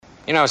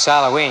You know, it's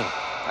Halloween.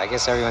 I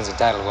guess everyone's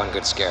entitled to one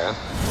good scare,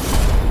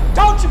 huh?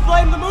 Don't you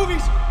blame the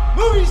movies.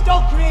 Movies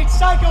don't create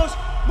psychos.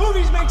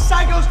 Movies make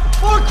psychos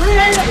more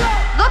creative.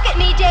 Look at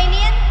me,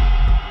 Damien.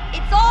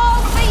 It's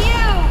all for you.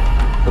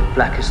 The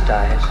blackest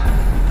eyes.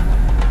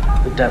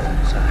 The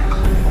devil's eyes.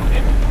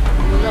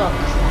 Look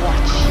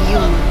what you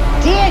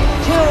did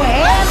to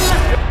him.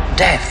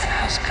 Death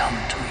has come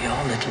to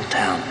your little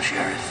town,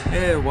 Sheriff.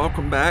 Hey,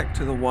 welcome back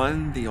to the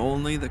one, the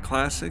only, the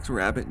classic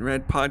Rabbit and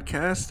Red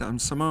podcast. I'm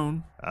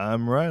Simone.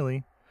 I'm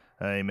Riley.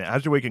 Hey, man,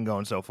 how's your weekend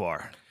going so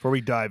far? Before we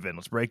dive in,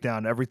 let's break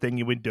down everything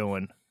you've been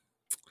doing.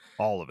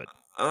 All of it.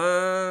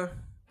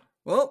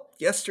 Well,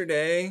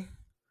 yesterday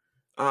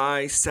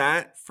I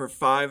sat for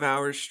 5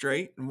 hours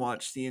straight and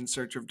watched the In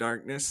Search of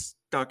Darkness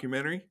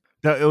documentary.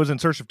 No, it was In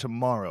Search of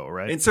Tomorrow,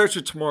 right? In Search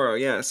of Tomorrow,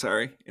 yeah,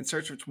 sorry. In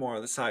Search of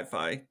Tomorrow, the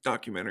sci-fi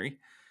documentary.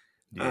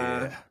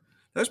 Yeah.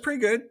 That was pretty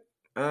good.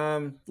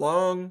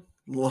 Long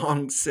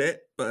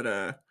sit, but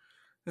it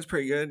was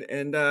pretty good.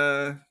 And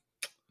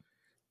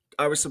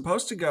I was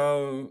supposed to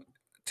go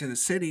to the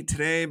city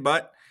today,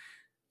 but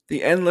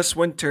the endless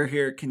winter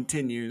here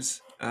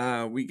continues.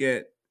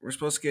 We're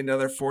supposed to get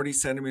another 40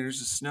 centimeters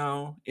of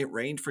snow. It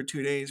rained for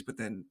 2 days, but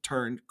then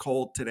turned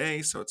cold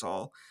today, so it's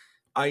all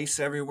ice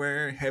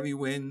everywhere, heavy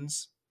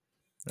winds.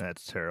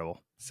 That's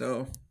terrible.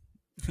 So,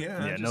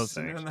 yeah, no just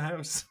sitting thanks. in the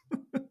house.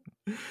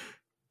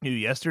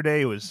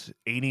 Yesterday it was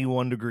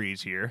 81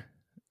 degrees here,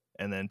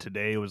 and then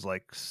today it was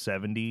like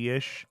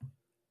 70-ish.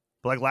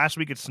 But like last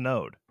week it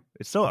snowed.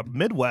 It's so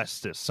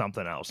Midwest is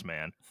something else,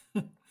 man.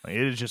 Like,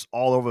 it is just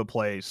all over the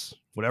place.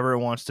 Whatever it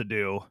wants to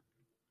do,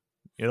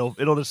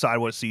 it'll decide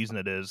what season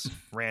it is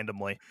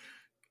randomly.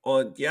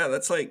 Well, yeah,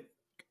 that's like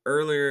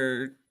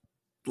earlier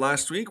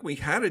last week. We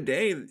had a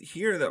day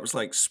here that was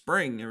like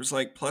spring. It was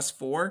like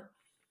 +4,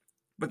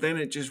 but then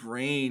it just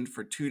rained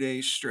for 2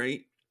 days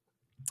straight,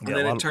 and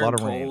then it turned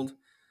cold, rain.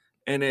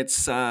 And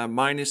it's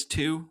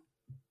 -2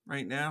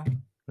 right now.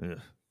 Ugh.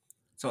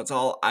 So it's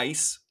all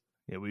ice.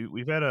 Yeah,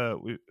 we've had a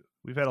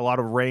lot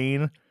of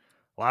rain,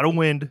 a lot of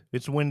wind.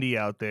 It's windy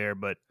out there,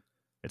 but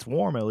it's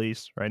warm at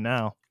least right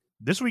now.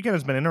 This weekend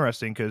has been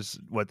interesting because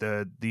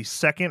the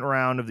second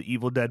round of the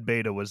Evil Dead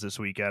beta was this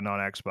weekend on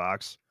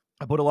Xbox.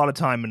 I put a lot of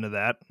time into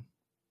that.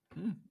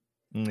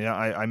 Yeah,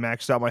 I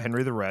maxed out my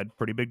Henry the Red.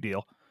 Pretty big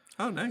deal.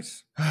 Oh,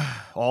 nice.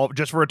 All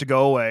just for it to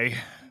go away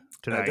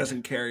tonight. That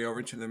doesn't carry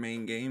over to the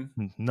main game?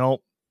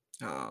 Nope.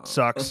 Oh.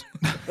 Sucks.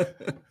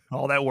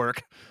 All that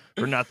work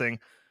for nothing.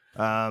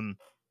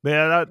 But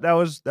yeah, that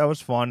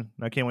was fun.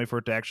 I can't wait for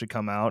it to actually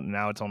come out, and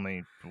now it's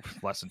only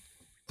less than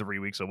 3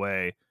 weeks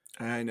away.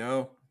 I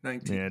know.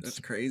 19. Yeah, that's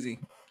crazy.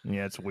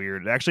 Yeah, it's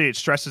weird. Actually, it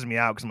stresses me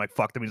out because I'm like,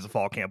 fuck, that means the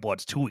Fall Camp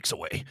Blood's 2 weeks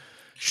away.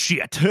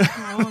 Shit.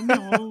 Oh,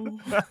 no.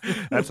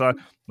 That's why,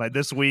 like,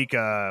 this week,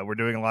 we're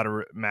doing a lot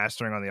of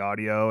mastering on the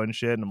audio and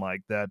shit, and I'm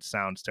like, that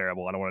sounds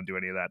terrible. I don't want to do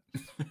any of that.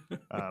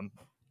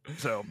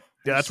 So,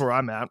 yeah, that's where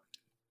I'm at.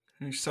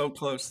 You're so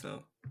close,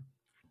 though.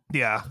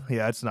 Yeah,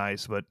 it's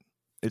nice, but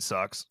it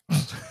sucks.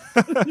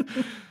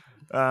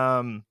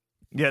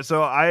 Yeah,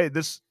 so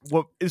this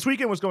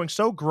weekend was going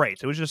so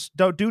great. It was just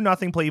don't do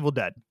nothing, play Evil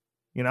Dead,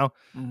 you know?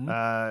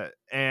 Mm-hmm.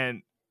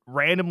 And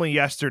randomly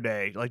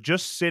yesterday, like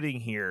just sitting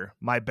here,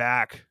 my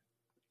back,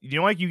 you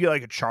know, like you get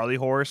like a Charlie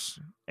horse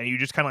and you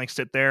just kind of like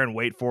sit there and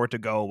wait for it to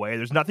go away.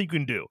 There's nothing you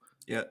can do.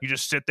 Yeah. You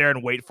just sit there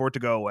and wait for it to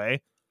go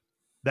away.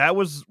 That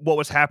was what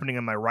was happening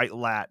in my right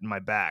lat and my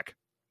back.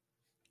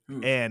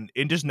 Ooh. And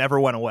it just never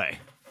went away.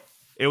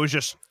 It was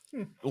just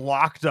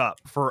locked up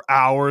for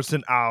hours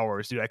and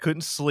hours, dude. I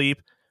couldn't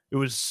sleep. It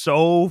was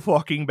so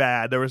fucking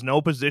bad. There was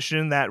no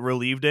position that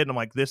relieved it. And I'm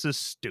like, this is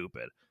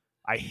stupid.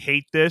 I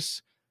hate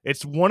this.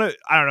 It's one of,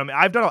 I don't know.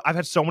 I mean, I've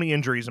had so many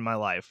injuries in my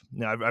life. You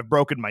know, I've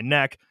broken my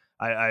neck.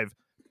 I've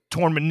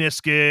torn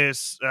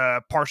meniscus,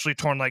 partially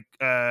torn like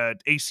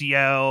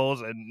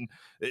ACLs and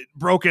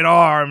broken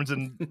arms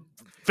and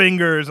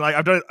fingers. Like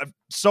I've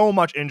so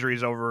much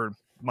injuries over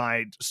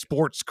my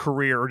sports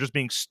career or just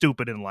being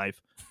stupid in life.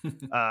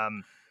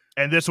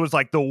 And this was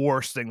like the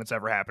worst thing that's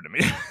ever happened to me.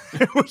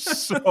 It was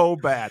so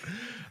bad.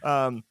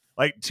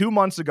 Like 2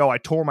 months ago, I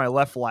tore my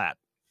left lat.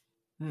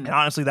 And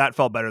honestly, that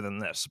felt better than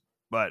this.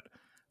 But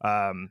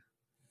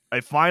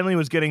I finally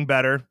was getting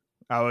better.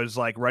 I was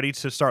like ready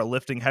to start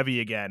lifting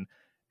heavy again.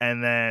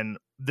 And then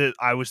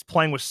I was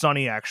playing with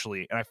Sonny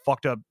actually, and I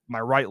fucked up my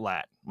right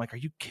lat. I'm like, are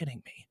you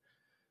kidding me?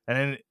 And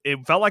then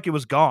it felt like it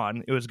was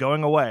gone. It was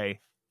going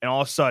away. And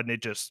all of a sudden,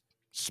 it just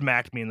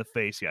smacked me in the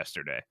face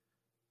yesterday.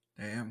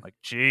 Damn. Like,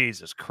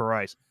 Jesus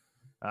Christ.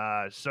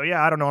 So,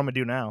 yeah, I don't know what I'm going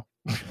to do now.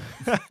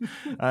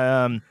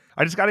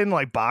 I just got into,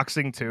 like,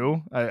 boxing,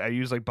 too. I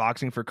use, like,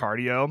 boxing for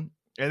cardio.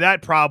 And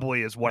that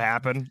probably is what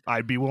happened.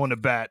 I'd be willing to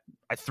bet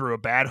I threw a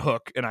bad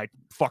hook and I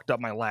fucked up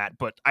my lat.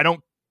 But I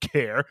don't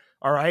care,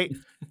 all right?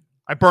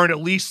 I burned at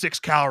least 6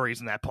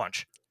 calories in that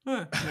punch.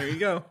 There you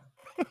go.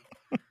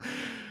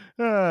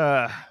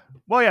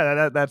 Well,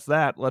 yeah, that's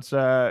that. Let's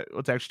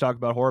actually talk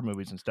about horror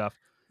movies and stuff.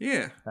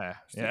 Yeah.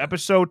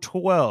 Episode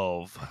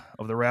 12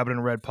 of the Rabbit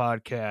and Red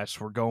podcast.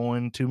 We're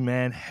going to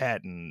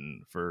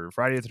Manhattan for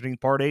Friday the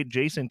 13th, Part 8.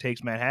 Jason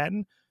takes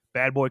Manhattan.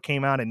 Bad Boy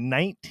came out in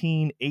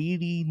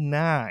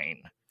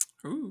 1989.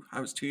 Ooh, I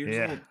was 2 years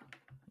Yeah. old.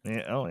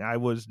 Yeah, oh, I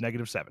was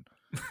 -7.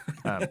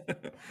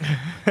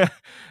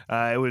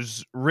 It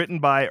was written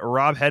by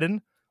Rob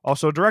Hedden,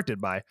 also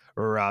directed by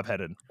Rob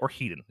Hedden. Or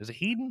Hedon. Is it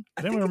Hedon?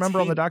 I Does anyone think it's remember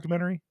on the Hedon.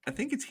 documentary? I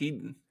think it's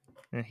Hedon.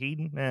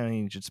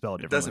 Hedon? You should spell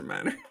it It differently.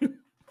 doesn't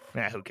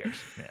matter. Who cares?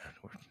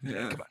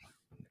 Yeah. Come on.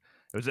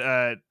 It was.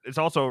 It's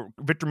also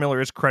Victor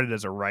Miller is credited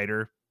as a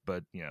writer,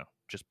 but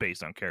just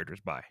based on characters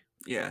by.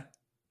 Yeah.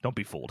 Don't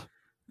be fooled.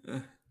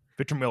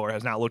 Victor Miller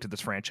has not looked at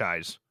this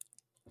franchise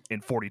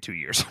in 42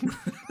 years.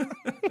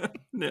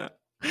 Yeah.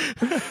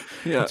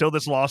 Yeah. Until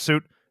this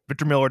lawsuit,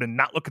 Victor Miller did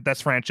not look at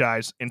this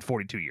franchise in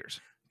 42 years.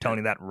 I'm telling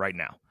you that right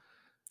now.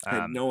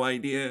 I had no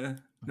idea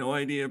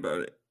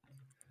about it.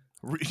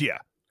 Yeah.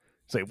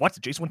 It's like, what?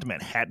 Jason went to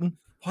Manhattan?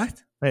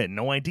 What? I had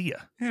no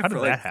idea. Yeah, How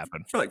did that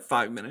happen? For like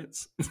 5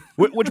 minutes.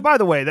 Which, by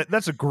the way,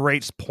 that's a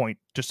great point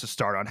just to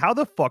start on. How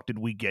the fuck did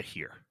we get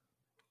here?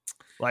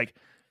 Like,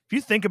 if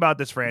you think about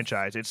this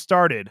franchise, it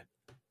started.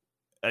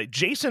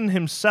 Jason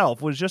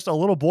himself was just a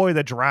little boy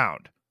that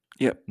drowned.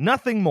 Yep.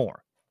 Nothing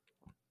more.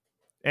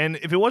 And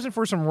if it wasn't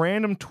for some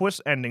random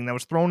twist ending that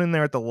was thrown in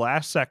there at the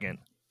last second,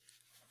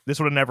 this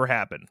would have never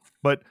happened.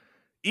 But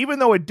even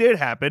though it did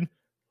happen,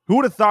 who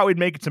would have thought we'd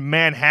make it to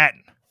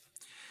Manhattan?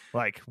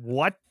 Like,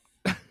 what?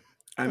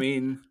 I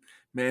mean,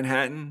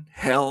 Manhattan,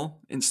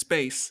 hell, and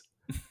space.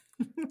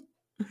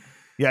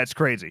 Yeah, it's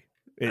crazy.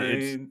 I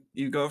mean,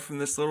 you go from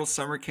this little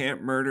summer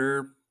camp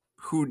murder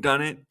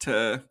whodunit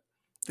to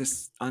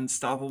this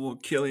unstoppable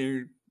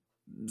killer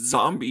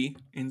zombie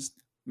in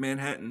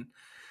Manhattan,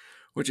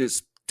 which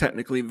is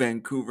technically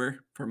Vancouver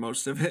for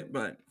most of it,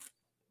 but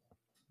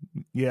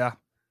yeah,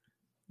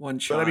 one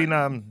shot. But I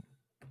mean,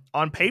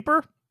 on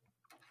paper,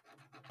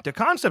 the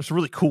concept's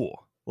really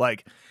cool.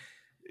 Like,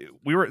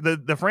 we were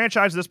the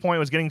franchise at this point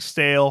was getting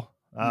stale.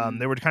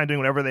 They were kind of doing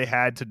whatever they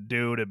had to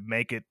do to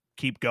make it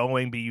keep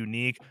going, be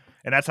unique,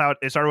 and that's how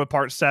it started with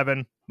part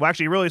 7. Well,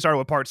 actually, it really started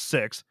with part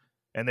 6,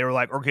 and they were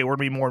like, okay, we're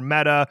gonna be more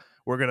meta.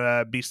 We're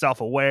gonna be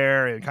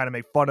self-aware and kind of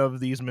make fun of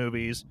these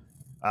movies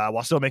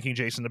while still making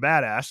Jason the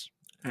badass.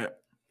 Yeah.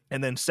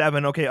 And then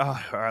 7, okay, all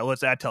right,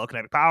 let's add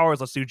telekinetic powers.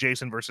 Let's do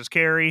Jason versus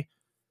Carrie.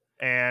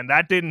 And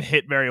that didn't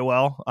hit very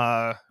well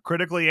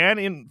critically,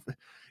 and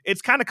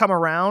it's kind of come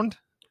around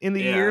in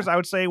the years, I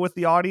would say, with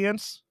the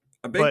audience.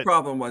 A big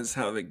problem was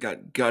how it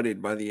got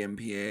gutted by the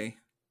MPA.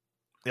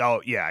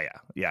 Oh, yeah.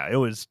 It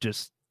was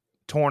just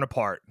torn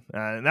apart.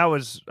 And that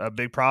was a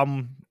big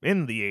problem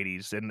in the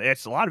 80s. And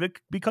it's a lot of it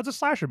because of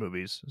slasher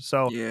movies.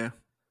 So, yeah,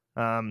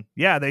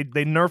 they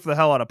nerfed the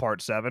hell out of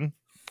part 7.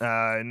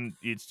 And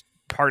it's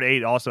part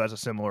 8 also has a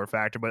similar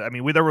factor. But, I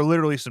mean, there were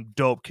literally some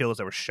dope kills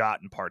that were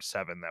shot in part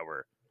 7 that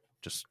were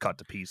just cut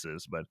to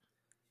pieces. But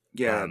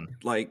yeah,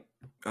 like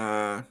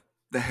the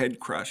head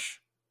crush.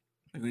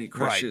 Like when he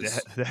crushes.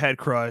 Right, the head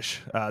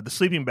crush. The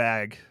sleeping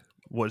bag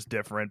was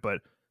different,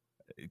 but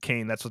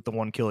Kane, that's what the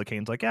one kill of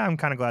Kane's like, yeah, I'm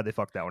kind of glad they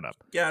fucked that one up.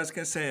 Yeah, I was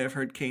going to say, I've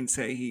heard Kane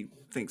say he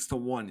thinks the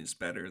one is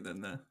better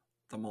than the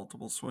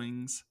multiple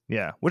swings.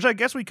 Yeah, which I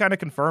guess we kind of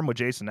confirm with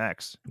Jason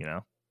X,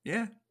 Yeah.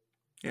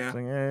 It's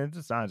like,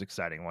 it's not as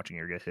exciting watching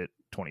her get hit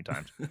 20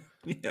 times.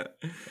 Yeah.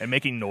 And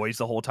making noise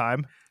the whole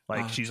time.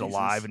 Like, she's Jesus.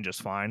 alive and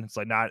just fine. It's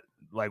like not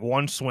like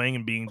one swing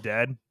and being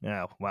dead.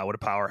 Yeah, wow, what a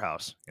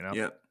powerhouse,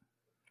 Yeah.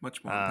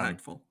 Much more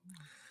impactful.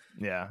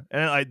 Yeah,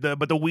 and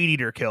but the weed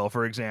eater kill,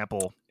 for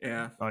example,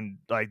 on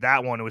like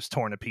that one was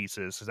torn to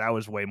pieces. That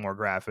was way more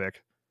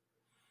graphic.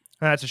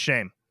 That's a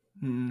shame.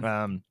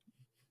 Mm.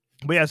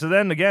 But yeah, so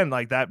then again,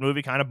 like that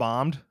movie kind of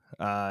bombed.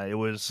 It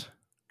was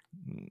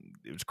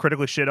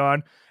critically shit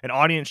on, and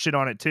audience shit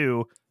on it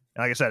too.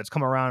 And like I said, it's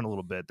come around a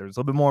little bit. There's a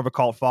little bit more of a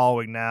cult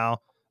following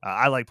now.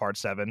 I like part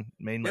 7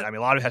 mainly. Yep. I mean,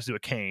 a lot of it has to do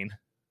with Kane.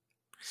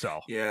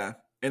 So yeah,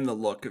 and the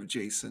look of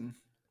Jason.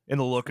 In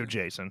the look of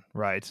Jason,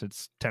 right?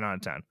 It's 10 out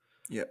of 10.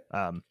 Yeah.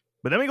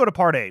 But then we go to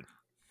part 8,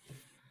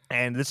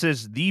 and this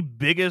is the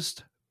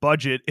biggest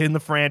budget in the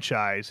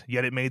franchise,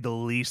 yet it made the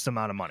least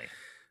amount of money.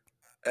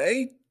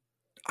 I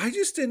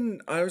just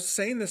didn't. I was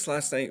saying this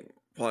last night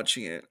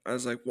watching it. I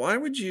was like, why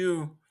would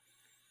you?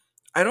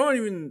 I don't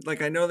even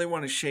like. I know they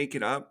want to shake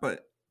it up,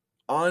 but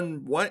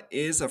on what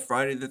is a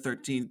Friday the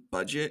 13th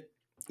budget,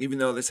 even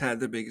though this had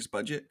the biggest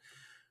budget,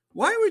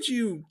 why would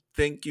you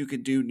think you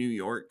could do New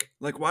York?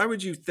 Like, why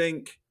would you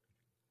think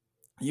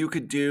you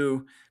could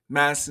do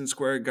Madison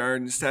Square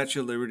Garden, Statue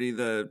of Liberty,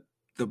 the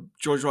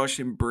George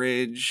Washington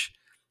Bridge,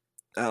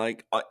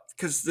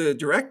 because the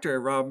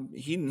director Rob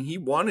he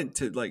wanted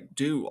to like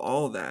do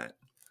all that,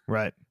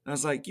 right? And I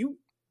was like, you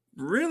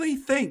really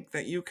think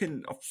that you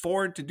can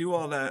afford to do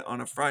all that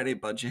on a Friday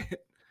budget?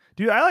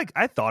 Dude,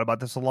 I thought about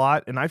this a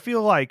lot, and I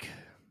feel like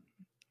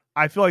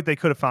they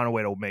could have found a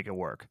way to make it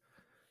work,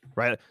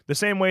 right? The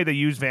same way they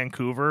use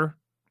Vancouver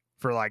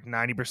for like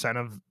 90%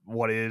 of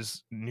what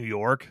is New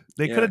York.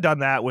 They could have done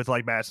that with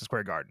like Madison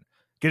Square Garden.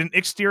 Get an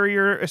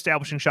exterior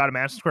establishing shot of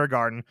Madison Square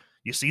Garden.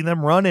 You see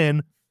them run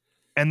in,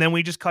 and then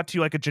we just cut to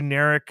like a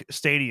generic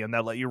stadium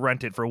that let you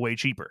rent it for way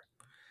cheaper.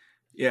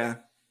 Yeah.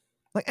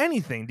 Like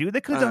anything, dude.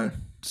 They could have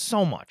done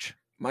so much.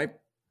 My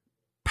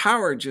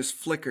power just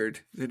flickered.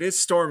 It is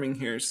storming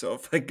here, so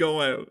if I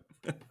go out,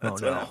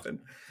 that's what happened.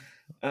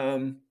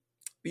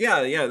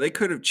 Yeah, they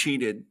could have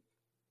cheated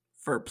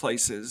for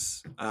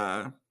places.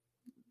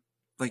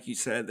 Like you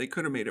said, they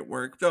could have made it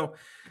work. Though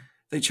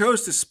they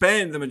chose to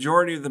spend the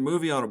majority of the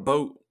movie on a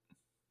boat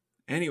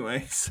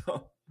anyway,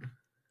 so...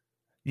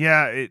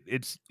 Yeah,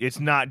 it's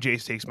not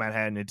Jason Takes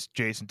Manhattan. It's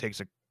Jason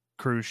Takes a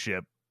Cruise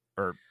Ship,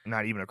 or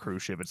not even a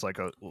cruise ship. It's like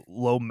a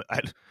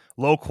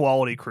low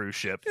quality cruise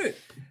ship. Dude,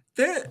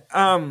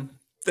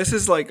 this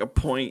is like a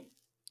point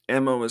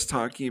Emma was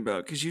talking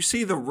about, because you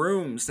see the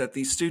rooms that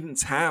these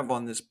students have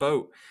on this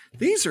boat.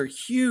 These are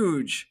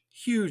huge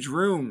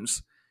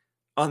rooms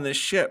on this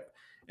ship,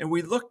 and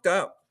we looked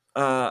up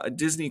a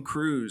Disney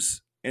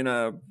cruise in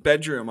a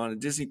bedroom on a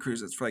Disney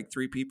cruise that's for like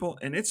 3 people,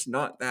 and it's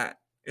not that.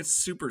 It's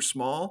super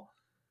small.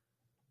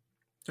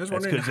 That's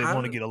because they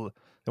want to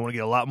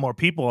get a lot more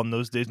people on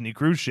those Disney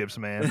cruise ships,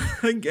 man.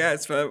 I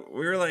guess, but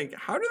we were like,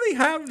 how do they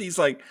have these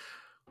like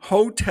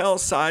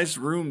hotel-sized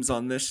rooms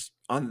on this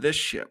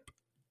ship?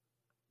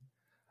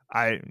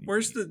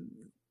 Where's the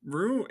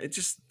room? It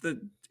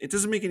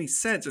doesn't make any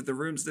sense if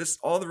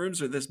all the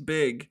rooms are this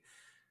big.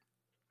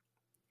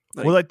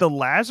 Like the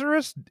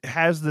Lazarus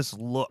has this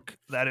look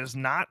that is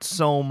not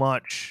so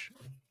much.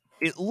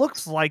 It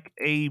looks like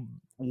a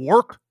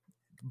work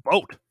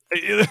boat.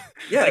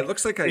 Yeah, it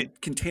looks like a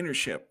container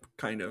ship,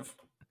 kind of.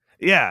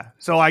 Yeah,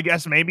 so I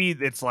guess maybe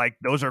it's like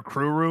those are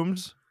crew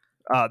rooms.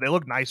 They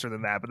look nicer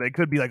than that, but they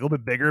could be like a little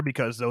bit bigger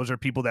because those are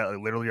people that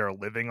literally are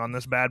living on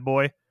this bad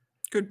boy.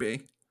 Could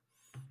be.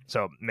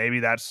 So maybe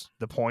that's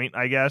the point,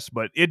 I guess.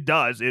 But it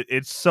does.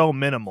 It's so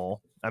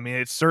minimal. I mean,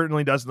 it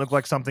certainly doesn't look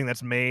like something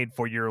that's made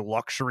for your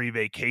luxury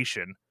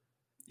vacation.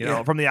 You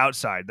know, from the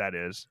outside, that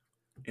is.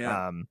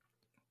 Yeah.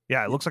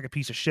 Yeah, it looks like a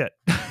piece of shit.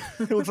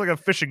 It looks like a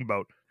fishing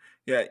boat.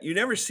 Yeah, you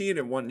never see it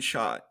in one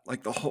shot,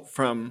 like the whole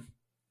from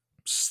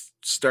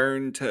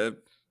stern to,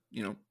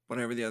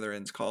 whatever the other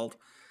end's called.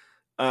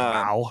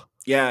 Wow.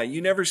 Yeah, you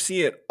never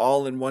see it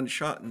all in one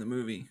shot in the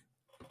movie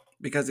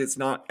because it's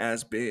not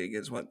as big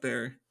as what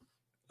they're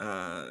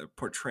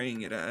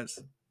portraying it as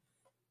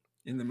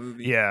in the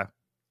movie. Yeah.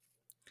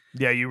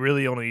 Yeah, you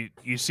really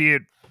you see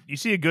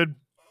a good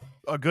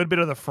bit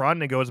of the front,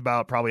 and it goes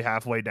about probably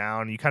halfway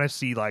down. You kind of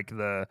see like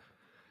the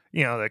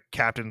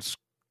captain's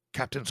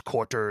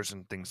quarters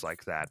and things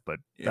like that, but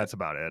that's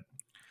about it.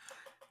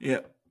 Yeah.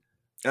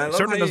 It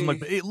certainly doesn't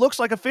look. It looks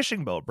like a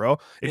fishing boat, bro.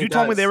 If you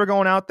told me they were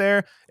going out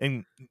there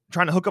and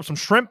trying to hook up some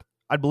shrimp,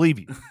 I'd believe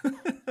you.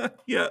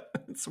 Yeah,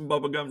 some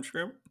bubblegum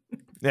shrimp.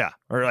 Yeah,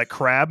 or like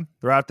crab.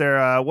 They're out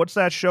there. What's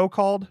that show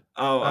called?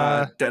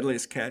 Oh,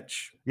 Deadliest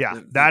Catch. Yeah,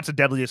 that's a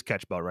Deadliest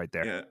Catch boat right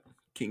there. Yeah,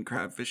 king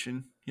crab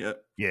fishing. Yeah.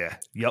 Yeah.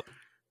 Yep.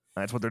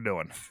 That's what they're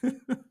doing.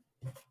 It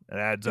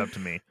adds up to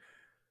me.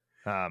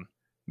 Yeah,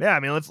 I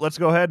mean, let's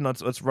go ahead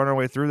and let's run our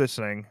way through this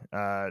thing.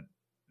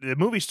 The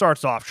movie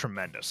starts off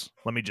tremendous.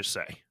 Let me just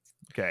say,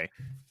 okay,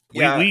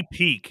 we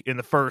peak in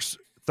the first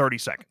 30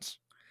 seconds.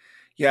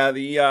 Yeah,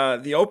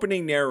 the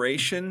opening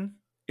narration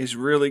is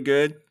really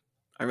good.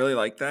 I really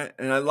like that,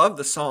 and I love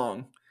the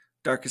song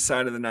 "Darkest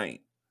Side of the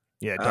Night."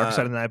 Yeah, "Dark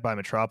Side of the Night" by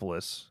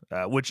Metropolis,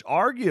 which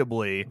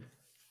arguably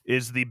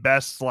is the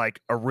best like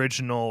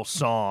original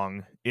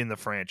song in the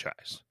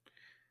franchise.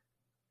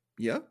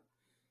 Yeah.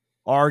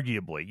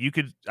 Arguably, you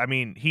could. I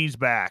mean, He's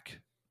Back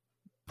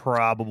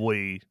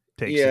probably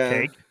takes the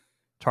cake.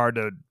 It's hard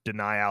to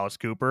deny Alice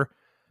Cooper.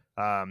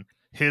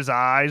 His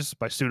Eyes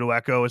by Pseudo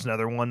Echo is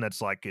another one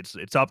that's like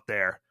it's up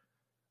there.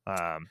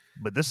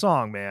 But this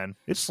song, man,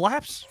 it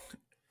slaps.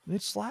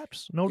 It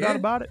slaps, no doubt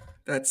about it.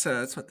 That's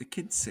what the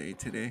kids say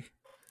today.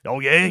 Oh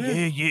yeah.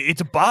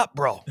 It's a bop,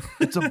 bro.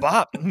 It's a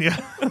bop. Yeah.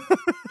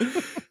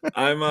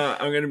 I'm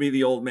gonna be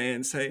the old man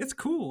and say it's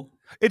cool.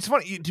 It's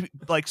funny,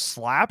 like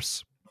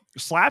slaps.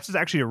 Slaps is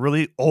actually a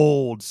really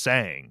old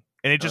saying,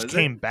 and it just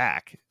came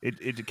back.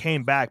 It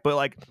came back, but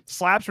like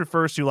slaps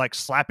refers to like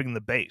slapping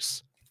the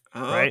bass,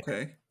 right?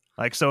 Okay.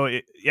 Like so,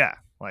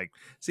 like.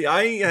 See,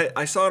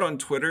 I saw it on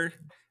Twitter.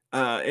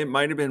 It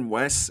might have been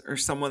Wes or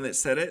someone that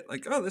said it.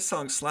 Like, oh, this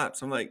song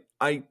slaps. I'm like,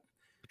 I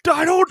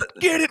don't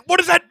get it. What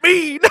does that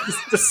mean?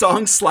 The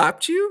song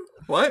slapped you?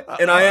 What?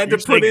 And I had to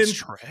put in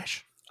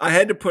trash. I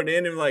had to put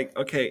in and like,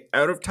 okay,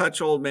 out of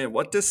touch old man,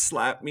 what does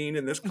slap mean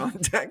in this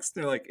context?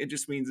 They're like, it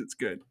just means it's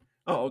good.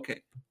 Oh,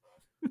 okay.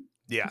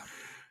 Yeah.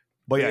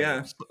 But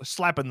yeah.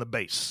 Slapping the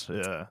bass.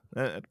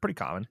 It's pretty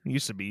common. It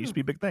used to be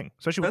a big thing,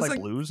 especially with like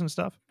blues and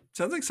stuff.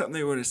 Sounds like something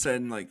they would have said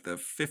in like the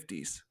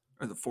 50s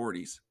or the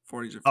 40s.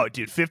 40s or 50s. Oh,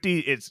 dude,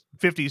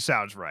 50s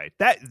sounds right.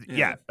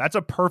 That's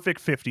a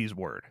perfect 50s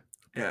word.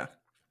 Yeah.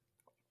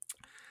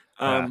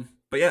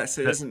 But yes,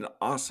 it is an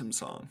awesome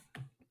song.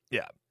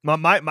 Yeah.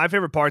 My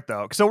favorite part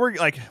though, so we're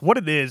like, what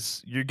it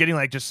is, you're getting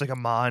like just like a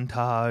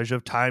montage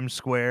of Times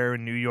Square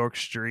and New York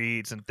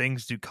streets and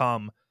things to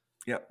come.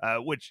 Yep.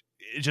 Which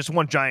is just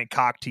one giant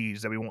cock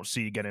tease that we won't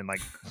see again in like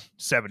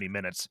 70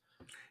 minutes.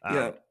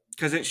 Yeah,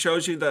 because it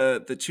shows you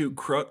the two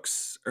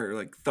crooks or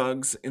like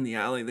thugs in the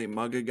alley. They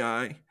mug a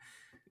guy.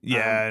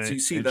 Yeah. So you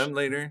see them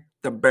later.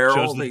 The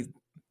barrel.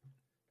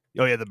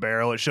 Oh yeah, the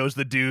barrel. It shows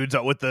the dudes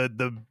out with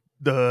the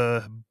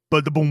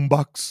boom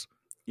bucks.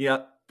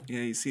 Yep. Yeah,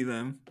 you see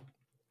them.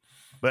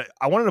 But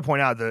I wanted to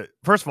point out that,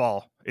 first of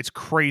all, it's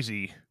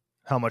crazy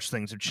how much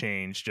things have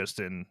changed just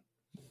in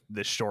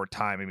this short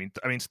time. I mean,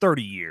 it's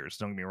 30 years.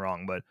 Don't get me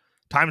wrong, but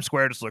Times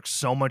Square just looks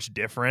so much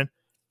different.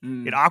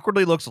 It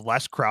awkwardly looks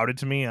less crowded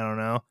to me. I don't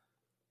know.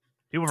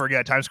 People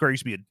forget Times Square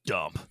used to be a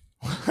dump.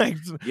 Like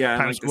Yeah,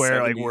 Times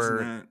Square, like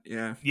where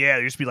yeah,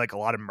 there used to be like a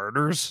lot of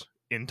murders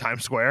in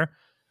Times Square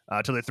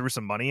until they threw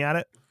some money at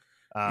it.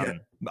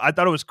 I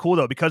thought it was cool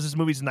though because this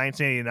movie's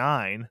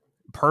 1989.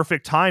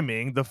 Perfect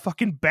timing. The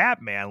fucking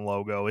Batman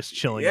logo is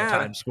chilling in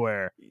Times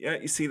Square. Yeah,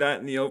 you see that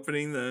in the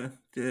opening, the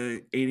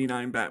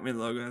 89 Batman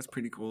logo. That's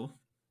pretty cool.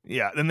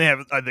 Yeah, then they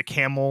have the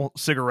Camel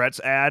cigarettes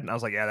ad, and I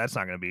was like, yeah, that's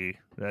not going to be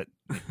that.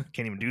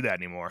 Can't even do that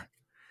anymore.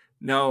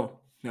 No.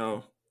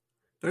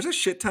 There's a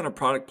shit ton of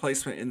product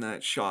placement in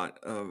that shot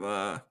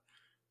of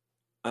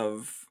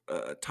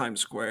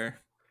Times Square.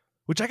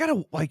 Which I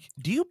gotta like.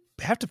 Do you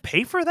have to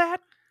pay for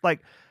that? Like,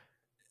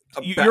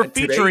 you're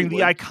featuring the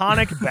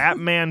iconic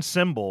Batman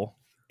symbol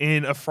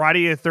in a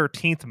Friday the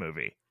 13th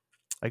movie.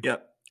 Like,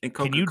 yep, and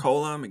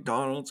Coca-Cola,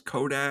 McDonald's,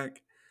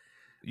 Kodak.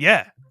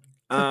 Yeah,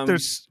 and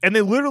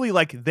they literally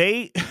like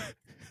they.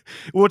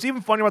 What's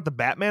even funny about the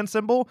Batman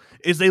symbol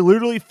is they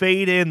literally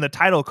fade in the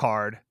title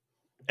card.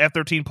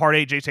 F-13 Part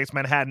 8 J Takes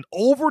Manhattan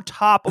over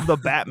top of the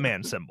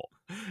Batman symbol.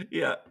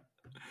 Yeah.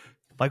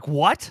 Like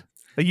what?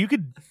 Like you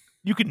can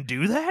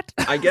do that?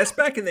 I guess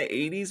back in the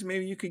 80s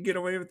maybe you could get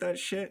away with that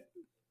shit.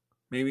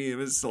 Maybe it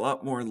was a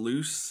lot more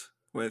loose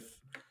with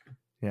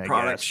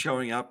products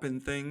showing up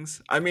and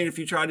things. I mean, if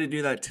you tried to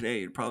do that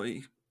today, you'd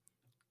probably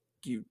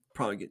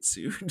get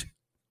sued.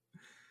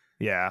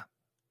 Yeah.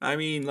 I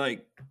mean,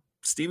 like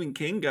Stephen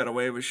King got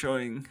away with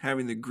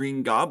having the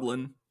Green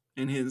Goblin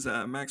in his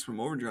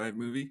Maximum Overdrive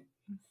movie.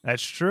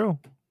 That's true.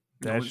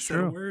 No one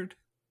said a word.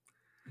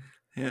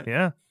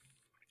 Yeah.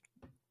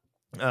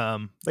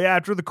 But yeah,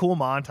 after the cool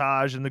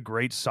montage and the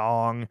great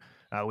song,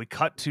 we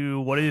cut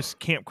to what is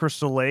Camp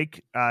Crystal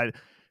Lake. I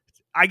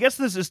guess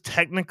this is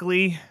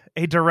technically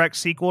a direct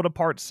sequel to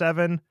Part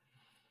 7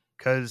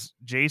 because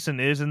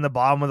Jason is in the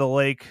bottom of the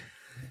lake.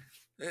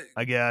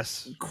 I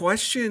guess.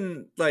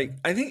 Question, like,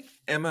 I think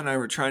Emma and I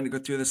were trying to go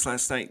through this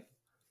last night,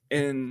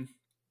 and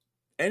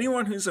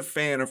anyone who's a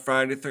fan of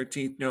Friday the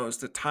 13th knows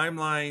the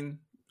timeline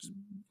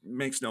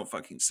makes no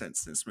fucking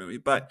sense in this movie.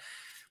 But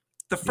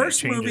the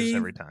first movie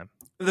every time.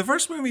 The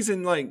first movie's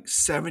in like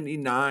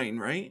 79,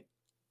 right?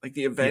 Like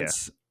the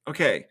events. Yeah.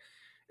 Okay.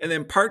 And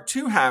then part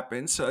 2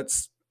 happens, so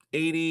it's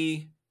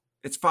 80.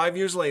 It's 5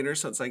 years later,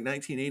 so it's like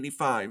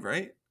 1985,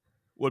 right?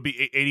 Would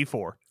be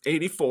 84.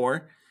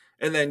 84.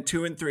 And then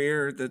 2 and 3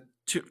 are the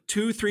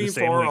 2, 3, and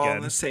 4 are all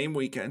on the same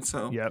weekend.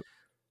 So yep.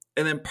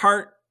 And then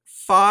part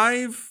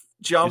 5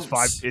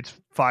 jumps. It's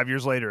 5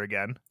 years later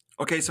again.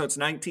 Okay, so it's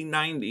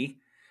 1990.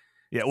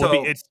 Yeah,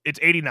 well, it's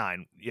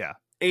 89. Yeah,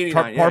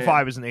 89. Part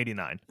 5 is in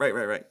 89.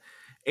 Right.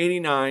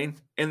 89,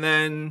 and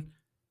then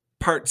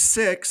part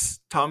 6,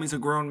 Tommy's a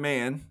grown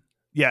man.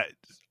 Yeah,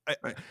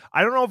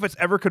 I don't know if it's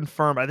ever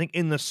confirmed. I think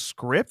in the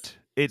script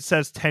it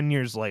says 10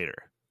 years later.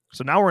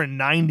 So now we're in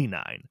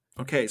 99.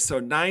 Okay, so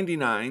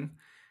 99,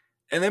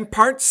 and then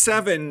part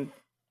 7.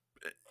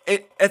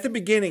 At the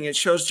beginning, it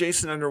shows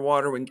Jason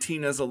underwater when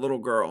Tina's a little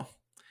girl.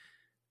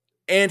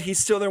 And he's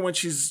still there when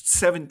she's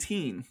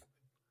 17.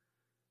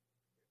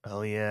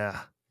 Oh,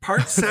 yeah.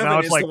 Part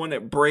 7 is the one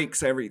that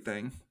breaks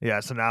everything. Yeah,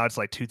 so now it's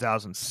like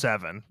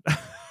 2007.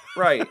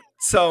 Right.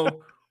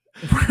 So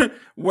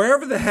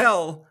wherever the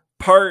hell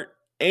part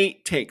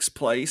 8 takes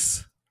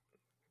place,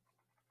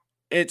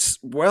 it's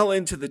well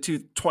into the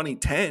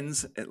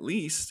 2010s at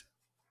least.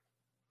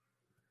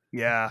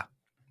 Yeah.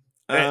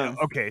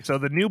 Okay, so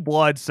the New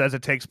Blood says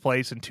it takes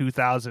place in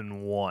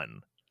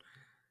 2001.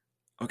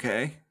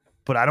 Okay.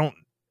 But I don't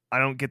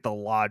get the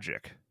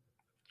logic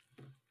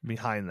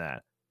behind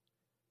that.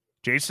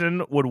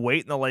 Jason would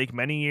wait in the lake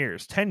many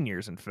years, 10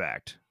 years in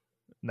fact.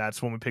 And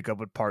that's when we pick up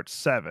with part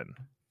 7.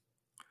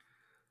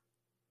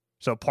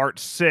 So part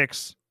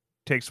 6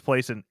 takes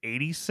place in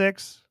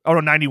 86? Oh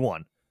no,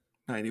 91.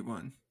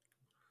 91.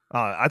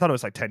 I thought it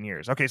was like 10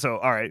 years. Okay, so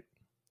all right.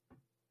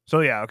 So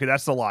yeah, okay,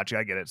 that's the logic.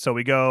 I get it. So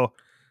we go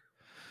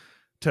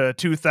to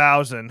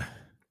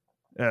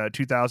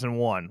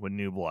 2001 with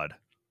New Blood.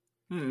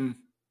 And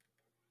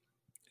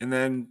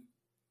then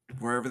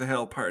wherever the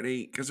hell part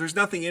 8, because there's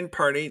nothing in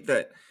part 8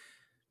 that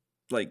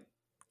like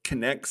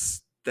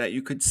connects that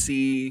you could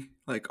see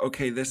like,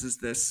 okay,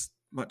 this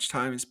much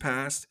time has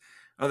passed,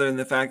 other than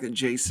the fact that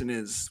Jason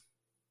is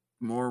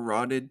more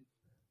rotted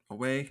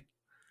away.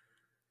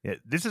 Yeah,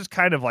 this is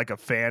kind of like a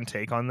fan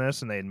take on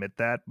this, and they admit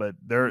that, but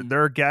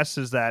their guess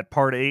is that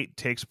part 8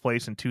 takes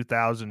place in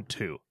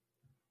 2002.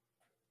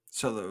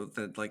 So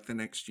the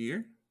next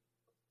year?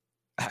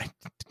 I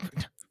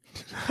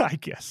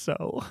guess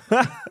so.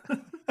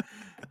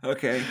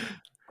 Okay.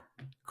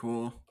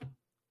 Cool.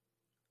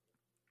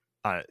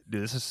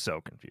 Dude, this is so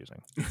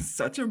confusing.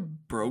 Such a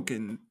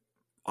broken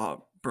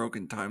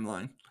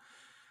timeline.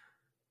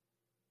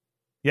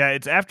 Yeah,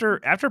 it's after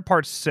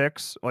part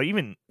 6. Well,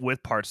 even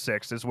with part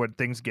 6 is when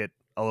things get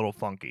a little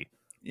funky.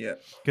 Yeah.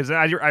 Because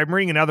I'm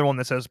reading another one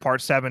that says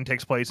part 7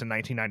 takes place in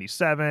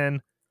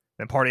 1997,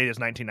 then part 8 is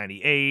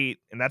 1998,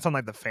 and that's on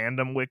like the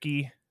fandom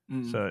wiki.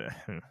 So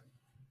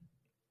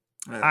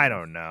I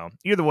don't know.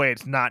 Either way,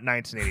 it's not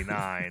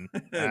 1989.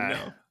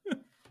 No.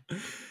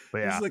 But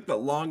yeah, it's like the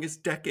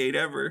longest decade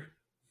ever.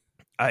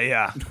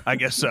 Yeah, I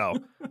guess so.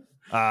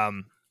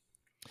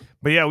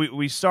 But yeah,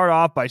 we start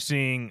off by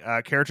seeing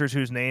characters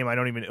whose name I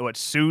don't even know. It's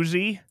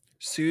Susie.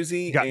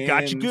 Susie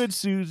Got you good,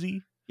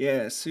 Susie.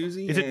 Yeah,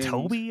 Susie. Is it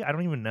Toby? I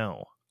don't even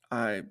know.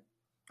 I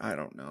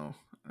don't know.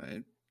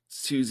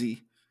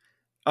 Susie.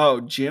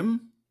 Oh,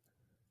 Jim?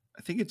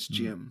 I think it's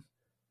Jim.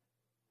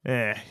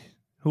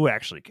 Who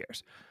actually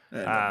cares?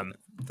 Yeah,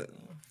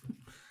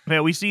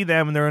 we see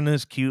them and they're in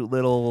this cute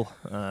little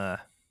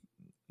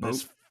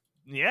it's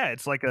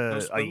like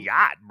a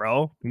yacht,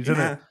 bro. He's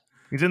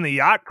in the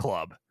yacht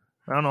club.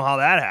 I don't know how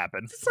that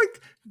happened. It's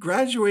like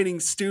graduating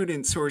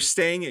students who are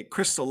staying at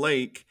Crystal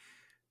Lake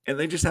and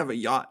they just have a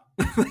yacht.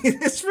 They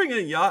just bring a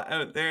yacht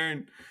out there,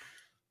 and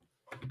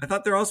I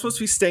thought they're all supposed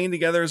to be staying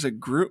together as a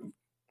group.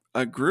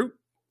 A group?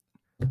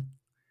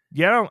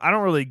 Yeah, I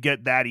don't really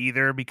get that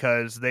either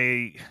because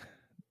they're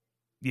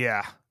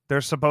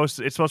supposed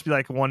to. It's supposed to be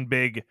like one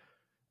big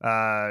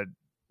road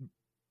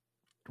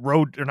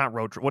or not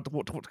road trip. What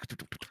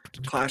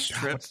class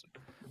trip?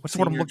 What's the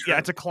word I'm looking? Yeah,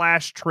 it's a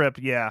class trip.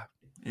 Yeah.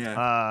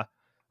 Yeah.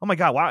 Oh my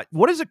God! Wow,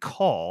 what is it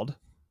called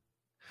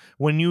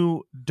when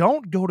you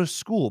don't go to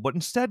school but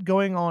instead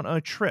going on a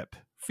trip?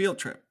 Field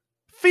trip.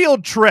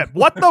 Field trip.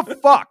 What the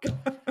fuck?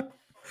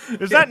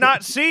 Does that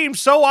not seem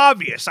so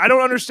obvious? I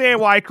don't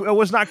understand why it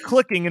was not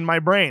clicking in my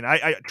brain.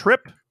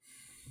 Trip.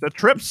 The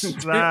trips.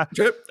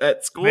 Trip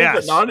at school,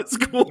 yes. But not at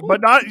school.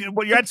 But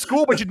you're at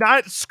school, but you're not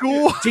at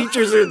school.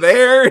 Teachers are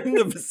there in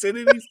the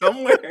vicinity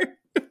somewhere.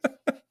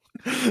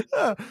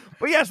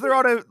 But yes, they're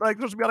on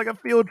supposed to be on like a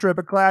field trip,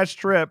 a class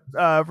trip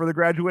for the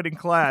graduating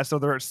class. So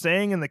they're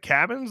staying in the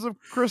cabins of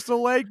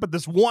Crystal Lake, but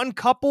this one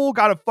couple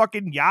got a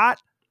fucking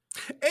yacht.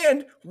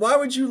 And why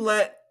would you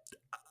let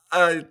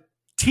a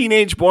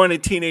teenage boy and a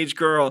teenage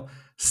girl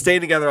stay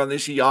together on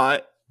this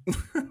yacht?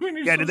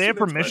 Yeah, did they have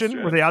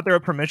permission? Were they out there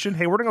with permission?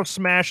 Hey, we're gonna go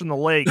smash in the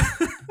lake.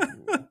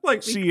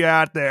 See you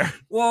out there.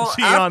 Well,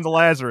 see you on the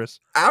Lazarus.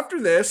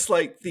 After this,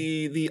 like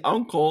the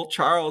uncle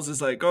Charles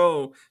is like,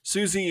 "Oh,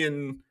 Susie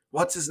and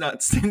what's his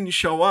nuts didn't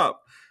show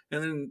up,"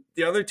 and then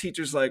the other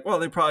teacher's like, "Well,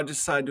 they probably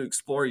decided to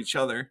explore each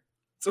other."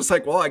 So it's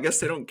like, well, I guess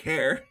they don't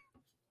care.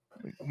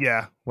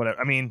 Yeah, whatever.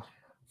 I mean,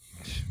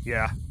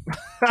 yeah.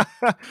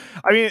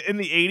 I mean, in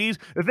the 80s,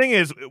 the thing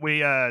is,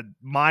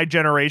 my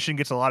generation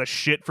gets a lot of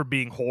shit for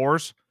being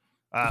whores.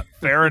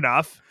 Fair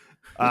enough.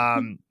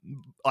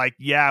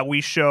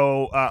 We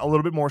show a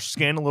little bit more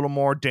skin, a little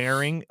more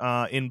daring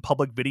in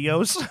public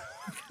videos.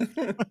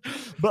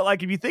 But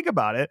like, if you think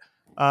about it,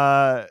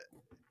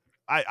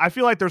 I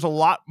feel like there's a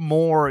lot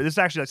more. This is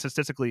actually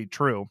statistically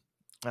true.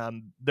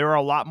 There are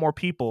a lot more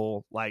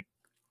people like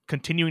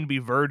continuing to be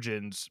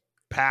virgins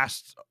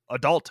past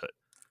adulthood.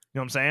 You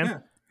know what I'm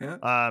saying?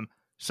 Yeah.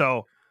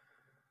 So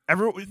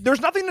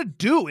there's nothing to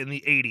do in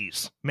the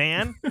 80s,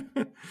 man.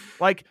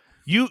 Like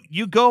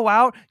you go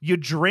out, you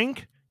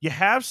drink, you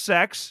have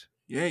sex.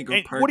 Yeah, you go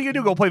and party. What are you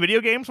gonna do? Go play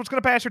video games? What's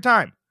gonna pass your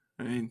time?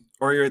 I mean,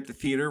 or you're at the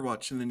theater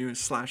watching the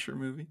newest slasher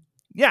movie.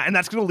 Yeah, and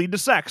that's gonna lead to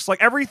sex.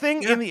 Like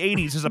everything in the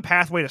 80s is a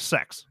pathway to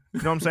sex.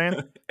 You know what I'm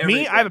saying?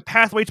 Me, I have a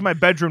pathway to my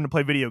bedroom to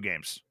play video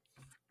games.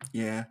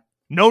 Yeah.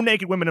 No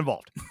naked women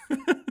involved.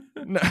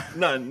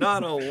 None,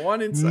 not a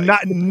one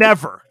inside.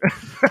 Never.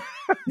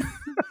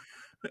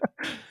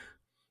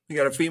 You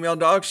got a female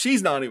dog?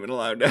 She's not even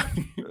allowed down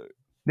here.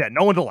 Yeah,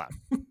 no one's allowed.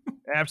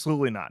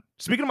 Absolutely not.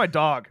 Speaking of my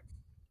dog,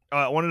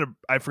 I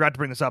forgot to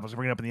bring this up. I was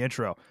bringing it up in the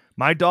intro.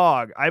 My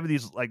dog, I have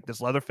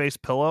this Leatherface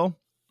pillow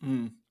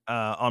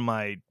on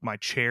my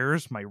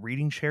chairs, my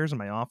reading chairs in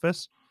my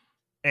office,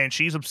 and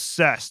she's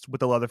obsessed with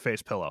the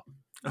Leatherface pillow.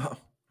 Oh.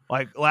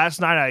 Like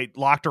last night, I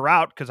locked her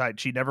out because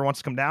she never wants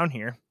to come down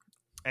here,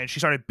 and she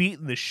started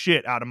beating the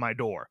shit out of my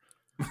door.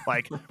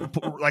 Like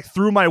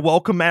threw my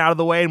welcome mat out of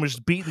the way and was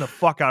just beating the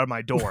fuck out of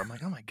my door. I'm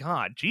like, oh my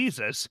God,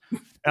 Jesus.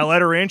 I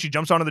let her in. She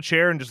jumps onto the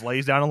chair and just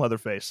lays down on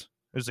Leatherface.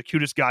 It was the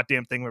cutest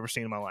goddamn thing I've ever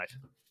seen in my life.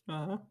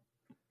 Uh-huh.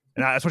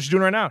 And that's what she's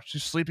doing right now.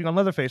 She's sleeping on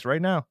Leatherface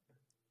right now.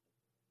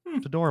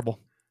 It's adorable.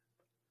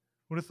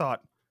 Who'd have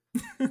thought?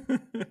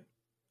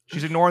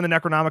 She's ignoring the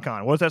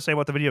Necronomicon. What does that say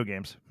about the video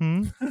games?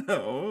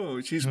 Oh,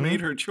 she's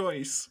made her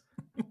choice.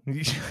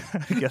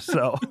 I guess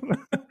so.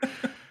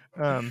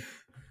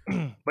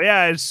 But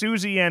yeah, as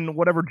Susie and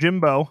whatever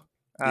Jimbo,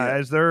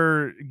 as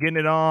they're getting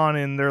it on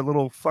in their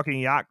little fucking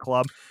yacht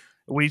club,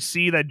 we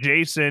see that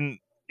Jason,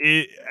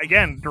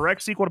 again,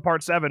 direct sequel to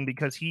part 7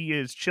 because he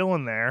is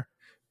chilling there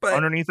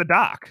underneath the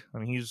dock. I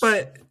mean,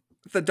 But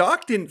the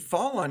dock didn't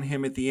fall on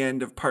him at the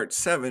end of part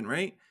 7,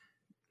 right?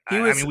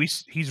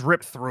 He's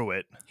ripped through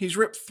it. He's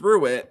ripped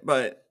through it,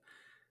 but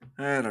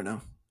I don't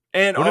know.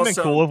 And would it have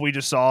been cool if we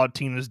just saw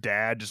Tina's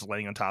dad just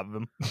laying on top of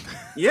him?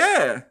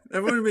 Yeah,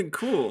 that would have been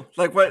cool.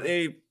 Like what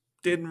they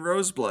did in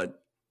Roseblood.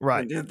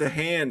 Right. And did the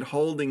hand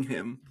holding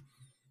him.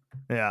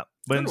 Yeah.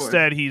 But Good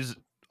instead, he's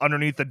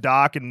underneath the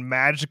dock and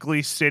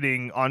magically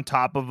sitting on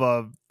top of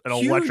an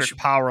Huge electric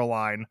power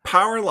line.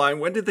 Power line.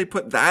 When did they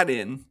put that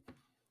in?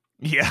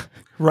 Yeah,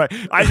 right.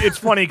 It's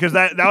funny because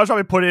that was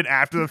probably put in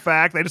after the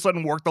fact. They just let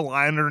him work the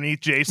line underneath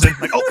Jason.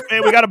 Like, oh, hey,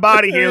 we got a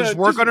body here. Yeah, just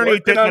work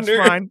underneath it. under.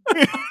 That's fine.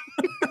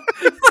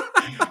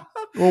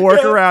 We'll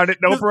work around it.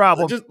 No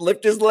problem. Just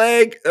lift his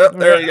leg. Oh,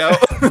 there you go.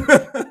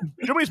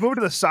 Should we just move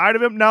to the side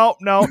of him? No.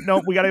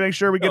 We got to make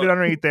sure we get it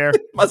underneath there.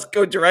 Must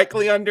go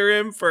directly under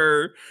him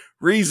for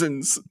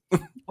reasons.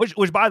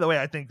 Which, by the way,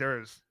 I think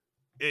there's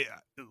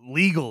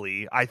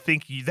legally, I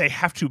think they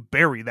have to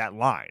bury that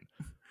line.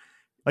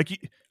 Like, you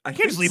can't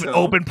just leave an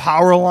open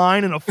power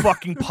line in a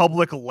fucking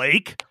public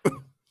lake.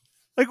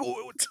 Like,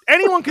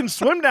 anyone can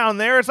swim down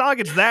there. It's not like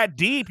it's that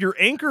deep. Your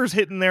anchor's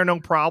hitting there, no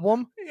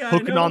problem. Yeah,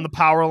 hooking on the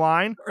power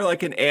line. Or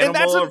like an animal.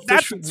 And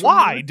that's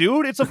why,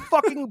 dude. It's a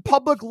fucking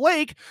public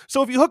lake.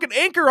 So if you hook an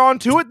anchor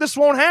onto it, this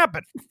won't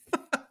happen.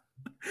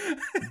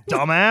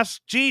 Dumbass.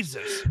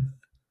 Jesus.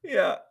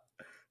 Yeah.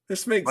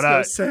 This makes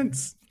no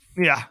sense.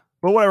 Yeah.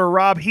 But whatever.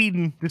 Rob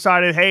Heaton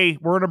decided, hey,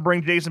 we're going to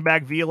bring Jason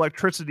back via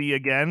electricity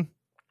again.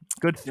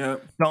 Good.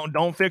 Yep.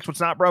 Don't fix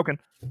what's not broken.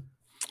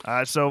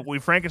 So we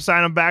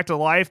Frankenstein him back to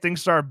life.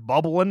 Things start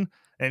bubbling,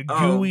 and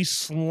gooey,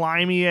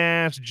 slimy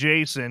ass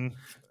Jason.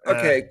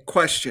 Okay,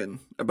 question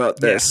about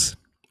this.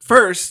 Yeah.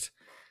 First,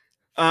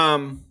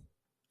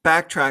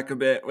 backtrack a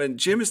bit. When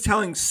Jim is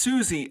telling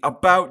Susie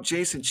about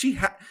Jason,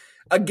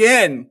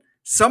 again,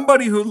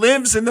 somebody who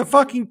lives in the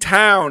fucking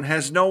town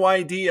has no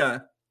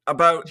idea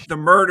about the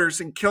murders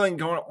and killing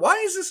going on. Why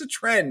is this a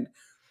trend?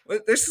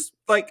 This is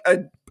like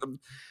a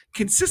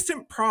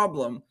consistent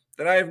problem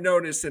that I have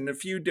noticed in a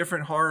few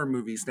different horror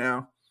movies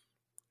now.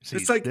 See,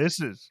 it's like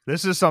this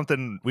is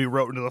something we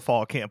wrote into the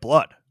Fall Camp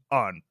Blood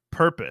on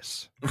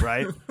purpose,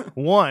 right?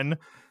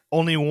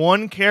 Only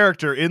one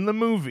character in the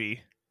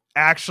movie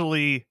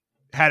actually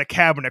had a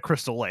cabin at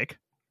Crystal Lake,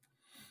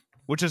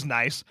 which is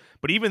nice.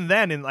 But even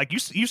then, in like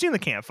you've seen the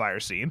campfire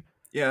scene,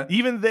 yeah.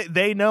 Even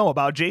they know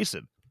about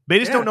Jason. They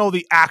just don't know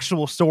the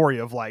actual story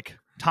of like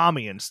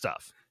Tommy and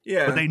stuff.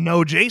 Yeah, but they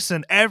know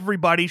Jason.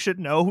 Everybody should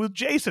know who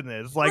Jason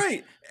is. Like,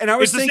 right. And I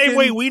was it's the same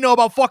way we know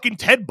about fucking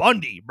Ted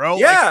Bundy, bro.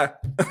 Yeah,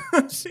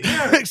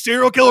 like,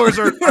 serial killers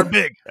are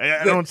big.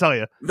 I don't tell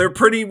you, they're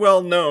pretty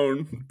well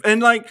known.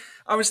 And like,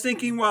 I was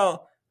thinking,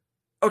 well,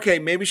 okay,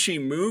 maybe she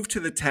moved to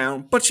the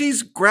town, but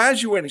she's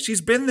graduating.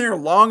 She's been there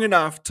long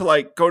enough to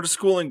like go to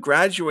school and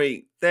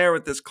graduate there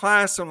with this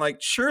class. I'm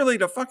like, surely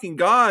to fucking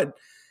God,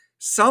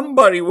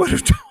 somebody would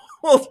have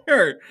told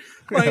her.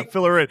 Like,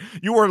 fill her in.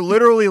 You are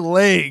literally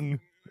laying.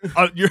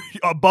 You're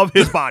above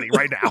his body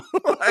right now.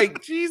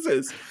 Like,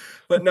 Jesus.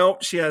 But no,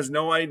 she has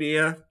no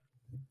idea.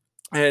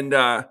 And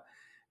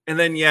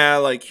then, yeah,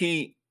 like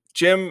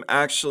Jim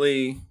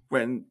actually,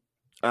 when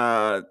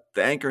the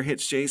anchor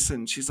hits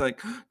Jason, she's like,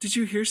 did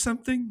you hear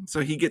something? So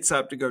he gets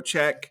up to go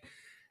check,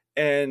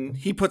 and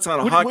he puts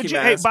on a hockey mask.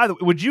 Hey, by the way,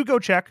 would you go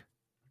check?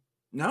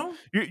 No.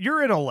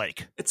 You're in a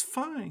lake. It's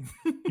fine.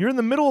 You're in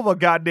the middle of a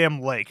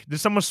goddamn lake. Did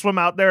someone swim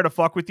out there to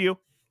fuck with you?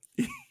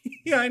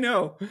 Yeah, I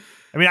know.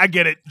 I mean, I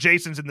get it.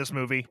 Jason's in this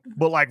movie.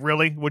 But, like,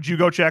 really? Would you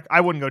go check?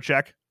 I wouldn't go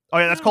check. Oh,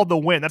 yeah, that's called the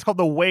wind. That's called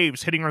the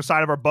waves hitting on the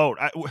side of our boat.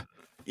 I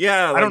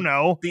don't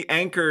know. The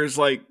anchor is,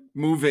 like,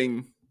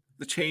 moving.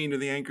 The chain of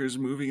the anchor is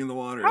moving in the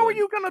water. How are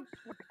you going to...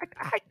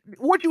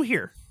 What'd you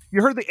hear?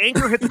 You heard the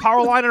anchor hit the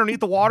power line underneath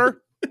the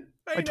water?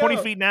 Like 20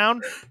 feet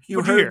down?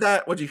 You heard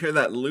that? What'd you hear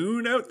that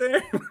loon out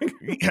there?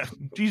 Yeah,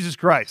 Jesus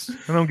Christ.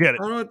 I don't get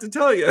it. I don't know what to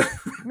tell you.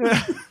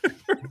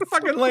 The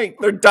fucking lake.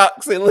 They're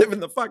ducks. They live in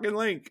the fucking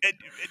lake.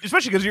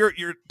 Especially because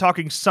you're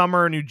talking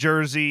summer, New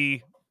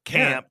Jersey,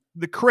 camp. Yeah.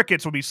 The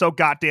crickets would be so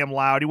goddamn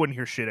loud. You wouldn't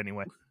hear shit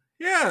anyway.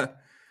 Yeah.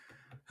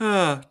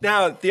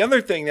 Now, the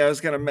other thing that I was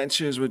going to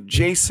mention is with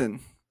Jason.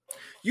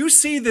 You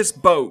see this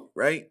boat,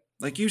 right?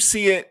 Like, you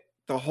see it,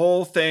 the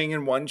whole thing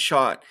in one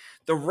shot.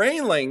 The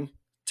railing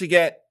to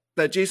get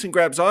that Jason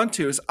grabs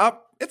onto is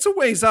up. It's a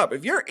ways up.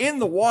 If you're in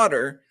the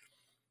water,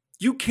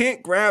 you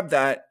can't grab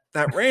that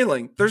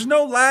railing. There's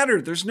no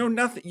ladder. There's no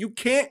nothing. You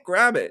can't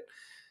grab it.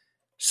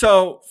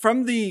 So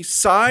from the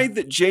side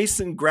that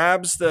Jason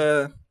grabs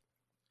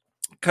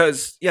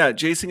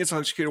Jason gets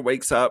electrocuted,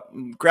 wakes up,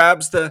 and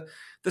grabs the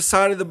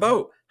side of the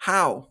boat.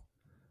 How?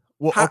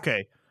 Well,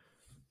 okay.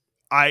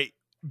 I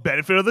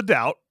benefit of the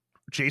doubt.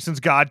 Jason's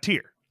God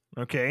tier.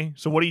 Okay.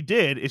 So what he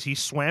did is he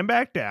swam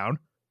back down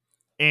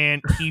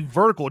and he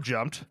vertical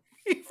jumped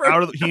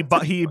out of he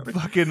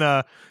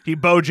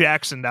Bo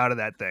Jacksoned out of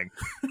that thing.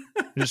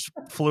 Just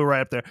flew right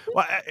up there.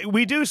 Well,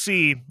 we do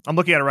see, I'm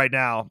looking at it right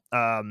now.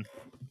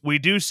 We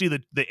do see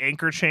the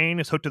anchor chain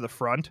is hooked to the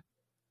front.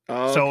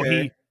 Okay. So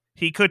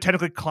he could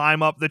technically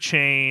climb up the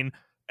chain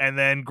and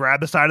then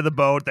grab the side of the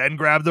boat, then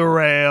grab the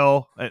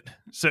rail.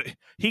 So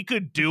he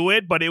could do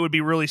it, but it would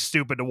be really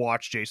stupid to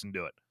watch Jason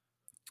do it.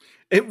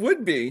 It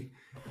would be.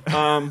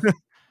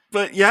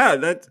 But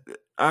yeah,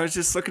 I was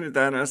just looking at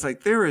that and I was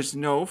like, there is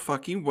no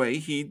fucking way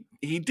he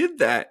did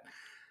that.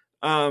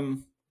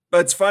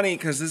 But it's funny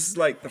because this is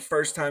like the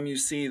first time you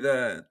see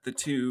the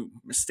two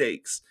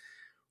mistakes.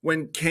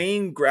 When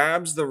Kane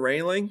grabs the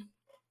railing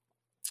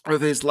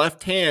with his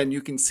left hand,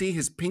 you can see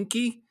his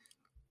pinky.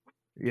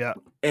 Yeah.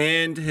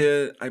 And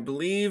his, I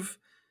believe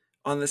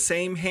on the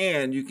same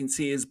hand, you can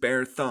see his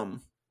bare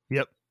thumb.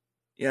 Yep.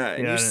 Yeah.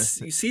 And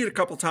you see it a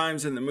couple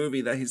times in the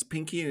movie that his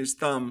pinky and his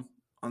thumb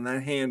on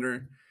that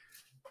hand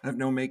have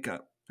no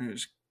makeup.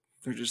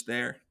 They're just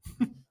there.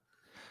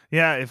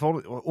 Yeah. If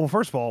only, well,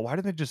 first of all, why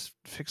didn't they just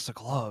fix the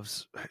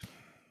gloves?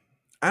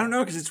 I don't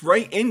know, because it's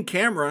right in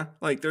camera.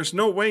 Like, there's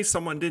no way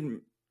someone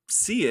didn't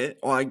see it.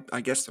 Well,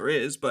 I guess there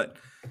is, but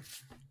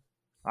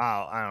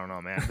I don't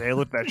know, man. They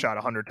looked at that shot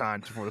 100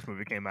 times before this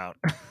movie came out.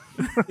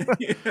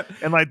 Yeah.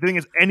 And like the thing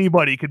is,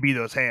 anybody could be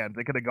those hands.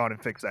 They could have gone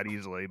and fixed that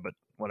easily, but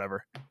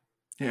whatever.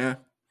 Yeah,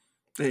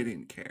 they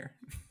didn't care.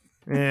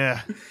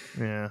 Yeah.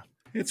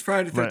 It's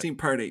Friday the 13th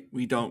Part 8.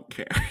 We don't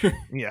care.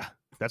 Yeah,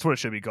 that's what it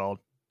should be called.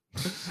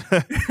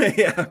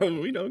 Yeah,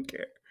 we don't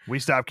care. We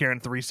stopped caring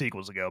 3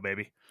 sequels ago,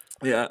 baby.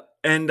 Yeah,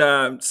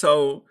 and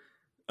so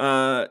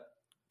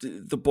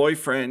the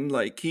boyfriend,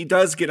 like, he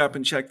does get up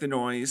and check the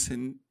noise,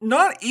 and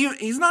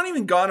he's not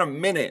even gone a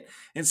minute,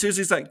 and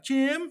Susie's like,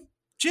 Jim.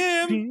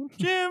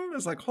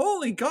 It's like,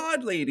 holy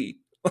God, lady.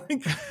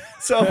 Like,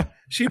 so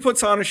she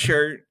puts on a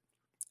shirt,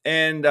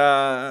 and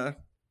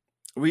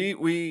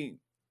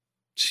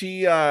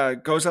she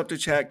goes up to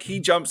check. He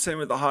jumps in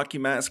with a hockey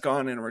mask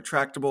on and a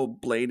retractable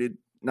bladed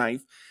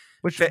knife.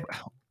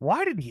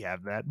 Why did he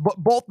have that?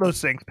 Both those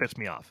things piss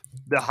me off.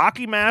 The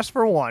hockey mask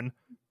for one.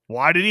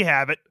 Why did he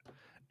have it?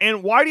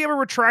 And why do you have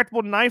a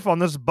retractable knife on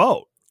this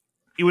boat?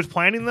 He was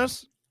planning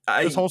this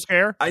whole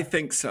scare? I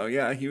think so.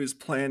 Yeah, he was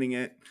planning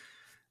it.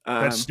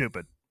 That's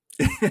stupid.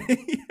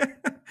 Yeah.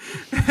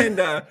 And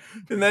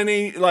then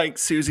he, like,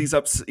 Susie's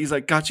up. He's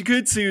like, got you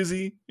good,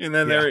 Susie. And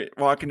then they're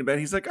walking to bed.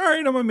 He's like, all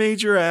right, I'm gonna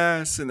made your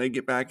ass. And they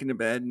get back into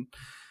bed.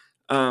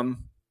 And,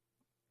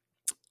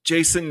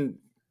 Jason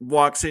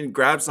walks in,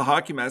 grabs the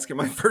hockey mask, and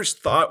my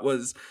first thought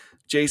was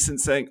Jason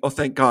saying, "Oh,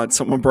 thank God,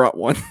 someone brought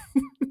one."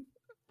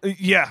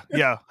 Yeah.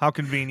 How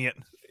convenient.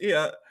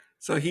 Yeah.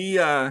 So he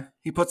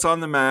puts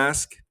on the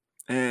mask,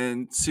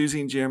 and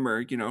Susie and Jim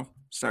are,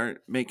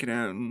 start making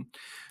out and,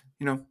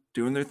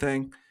 doing their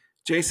thing.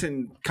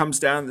 Jason comes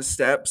down the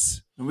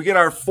steps, and we get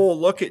our full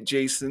look at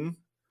Jason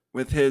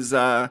with his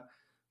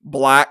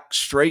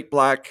straight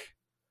black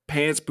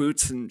pants,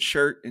 boots, and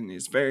shirt, and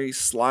his very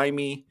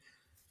slimy,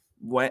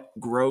 wet,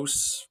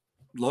 gross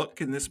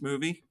look in this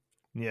movie.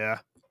 Yeah.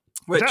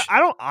 Which I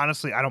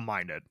don't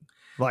mind it.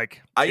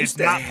 Like, it's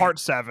not part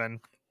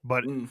 7,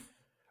 but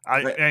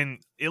and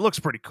it looks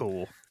pretty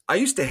cool. I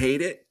used to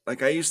hate it.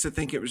 Like, I used to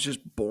think it was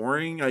just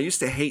boring. I used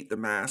to hate the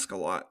mask a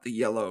lot, the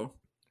yellow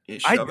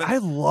ish of it. I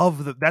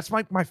love that's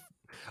my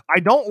I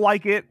don't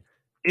like it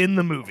in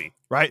the movie,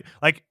 right?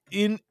 Like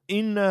in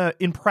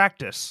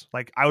practice,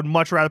 like, I would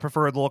much rather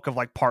prefer the look of,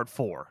 like, part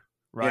 4,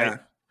 right?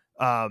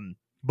 Yeah.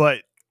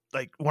 But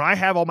like, when I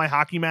have all my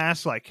hockey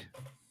masks, like,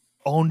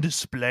 on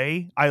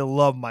display, I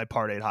love my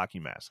part 8 hockey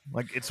mask.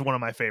 Like, it's one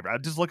of my favorite. I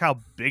just look how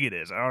big it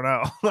is. I don't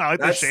know. I like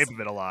the shape of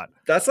it a lot.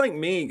 That's like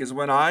me, because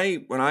when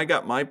I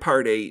got my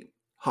part 8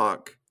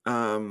 Hawk,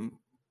 I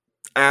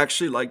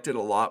actually liked it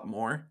a lot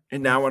more.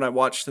 And now when I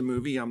watch the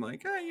movie, I'm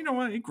like, you know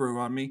what? It grew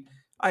on me.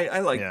 I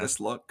like this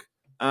look.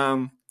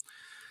 And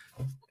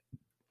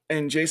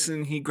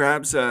Jason, he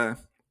grabs a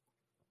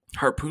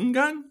harpoon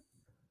gun.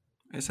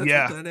 Is that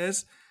what that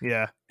is?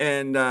 Yeah.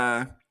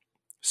 And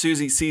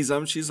Susie sees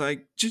him. She's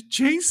like,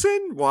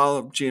 Jason,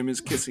 while Jim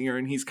is kissing her,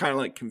 and he's kind of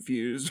like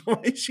confused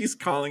why she's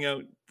calling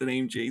out the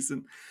name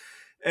Jason.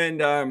 And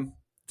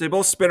they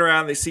both spin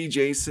around. They see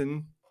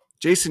Jason.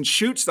 Jason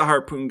shoots the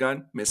harpoon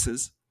gun,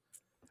 misses.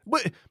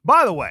 But,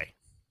 by the way,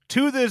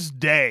 to this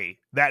day,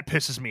 that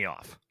pisses me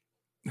off.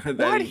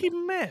 Why did he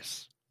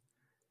miss?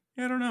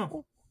 I don't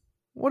know.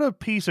 What a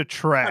piece of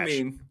trash. I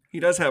mean, he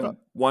does have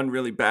one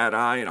really bad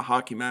eye and a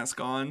hockey mask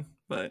on,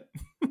 but...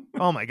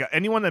 Oh my God.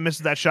 Anyone that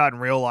misses that shot in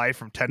real life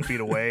from 10 feet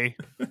away,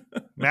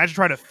 imagine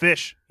trying to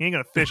fish. He ain't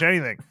going to fish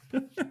anything.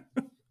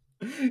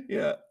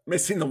 Yeah.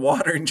 Missing the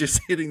water and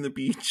just hitting the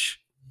beach.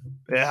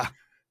 Yeah.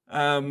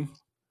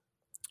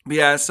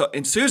 Yeah. So,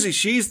 and Susie,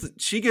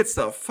 she gets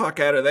the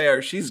fuck out of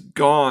there. She's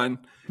gone.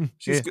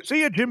 See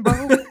ya, Jimbo.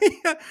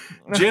 Yeah.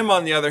 Jim,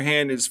 on the other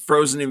hand, is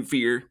frozen in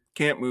fear.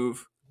 Can't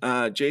move.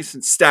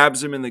 Jason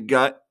stabs him in the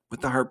gut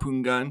with the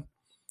harpoon gun.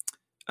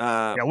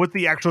 With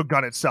the actual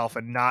gun itself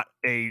and not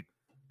a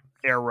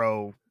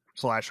arrow /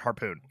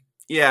 harpoon.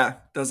 Yeah,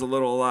 does a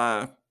little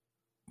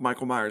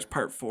Michael Myers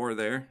part 4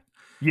 there.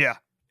 Yeah,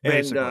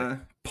 basically.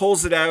 And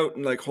pulls it out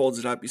and, like, holds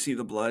it up. You see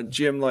the blood.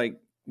 Jim, like,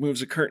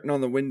 moves a curtain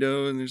on the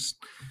window, and there's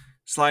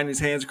sliding his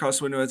hands across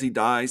the window as he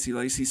dies.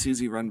 He sees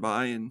Susie run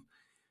by, and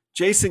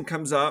Jason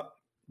comes up,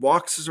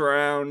 walks us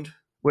around.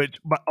 But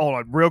hold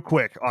on, real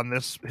quick on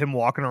this, him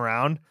walking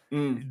around.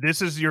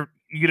 This is you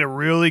get a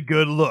really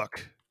good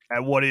look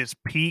at what is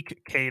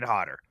peak Kane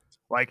Hodder.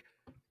 Like,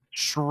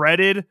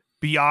 shredded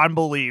beyond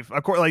belief.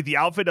 Of course, like, the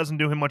outfit doesn't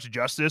do him much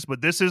justice,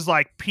 but this is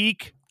like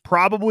peak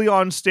probably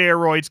on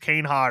steroids,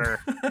 Kane Hodder.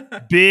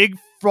 Big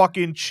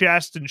fucking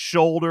chest and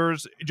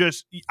shoulders.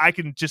 I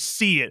can just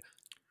see it.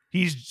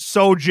 He's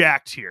so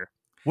jacked here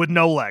with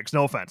no legs.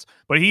 No offense,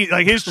 but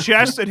his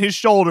chest and his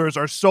shoulders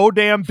are so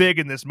damn big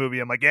in this movie.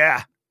 I'm like,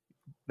 yeah,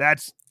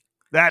 that's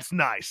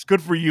nice.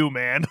 Good for you,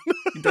 man.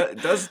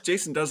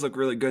 Jason does look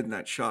really good in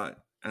that shot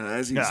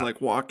as he's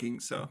like walking.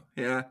 So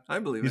yeah, I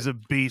believe he's a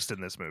beast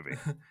in this movie.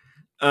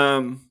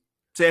 So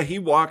yeah, he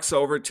walks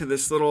over to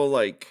this little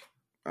like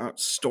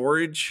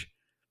storage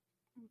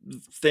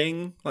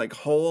thing, like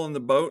hole in the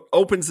boat,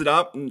 opens it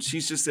up, and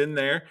she's just in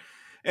there.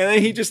 And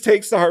then he just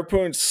takes the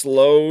harpoon,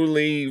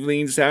 slowly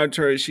leans down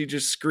to her. She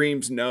just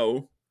screams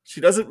no. She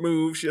doesn't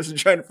move. She doesn't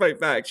try to fight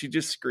back. She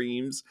just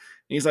screams.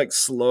 And he's like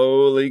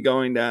slowly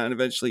going down.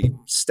 Eventually he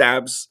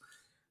stabs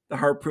the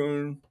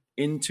harpoon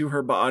into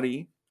her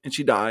body and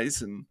she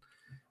dies. And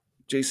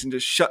Jason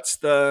just shuts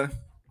the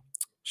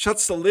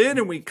lid,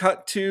 and we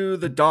cut to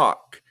the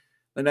dock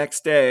the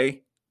next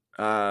day,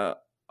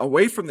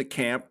 away from the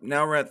camp.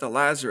 Now we're at the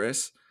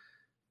Lazarus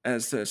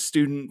as the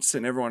students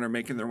and everyone are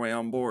making their way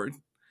on board.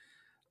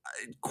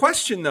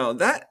 Question though,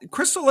 that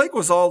Crystal Lake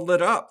was all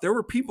lit up. There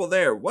were people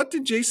there. What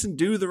did Jason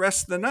do the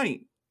rest of the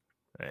night?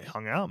 He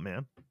hung out,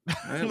 man.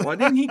 Why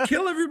didn't he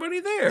kill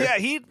everybody there? Yeah,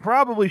 he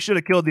probably should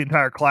have killed the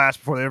entire class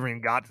before they ever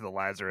even got to the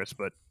Lazarus,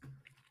 but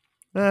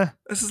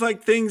this is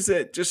like things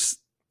that just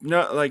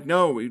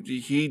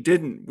he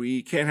didn't.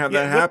 We can't have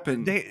that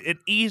happen. An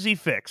easy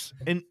fix.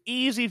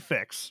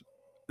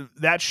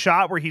 That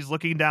shot where he's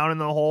looking down in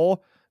the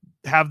hole,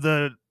 have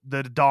the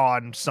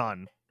dawn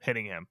sun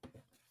hitting him.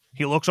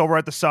 He looks over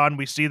at the sun.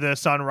 We see the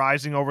sun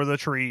rising over the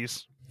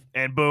trees,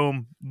 and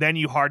boom, then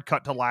you hard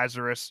cut to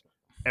Lazarus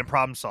and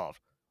problem solved.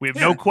 We have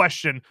no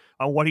question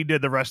on what he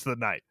did the rest of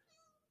the night.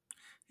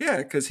 Yeah,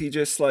 because he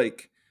just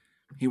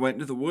he went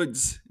into the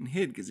woods and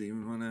hid because he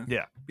didn't want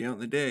to be out in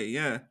the day.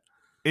 Yeah.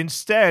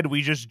 Instead,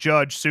 we just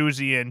judge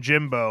Susie and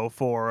Jimbo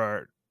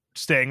for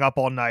staying up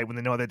all night when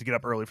they know they have to get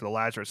up early for the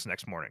Lazarus the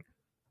next morning.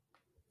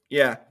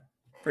 Yeah,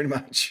 pretty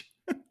much.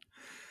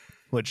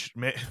 Which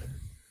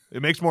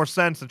it makes more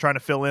sense than trying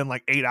to fill in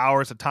like 8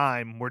 hours of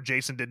time where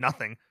Jason did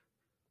nothing.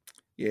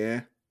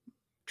 Yeah,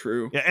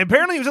 true. Yeah, and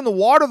apparently he was in the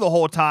water the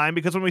whole time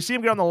because when we see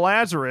him get on the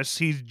Lazarus,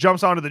 he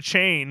jumps onto the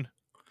chain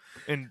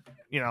and,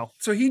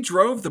 So he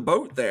drove the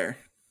boat there,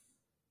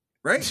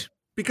 right?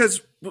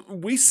 Because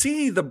we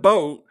see the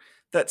boat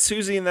that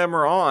Susie and them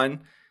are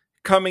on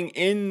coming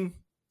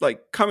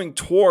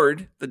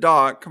toward the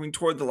dock, coming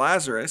toward the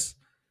Lazarus.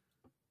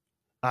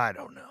 I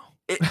don't know.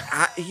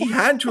 He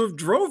had to have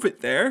drove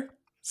it there.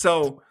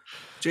 So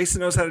Jason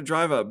knows how to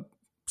drive a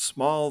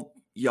small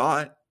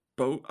yacht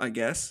boat, I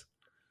guess.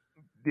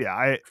 Yeah,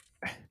 I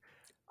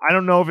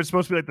don't know if it's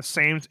supposed to be like the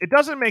same. It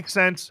doesn't make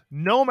sense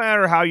no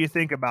matter how you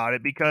think about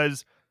it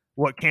because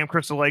Camp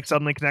Crystal Lake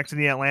suddenly connects to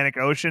the Atlantic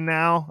Ocean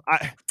now?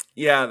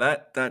 Yeah,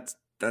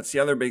 that's the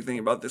other big thing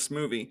about this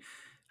movie.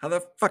 How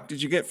the fuck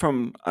did you get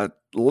from a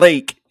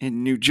lake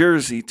in New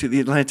Jersey to the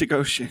Atlantic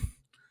Ocean?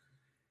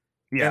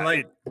 Yeah,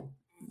 and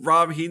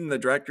Rob Heaton, the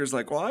director, is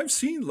like, well, I've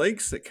seen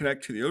lakes that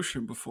connect to the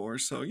ocean before,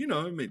 so,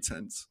 it made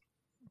sense.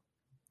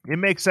 It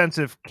makes sense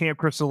if Camp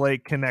Crystal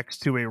Lake connects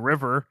to a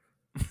river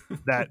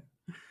that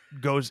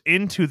goes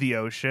into the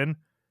ocean.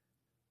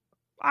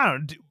 I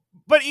don't know.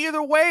 But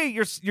either way,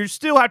 you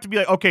still have to be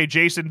like, okay,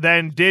 Jason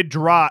then did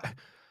drop.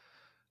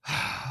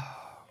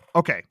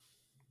 Okay.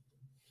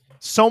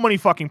 So many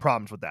fucking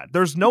problems with that.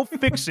 There's no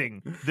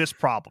fixing this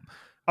problem.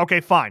 Okay,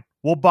 fine.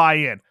 We'll buy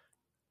in.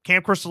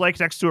 Camp Crystal Lake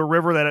next to a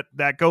river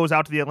that goes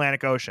out to the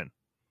Atlantic Ocean.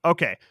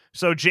 Okay,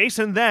 so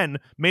Jason then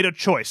made a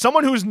choice.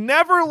 Someone who's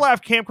never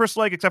left Camp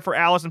Crystal Lake except for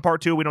Alice in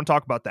part 2. We don't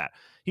talk about that.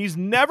 He's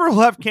never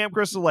left Camp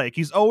Crystal Lake.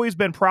 He's always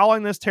been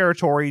prowling this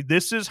territory.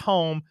 This is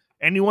home.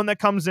 Anyone that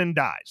comes in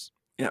dies.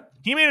 Yeah.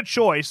 He made a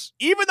choice,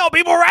 even though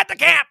people were at the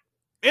camp,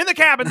 in the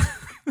cabin.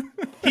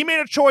 He made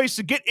a choice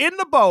to get in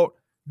the boat,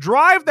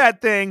 drive that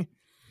thing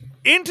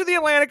into the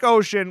Atlantic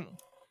Ocean,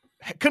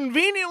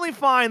 conveniently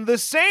find the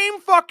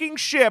same fucking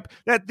ship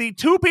that the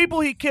two people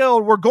he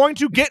killed were going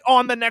to get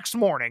on the next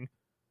morning,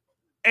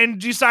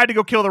 and decide to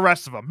go kill the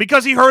rest of them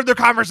because he heard their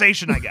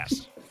conversation, I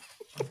guess.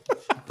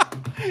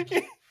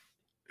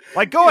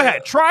 Go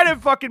ahead. Try to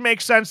fucking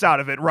make sense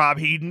out of it, Rob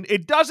Heaton.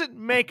 It doesn't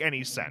make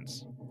any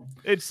sense.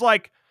 It's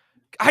like,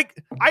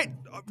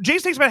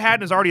 Jason Takes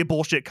Manhattan is already a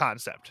bullshit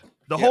concept.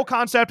 The whole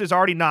concept is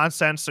already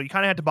nonsense, so you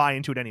kind of had to buy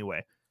into it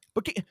anyway.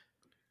 But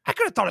I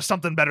could have thought of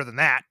something better than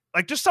that.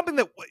 Like, just something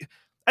that,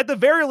 at the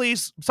very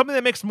least, something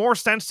that makes more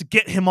sense to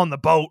get him on the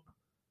boat.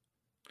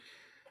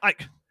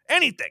 Like,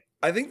 anything.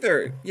 I think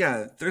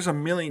there's a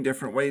million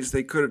different ways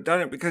they could have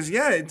done it because,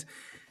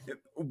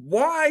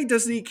 why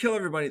doesn't he kill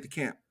everybody at the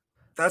camp?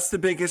 That's the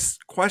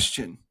biggest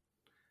question.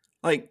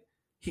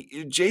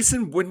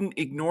 Jason wouldn't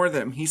ignore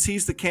them. He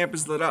sees the camp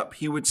is lit up.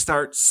 He would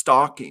start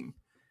stalking.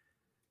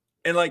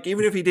 And,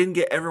 even if he didn't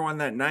get everyone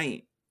that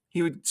night,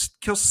 he would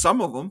kill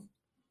some of them.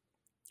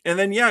 And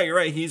then, you're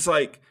right. He's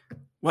like,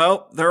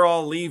 well, they're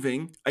all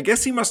leaving. I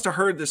guess he must have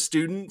heard the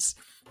students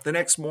the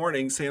next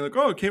morning saying like,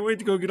 oh, can't wait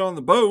to go get on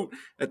the boat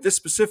at this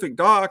specific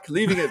dock,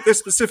 leaving at this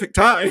specific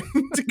time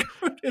to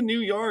go to New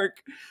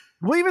York.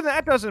 Well, even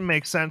that doesn't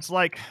make sense.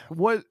 Like,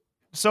 what?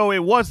 So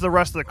it was the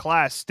rest of the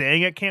class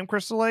staying at Camp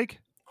Crystal Lake?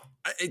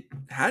 It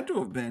had to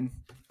have been,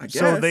 I guess.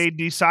 So they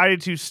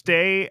decided to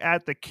stay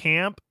at the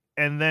camp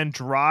and then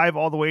drive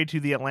all the way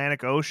to the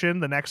Atlantic Ocean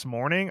the next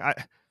morning?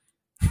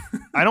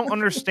 I don't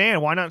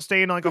understand. Why not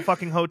stay in like a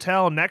fucking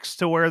hotel next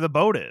to where the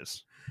boat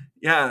is?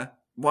 Yeah.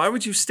 Why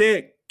would you stay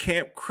at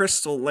Camp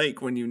Crystal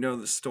Lake when you know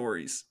the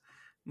stories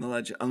and the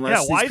legend?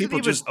 Unless these people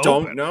just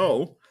don't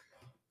know.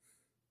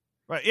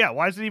 Right. Yeah.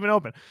 Why is it even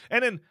open?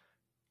 And then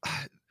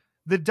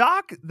the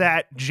dock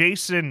that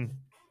Jason,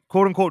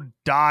 quote unquote,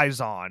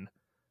 dies on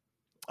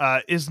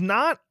is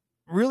not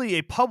really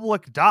a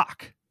public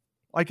dock.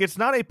 Like, it's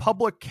not a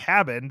public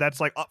cabin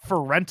that's like up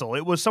for rental.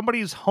 It was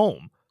somebody's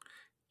home.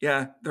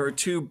 Yeah. There were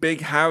two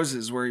big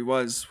houses where he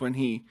was when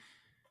he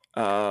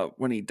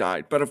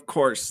died. But of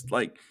course,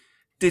 like,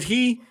 did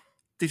he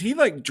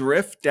like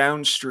drift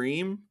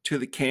downstream to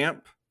the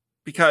camp?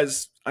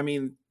 Because, I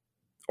mean,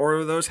 or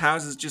are those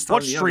houses just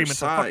on the other side?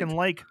 It's a fucking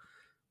lake.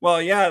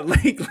 Well, yeah,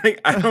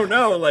 like I don't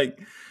know, like,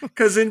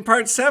 because in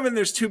part 7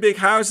 there's two big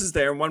houses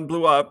there and one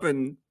blew up,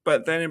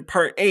 but then in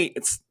part 8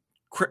 it's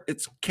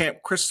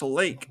Camp Crystal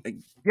Lake.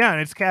 Yeah,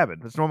 and it's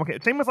cabin. It's normal.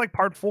 Same with like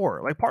part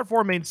 4. Like part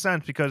 4 made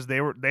sense because they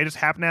just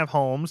happened to have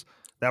homes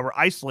that were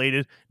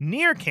isolated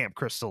near Camp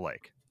Crystal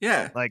Lake.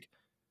 Yeah, like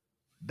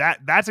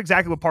that's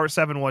exactly what part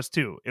 7 was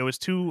too. It was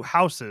two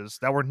houses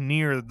that were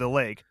near the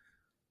lake.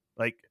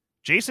 Like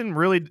Jason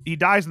he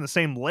dies in the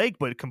same lake,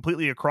 but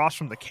completely across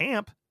from the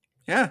camp.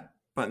 Yeah.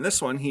 But in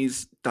this one,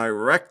 he's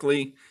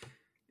directly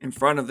in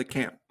front of the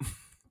camp.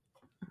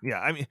 Yeah,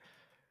 I mean,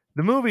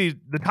 the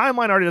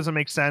timeline already doesn't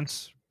make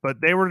sense,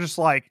 but they were just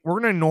like, we're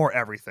going to ignore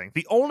everything.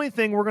 The only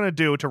thing we're going to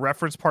do to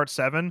reference part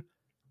 7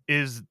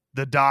 is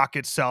the dock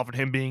itself and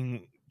him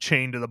being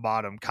chained to the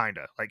bottom, kind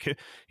of. Like,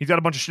 he's got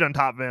a bunch of shit on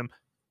top of him,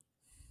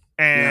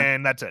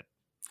 and that's it.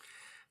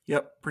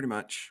 Yep, pretty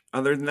much.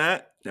 Other than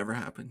that, never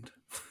happened.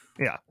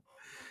 Yeah.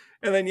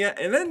 And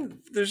then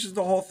there's just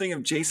the whole thing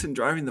of Jason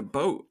driving the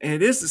boat. And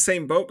it is the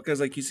same boat because,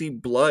 like, you see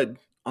blood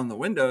on the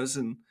windows.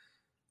 And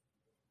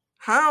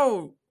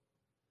how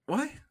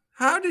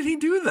did he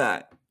do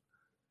that?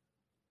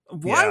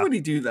 Why would he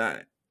do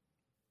that?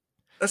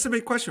 That's a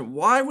big question.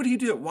 Why would he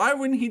do it? Why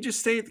wouldn't he just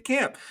stay at the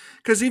camp?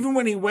 Because even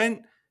when he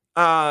went,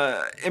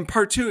 in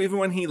part 2, even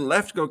when he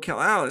left to go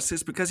kill Alice,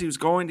 it's because he was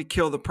going to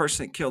kill the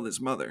person that killed his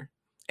mother.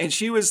 And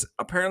she was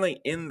apparently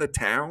in the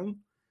town.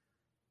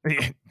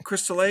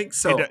 Crystal Lake,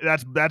 so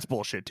that's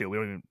bullshit too. We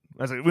don't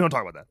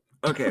talk about that.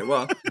 Okay,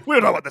 well, we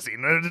don't talk about the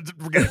scene.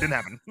 Forget it didn't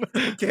happen.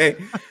 Okay,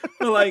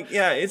 but like,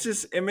 yeah,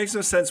 it makes no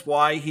sense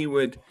why he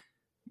would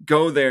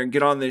go there and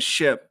get on this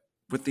ship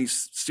with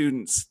these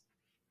students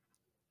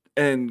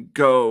and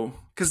go,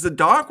 because the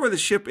dock where the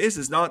ship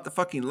is not the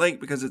fucking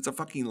lake because it's a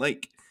fucking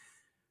lake.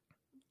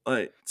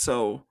 Like,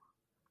 so.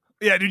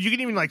 Yeah, dude, you can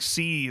even like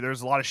see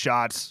there's a lot of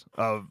shots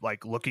of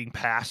like looking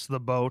past the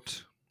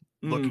boat.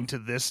 Looking to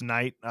this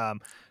night,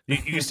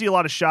 you see a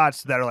lot of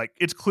shots that are like,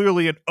 it's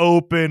clearly an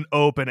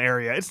open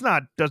area. It's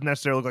doesn't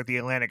necessarily look like the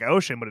Atlantic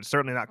Ocean, but it's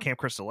certainly not Camp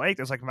Crystal Lake.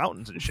 There's like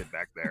mountains and shit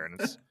back there, and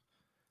it's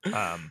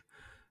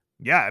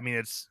yeah, I mean,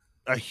 it's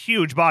a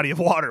huge body of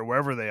water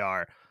wherever they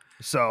are.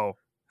 So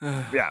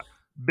yeah,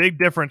 big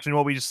difference in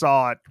what we just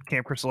saw at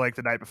Camp Crystal Lake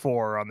the night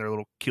before on their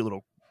cute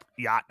little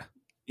yacht.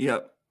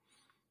 Yep.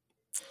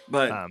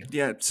 But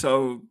yeah,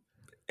 so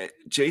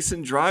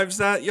Jason drives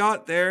that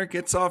yacht there,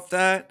 gets off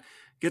that.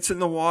 Gets in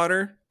the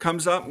water,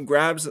 comes up and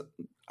grabs,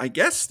 I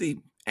guess, the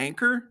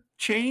anchor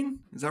chain.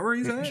 Is that where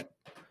he's at?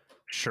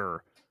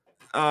 Sure.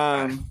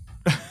 Whatever.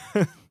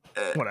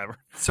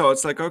 So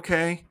it's like,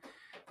 okay.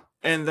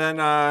 And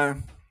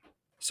then,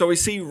 so we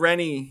see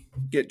Rennie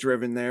get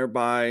driven there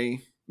by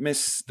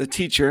the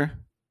teacher,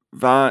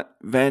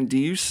 Van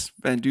Duce,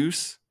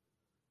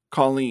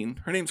 Colleen.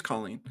 Her name's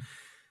Colleen.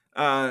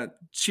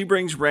 She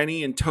brings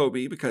Rennie and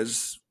Toby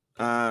because,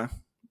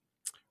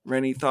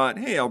 Rennie thought,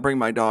 hey, I'll bring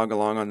my dog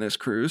along on this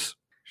cruise.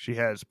 She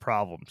has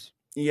problems.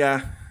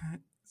 Yeah.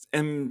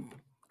 And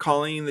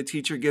Colleen, the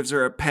teacher, gives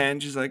her a pen.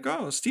 She's like,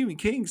 oh, Stephen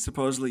King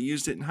supposedly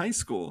used it in high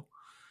school.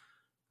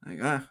 Like,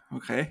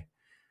 okay.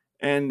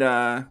 And,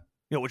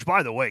 which,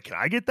 by the way, can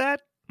I get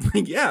that?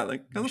 Yeah,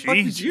 like, how the fuck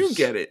did you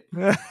get it?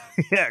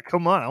 Yeah,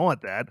 come on, I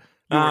want that.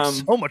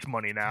 So much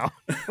money now.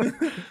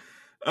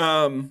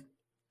 And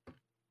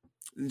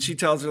she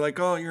tells her, like,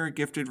 oh, you're a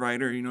gifted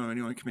writer.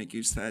 Anyone can make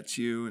use of that. It's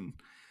you. And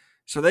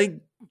so they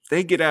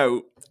get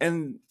out,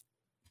 and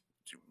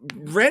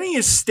Rennie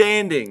is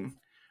standing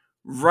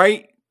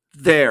right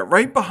there,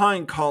 right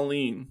behind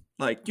Colleen.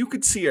 Like, you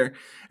could see her.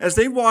 As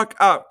they walk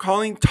up,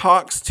 Colleen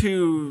talks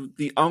to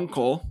the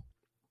uncle,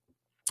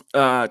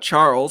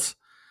 Charles,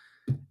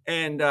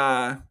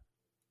 and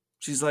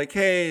she's like,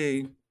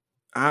 hey,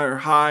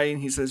 hi.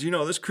 And he says,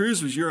 this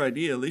cruise was your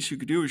idea. At least you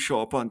could do is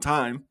show up on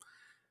time.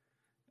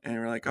 And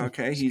we're like,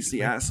 okay, he's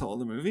the asshole of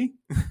the movie.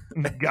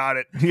 Got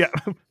it. Yeah.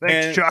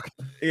 Thanks, Chuck.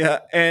 Yeah.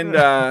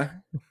 And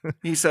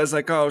he says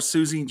like, oh,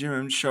 Susie and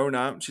Jim showed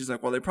up. She's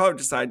like, well, they probably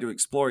decided to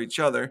explore each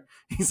other.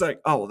 He's like,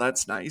 oh, well,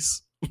 that's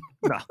nice.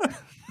 No.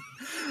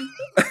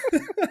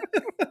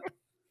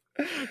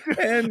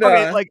 And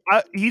okay, like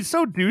he's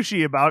so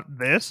douchey about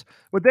this,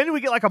 but then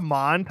we get like a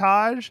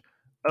montage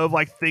of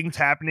like things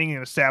happening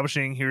and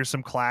establishing here's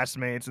some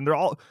classmates, and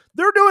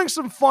they're doing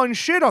some fun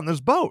shit on this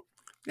boat.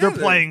 Yeah, they're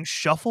playing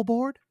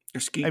shuffleboard.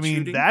 They're skeet I mean,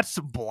 shooting. that's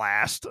a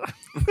blast.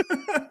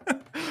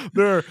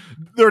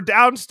 They're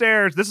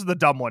downstairs. This is the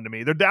dumb one to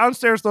me. They're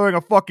downstairs throwing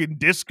a fucking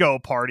disco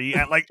party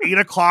at like 8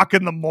 o'clock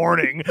in the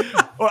morning.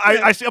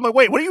 I'm like,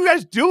 wait, what are you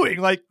guys doing?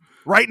 Like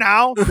right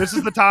now? This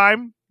is the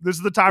time. This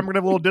is the time we're gonna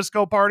have a little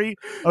disco party.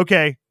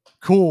 Okay,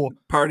 cool.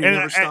 Party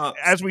never stops.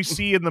 As we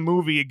see in the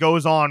movie, it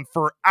goes on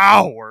for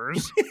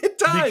hours. It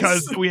does.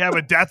 Because we have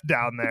a death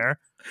down there.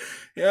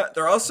 Yeah,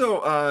 they're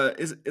also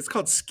it's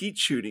called skeet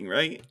shooting,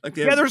 right? Like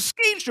they're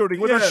skeet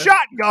shooting with a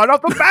shotgun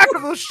off the back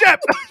of the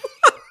ship.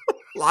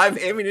 Live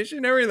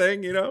ammunition,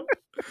 everything, you know.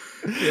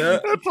 Yeah,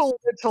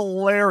 it's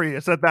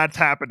hilarious that that's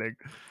happening.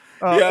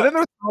 And then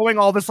they're throwing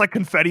all this like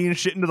confetti and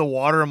shit into the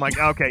water. I'm like,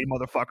 okay, you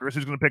motherfuckers,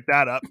 who's gonna pick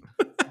that up?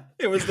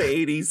 It was the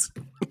 80s.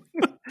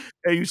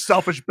 Hey, you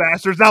selfish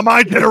bastards! Now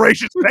my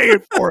generation's paying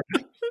for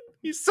it.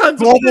 You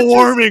sons Global of bitches.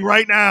 warming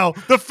right now.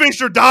 The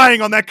fish are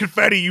dying on that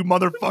confetti. You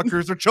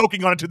motherfuckers are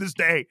choking on it to this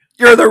day.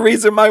 You're the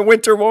reason my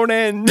winter won't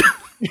end.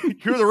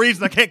 You're the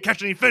reason I can't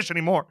catch any fish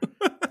anymore.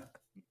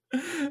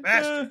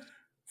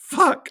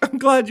 Fuck! I'm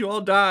glad you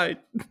all died.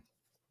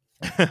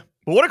 But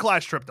what a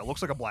class trip though.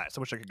 Looks like a blast.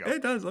 I wish I could go.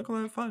 It does look a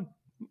lot of fun.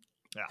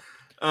 Yeah.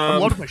 I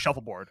love to play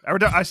shuffleboard. Every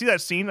time I see that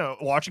scene,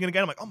 watching it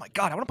again, I'm like, oh my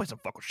god, I want to play some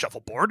fucking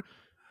shuffleboard.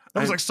 That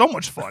was like so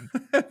much fun.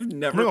 I've I'm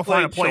never gonna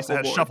find a place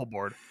shuffleboard. that has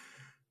shuffleboard.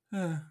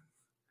 I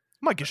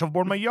might get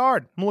shuffleboard in my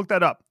yard. I'm gonna look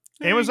that up.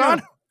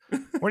 Amazon?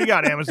 What do you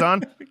got,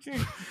 Amazon?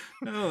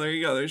 Oh, there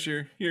you go. There's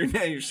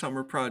your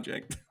summer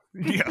project.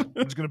 Yeah,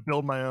 I'm just gonna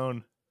build my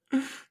own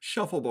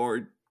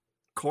Shuffleboard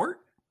court.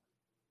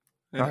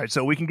 All right,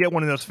 so we can get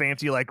one of those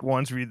fancy like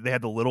ones where they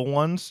had the little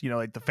ones, you know,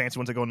 like the fancy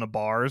ones that go in the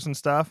bars and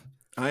stuff.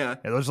 Oh yeah,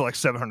 those are like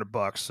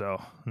 $700. So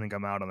I think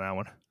I'm out on that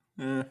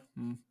one.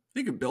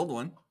 You could build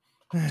one.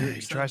 Dude,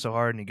 you try so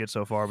hard and you get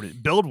so far,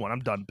 but build one. I'm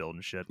done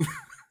building shit.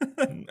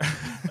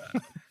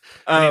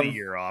 I need a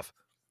year off.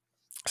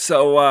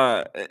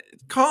 So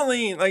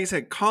Colleen, like I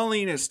said,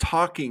 Colleen is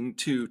talking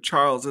to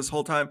Charles this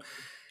whole time,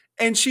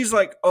 and she's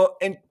like, "Oh,"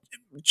 and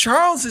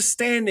Charles is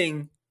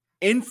standing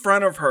in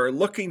front of her,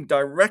 looking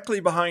directly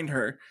behind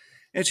her,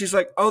 and she's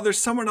like, "Oh, there's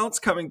someone else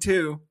coming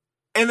too."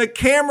 And the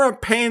camera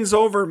pans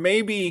over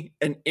maybe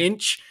an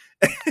inch,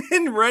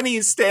 and Rennie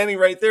is standing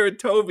right there with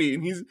Toby,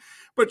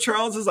 but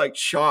Charles is like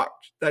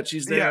shocked that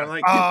she's there. Yeah. I'm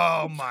like,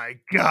 oh my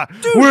god,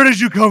 dude, where did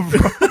you come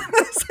from?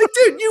 It's like,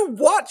 dude, you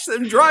watched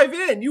them drive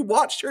in. You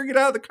watched her get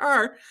out of the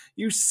car.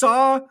 You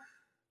saw,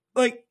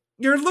 like,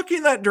 you're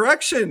looking that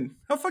direction.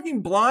 How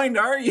fucking blind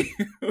are you?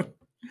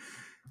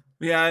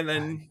 Yeah, and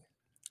then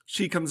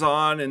she comes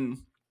on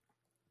and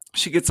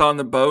she gets on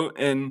the boat,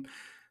 and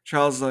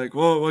Charles is like,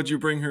 "Whoa, why'd you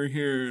bring her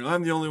here?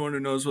 I'm the only one who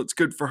knows what's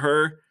good for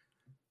her."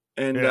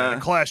 And the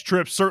class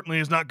trip certainly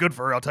is not good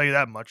for her. I'll tell you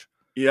that much.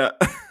 Yeah.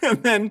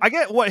 And then I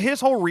get what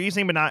his whole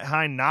reasoning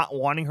behind not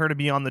wanting her to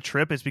be on the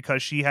trip is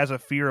because she has a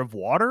fear of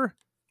water.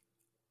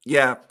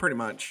 Yeah, pretty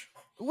much.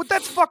 Well,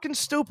 that's fucking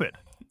stupid.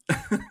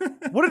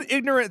 What an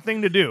ignorant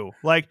thing to do.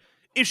 Like,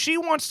 if she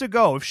wants to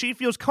go, if she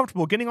feels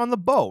comfortable getting on the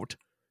boat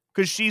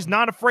because she's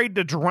not afraid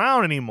to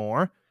drown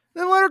anymore,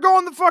 then let her go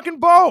on the fucking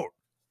boat.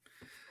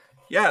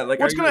 Yeah, like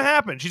what's going to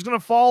happen? She's going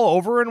to fall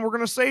over and we're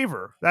going to save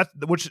her.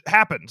 Which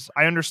happens.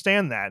 I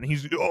understand that. And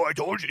he's, "Oh, I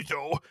told you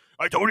so.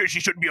 I told you she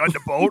shouldn't be on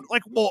the boat."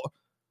 Like, well,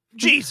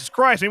 Jesus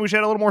Christ, maybe we should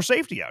have a little more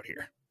safety out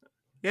here.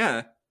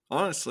 Yeah,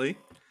 honestly.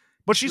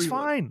 But she's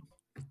fine.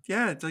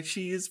 Yeah, it's like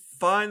she is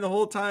fine the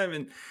whole time.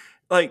 And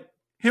like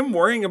him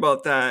worrying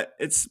about that,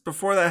 it's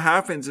before that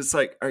happens, it's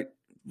like,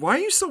 why are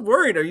you so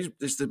worried?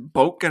 Is the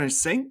boat going to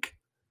sink?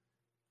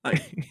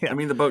 Like, yeah. I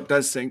mean, the boat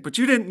does sink, but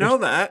you didn't know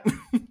that.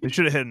 They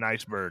should have hit an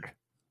iceberg.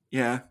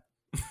 Yeah.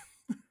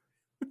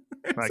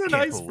 It's an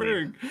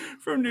iceberg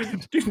from New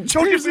Jersey.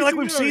 Don't you feel like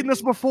we've seen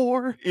this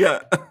before?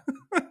 Yeah.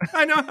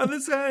 I know how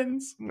this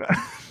ends.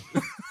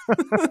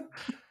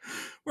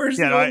 Where's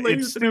the old lady?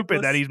 It's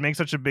stupid that he's making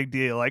such a big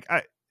deal. Like,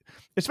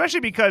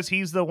 especially because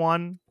he's the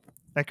one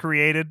that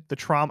created the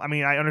trauma. I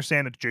mean, I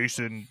understand that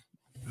Jason,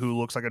 who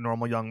looks like a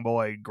normal young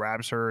boy,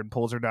 grabs her and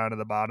pulls her down to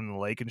the bottom of the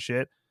lake and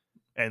shit.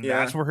 And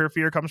that's where her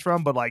fear comes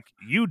from. But like,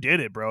 you did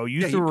it, bro.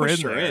 You threw her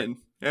in there.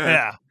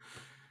 Yeah.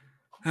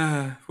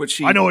 I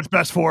know what's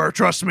best for her.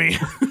 Trust me.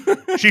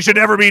 She should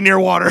never be near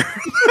water.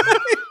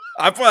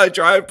 I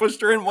probably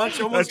pushed her in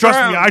once. Almost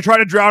trust me. I tried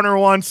to drown her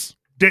once.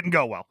 Didn't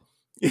go well.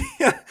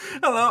 Yeah,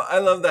 I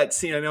love that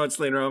scene. I know it's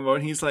later on,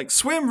 but he's like,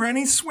 "Swim,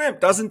 Rennie, swim."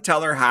 Doesn't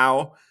tell her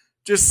how.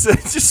 Just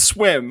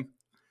swim.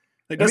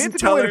 Like, doesn't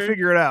tell her to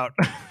figure it out.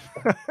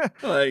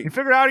 Like, You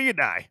figure it out or you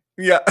die.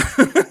 yeah.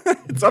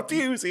 It's up to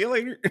you. See you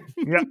later.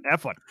 Yeah,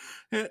 have fun.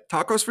 Yeah,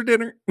 tacos for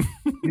dinner.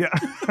 Yeah.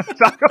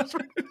 Tacos.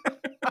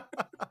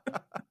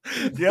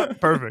 Yep,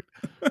 perfect.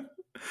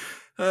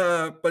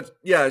 But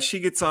yeah, she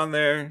gets on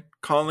there.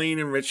 Colleen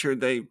and Richard,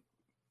 they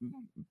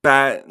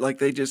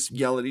just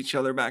yell at each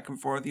other back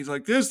and forth. He's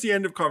like, "This is the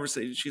end of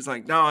conversation." She's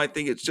like, "No, I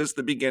think it's just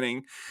the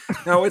beginning.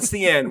 No, it's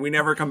the end. We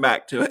never come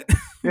back to it."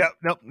 Yep,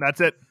 nope,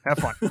 that's it. Have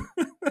fun.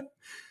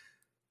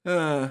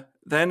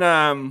 Then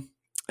I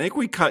think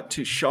we cut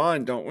to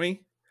Sean, don't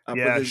we? Up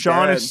with Yeah, his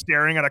Sean dad. is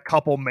staring at a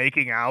couple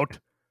making out.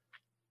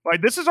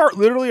 Like, this is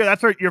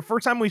your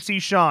first time we see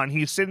Sean.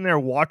 He's sitting there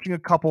watching a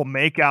couple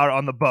make out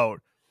on the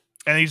boat.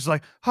 And he's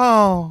like,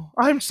 "Oh,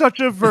 I'm such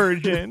a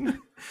virgin."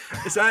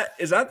 Is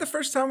that the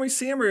first time we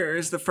see him, or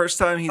is the first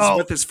time he's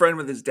with his friend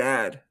with his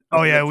dad?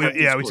 Oh yeah, we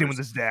see him with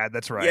his dad.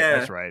 That's right. Yeah.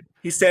 That's right.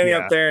 He's standing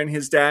up there, and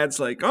his dad's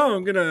like, "Oh,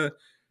 I'm gonna,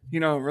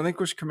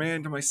 relinquish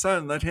command to my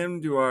son. Let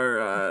him do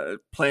our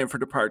plan for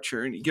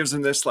departure." And he gives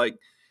him this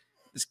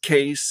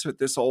case with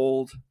this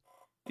old.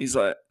 He's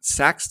like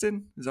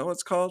Saxton. Is that what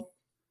it's called?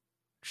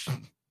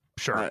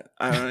 Sure.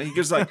 I don't know. He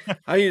gives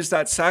I used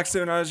that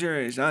Saxton when I was your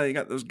age. Now you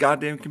got those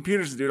goddamn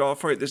computers to do it all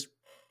for you. This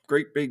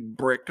great big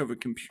brick of a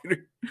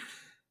computer.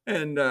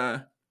 And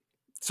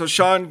so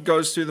Sean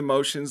goes through the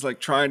motions,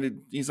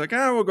 he's like,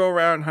 we'll go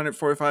around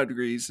 145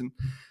 degrees. And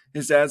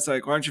his dad's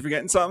like, "Why aren't you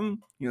forgetting something?"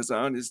 He goes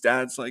on. His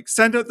dad's like,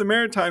 "Send out the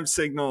maritime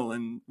signal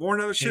and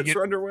warn other ships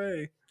are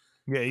underway."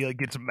 Yeah, he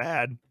gets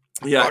mad.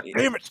 Yeah. God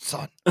damn it,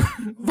 son.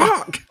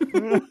 Fuck.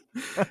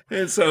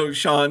 And so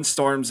Sean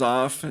storms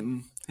off,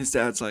 and his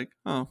dad's like,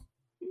 "Oh."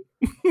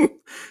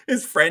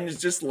 His friend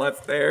is just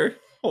left there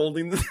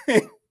holding the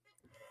thing.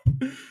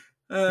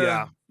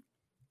 Yeah.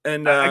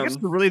 And I guess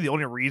really the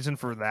only reason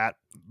for that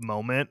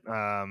moment,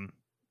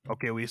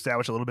 okay, we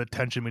established a little bit of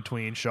tension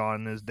between Sean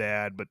and his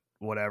dad, but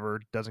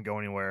whatever, doesn't go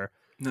anywhere.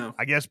 No.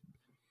 I guess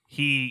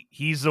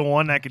he's the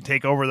one that can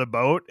take over the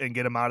boat and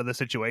get him out of the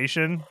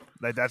situation.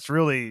 That's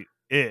really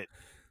it.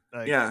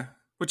 Yeah.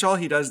 Which all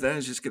he does then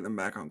is just get them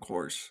back on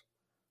course.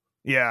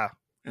 Yeah.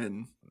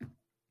 And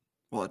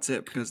well, that's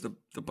it, because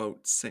the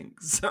boat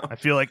sinks. So. I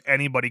feel like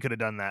anybody could have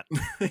done that.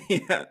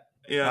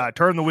 Yeah.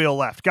 Turn the wheel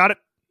left. Got it.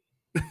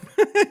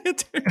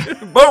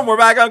 Boom, we're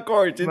back on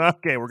course.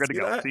 Okay, we're good to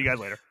go. That? See you guys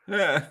later.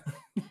 Yeah.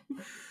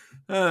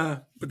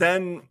 But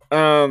then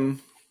I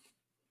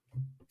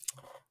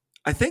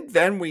think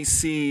then we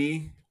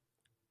see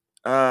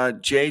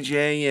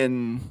JJ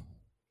and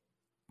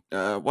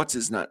what's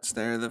his nuts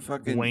there? The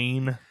fucking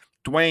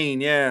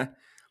Dwayne, yeah.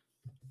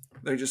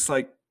 They're just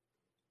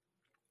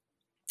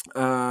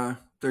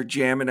they're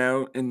jamming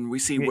out, and we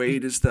see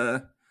Wade as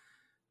the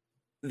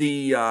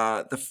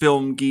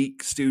film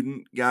geek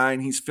student guy,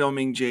 and he's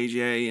filming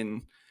JJ,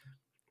 and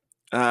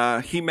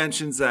he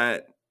mentions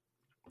that,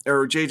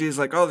 or JJ's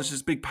like, "Oh, there's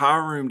this big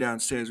power room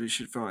downstairs we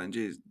should find."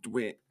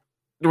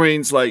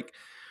 Dwayne's like,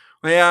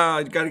 "Well, yeah,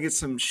 I got to get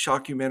some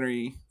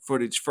shockumentary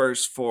footage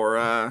first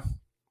for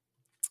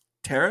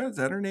Tara. Is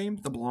that her name?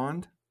 The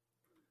blonde?"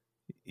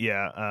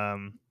 Yeah.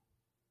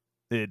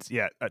 It's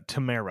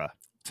Tamara.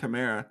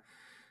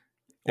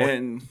 Or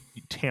and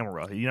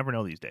Tamara. You never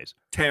know these days.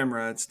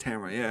 It's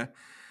Tamara, yeah.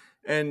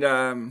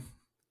 And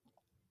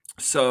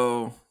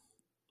so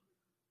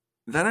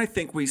then I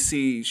think we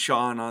see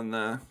Sean on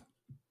the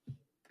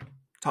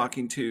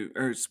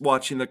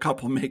watching the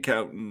couple make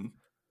out and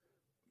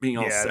being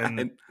all sad.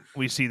 And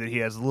we see that he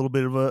has a little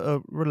bit of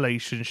a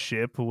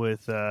relationship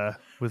with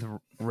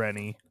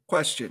Rennie.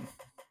 Question.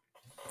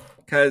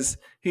 Because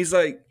he's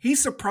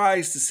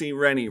surprised to see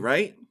Rennie,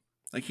 right?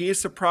 Like, he is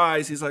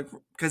surprised. He's like,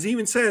 because he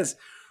even says,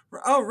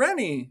 "Oh,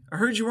 Rennie, I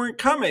heard you weren't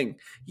coming."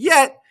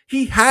 Yet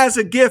he has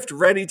a gift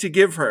ready to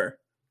give her.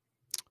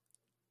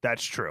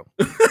 That's true.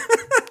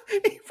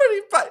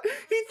 But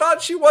he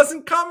thought she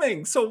wasn't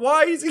coming. So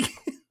why do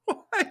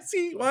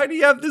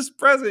you have this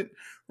present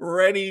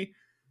ready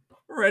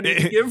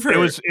to give her?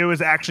 It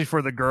was actually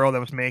for the girl that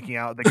was making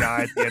out with the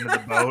guy at the end of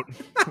the boat.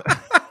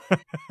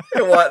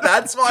 What?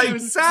 That's why he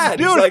was sad.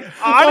 Dude, he's like,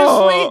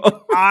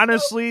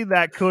 honestly,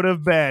 that could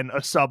have been a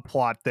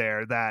subplot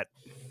there that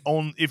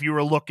if you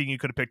were looking, you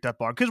could have picked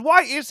up on. Because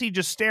why is he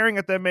just staring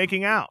at them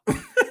making out?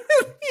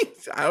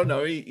 I don't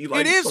know. He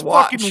likes it is to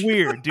watch. fucking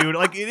weird, dude.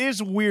 Like, it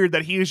is weird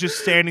that he is just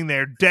standing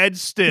there, dead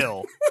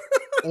still,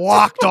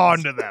 locked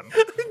onto them,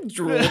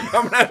 drool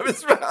coming out of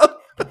his mouth.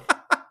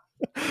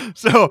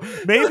 So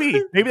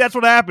maybe that's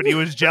what happened. He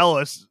was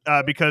jealous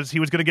because he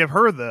was going to give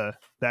her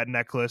that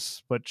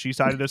necklace, but she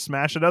decided to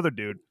smash another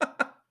dude.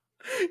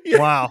 Yeah.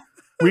 Wow.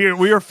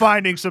 We are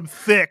finding some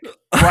thick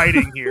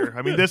writing here.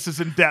 I mean, this is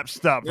in-depth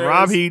stuff.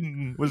 Rob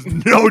Heaton was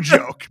no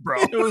joke,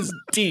 bro. It was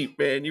deep,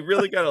 man. You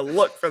really got to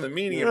look for the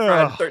meaning of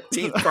Friday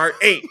the 13th, Part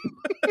 8.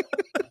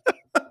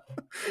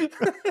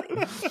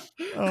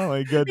 Oh,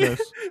 my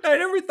goodness. I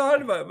never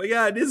thought about it, but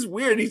yeah, it is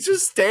weird. He's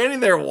just standing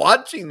there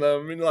watching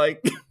them and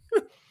like...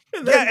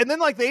 and then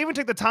like they even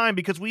take the time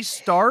because we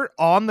start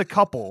on the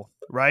couple,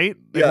 right?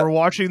 Yeah. We're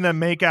watching them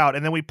make out,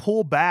 and then we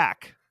pull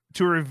back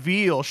to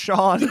reveal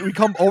Sean. We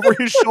come over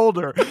his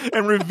shoulder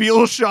and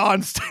reveal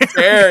Sean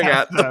Staring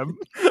at them.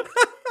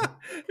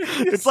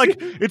 It's like,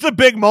 it's a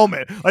big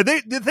moment. Like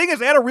the thing is,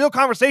 they had a real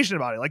conversation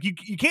about it. Like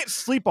you can't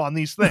sleep on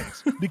these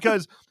things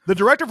because the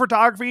director of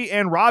photography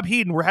and Rob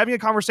Hedden were having a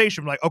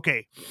conversation. Like,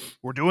 okay,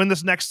 we're doing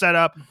this next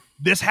setup.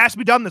 This has to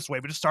be done this way.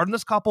 We're just starting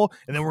this couple,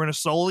 and then we're going to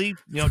slowly,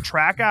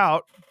 track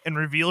out and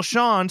reveal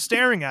Sean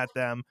staring at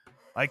them.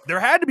 Like there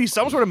had to be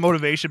some sort of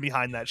motivation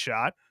behind that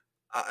shot.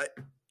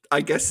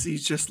 I guess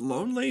he's just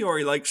lonely, or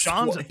he likes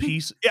Sean's a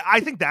piece. Yeah, I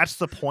think that's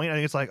the point. I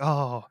think it's like,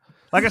 oh.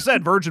 Like I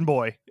said, Virgin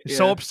Boy is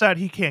so upset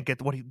he can't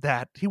get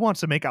he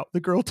wants to make out with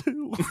the girl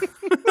too.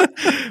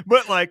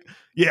 But like,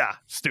 yeah,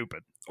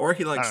 stupid. Or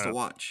he likes to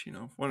watch,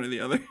 one or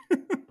the other.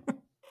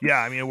 Yeah,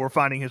 I mean, we're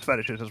finding his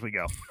fetishes as we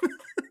go.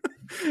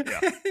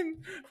 Yeah.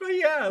 But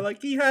yeah, like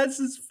he has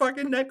his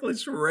fucking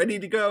necklace ready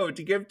to go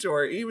to give to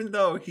her, even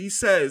though he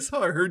says,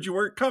 "Oh, I heard you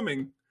weren't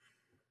coming."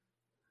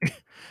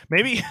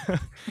 Maybe it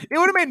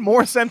would have made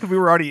more sense if we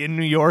were already in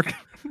New York,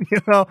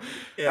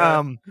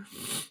 Yeah.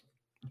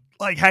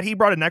 Like, had he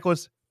brought a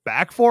necklace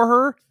back for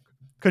her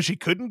because she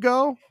couldn't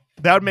go,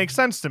 that would make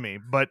sense to me.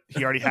 But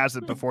he already has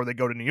it before they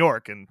go to New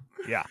York, and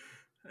yeah.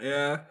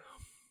 Yeah.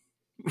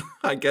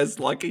 I guess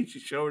lucky she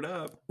showed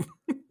up.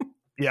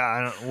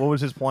 Yeah, what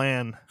was his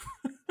plan?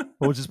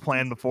 What was his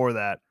plan before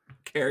that?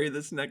 Carry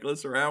this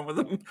necklace around with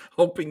him,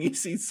 hoping he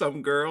sees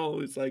some girl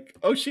who's like,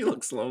 oh, she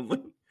looks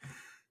lonely.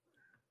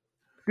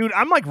 Dude,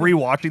 I'm like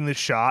rewatching this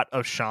shot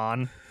of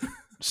Sean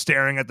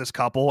staring at this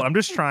couple. I'm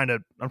trying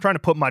to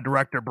put my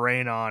director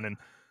brain on, and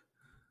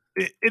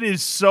it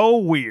is so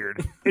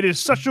weird. It is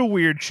such a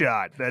weird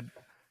shot that,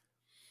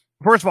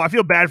 first of all, I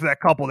feel bad for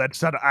that couple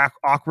that's had to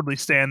awkwardly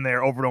stand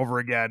there over and over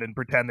again and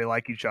pretend they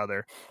like each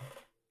other.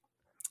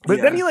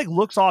 But then he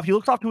looks off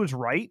to his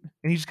right,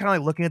 and he's just kind of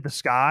like looking at the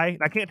sky. And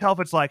I can't tell if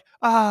it's like,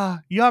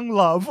 young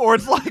love, or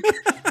it's like,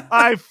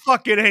 I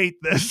fucking hate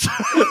this.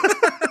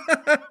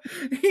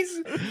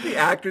 The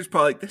actor's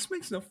probably like, this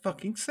makes no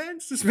fucking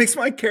sense. This makes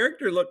my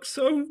character look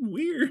so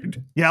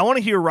weird. Yeah, I want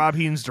to hear Rob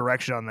Hedden's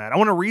direction on that. I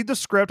want to read the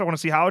script. I want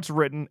to see how it's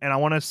written, and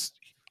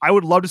I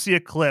would love to see a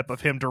clip of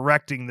him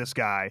directing this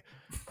guy,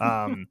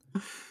 and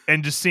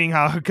just seeing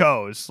how it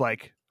goes.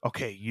 Like,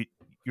 okay,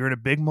 you're in a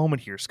big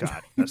moment here,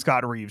 Scott.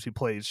 Scott Reeves, who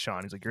plays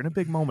Sean, he's like, you're in a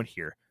big moment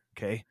here.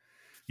 Okay,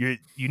 you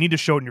need to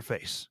show it in your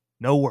face.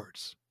 No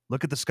words.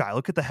 Look at the sky.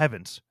 Look at the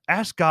heavens.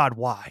 Ask God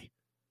why.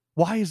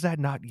 Why is that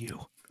not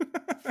you?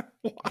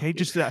 Okay,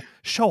 just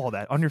show all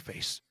that on your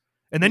face.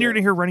 And then you're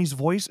going to hear Rennie's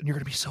voice, and you're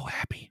going to be so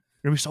happy.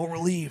 You're going to be so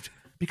relieved,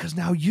 because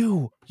now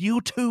you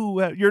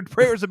too, your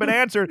prayers have been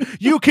answered.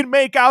 You can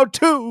make out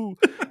too.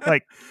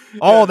 Like,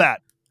 all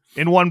that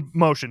in one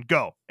motion.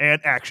 Go.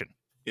 And action.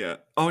 Yeah.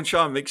 Oh, and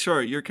Sean, make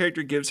sure your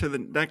character gives her the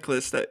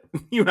necklace that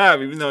you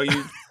have, even though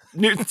you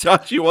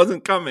thought she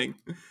wasn't coming.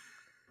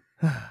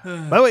 By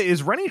the way,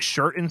 is Rennie's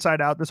shirt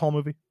inside out this whole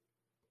movie?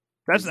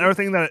 That's another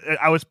thing that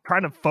I was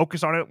trying to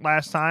focus on it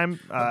last time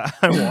I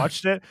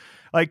watched it.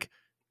 Like,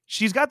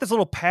 she's got this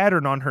little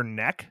pattern on her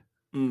neck,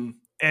 and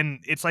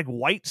it's like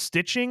white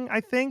stitching,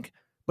 I think,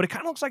 but it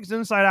kind of looks like it's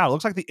inside out. It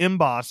looks like the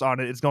emboss on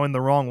it is going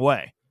the wrong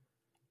way.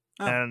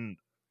 Oh. And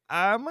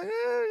I'm like,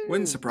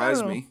 wouldn't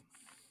surprise me.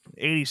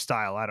 80s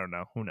style, I don't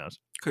know. Who knows?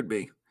 Could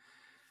be.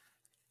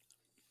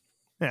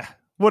 Yeah,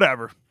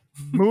 whatever.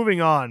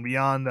 Moving on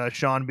beyond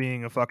Sean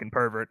being a fucking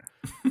pervert.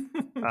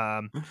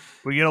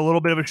 We get a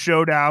little bit of a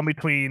showdown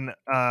between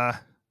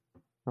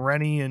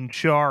Rennie and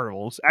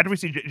Charles. After we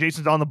see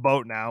Jason's on the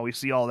boat now, we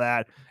see all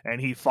that,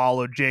 and he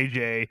followed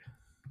JJ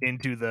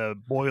into the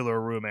boiler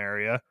room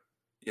area.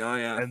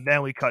 Yeah. And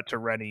then we cut to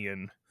Rennie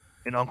and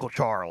Uncle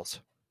Charles.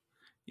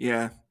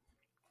 Yeah.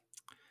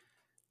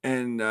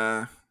 And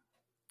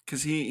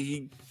because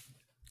he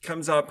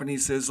comes up and he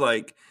says,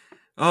 like,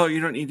 oh,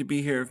 you don't need to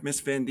be here. If Miss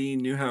Van Deen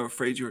knew how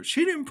afraid you were,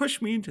 she didn't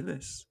push me into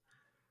this.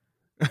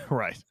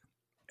 Right.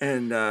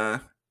 And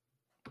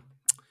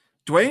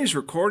Dwayne is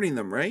recording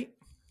them, right?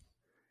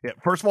 Yeah.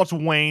 First of all, it's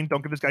Wayne.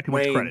 Don't give this guy too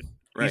much credit.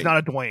 Right. He's not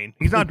a Dwayne.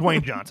 He's not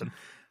Dwayne Johnson.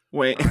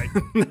 Wayne. Right.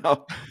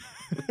 No.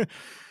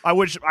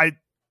 When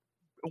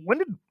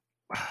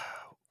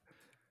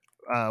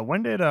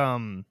did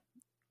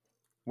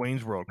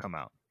Wayne's World come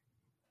out?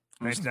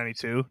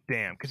 1992.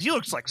 Damn, because he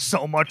looks like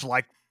so much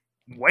like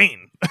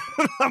Wayne.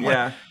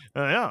 Yeah.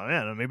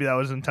 Yeah. Maybe that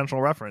was an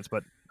intentional reference,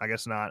 but I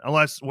guess not.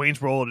 Unless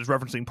Wayne's World is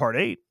referencing Part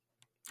 8.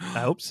 I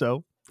hope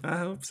so.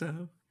 Yeah,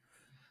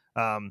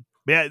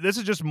 this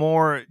is just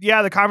more.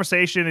 Yeah, the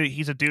conversation.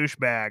 He's a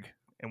douchebag,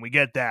 and we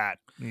get that.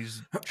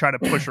 He's trying to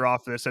push her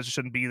off this. That she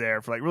shouldn't be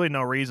there for like really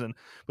no reason.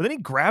 But then he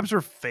grabs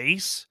her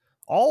face,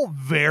 all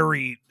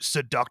very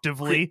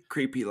seductively,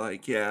 creepy,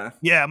 like yeah.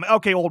 Yeah.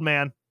 Okay, old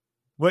man.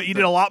 Well, you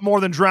did a lot more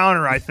than drown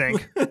her, I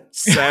think.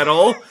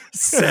 Settle.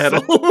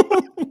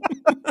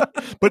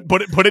 But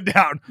put it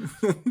down.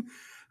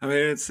 I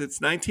mean, it's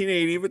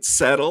 1980, but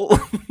settle.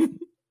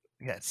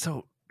 Yeah, it's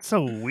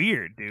so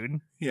weird,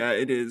 dude. Yeah,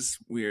 it is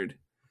weird.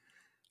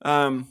 He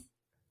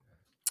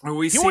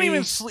won't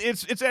even sleep.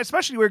 It's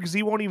especially weird because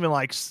he won't even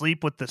like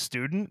sleep with the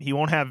student. He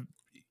won't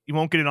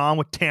get it on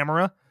with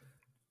Tamara.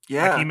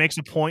 Yeah. Like he makes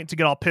a point to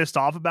get all pissed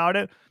off about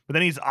it, but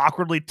then he's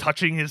awkwardly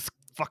touching his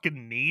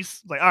fucking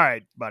niece. Like, all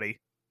right, buddy,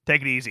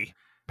 take it easy.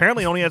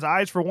 Apparently, he only has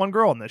eyes for one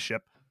girl on this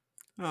ship.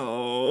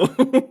 Oh.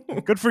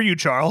 Good for you,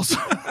 Charles.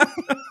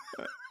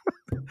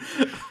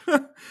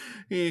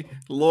 He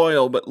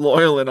loyal, but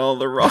loyal in all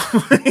the wrong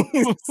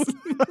ways.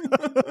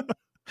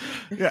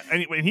 Yeah,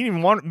 and he didn't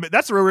even want.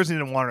 That's the real reason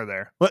he didn't want her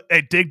there. But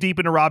hey, dig deep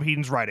into Rob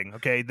Heaton's writing.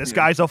 Okay, this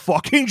guy's a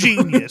fucking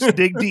genius.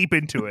 Dig deep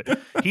into it.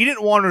 He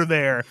didn't want her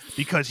there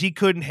because he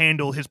couldn't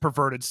handle his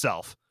perverted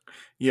self.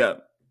 Yeah,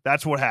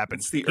 that's what happened.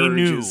 It's the he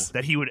knew urges.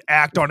 that he would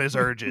act on his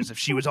urges if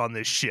she was on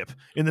this ship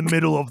in the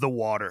middle of the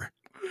water,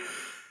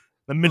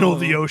 the middle of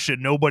the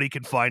ocean. Nobody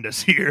can find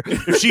us here.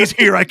 If she's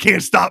here, I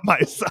can't stop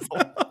myself.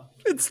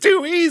 It's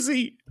too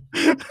easy.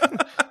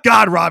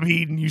 God, Rob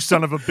Heaton, you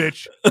son of a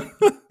bitch.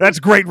 That's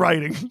great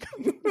writing.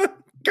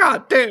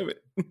 God damn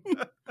it.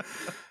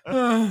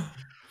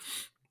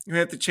 You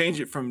have to change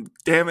it from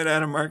damn it,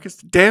 Adam Marcus,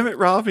 to damn it,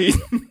 Rob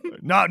Heaton.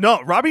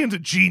 No, Rob Heaton's a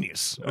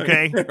genius,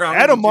 okay? Rob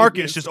Adam Marcus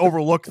genius. just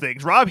overlooked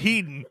things. Rob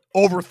Heaton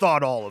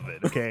overthought all of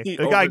it, okay? He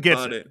The guy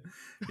gets overthought it.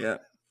 Yeah.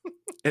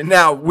 And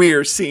now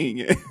we're seeing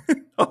it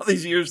all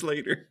these years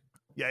later.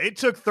 Yeah, it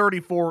took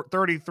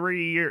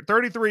 33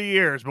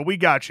 years, but we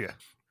got you.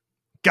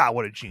 God,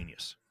 what a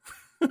genius.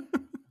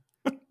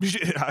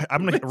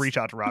 I'm going to reach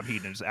out to Rob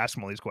Heaton and just ask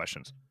him all these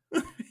questions.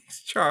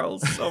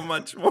 Charles, so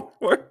much more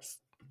worse.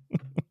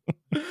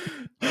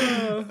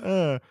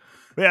 Yeah,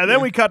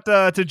 then we cut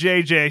to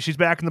JJ. She's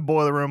back in the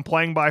boiler room,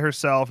 playing by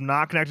herself,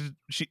 not connected.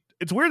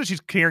 It's weird that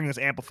she's carrying this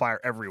amplifier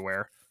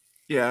everywhere.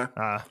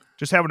 Yeah.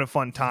 Just having a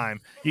fun time.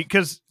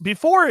 Because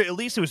before, at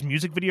least it was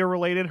music video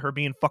related, her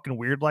being fucking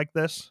weird like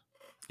this.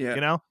 Yeah.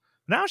 You know?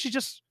 Now she's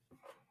just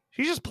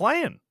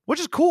playing, which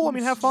is cool. I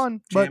mean, have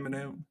fun. Jamming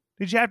out.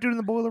 Did you have to do it in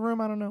the boiler room?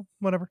 I don't know.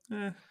 Whatever.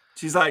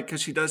 She's like, because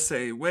she does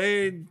say,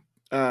 Wade,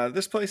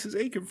 this place is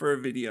aching for a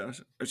video.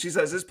 Or she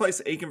says, this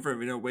place is aching for a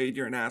video. Wade,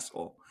 you're an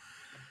asshole.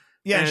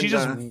 Yeah, and she's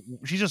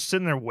just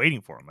sitting there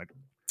waiting for him. Like,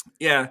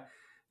 yeah.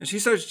 And she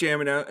starts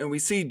jamming out, and we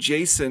see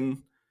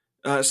Jason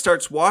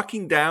starts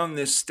walking down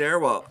this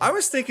stairwell. I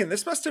was thinking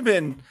this must have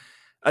been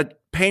a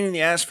pain in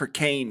the ass for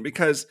Kane,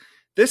 because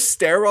this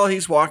stairwell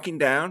he's walking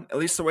down, at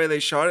least the way they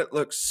shot it,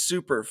 looks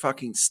super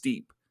fucking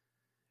steep.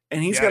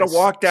 And he's got to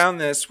walk down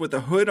this with a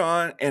hood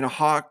on and a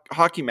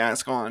hockey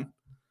mask on.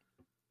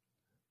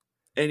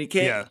 And he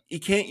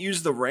can't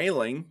use the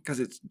railing because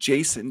it's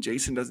Jason.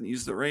 Jason doesn't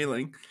use the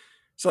railing.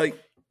 So like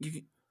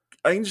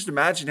I can just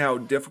imagine how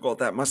difficult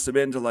that must have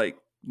been to like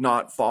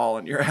not fall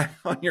on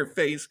your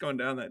face going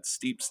down that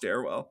steep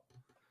stairwell.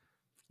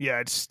 yeah,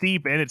 it's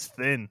steep and it's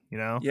thin, you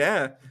know?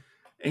 Yeah.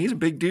 And he's a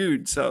big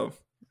dude, so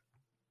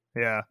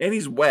Yeah. and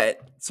he's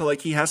wet. So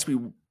like he has to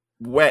be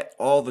wet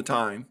all the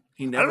time.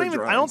 He never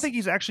dries. I don't think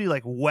he's actually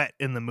like wet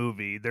in the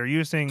movie. They're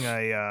using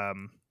a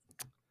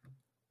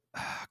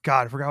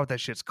God, I forgot what that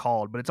shit's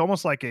called, but it's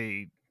almost like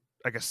a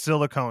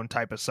silicone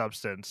type of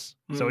substance.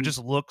 So it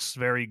just looks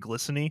very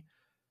glistening.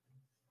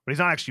 But he's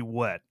not actually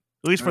wet,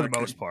 at least for the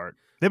most part.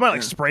 They might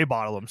like spray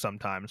bottle him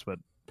sometimes, but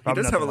he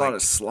does have a lot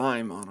of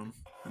slime on him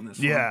in this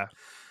yeah.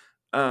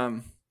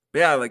 one. But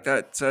yeah, like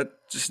that. So I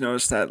just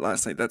noticed that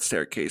last night. That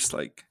staircase,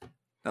 like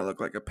that looked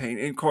like a pain.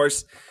 And of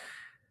course,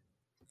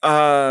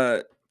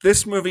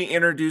 this movie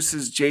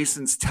introduces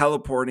Jason's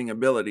teleporting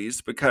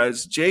abilities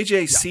because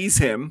JJ sees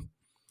him.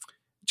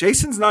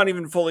 Jason's not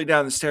even fully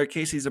down the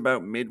staircase. He's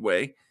about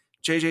midway.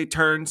 JJ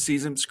turns,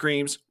 sees him,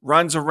 screams,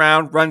 runs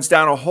around, runs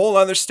down a whole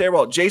other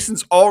stairwell.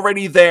 Jason's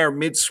already there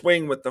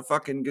mid-swing with the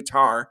fucking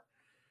guitar.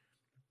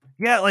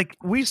 Yeah, like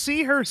we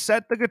see her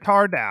set the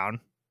guitar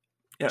down.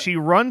 Yep. She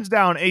runs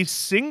down a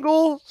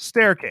single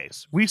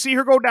staircase. We see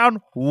her go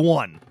down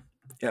one.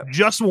 Yep.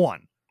 Just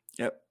one.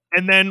 Yep.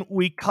 And then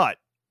we cut.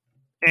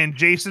 And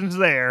Jason's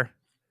there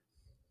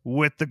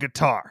with the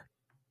guitar.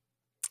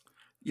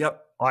 Yep.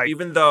 Like,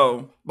 even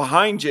though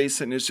behind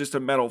Jason is just a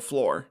metal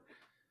floor.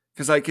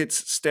 Because like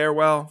it's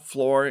stairwell,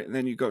 floor, and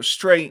then you go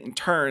straight and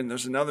turn,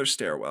 there's another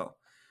stairwell.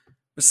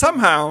 But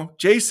somehow,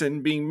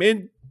 Jason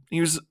being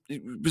he was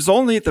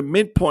only at the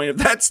midpoint of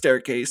that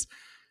staircase,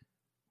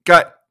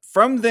 got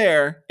from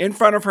there in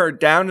front of her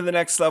down to the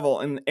next level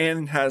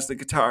and has the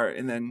guitar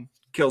and then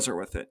kills her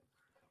with it.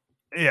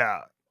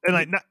 Yeah. And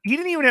like he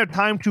didn't even have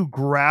time to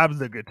grab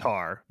the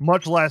guitar,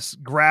 much less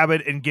grab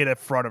it and get in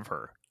front of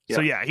her. Yeah.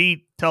 So yeah,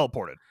 he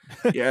teleported.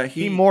 Yeah,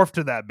 he morphed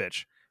to that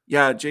bitch.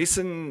 Yeah,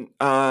 Jason,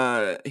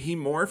 he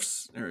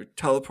morphs or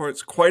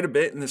teleports quite a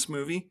bit in this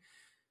movie.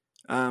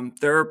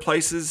 There are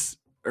places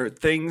or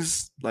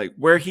things like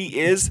where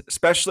he is,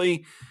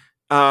 especially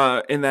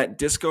in that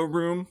disco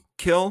room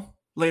kill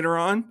later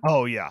on.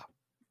 Oh, yeah.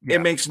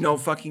 It makes no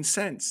fucking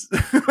sense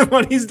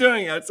what he's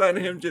doing outside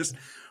of him just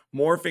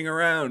morphing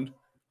around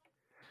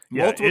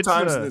multiple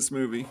times in this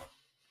movie.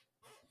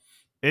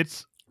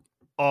 It's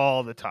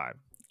all the time.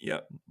 Yeah.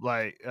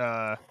 Like,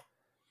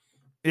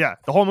 yeah,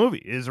 the whole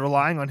movie is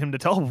relying on him to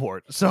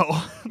teleport. So,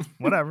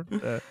 whatever.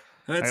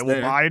 I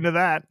will buy into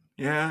that.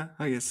 Yeah,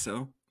 I guess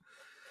so.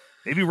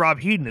 Maybe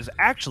Rob Heaton is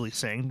actually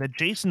saying that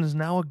Jason is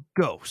now a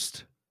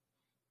ghost.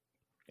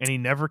 and he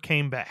never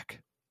came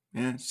back.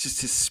 Yeah, it's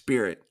just his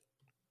spirit.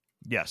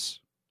 Yes.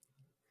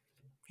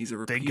 He's a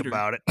repeater. Think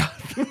about it.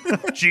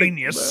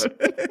 Genius.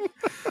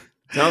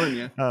 Telling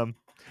you.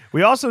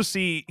 We also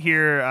see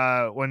here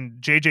when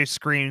JJ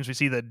screams, we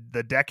see the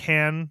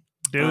deckhand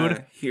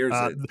dude. Here's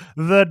it.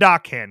 The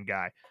dockhand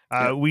guy.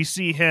 Yep. We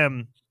see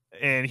him,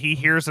 and he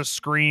hears a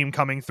scream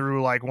coming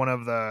through like one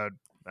of the,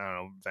 I don't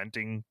know,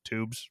 venting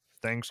tubes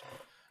things.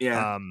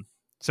 Yeah.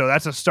 So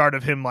that's a start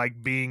of him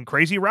like being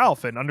Crazy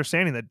Ralph and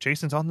understanding that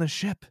Jason's on this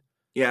ship.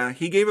 Yeah,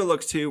 he gave a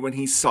look too when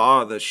he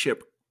saw the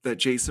ship that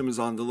Jason was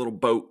on, the little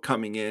boat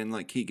coming in.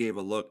 Like he gave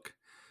a look,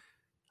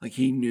 like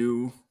he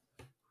knew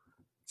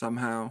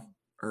somehow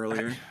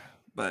earlier.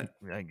 But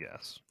I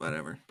guess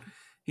whatever.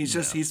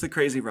 He's the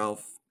Crazy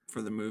Ralph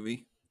for the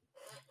movie.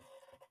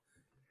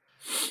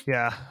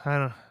 Yeah,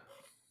 I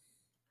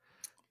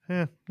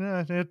don't.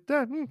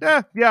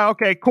 Yeah.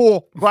 Okay.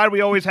 Cool. Glad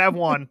we always have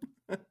one.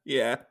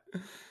 Yeah.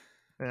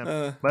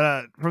 Yeah.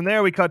 But from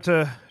there, we cut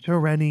to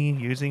Rennie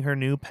using her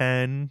new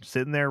pen,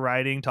 sitting there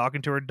writing,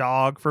 talking to her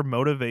dog for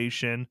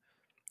motivation.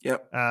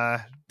 Yep.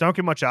 Don't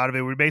get much out of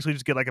it. We basically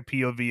just get like a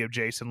POV of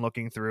Jason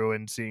looking through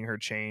and seeing her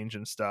change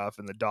and stuff,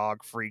 and the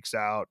dog freaks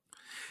out.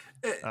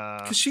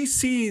 Because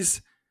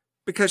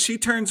she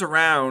turns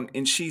around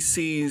and she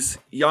sees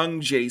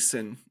young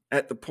Jason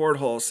at the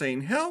porthole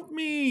saying, "Help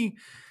me."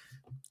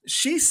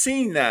 She's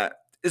seeing that.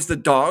 Is the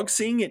dog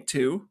seeing it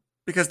too?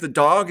 Because the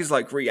dog is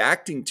like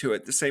reacting to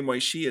it the same way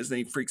she is, and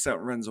he freaks out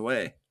and runs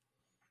away.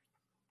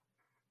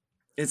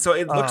 And so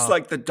it looks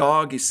like the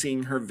dog is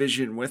seeing her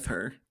vision with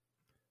her.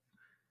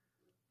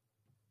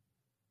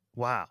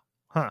 Wow.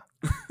 Huh.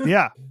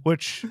 Yeah.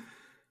 Which.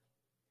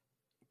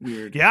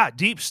 Weird. Yeah.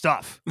 Deep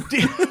stuff.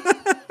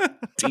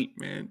 Deep,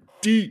 man.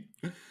 Deep.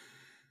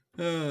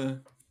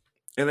 And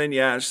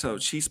then, so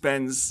she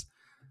spends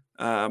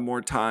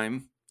more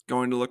time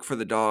going to look for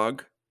the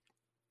dog.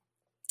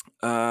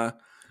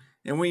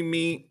 And we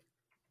meet,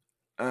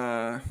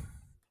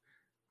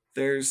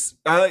 there's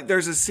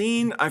a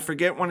scene, I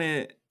forget when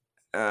it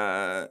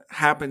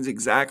happens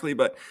exactly,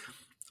 but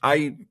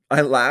I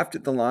laughed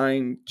at the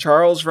line.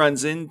 Charles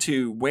runs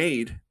into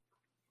Wade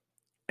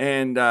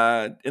and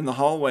in the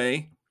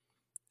hallway,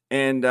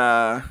 and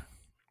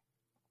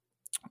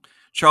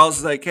Charles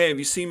is like, "Hey, have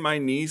you seen my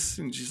niece?"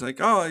 And she's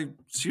like, "Oh,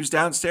 she was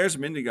downstairs a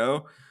minute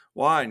ago.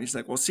 Why?" And he's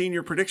like, "Well, seeing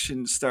your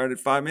predictions started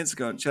 5 minutes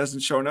ago and she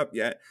hasn't shown up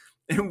yet."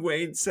 And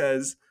Wade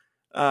says,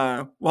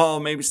 "Well,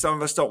 maybe some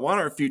of us don't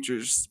want our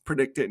futures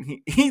predicted."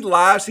 And he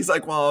laughs. He's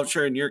like, "Well, I'm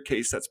sure in your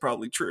case, that's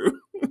probably true."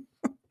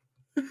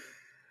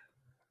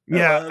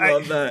 Yeah. I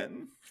love that.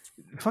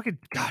 Fucking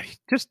God,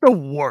 just the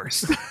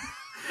worst.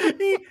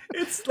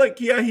 It's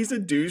like, yeah, he's a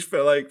douche,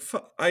 but like,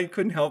 I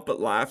couldn't help but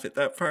laugh at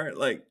that part.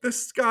 Like,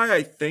 this guy,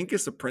 I think,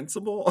 is a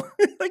principal.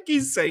 Like,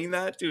 he's saying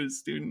that to his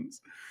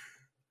students.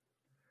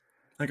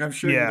 Like, I'm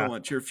sure you don't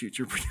want your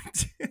future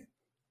predicted.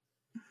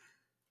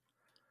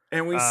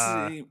 And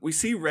we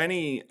see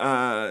Rennie.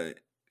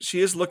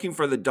 She is looking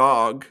for the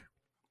dog.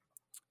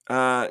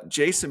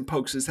 Jason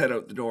pokes his head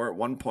out the door at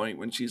one point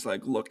when she's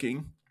like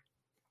looking,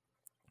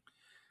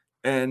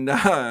 and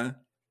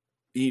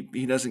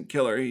he doesn't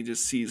kill her. He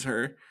just sees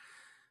her,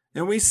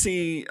 and we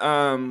see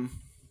the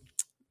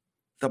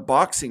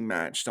boxing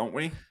match, don't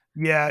we?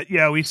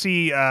 Yeah. We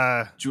see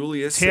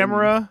Julius,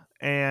 Tamara,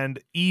 and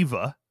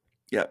Eva.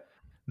 Yep.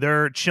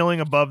 They're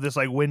chilling above this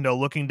like window,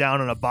 looking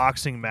down on a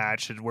boxing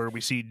match, where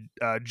we see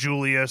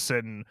Julius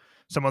and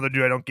some other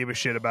dude I don't give a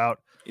shit about.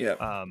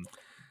 Yeah.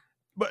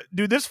 But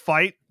dude, this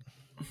fight.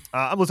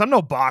 Listen, I'm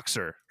no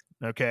boxer,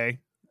 okay.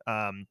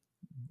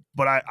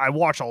 But I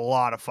watch a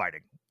lot of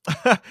fighting,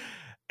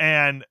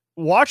 and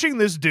watching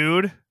this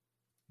dude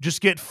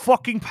just get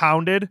fucking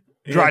pounded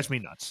drives me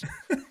nuts.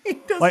 He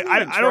doesn't like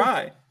even I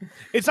try.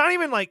 It's not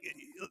even like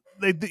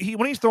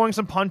when he's throwing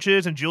some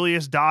punches and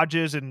Julius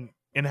dodges and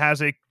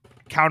has a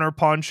counter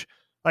punch,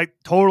 like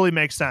totally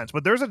makes sense.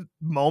 But there's a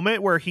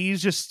moment where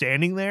he's just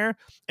standing there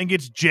and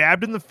gets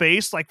jabbed in the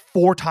face like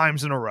 4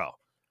 times in a row.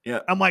 Yeah,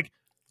 I'm like,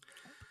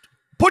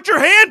 put your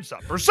hands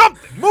up or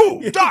something.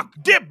 Move, duck,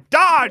 dip,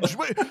 dodge.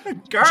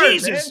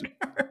 Jesus.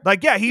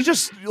 Like, yeah, he's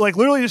just like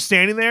literally just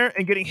standing there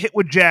and getting hit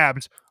with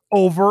jabs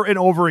over and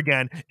over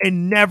again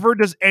and never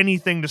does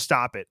anything to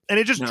stop it. And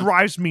it just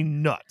drives me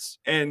nuts.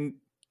 And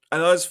I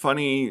thought it's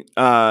funny.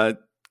 And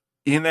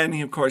then,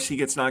 of course, he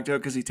gets knocked out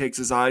because he takes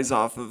his eyes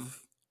off of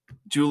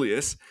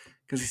Julius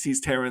because he sees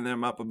Tamara and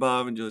them up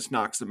above and Julius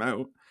knocks them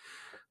out.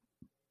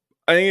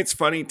 I think it's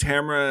funny,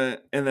 Tamara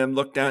and them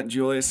look down at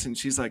Julius and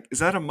she's like, "Is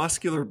that a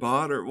muscular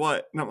bod or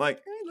what?" And I'm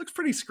like, "He looks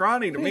pretty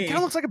scrawny to me." He kind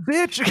of looks like a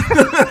bitch.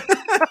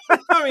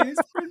 I mean, he's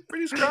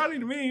pretty scrawny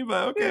to me,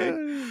 but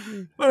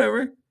okay.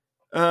 Whatever.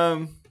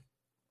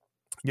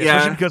 Yeah,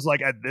 especially because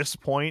like at this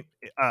point,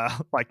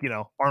 like, you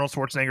know, Arnold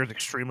Schwarzenegger is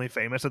extremely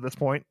famous at this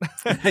point.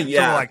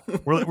 Yeah.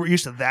 So we're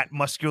used to that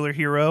muscular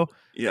hero.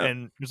 Yeah.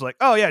 And it's like,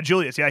 oh yeah,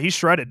 Julius, yeah, he's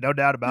shredded, no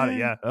doubt about it.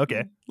 Yeah,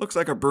 okay. Looks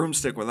like a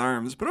broomstick with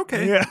arms, but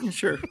okay. Yeah.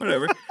 Sure,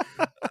 whatever.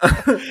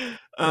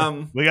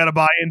 We got to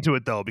buy into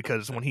it though,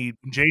 because when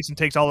Jason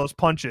takes all those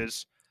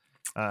punches,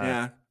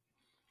 yeah,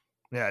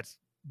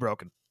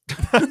 broken.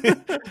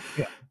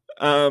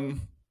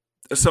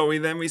 So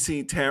we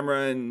see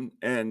Tamara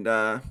and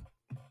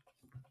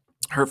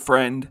her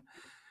friend.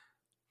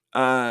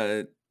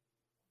 Tamara's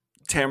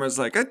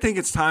like, I think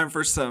it's time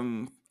for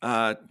some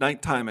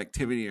nighttime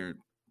activity or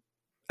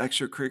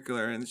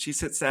extracurricular, and she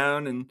sits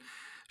down and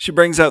she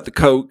brings out the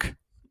cocaine.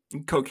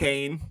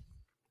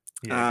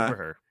 Yeah, good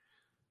for her.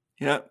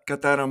 Yeah,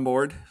 got that on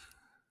board.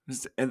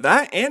 And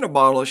that and a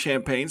bottle of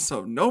champagne,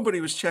 so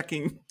nobody was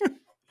checking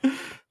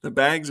the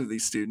bags of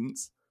these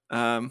students.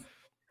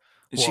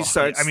 She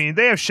starts. I mean,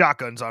 they have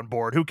shotguns on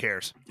board. Who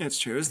cares? It's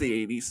true. It's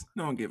the 80s.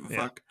 No one gave a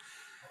fuck.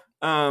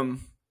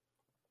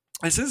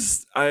 This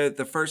is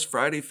the first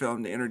Friday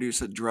film to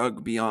introduce a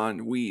drug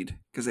beyond weed,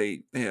 because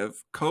they have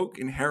coke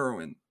and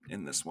heroin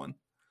in this one.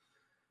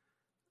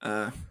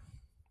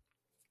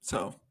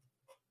 So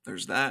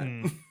there's that.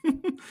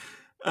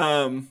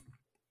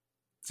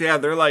 So yeah,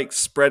 they're like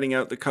spreading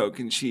out the coke,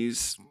 and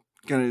she's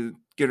gonna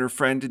get her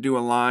friend to do a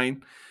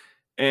line,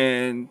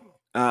 and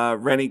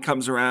Rennie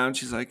comes around.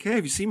 She's like, "Hey,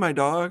 have you seen my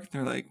dog?"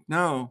 They're like,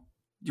 "No."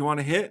 You want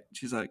to hit?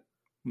 She's like,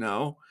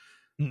 "No."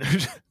 No.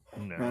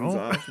 Runs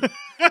off.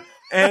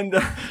 And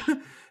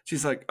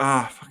she's like,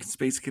 fucking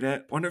space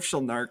cadet. Wonder if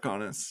she'll narc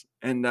on us.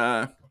 And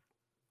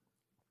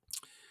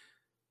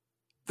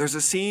there's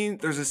a scene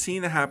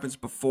that happens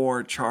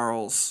before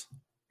Charles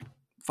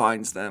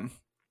finds them.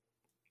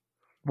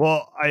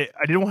 Well, I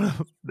didn't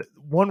want to.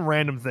 One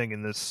random thing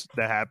in this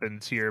that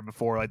happens here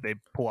before, like, they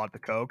pull out the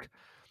coke.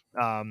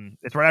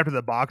 It's right after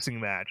the boxing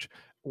match.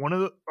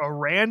 A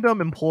random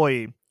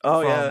employee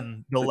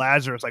from the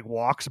Lazarus like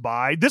walks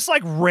by. This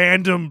like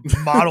random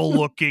model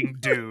looking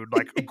dude,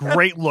 like a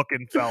great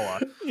looking fella.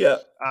 Yeah.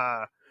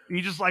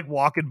 He just like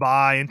walking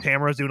by, and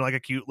Tamara's doing like a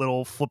cute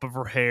little flip of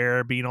her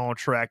hair, being all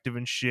attractive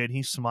and shit.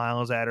 He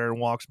smiles at her and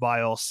walks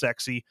by all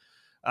sexy.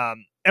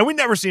 And we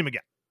never see him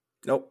again.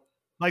 Nope.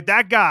 Like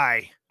that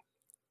guy.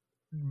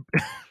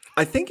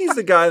 I think he's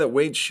the guy that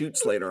Wade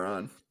shoots later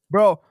on.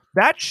 Bro,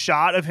 that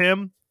shot of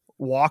him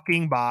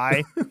walking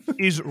by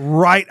is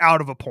right out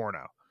of a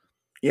porno.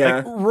 Yeah.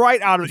 Like,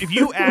 right out of, if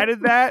you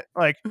added that,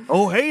 like,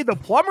 oh, hey, the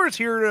plumber's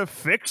here to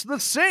fix the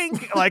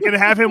sink, like, and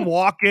have him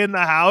walk in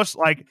the house,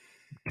 like,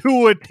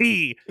 to a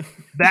T,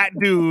 that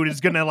dude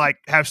is gonna, like,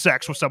 have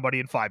sex with somebody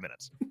in 5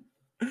 minutes.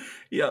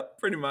 Yeah,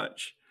 pretty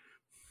much.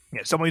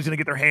 Yeah, somebody's gonna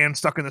get their hand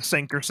stuck in the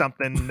sink or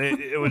something.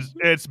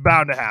 It's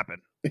bound to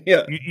happen.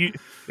 Yeah.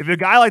 If a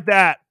guy like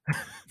that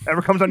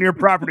ever comes onto your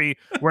property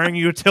wearing a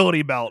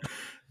utility belt,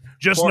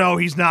 just know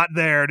he's not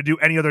there to do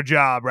any other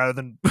job rather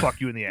than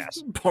fuck you in the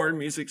ass. Porn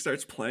music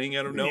starts playing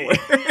out of nowhere.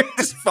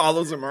 Just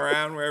follows him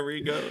around wherever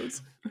he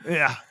goes.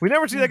 Yeah. We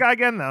never see that guy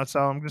again, though, so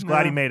I'm just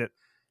glad he made it.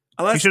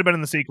 He should have been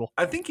in the sequel.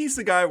 I think he's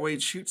the guy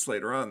Wade shoots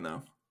later on,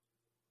 though.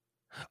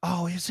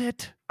 Oh, is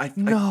it? I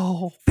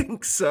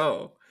think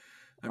so.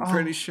 I'm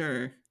pretty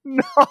sure.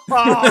 No.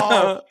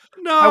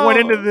 No. I went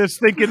into this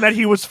thinking that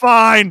he was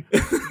fine.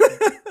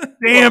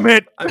 Damn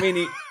it. I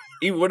mean,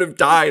 he would have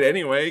died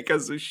anyway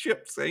because the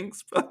ship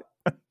sinks, but...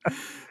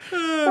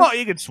 Well,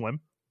 he could swim.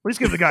 At least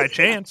give the guy a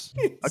chance.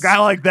 A guy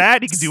like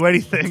that, he can do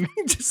anything.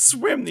 Just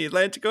swim the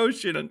Atlantic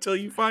Ocean until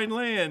you find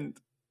land.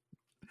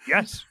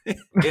 Yes.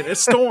 In a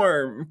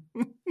storm.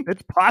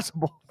 It's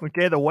possible.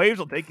 Okay, the waves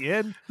will take you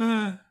in.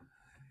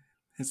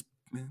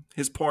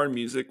 His porn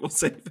music will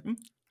save him.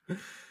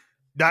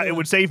 It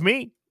would save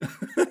me.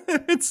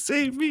 It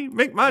saved me.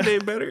 Make my day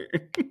better.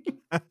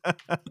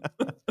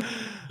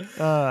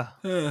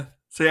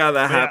 So yeah,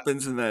 that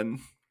happens, and then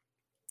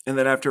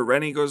after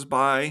Rennie goes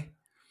by,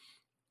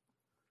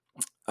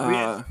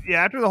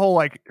 after the whole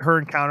like her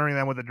encountering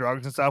them with the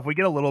drugs and stuff, we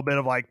get a little bit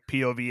of like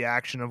POV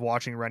action of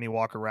watching Rennie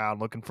walk around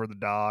looking for the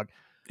dog.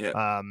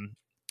 Yeah.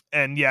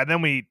 And yeah,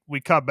 then we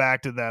cut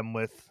back to them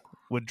with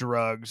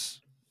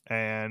drugs,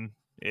 and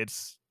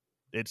it's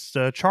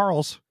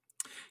Charles.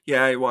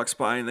 Yeah, he walks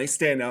by and they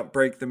stand up,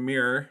 break the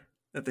mirror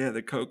that they had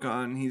the coke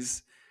on.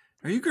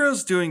 Are you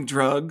girls doing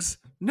drugs?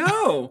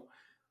 No,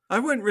 I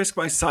wouldn't risk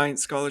my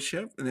science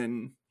scholarship. And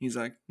then he's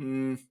like,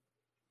 And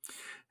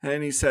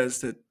he says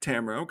to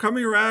Tamara, I'm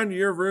coming around to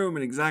your room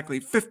in exactly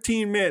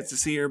 15 minutes to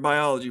see your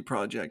biology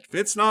project. If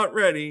it's not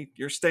ready,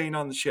 you're staying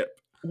on the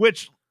ship.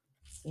 Which,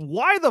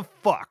 why the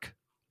fuck?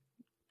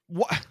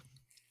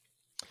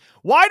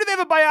 Why do they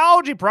have a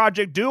biology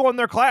project due on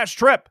their class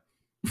trip?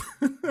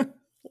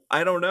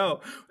 I don't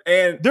know.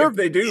 And if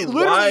they do,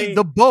 literally why?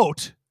 The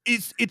boat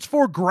it's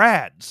for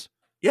grads.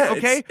 Yeah.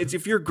 Okay. It's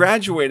if you're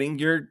graduating,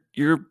 here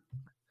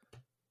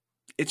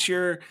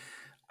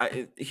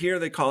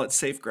they call it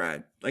safe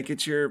grad. Like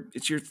it's your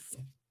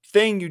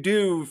thing you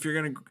do if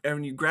you're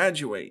when you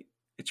graduate.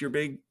 It's your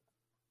big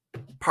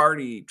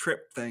party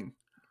trip thing.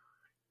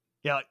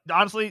 Yeah. Like,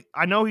 honestly,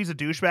 I know he's a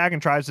douchebag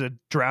and tries to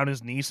drown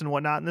his niece and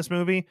whatnot in this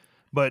movie.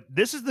 But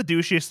this is the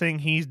douchiest thing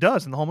he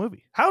does in the whole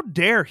movie. How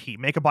dare he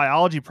make a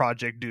biology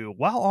project due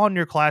while on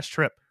your class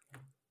trip?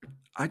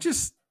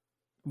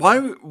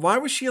 Why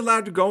was she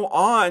allowed to go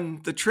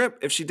on the trip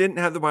if she didn't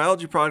have the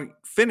biology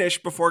project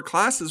finished before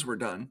classes were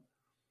done?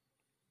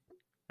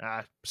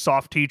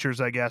 Soft teachers,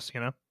 I guess, you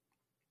know?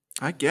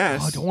 I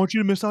guess. I don't want you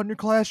to miss out on your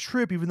class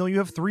trip, even though you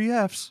have 3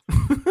 Fs.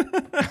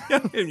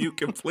 And you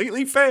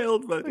completely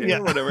failed, but yeah,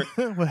 whatever.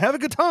 Well, have a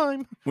good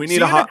time. We See need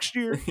you a hot next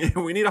year.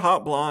 we need a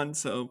hot blonde,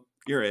 so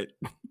you're it.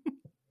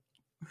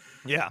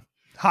 Yeah.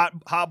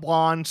 Hot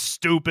blonde,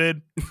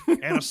 stupid,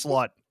 and a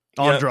slut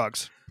on Yep.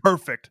 drugs.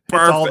 Perfect.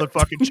 Hits all the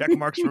fucking check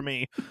marks for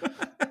me.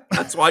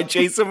 That's why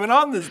Jason went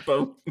on this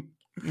boat.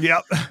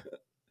 Yep.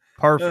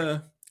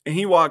 Perfect. And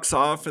he walks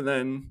off, and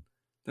then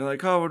they're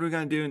like, "Oh, what are we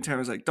gonna do?" And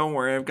Tamara's like, "Don't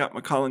worry, I've got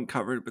McCullen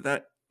covered." But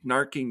that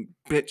narking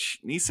bitch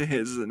niece of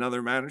his is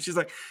another matter. She's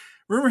like,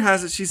 rumor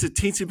has it she's a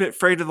teensy bit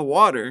afraid of the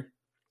water.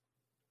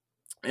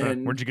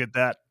 And Where'd you get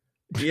that?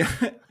 Yeah,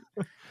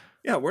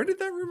 yeah. Where did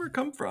that rumor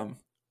come from?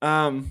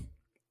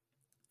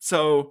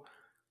 So,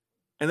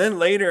 and then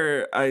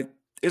later,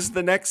 is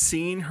the next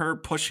scene her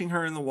pushing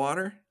her in the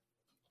water?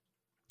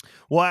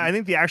 Well, I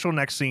think the actual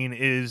next scene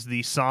is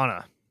the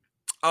sauna.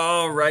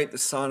 Oh, right, the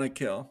sauna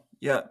kill.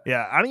 Yeah,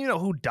 Yeah, I don't even know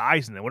who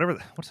dies in it.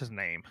 What's his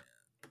name?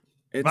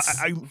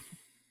 it's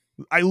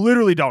I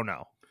literally don't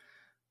know.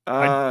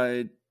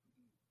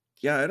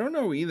 yeah, I don't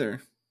know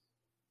either.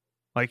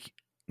 Like,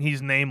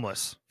 he's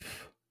nameless.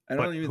 I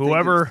don't But even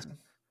whoever think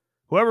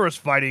was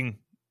fighting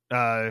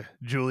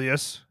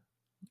Julius,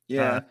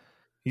 yeah,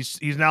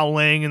 he's now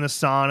laying in the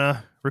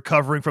sauna,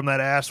 recovering from that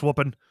ass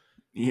whooping.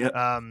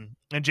 yeah,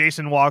 And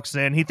Jason walks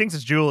in. He thinks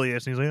it's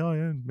Julius, and he's like, "Oh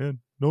yeah, man,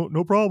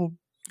 no problem.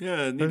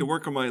 yeah. I need to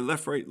work on my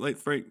left, right.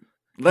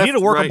 You need to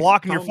work on right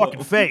blocking your combo."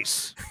 fucking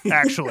face.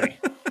 Actually,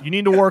 you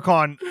need to work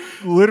on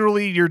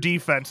literally your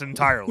defense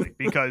entirely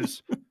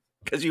because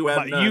you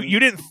have none. you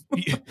didn't.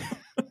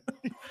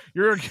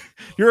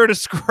 You're a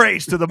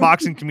disgrace to the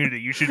boxing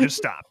community. You should just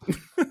stop."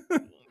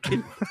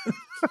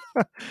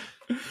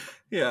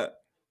 Yeah.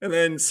 And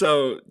then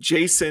so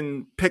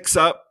Jason picks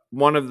up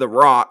one of the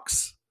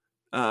rocks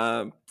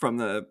from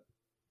the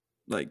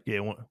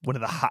One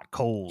of the hot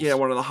coals.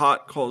 one of the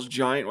hot coals,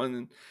 giant one,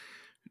 and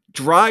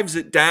drives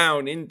it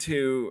down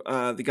into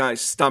the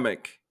guy's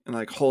stomach and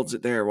like holds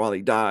it there while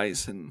he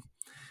dies. And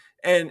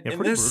pretty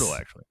brutal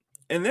actually.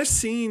 In this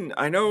scene,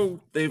 I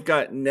know they've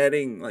got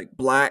netting, like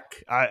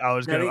black I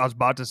was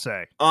about to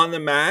say on the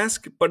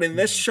mask, but in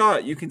this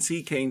shot you can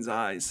see Kane's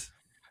eyes.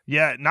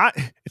 Yeah,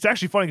 it's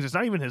actually funny because it's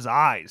not even his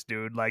eyes,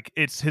 dude. Like,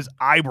 it's his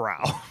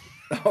eyebrow.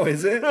 Oh,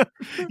 is it?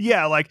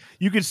 Yeah, like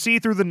you can see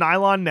through the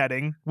nylon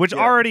netting, which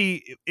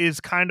already is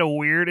kind of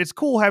weird. It's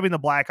cool having the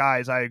black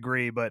eyes, I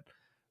agree, but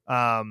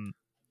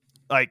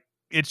like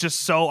it's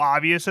just so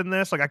obvious in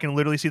this. Like I can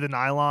literally see the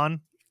nylon.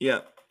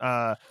 Yeah.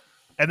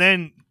 And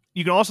then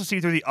you can also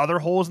see through the other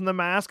holes in the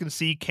mask and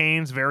see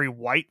Kane's very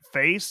white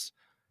face.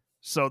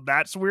 So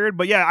that's weird.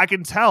 But yeah, I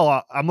can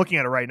tell. I'm looking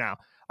at it right now.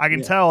 I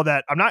can tell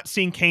that I'm not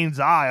seeing Kane's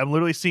eye. I'm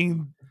literally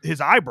seeing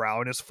his eyebrow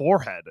and his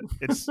forehead.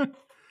 It's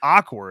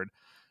awkward.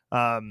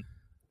 So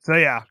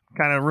yeah,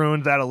 kind of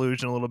ruins that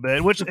illusion a little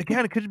bit, which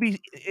again, it could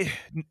be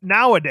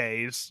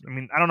nowadays. I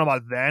mean, I don't know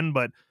about then,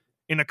 but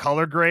in a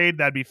color grade,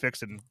 that'd be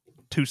fixed in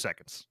 2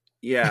 seconds.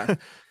 Yeah.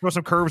 Throw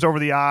some curves over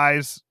the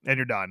eyes and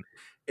you're done.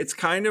 It's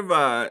kind of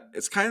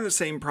the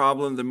same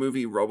problem the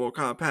movie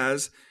RoboCop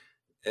has.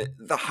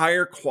 The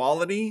higher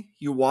quality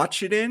you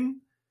watch it in,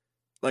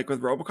 like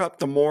with RoboCop,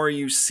 the more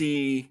you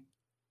see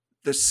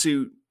the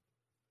suit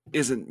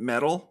isn't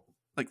metal.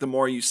 Like the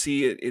more you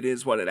see it, it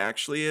is what it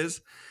actually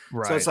is.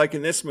 Right. So it's like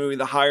in this movie,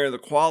 the higher the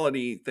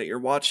quality that you're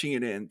watching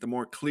it in, the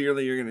more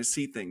clearly you're going to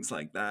see things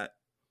like that.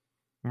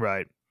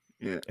 Right.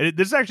 Yeah.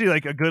 This is actually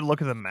like a good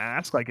look at the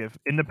mask. Like if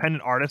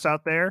independent artists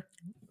out there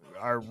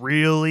are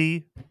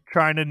really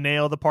trying to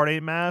nail the Part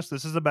 8 mask,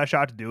 this is the best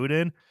shot to do it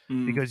in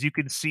because you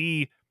can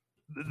see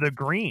the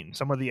green,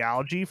 some of the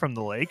algae from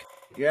the lake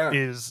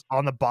is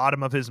on the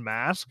bottom of his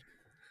mask.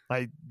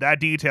 Like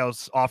that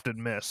detail's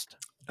often missed.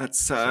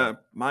 That's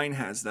mine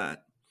has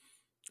that.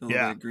 A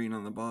little bit of green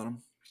on the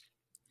bottom.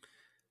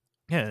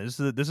 Yeah, this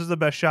is the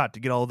best shot to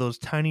get all those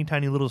tiny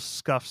little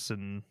scuffs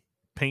and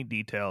paint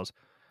details.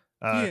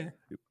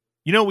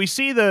 You know, we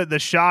see the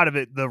shot of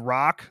it, the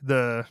rock,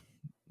 the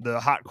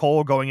hot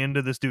coal going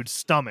into this dude's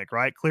stomach,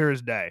 right? Clear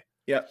as day.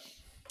 Yep.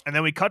 And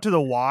then we cut to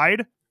the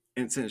wide.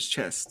 And it's in his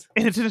chest.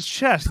 And it's in his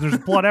chest. And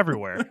there's blood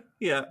everywhere.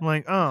 Yeah. I'm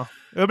like, oh.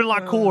 It would have been a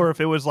lot cooler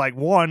if it was like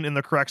one in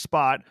the correct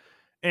spot.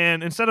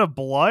 And instead of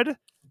blood,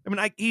 I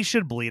mean, he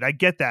should bleed. I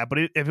get that. But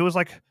if it was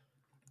like,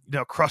 you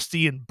know,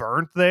 crusty and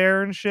burnt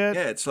there and shit.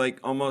 Yeah, it's like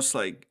almost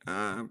like,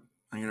 I'm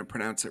going to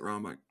pronounce it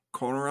wrong, but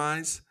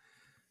cauterized.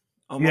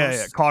 Almost.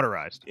 Yeah,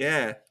 cauterized.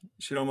 Yeah, you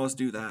should almost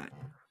do that.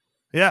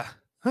 Yeah.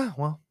 Huh,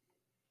 well,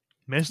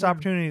 missed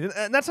opportunity.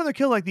 And that's another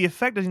kill. Like, the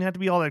effect doesn't have to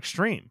be all that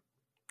extreme.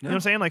 You know what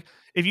I'm saying? Like,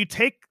 if you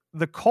take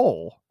the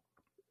coal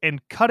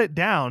and cut it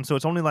down so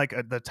it's only like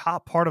the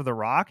top part of the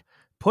rock,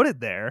 put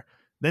it there,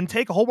 then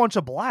take a whole bunch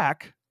of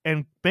black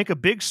and make a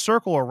big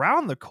circle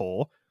around the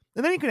coal,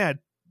 and then you can add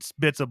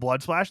bits of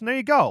blood splash, and there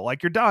you go.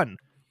 Like, you're done.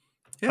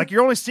 Yeah. Like,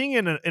 you're only seeing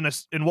it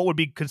in what would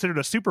be considered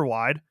a super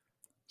wide.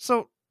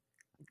 So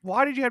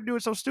why did you have to do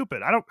it so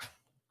stupid?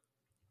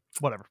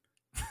 Whatever.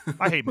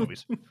 I hate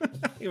movies.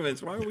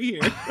 Anyways, why are we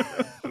here?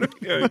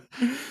 Okay.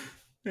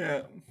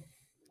 Yeah.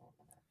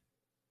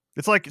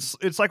 It's like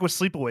with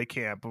Sleepaway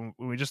Camp when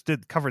we just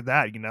covered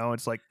that.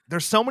 It's like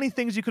there's so many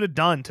things you could have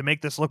done to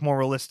make this look more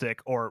realistic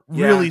or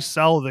really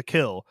sell the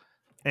kill,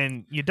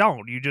 and you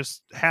don't. You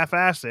just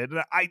half-ass it.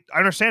 And I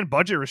understand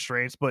budget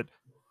restraints, but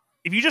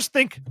if you just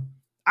think,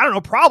 I don't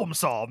know, problem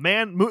solve,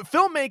 man.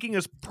 Filmmaking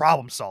is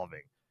problem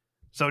solving.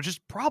 So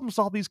just problem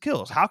solve these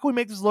kills. How can we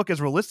make this look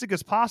as realistic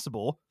as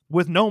possible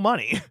with no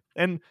money?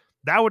 And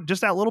that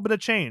little bit of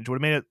change would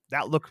have made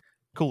that look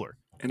cooler.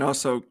 And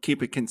also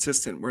keep it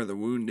consistent where the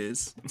wound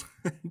is.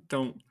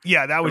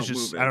 That was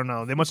just, I don't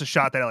know. They must have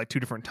shot that at like 2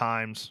 different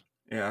times.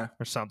 Yeah.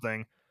 Or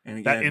something. And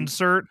again, that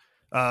insert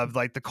of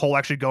like the coal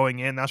actually going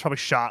in, that's probably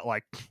shot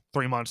like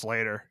 3 months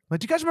later.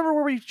 Like, do you guys remember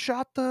where we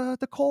shot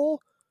the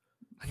coal?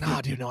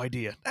 No, dude, no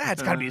idea.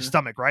 It's got to be his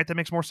stomach, right? That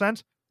makes more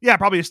sense. Yeah,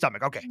 probably his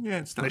stomach. Okay. Yeah,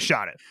 it's stomach. They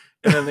shot it.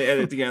 And then they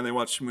edit again. They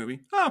watch the movie.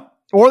 Oh.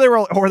 Or they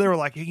were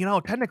like,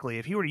 technically,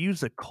 if he were to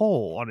use the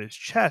coal on his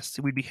chest,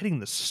 we'd be hitting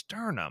the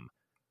sternum.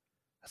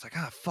 It's like,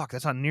 fuck,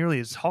 that's not nearly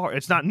as hard.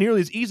 It's not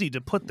nearly as easy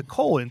to put the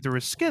coal in through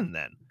his skin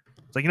then.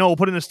 It's like, we'll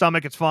put it in his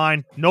stomach. It's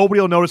fine.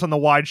 Nobody will notice on the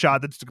wide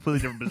shot that it's a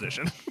completely different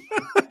position.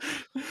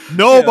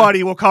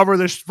 Nobody will cover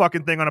this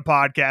fucking thing on a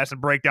podcast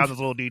and break down those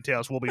little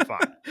details. We'll be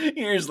fine.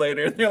 Years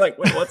later, they're like,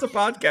 wait, what's a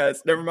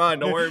podcast? Never mind.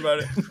 Don't worry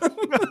about it.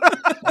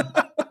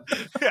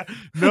 Yeah,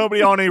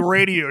 nobody on a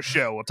radio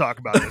show will talk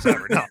about this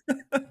ever. No.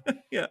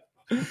 Yeah.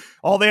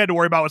 All they had to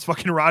worry about was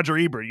fucking Roger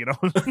Ebert, Yeah,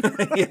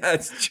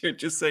 it's true.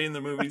 Just saying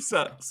the movie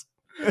sucks.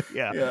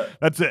 Yeah.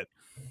 That's it.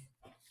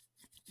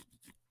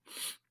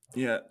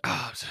 Yeah.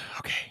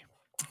 Okay.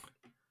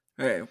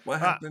 Hey, what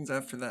happens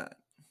after that?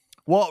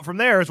 Well, from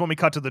there is when we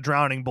cut to the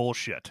drowning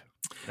bullshit.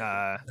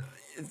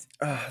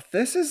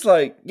 This is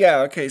like,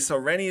 okay, so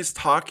Rennie is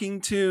talking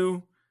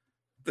to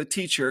the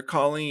teacher,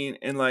 Colleen,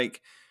 and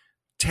like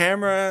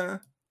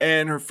Tamara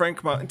and her friend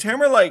come out. And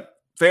Tamara, like,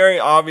 very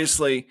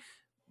obviously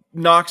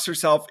knocks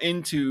herself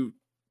into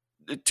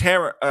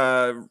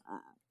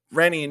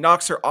Rennie and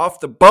knocks her off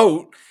the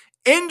boat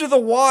into the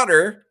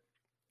water.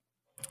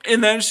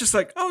 And then it's just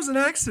like, oh, it was an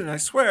accident, I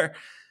swear.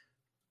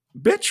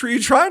 Bitch, were you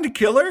trying to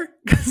kill her?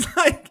 Because,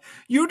 like,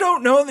 you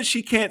don't know that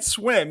she can't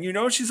swim. You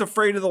know she's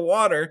afraid of the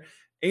water,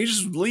 and you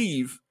just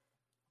leave.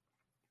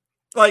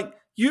 Like,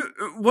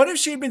 what if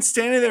she had been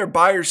standing there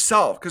by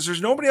herself? Because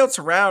there's nobody else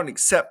around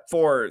except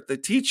for the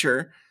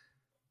teacher.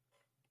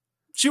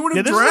 She would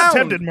have drowned. This is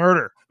attempted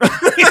murder.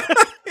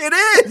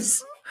 It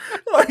is.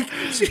 Like,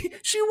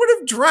 she would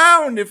have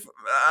drowned if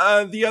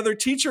the other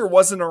teacher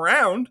wasn't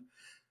around.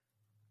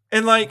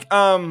 And, like,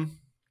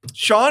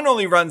 Sean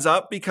only runs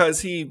up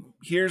because he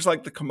hears,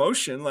 like, the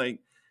commotion, like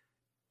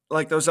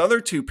those other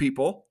 2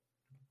 people.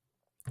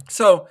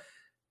 So,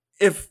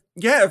 if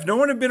no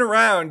one had been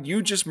around,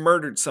 you just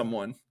murdered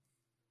someone.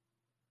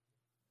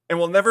 And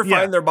we'll never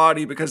find their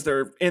body because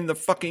they're in the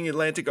fucking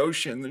Atlantic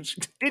Ocean.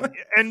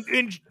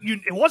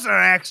 It wasn't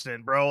an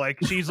accident, bro. Like,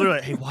 she's literally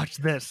like, hey, watch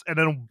this. And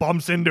then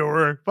bumps into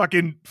her,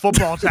 fucking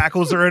football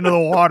tackles her into the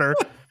water.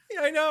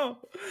 Yeah, I know.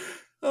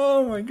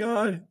 Oh, my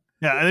God.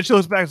 Yeah, and then she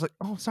looks back and is like,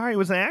 oh, sorry, it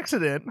was an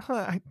accident.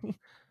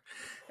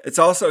 It's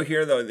also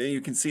here, though, that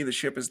you can see the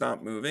ship is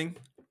not moving.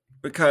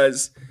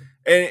 Because,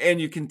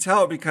 and you can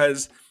tell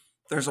because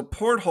there's a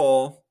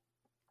porthole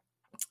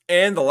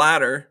and the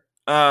ladder,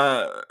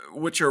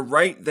 which are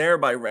right there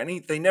by Rennie.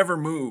 They never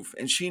move,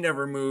 and she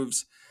never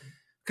moves.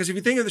 Because if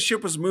you think if the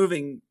ship was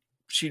moving,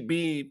 she'd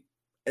be,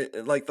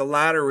 like, the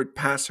ladder would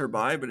pass her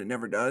by, but it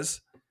never does.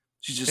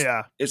 She's just,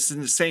 it's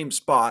in the same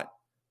spot.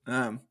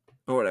 But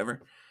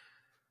whatever.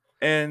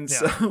 And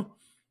so,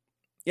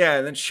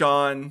 and then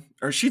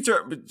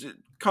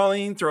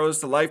Colleen throws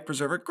the life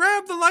preserver.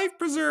 Grab the life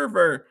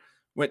preserver,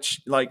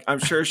 which, like, I'm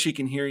sure she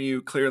can hear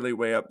you clearly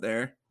way up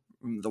there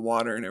from the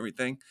water and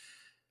everything.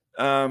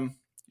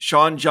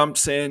 Sean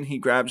jumps in. He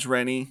grabs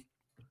Rennie.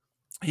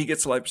 He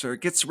gets the life preserver.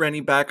 Gets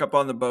Rennie back up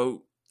on the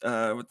boat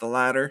with the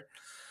ladder.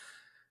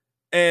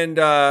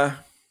 And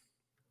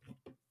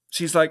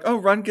she's like, oh,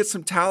 run get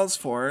some towels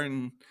for her.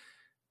 And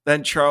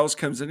then Charles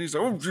comes in. He's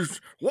like, oh,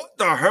 what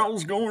the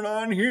hell's going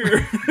on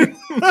here?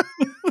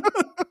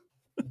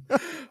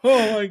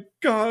 Oh, my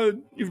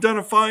God. You've done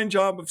a fine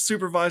job of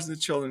supervising the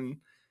children.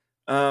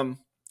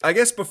 I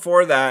guess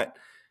before that,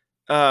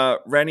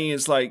 Rennie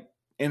is like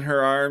in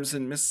her arms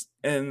and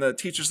the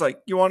teacher's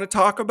like, you want to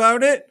talk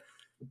about it?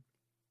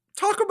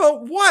 Talk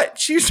about what?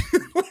 She's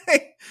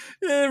like,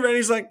 and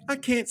Rennie's like, I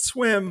can't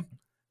swim.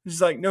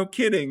 She's like, no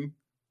kidding.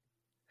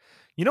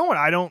 You know what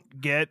I don't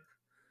get?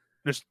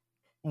 Just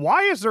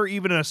why is there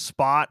even a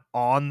spot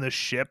on the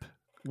ship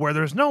where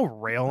there's no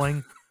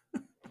railing?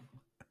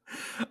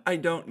 I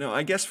don't know.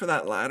 I guess for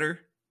that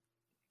ladder.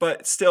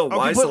 But still,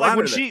 why is the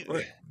ladder there?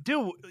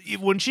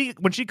 When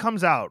she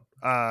comes out,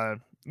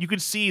 you can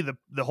see the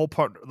whole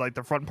part, like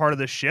the front part of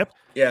the ship.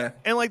 Yeah.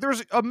 And like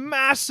there's a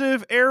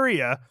massive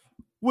area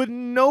with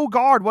no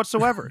guard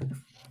whatsoever.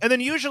 And then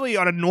usually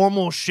on a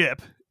normal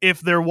ship,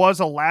 if there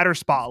was a ladder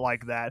spot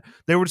like that,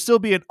 there would still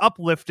be an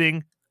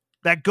uplifting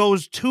that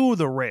goes to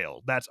the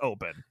rail that's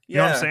open. You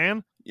know what I'm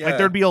saying? Yeah. Like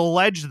there'd be a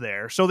ledge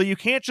there so that you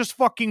can't just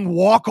fucking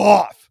walk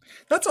off.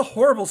 That's a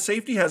horrible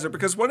safety hazard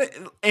because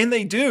and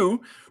they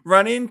do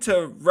run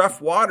into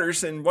rough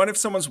waters, and what if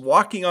someone's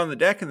walking on the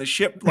deck and the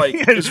ship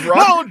is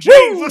rocking? Oh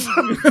Jesus!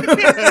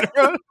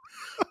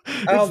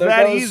 It's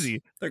that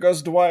easy. There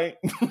goes Dwight.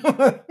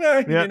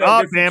 Yeah.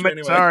 Oh damn it!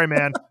 Anyway. Sorry,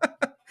 man.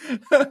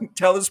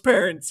 Tell his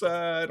parents.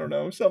 I don't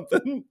know,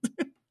 something.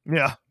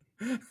 Yeah.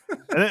 And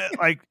then,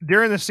 like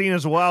during the scene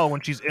as well,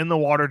 when she's in the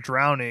water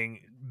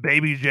drowning,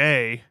 Baby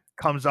J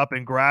comes up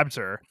and grabs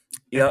her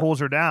and pulls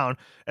her down,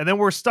 and then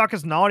we're stuck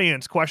as an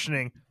audience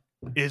questioning: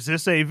 is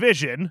this a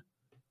vision,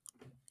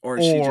 or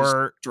is she just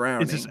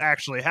drowning? Is this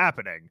actually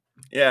happening?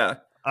 Yeah.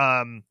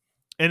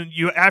 And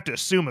you have to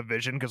assume a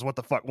vision because what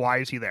the fuck? Why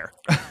is he there?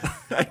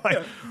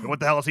 Like,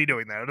 what the hell is he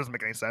doing there? It doesn't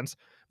make any sense.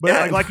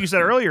 But like you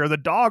said earlier, the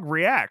dog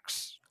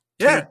reacts.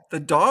 The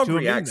dog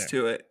reacts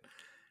to it.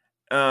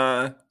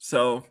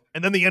 So,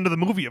 and then the end of the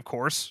movie, of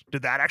course,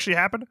 did that actually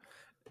happen?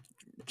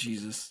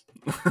 Jesus,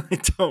 I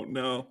don't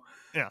know.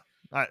 Yeah,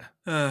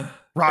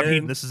 Rob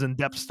Heaton, this is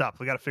in-depth stuff.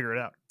 We got to figure it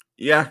out.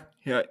 Yeah,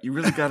 you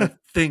really got to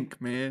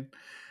think, man.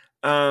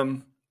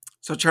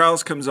 So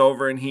Charles comes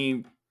over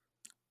and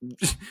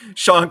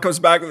Sean comes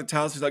back with the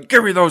towels. He's like,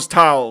 "Give me those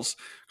towels!"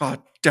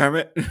 God damn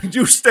it,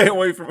 you stay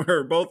away from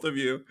her, both of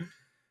you.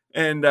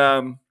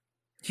 And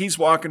he's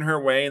walking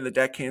her way, and the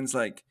deckhand's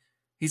like,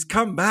 "He's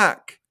come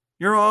back.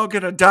 You're all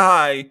gonna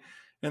die."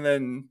 And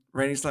then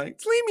Rennie's like,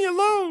 "Leave me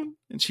alone,"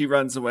 and she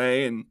runs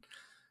away. And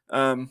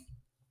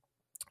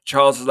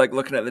Charles is like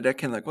looking at the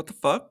deckhand like, "What the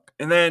fuck?"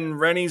 And then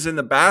Rennie's in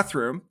the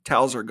bathroom.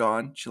 Towels are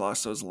gone. She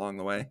lost those along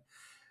the way.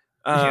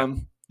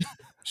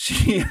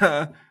 She's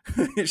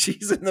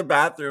in the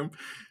bathroom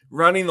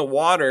running the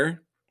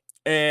water,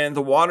 and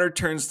the water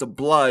turns to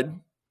blood,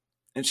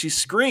 and she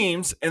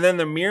screams, and then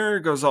the mirror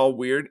goes all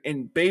weird,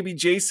 and baby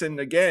Jason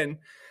again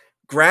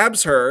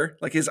grabs her,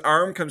 like his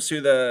arm comes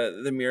through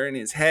the mirror in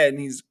his head, and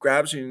he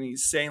grabs her and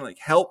he's saying like,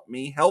 help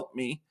me.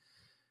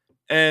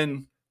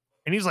 And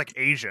he's like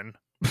Asian.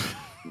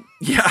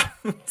 Yeah.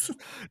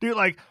 Dude,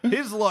 like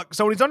his look.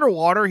 So when he's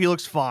underwater, he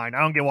looks fine.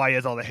 I don't get why he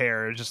has all the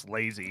hair. It's just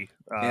lazy.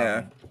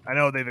 I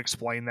know they've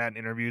explained that in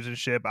interviews and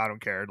shit. But I don't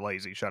care.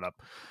 Lazy. Shut up.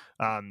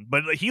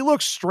 But he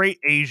looks straight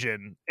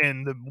Asian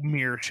in the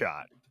mirror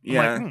shot.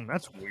 I'm like,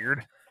 that's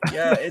weird.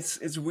 Yeah,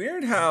 it's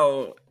weird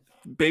how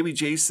baby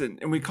Jason,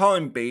 and we call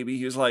him baby.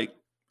 He was like,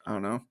 I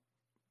don't know,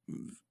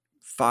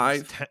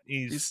 5.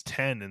 He's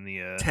 10 in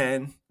the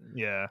 10.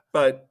 Yeah,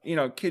 but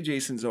kid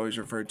Jason's always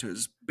referred to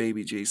as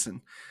baby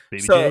Jason.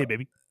 Baby J,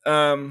 baby.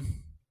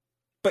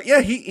 But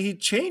yeah, he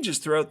changes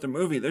throughout the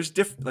movie. There's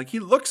like he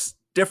looks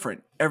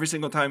different every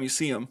single time you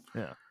see him.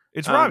 Yeah,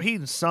 it's Rob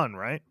Heaton's son,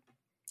 right?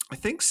 I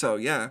think so.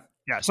 Yeah.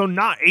 Yeah, so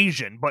not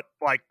Asian, but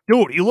like,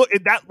 dude, you look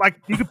at that like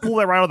you could pull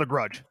that right out of The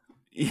Grudge.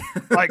 Yeah.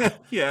 Like,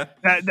 yeah,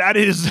 that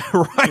is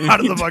right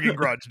out of the fucking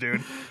Grudge,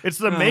 dude. It's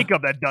the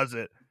makeup that does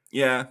it.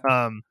 Yeah.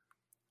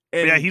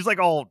 Yeah, he's like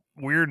all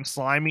weird and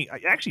slimy.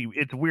 Actually,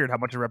 it's weird how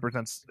much it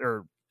represents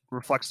or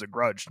reflects The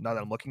Grudge. Now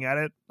that I'm looking at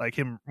it, like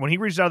him when he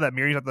reaches out of that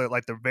mirror, he's got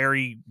the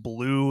very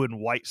blue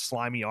and white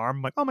slimy arm.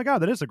 I'm like, oh my god,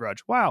 that is The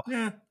Grudge. Wow.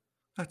 Yeah,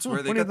 that's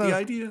where they got the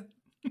idea.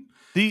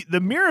 The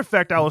mirror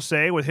effect, I will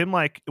say, with him,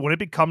 like when it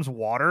becomes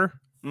water,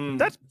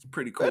 that's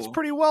pretty cool. That's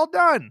pretty well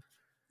done.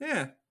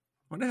 Yeah,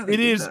 it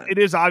is. It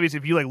is obvious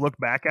if you like look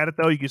back at it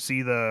though, you can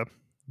see the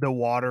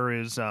water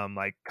is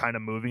like kind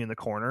of moving in the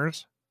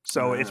corners.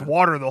 So it's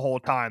water the whole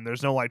time.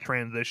 There's no like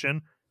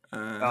transition.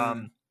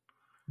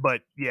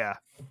 But yeah,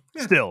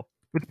 still,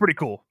 it's pretty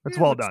cool. It's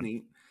well done.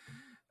 Neat.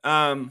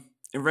 And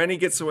Rennie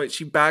gets away.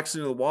 She backs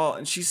into the wall,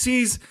 and she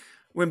sees.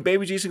 When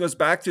baby Jason goes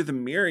back through the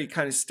mirror, he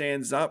kind of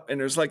stands up, and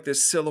there's like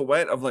this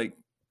silhouette of like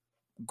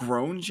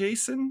grown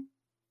Jason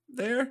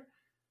there.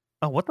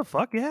 Oh, what the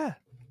fuck? Yeah.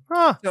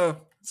 Huh.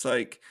 So it's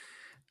like.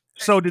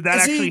 So did that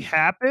actually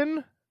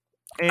happen?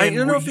 And I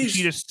don't know if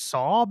she just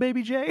saw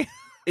baby J.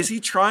 Is he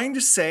trying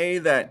to say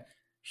that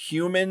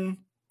human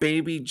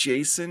baby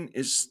Jason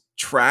is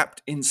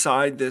trapped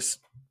inside this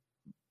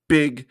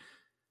big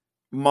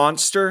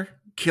monster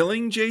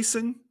killing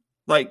Jason?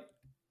 Like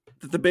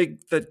that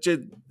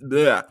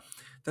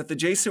the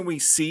Jason we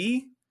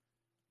see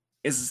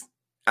is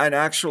an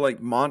actual like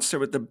monster,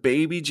 but the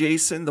baby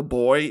Jason, the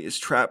boy, is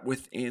trapped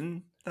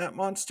within that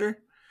monster.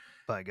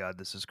 My God,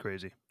 this is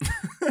crazy.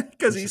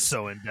 Because he's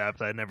so in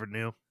depth, I never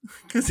knew.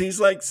 Because he's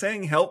like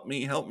saying, help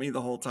me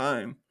the whole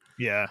time.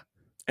 Yeah.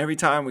 Every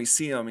time we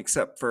see him,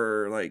 except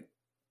for like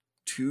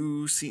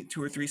 2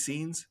 or 3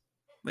 scenes.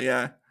 But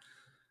yeah.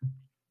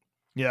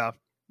 Yeah.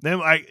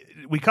 Then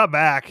we cut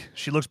back.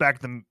 She looks back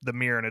at the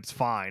mirror and it's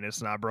fine.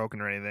 It's not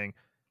broken or anything.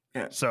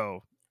 Yeah.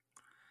 So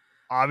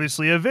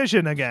obviously a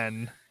vision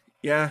again.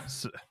 Yeah.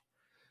 So,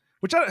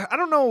 which I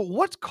don't know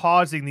what's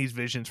causing these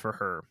visions for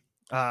her.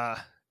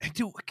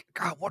 Dude,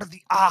 God, what are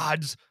the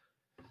odds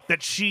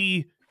that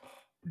she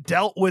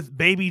dealt with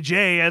baby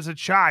J as a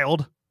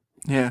child?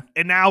 Yeah.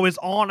 And now is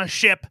on a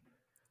ship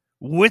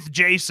with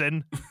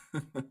Jason.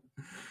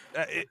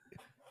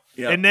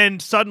 And then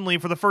suddenly,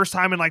 for the first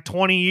time in like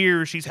 20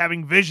 years, she's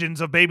having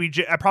visions of baby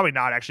J. Probably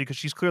not, actually, because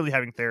she's clearly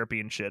having therapy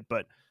and shit.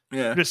 But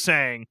I'm just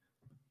saying,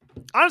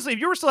 honestly, if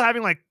you were still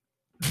having like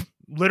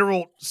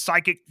literal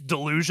psychic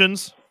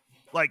delusions,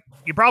 like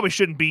you probably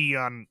shouldn't be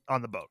on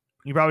the boat.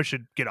 You probably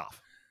should get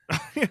off.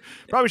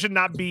 Probably should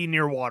not be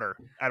near water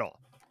at all.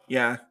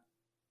 Yeah.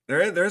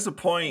 There's a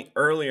point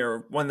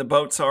earlier when the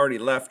boat's already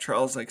left.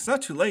 Charles like, it's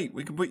not too late.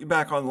 We can put you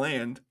back on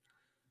land.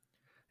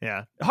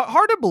 Yeah.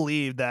 Hard to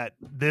believe that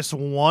this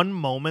one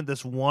moment,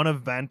 this one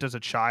event as a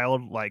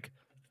child, like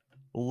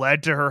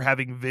led to her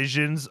having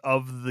visions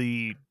of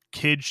the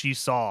kid she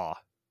saw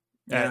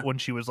when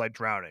she was like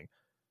drowning.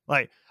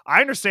 Like,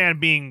 I understand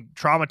being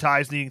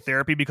traumatized, needing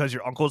therapy because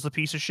your uncle's a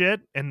piece of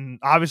shit. And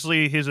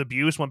obviously his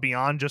abuse went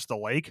beyond just the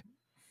lake.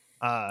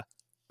 But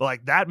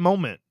like that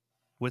moment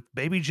with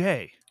baby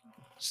J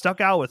stuck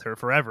out with her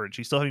forever. And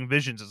she's still having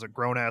visions as a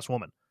grown ass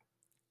woman.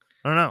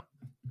 I don't know.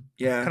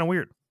 Yeah. Kind of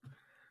weird.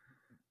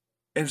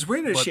 It's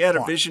weird that she had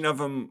a vision of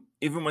him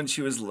even when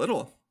she was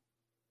little.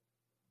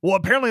 Well,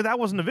 apparently that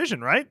wasn't a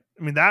vision, right?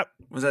 I mean, that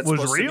was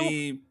supposed real? To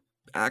be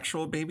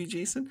actual baby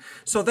Jason?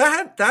 So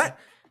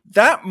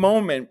that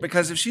moment,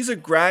 because if she's a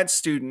grad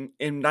student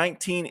in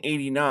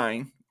 1989,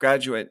 a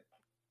graduate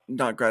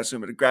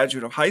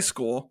of high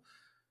school,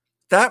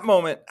 that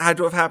moment had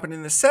to have happened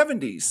in the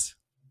 70s,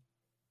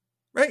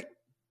 right?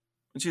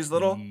 When she was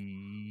little?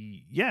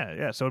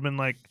 Yeah. So it'd been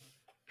like,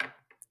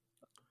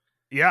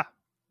 yeah,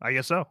 I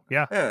guess so.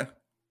 Yeah. Yeah.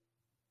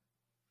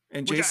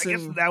 And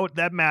Jason, I guess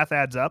that math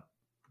adds up,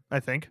 I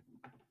think.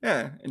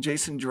 Yeah, and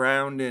Jason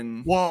drowned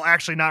in... Well,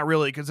 actually, not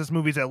really, because this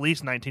movie's at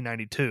least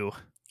 1992.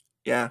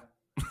 Yeah.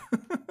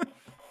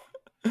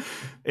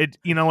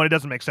 You know what? It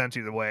doesn't make sense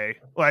either way.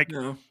 Like,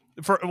 no.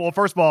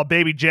 First of all,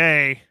 Baby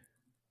J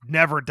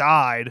never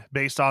died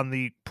based on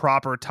the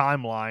proper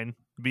timeline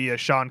via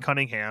Sean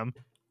Cunningham.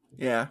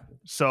 Yeah.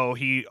 So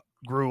he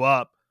grew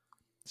up.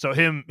 So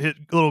his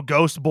little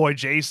ghost boy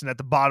Jason at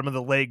the bottom of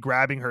the lake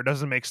grabbing her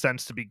doesn't make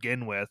sense to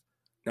begin with.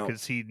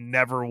 Because he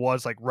never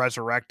was like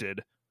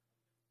resurrected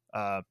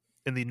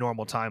in the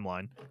normal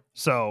timeline.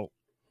 So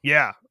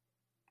yeah,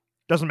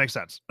 doesn't make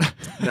sense.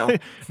 No.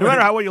 No matter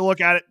how you look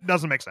at it,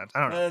 doesn't make sense. I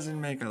don't know. Doesn't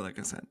make a lick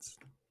of sense.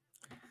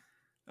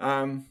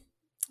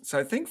 So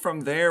I think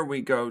from there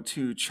we go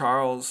to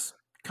Charles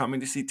coming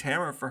to see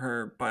Tamara for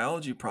her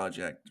biology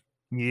project.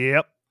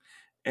 Yep.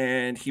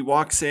 And he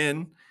walks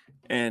in,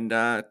 and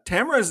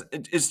Tamara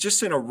is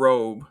just in a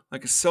robe,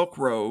 like a silk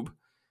robe.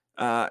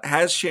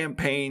 Has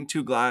champagne,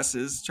 2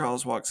 glasses.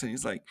 Charles walks in.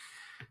 He's like,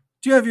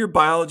 do you have your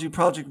biology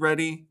project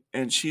ready?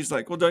 And she's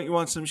like, well, don't you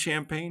want some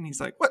champagne?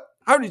 He's like, what?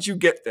 How did you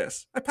get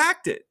this? I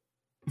packed it.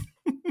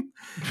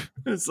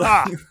 It's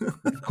like,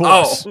 of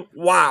course. Oh,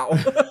 wow.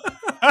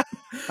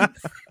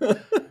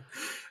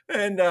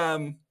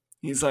 And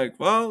he's like,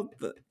 well,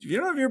 if you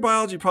don't have your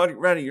biology project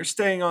ready, you're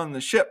staying on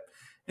the ship.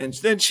 And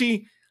then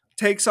she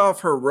takes off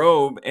her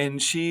robe,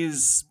 and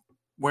she's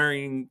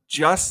wearing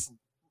just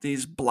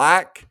these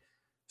black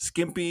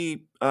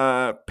skimpy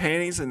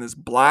panties and this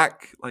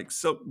black like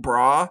silk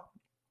bra,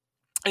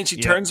 and she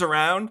turns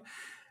around,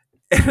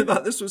 and I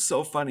thought this was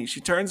so funny. She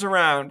turns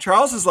around,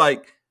 Charles is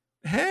like,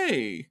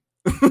 hey.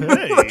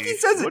 Like he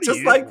says it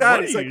just like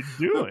that. He's like,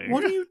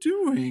 what are you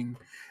doing?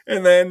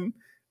 And then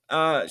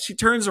she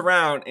turns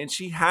around, and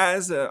she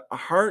has a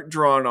heart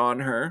drawn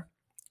on her,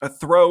 a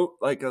throat,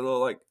 like a little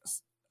like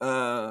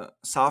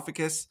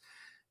esophagus,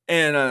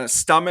 and a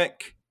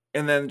stomach,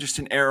 and then just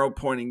an arrow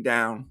pointing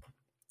down.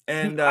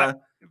 And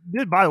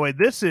by the way,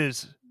 this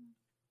is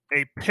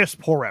a piss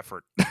poor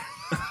effort.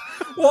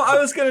 Well, I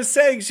was going to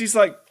say, she's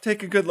like,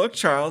 take a good look,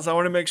 Charles. I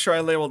want to make sure I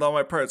labeled all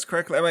my parts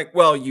correctly. I'm like,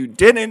 well, you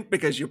didn't,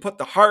 because you put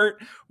the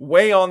heart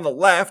way on the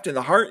left, and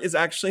the heart is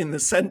actually in the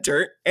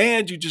center,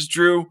 and you just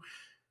drew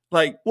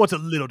like... Well, it's a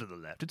little to the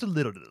left. It's a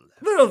little to the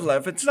left. Little to the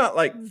left. It's not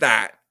like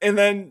that. And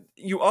then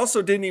you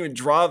also didn't even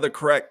draw the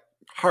correct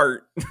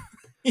heart.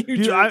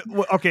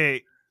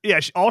 Okay. Yeah,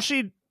 all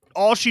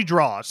she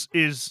draws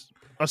is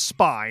a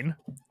spine,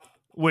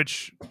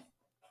 which,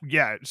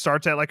 yeah,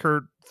 starts at like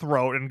her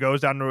throat and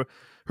goes down to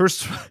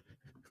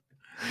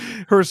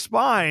her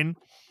spine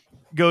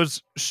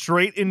goes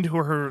straight into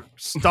her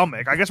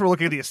stomach. I guess we're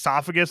looking at the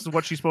esophagus is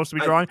what she's supposed to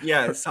be drawing.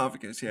 Yeah,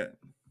 esophagus, yeah.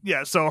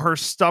 Yeah, so her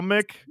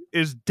stomach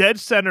is dead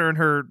center in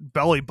her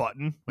belly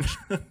button, which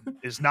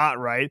is not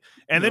right.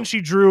 And then she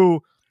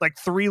drew like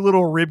 3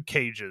 little rib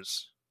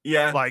cages.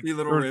 Yeah, like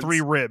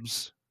 3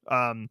 ribs.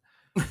 And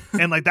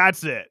like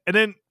that's it. And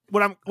then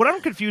what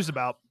I'm confused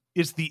about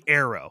is the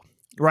arrow,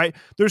 right?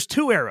 There's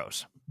 2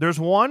 arrows. There's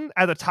one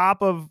at the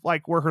top of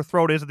like where her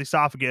throat is at the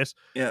esophagus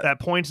that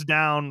points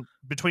down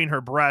between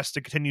her breasts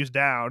and continues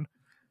down.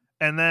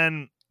 And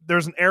then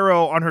there's an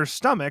arrow on her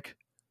stomach.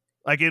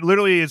 Like it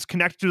literally is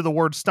connected to the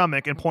word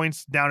stomach and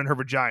points down in her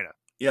vagina.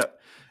 Yep.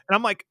 And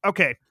I'm like,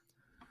 okay,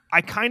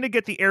 I kind of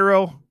get the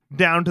arrow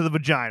down to the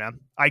vagina,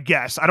 I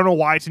guess. I don't know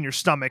why it's in your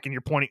stomach and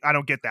you're pointing. I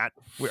don't get that.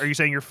 Are you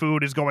saying your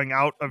food is going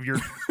out of your...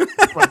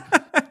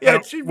 Yeah,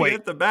 it should be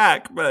at the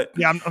back, but...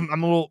 Yeah,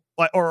 I'm a little...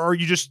 like, or are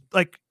you just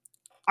like...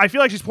 I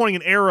feel like she's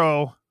pointing an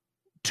arrow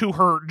to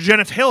her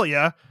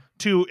genitalia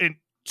to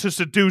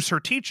seduce her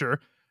teacher.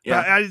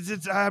 Yeah.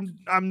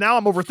 I'm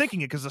overthinking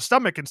it because the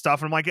stomach and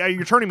stuff. And I'm like,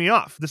 you're turning me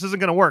off. This isn't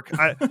going to work.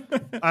 I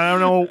don't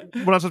know what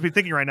I'm supposed to be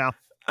thinking right now.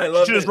 I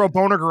love she just wrote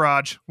Boner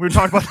Garage. We were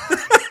talking about.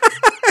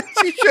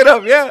 She should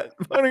have, yeah.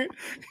 And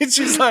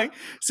she's like,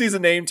 sees a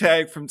name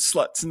tag from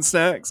Sluts and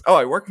Snacks. Oh,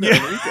 I work there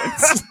on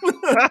weekends.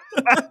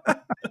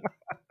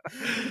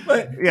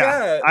 But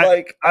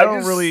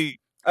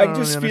I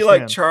just feel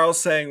like Charles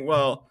saying,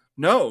 well,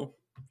 no,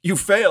 you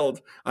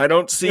failed. I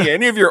don't see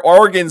any of your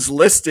organs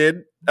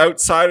listed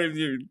outside of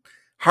your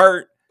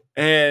heart,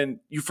 and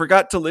you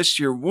forgot to list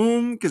your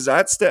womb because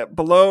that's step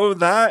below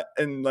that,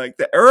 and like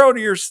the arrow to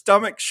your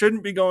stomach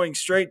shouldn't be going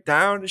straight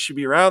down. It should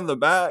be around the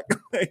back.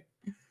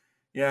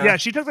 Yeah,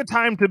 she took the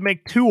time to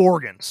make 2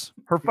 organs,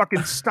 her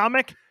fucking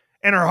stomach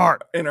and her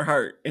heart. And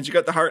she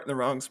got the heart in the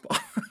wrong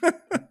spot.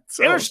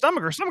 And her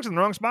stomach's in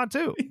the wrong spot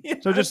too. Yeah.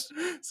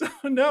 So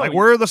like,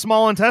 where are the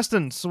small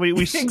intestines? We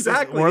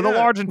exactly. Where are the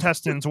large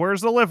intestines?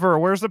 Where's the liver?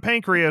 Where's the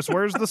pancreas?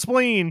 Where's the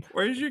spleen?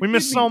 We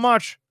missed so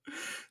much.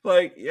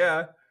 Like,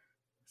 yeah.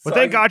 But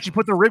thank God she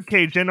put the rib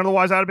cage in.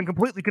 Otherwise, I'd have been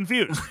completely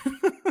confused.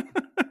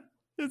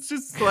 It's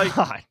just like,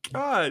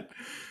 God.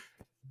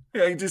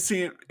 Yeah, I just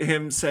see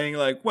him saying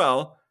like,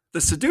 well, the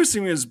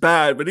seducing was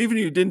bad, but even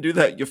if you didn't do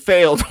that, you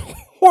failed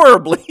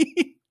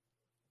horribly.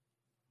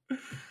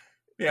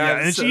 Yeah,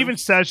 and she even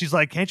says, she's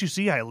like, can't you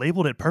see I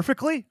labeled it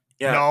perfectly?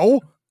 Yeah.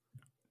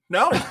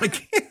 No,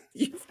 like,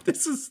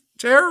 this is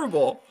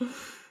terrible.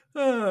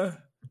 Yeah,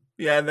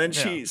 and then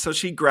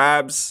she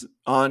grabs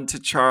onto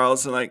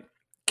Charles and like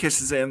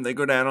kisses him. They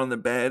go down on the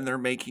bed and they're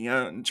making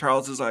out, and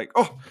Charles is like,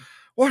 oh,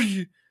 what are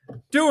you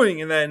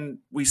doing? And then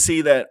we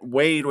see that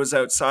Wade was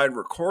outside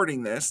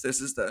recording this. This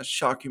is the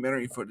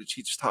shockumentary footage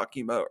he was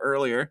talking about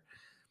earlier.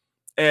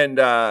 And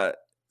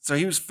so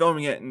he was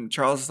filming it, and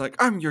Charles is like,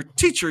 I'm your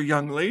teacher,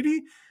 young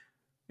lady.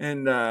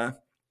 And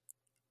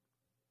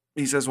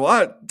he says,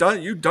 well,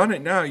 you've done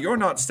it now. You're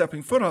not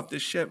stepping foot off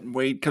this ship. And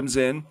Wade comes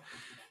in,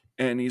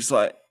 and he's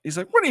like,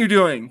 what are you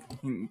doing?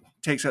 And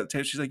takes out the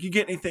tape. She's like, you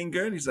get anything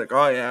good? He's like,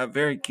 oh, yeah,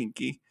 very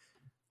kinky.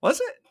 Was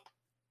it?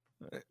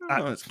 I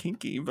don't know, it's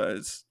kinky, but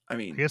I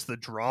guess the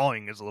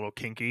drawing is a little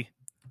kinky.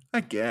 I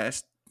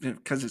guess,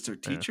 because it's her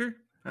teacher.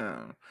 I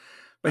don't know.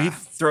 But he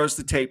throws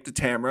the tape to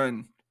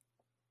Tamara,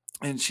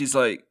 and she's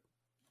like,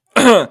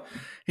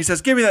 he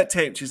says, give me that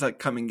tape. She's like,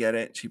 come and get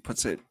it. She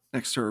puts it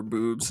next to her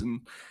boobs,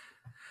 and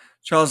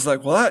Charles is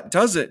like, well, that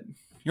does it.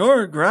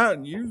 You're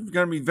going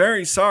to be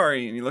very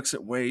sorry. And he looks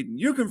at Wade, and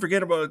you can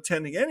forget about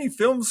attending any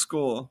film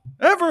school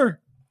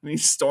ever. And he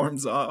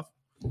storms off.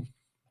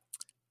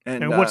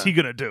 And what's he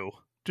going to do?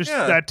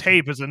 That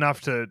tape is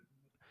enough to...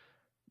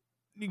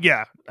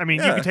 Yeah, I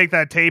mean, you can take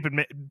that tape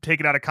and take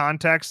it out of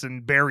context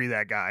and bury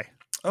that guy.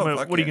 What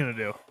are you going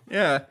to do?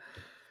 Yeah.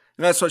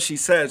 And that's what she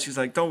said. She's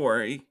like, don't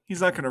worry.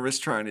 He's not going to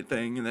risk trying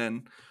anything. And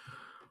then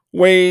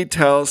Wade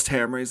tells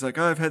Tamara, he's like,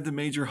 I've had the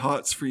major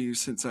hots for you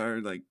since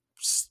our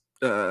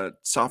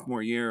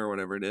sophomore year or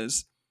whatever it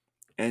is.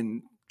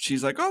 And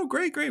she's like, oh,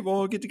 great. Well,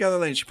 we'll get together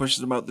later. She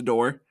pushes him out the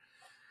door.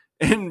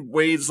 And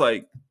Wade's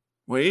like,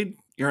 Wade,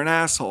 you're an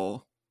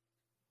asshole.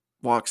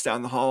 Walks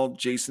down the hall.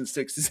 Jason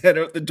sticks his head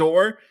out the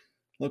door,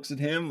 looks at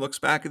him, looks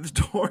back at the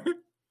door.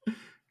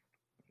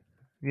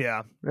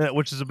 Yeah,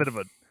 which is a bit of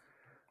a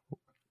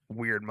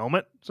weird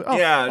moment. So,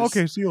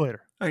 okay, see you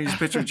later. I just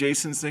picture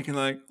Jason's thinking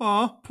like,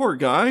 oh, poor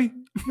guy.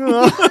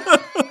 I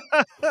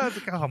was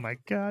like, oh my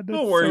God.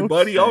 Don't worry,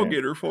 buddy. Sad. I'll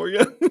get her for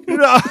you.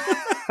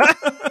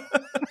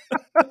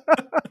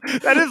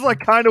 That is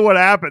like kind of what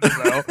happens,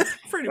 though.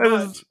 Pretty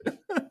much.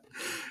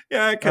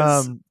 Yeah,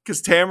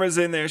 because Tamara's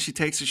in there. She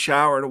takes a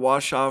shower to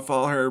wash off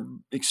all her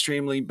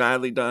extremely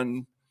badly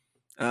done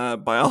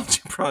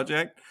biology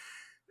project.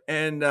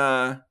 And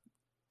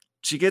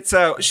she gets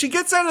out. She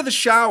gets out of the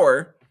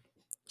shower.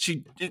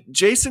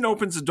 Jason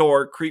opens the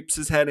door, creeps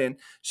his head in.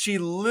 She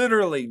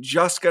literally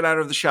just got out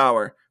of the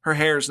shower. Her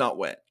hair's not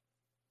wet.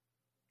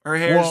 Her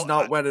hair's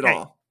not wet at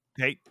all.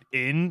 Okay,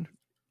 the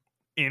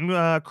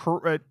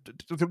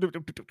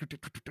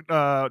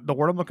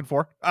word I'm looking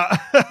for.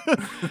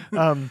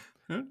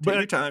 Take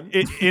your time.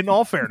 In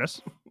all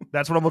fairness,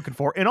 that's what I'm looking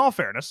for. In all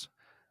fairness,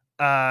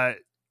 a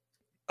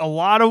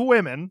lot of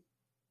women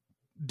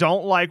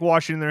don't like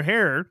washing their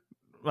hair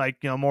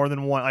more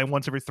than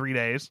once every 3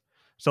 days.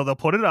 So they'll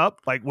put it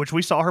up, which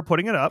we saw her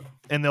putting it up,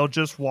 and they'll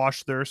just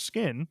wash their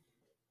skin,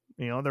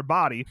 their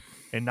body,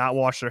 and not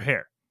wash their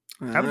hair.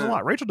 Happens a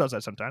lot. Rachel does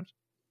that sometimes.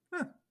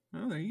 Huh.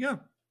 Well, there you go.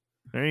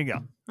 There you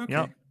go.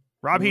 Okay.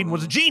 Rob Hedden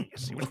was a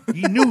genius.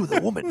 He knew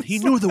the woman. He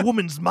knew the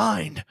woman's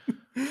mind.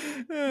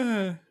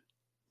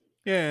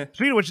 Yeah.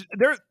 Speaking of which,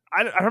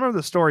 I remember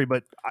the story,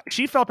 but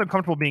she felt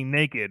uncomfortable being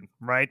naked,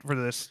 right, for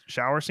this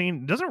shower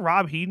scene. Doesn't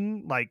Rob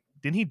Hedden,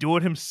 didn't he do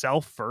it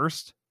himself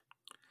first?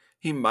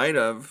 He might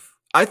have.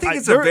 I think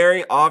it's a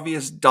very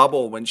obvious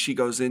double when she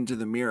goes into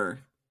the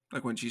mirror.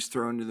 Like when she's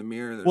thrown to the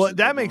mirror. Well,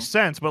 that makes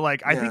sense, but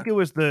I think it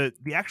was the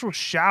actual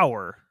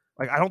shower.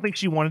 I don't think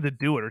she wanted to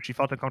do it, or she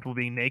felt uncomfortable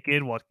being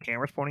naked while the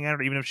camera's pointing at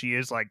her, even if she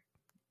is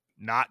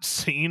not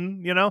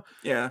seen, you know?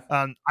 Yeah.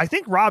 I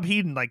think Rob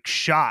Heaton like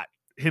shot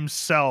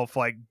himself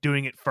like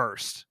doing it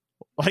first,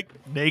 like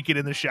naked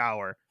in the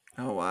shower.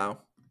 Oh wow.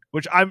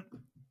 Which I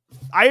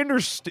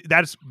understand.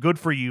 That's good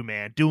for you,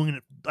 man. Doing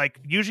it like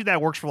usually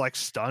that works for like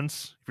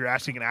stunts. If you're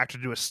asking an actor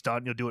to do a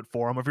stunt, you'll do it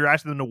for them. If you're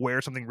asking them to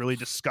wear something really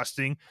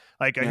disgusting,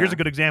 like here's a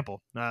good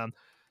example.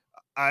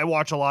 I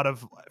watch a lot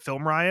of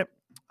Film Riot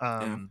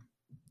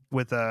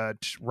with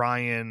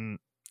Ryan.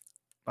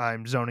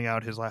 I'm zoning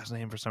out his last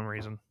name for some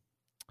reason.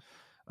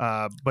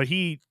 But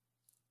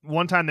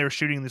one time they were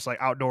shooting this like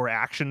outdoor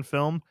action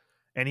film,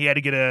 and he had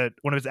to get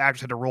one of his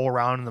actors had to roll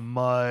around in the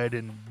mud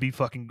and be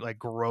fucking like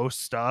gross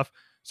stuff.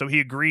 So he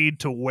agreed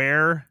to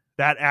wear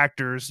that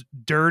actor's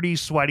dirty,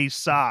 sweaty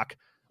sock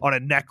on a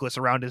necklace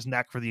around his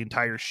neck for the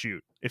entire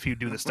shoot if he'd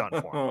do the stunt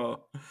for him.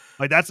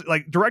 Like that's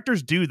like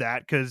directors do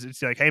that because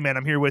it's like, hey man,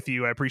 I'm here with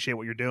you. I appreciate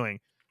what you're doing.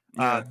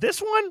 Yeah. This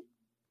one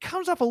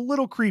comes off a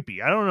little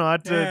creepy. I don't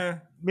know.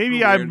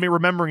 Maybe I'm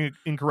remembering it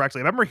incorrectly.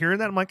 I remember hearing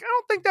that. I'm like, I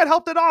don't think that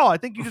helped at all. I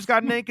think you just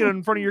got naked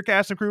in front of your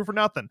cast and crew for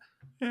nothing.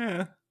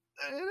 Yeah.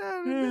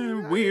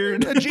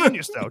 Weird. A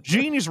genius though.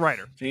 Genius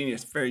writer.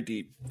 Genius. Very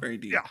deep. Very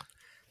deep. Yeah.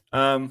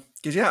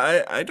 Because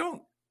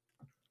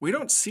we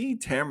don't see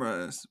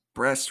Tamara's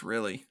breast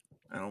really.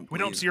 We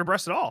don't see her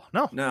breast at all.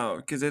 No,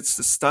 because it's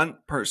the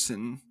stunt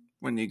person.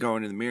 When you go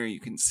into the mirror, you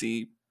can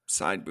see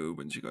side boob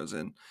when she goes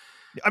in.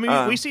 I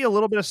mean, we see a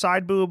little bit of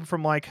side boob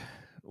from like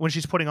when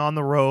she's putting on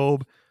the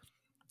robe,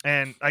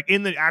 and like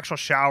in the actual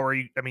shower.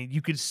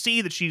 You could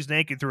see that she's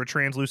naked through a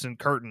translucent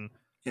curtain.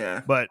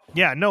 Yeah, but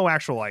yeah, no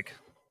actual like,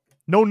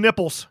 no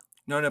nipples.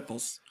 No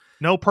nipples.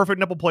 No perfect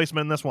nipple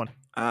placement in this one.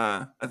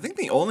 I think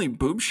the only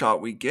boob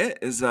shot we get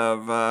is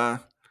of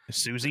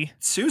Susie.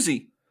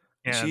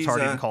 Yeah, it's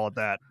hard to even call it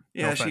that.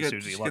 Yeah, no she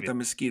Susie. got the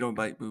mosquito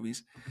bite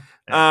boobies.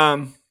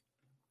 Yeah.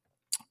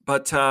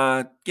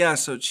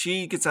 So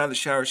she gets out of the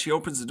shower. She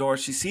opens the door.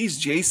 She sees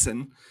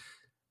Jason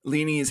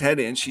leaning his head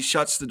in. She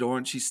shuts the door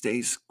and she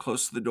stays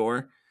close to the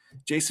door.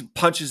 Jason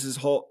punches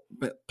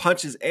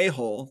a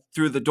hole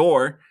through the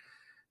door.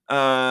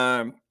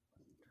 Grabs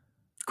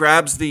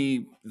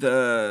the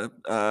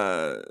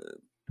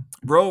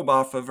robe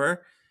off of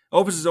her,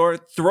 opens the door,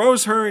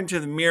 throws her into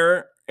the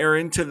mirror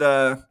into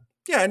the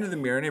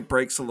mirror, and it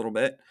breaks a little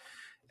bit.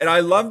 And I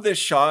love this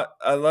shot.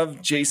 I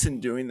love Jason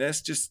doing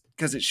this just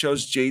because it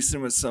shows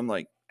Jason with some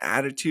like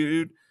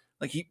attitude,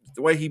 like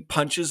the way he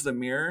punches the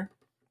mirror.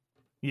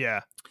 Yeah.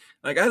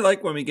 Like I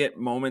like when we get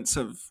moments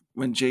of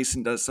when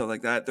Jason does stuff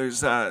like that.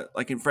 There's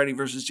like in Freddy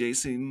versus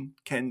Jason,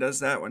 Ken does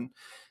that when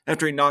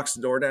after he knocks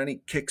the door down, he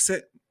kicks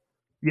it.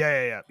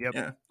 Yeah. Yep.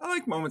 Yeah. I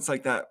like moments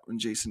like that when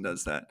Jason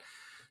does that.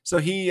 So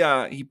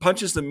he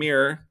punches the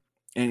mirror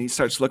and he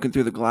starts looking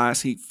through the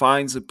glass. He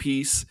finds a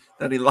piece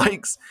that he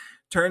likes,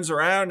 turns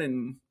around,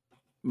 and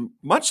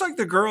much like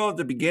the girl at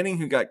the beginning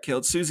who got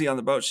killed, Susie on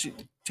the boat,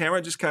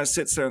 Tamara just kind of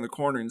sits there in the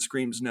corner and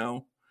screams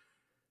no.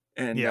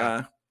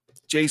 And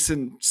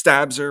Jason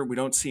stabs her. We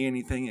don't see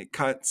anything. It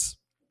cuts.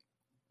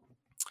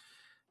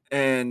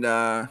 And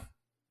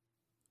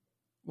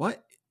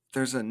what?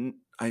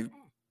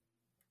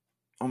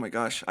 Oh my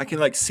gosh. I can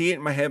like see it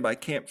in my head, but I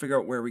can't figure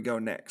out where we go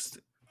next.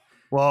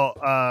 Well,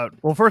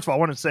 first of all, I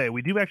want to say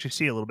we do actually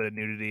see a little bit of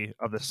nudity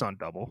of the stunt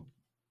double.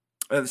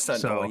 The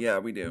stunt double, yeah,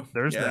 we do.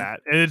 There's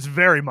that, and it's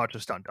very much a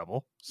stunt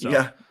double. So,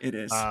 yeah, it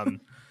is.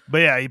 But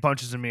yeah, he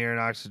punches the mirror,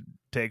 knocks it,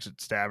 takes it,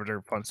 stabs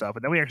her, fun stuff.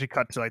 And then we actually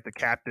cut to like the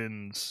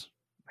captain's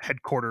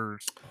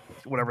headquarters,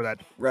 whatever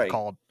that's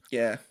called.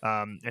 Yeah.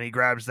 And he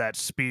grabs that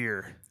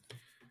spear.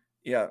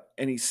 Yeah,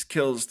 and he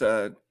kills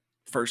the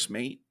first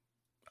mate,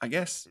 I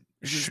guess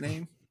is his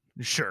name.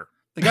 Sure.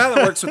 The guy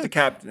that works with the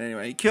captain,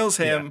 anyway. He kills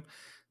him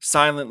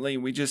silently.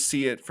 We just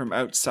see it from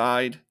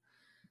outside.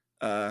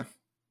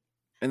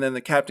 And then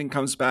the captain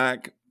comes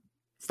back,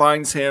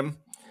 finds him.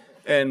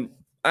 And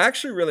I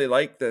actually really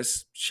like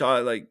this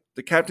shot. Like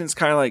the captain's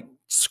kind of like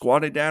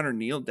squatted down or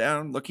kneeled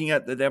down looking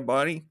at the dead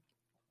body.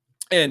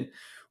 And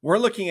we're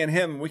looking at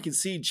him. And we can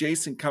see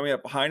Jason coming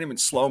up behind him in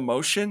slow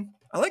motion.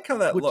 I like how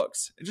that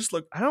looks. It just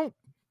looked. I don't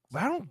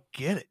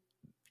get it.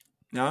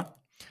 No?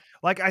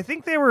 Like I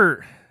think they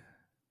were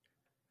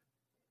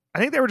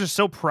just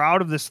so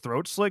proud of this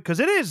throat slit because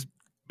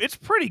it's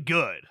pretty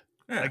good.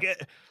 Yeah.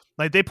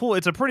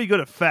 It's a pretty good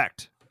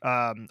effect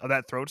of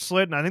that throat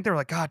slit, and I think they were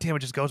like, God damn, it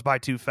just goes by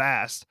too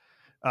fast.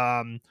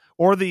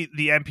 Or the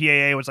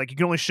MPAA was like, you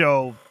can only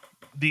show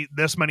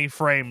this many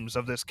frames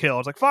of this kill.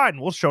 It's like,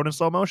 fine, we'll show it in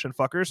slow motion,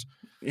 fuckers.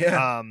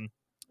 Yeah.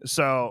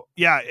 So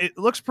yeah, it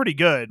looks pretty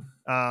good.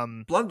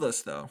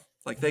 Bloodless though.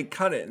 Like they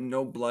cut it and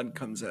no blood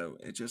comes out.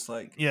 It's just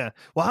like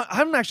Well,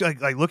 I'm actually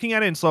like looking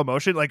at it in slow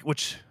motion, like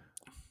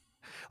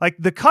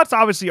the cut's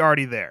obviously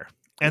already there,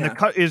 and the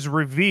cut is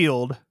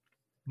revealed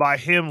by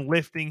him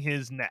lifting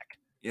his neck.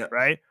 Yeah.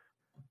 Right.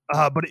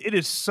 But it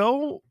is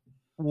so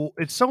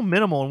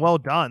minimal and well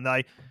done.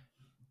 Like,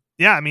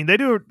 yeah, I mean they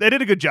did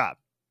a good job.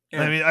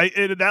 Yeah. I mean,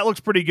 that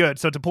looks pretty good.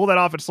 So to pull that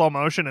off in slow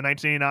motion in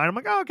 1989, I'm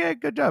like, oh, okay,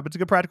 good job. It's a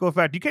good practical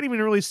effect. You can't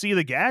even really see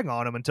the gag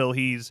on him until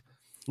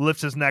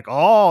lifts his neck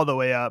all the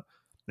way up,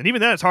 and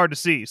even then, it's hard to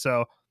see.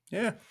 So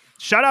yeah,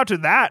 shout out to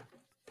that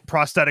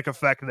prosthetic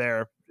effect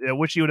there. I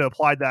wish you would have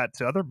applied that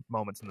to other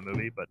moments in the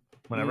movie, but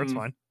whatever, it's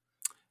fine.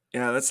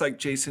 Yeah, that's like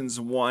Jason's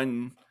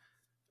one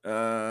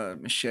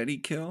machete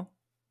kill.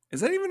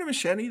 Is that even a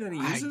machete that he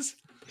uses?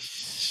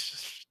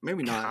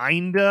 Maybe not.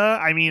 Kinda.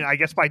 I mean, I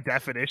guess by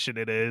definition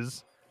it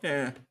is.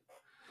 Yeah.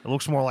 It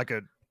looks more like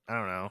a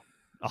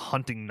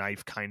hunting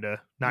knife,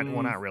 kinda.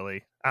 Well, not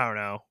really. I don't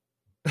know.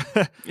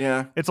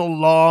 Yeah. It's a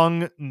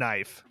long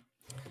knife.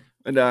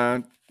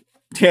 And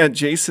yeah,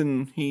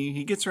 Jason,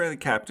 he gets rid of the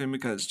captain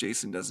because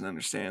Jason doesn't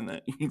understand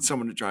that you need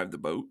someone to drive the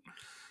boat.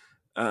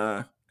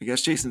 I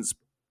guess Jason's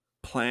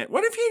plan.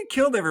 What if he had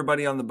killed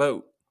everybody on the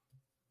boat?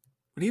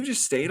 Would he have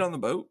just stayed on the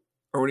boat?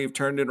 Or would he have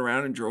turned it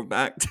around and drove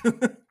back to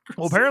the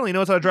Well, apparently he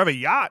knows how to drive a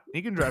yacht.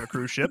 He can drive a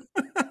cruise ship.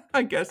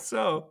 I guess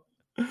so.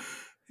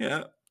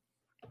 Yeah.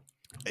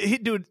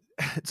 Dude,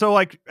 so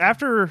like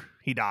after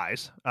he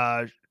dies,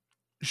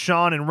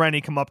 Sean and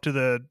Rennie come up to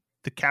the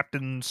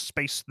captain's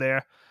space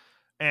there,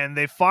 and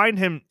they find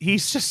him.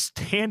 He's just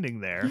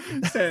standing there.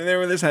 Standing there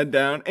with his head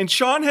down. And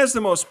Sean has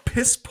the most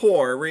piss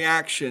poor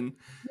reaction.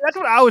 That's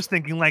what I was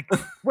thinking. Like,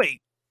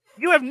 wait,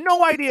 you have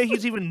no idea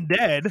he's even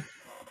dead.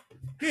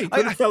 He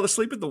could have fell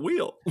asleep at the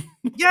wheel.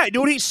 Yeah,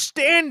 dude, he's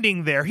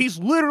standing there. He's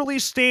literally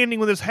standing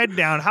with his head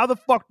down. How the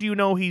fuck do you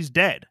know he's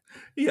dead?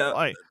 Yeah.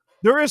 Like,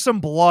 there is some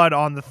blood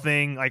on the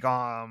thing, like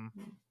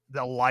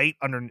the light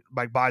under,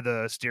 like by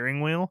the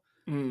steering wheel.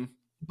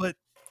 But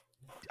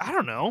I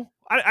don't know.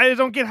 I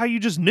don't get how you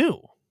just knew.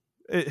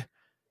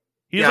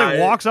 He just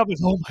walks up and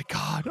says, "Oh my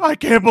god, I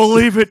can't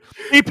believe it!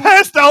 He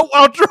passed out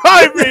while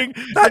driving."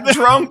 Not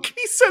drunk.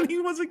 He said he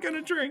wasn't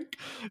gonna drink.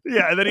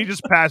 Yeah, and then he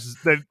just passes,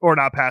 or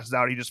not passes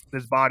out.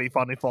 His body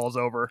finally falls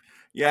over.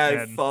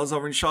 Yeah, he falls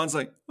over, and Sean's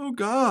like, "Oh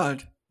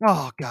god,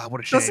 oh god, what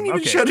a shame!" Doesn't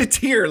even shed a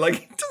tear. Like,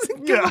 he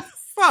doesn't give a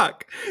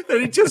fuck that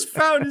he just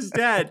found his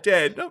dad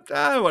dead.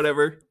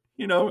 Whatever.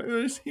 You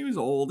know, he was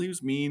old. He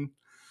was mean.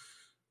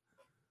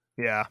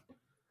 Yeah,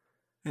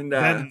 and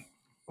then.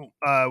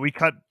 We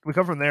cut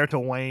from there to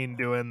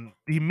Wayne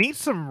he meets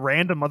some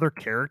random other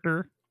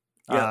character.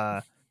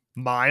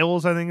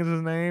 Miles, I think is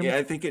his name. Yeah,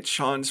 I think it's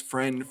Sean's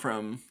friend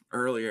from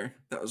earlier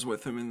that was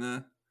with him in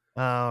the.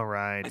 Oh,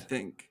 right. I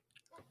think.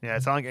 Yeah,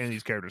 it's not like any of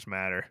these characters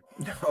matter.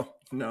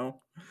 No.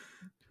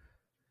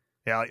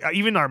 Yeah, like,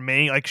 even our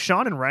main, like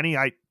Sean and Rennie,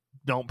 I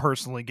don't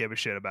personally give a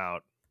shit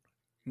about.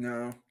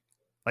 No.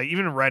 Like,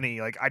 even Rennie,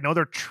 like, I know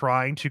they're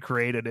trying to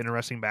create an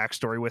interesting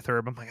backstory with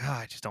her, but I'm like,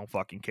 I just don't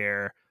fucking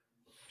care.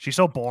 She's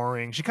so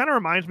boring. She kind of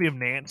reminds me of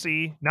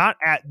Nancy. Not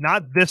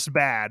this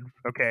bad,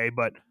 okay,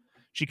 but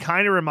she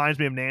kind of reminds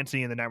me of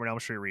Nancy in the Nightmare on Elm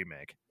Street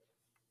remake.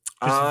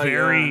 Just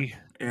very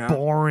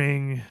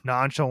boring,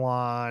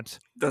 nonchalant.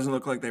 Doesn't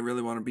look like they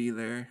really want to be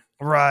there.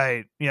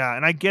 Right. Yeah,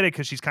 and I get it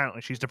because she's kind of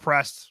like she's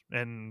depressed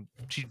and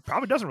she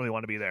probably doesn't really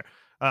want to be there.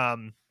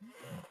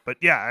 But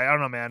yeah, I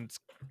don't know, man.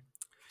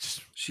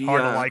 It's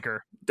hard to like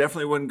her.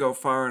 Definitely wouldn't go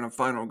far in a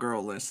final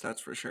girl list.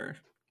 That's for sure.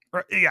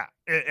 Yeah,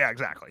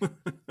 exactly.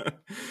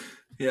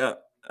 Yeah.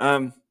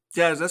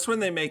 That's when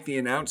they make the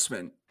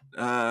announcement.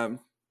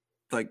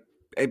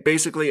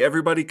 Basically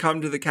everybody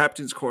come to the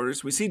captain's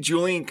quarters. We see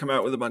Julian come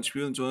out with a bunch of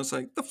people, and Julian's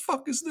like, "The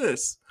fuck is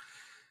this?"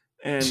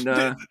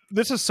 And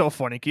this is so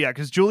funny. Yeah,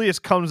 because Julius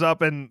comes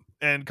up and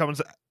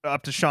comes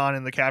up to Sean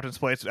in the captain's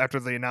place after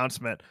the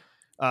announcement.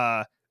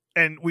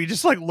 And we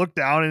just like look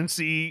down and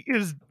see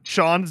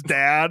Sean's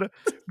dad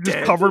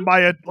just covered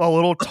by a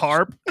little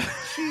tarp.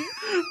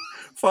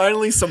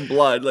 Finally some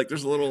blood. Like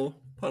there's a little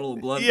puddle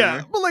of blood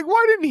there. But like,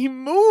 why didn't he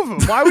move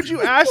him? Why would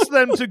you ask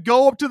them to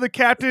go up to the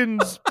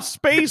captain's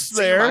space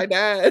there? My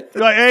dad.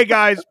 You're like, hey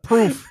guys,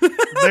 proof.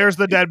 There's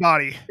the dead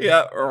body.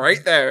 Yeah,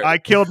 right there. I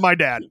killed my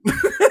dad.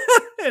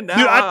 And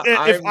now dude,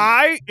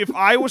 if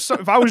I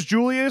was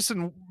Julius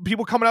and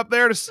people coming up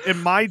there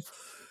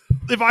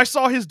if I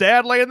saw his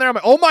dad laying there, I'm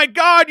like, oh my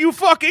god, you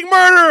fucking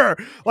murderer!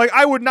 Like,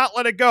 I would not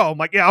let it go. I'm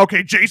like, yeah,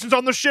 okay, Jason's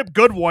on the ship.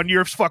 Good one.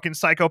 You're a fucking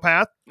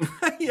psychopath.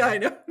 Yeah, I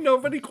know.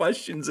 Nobody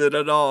questions it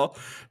at all.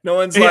 No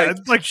one's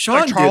like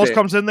Sean Charles did it.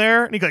 comes in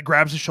there and he like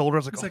grabs his shoulder. I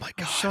was like, He's my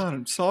god, Sean,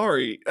 I'm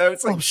sorry.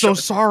 It's like, I'm so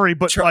sorry,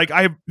 but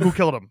who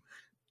killed him?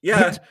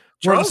 Yeah,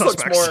 Charles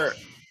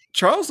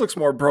looks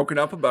more broken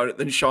up about it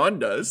than Sean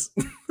does.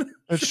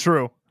 It's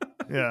true.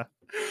 Yeah.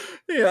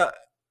 Yeah.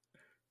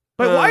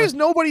 But why is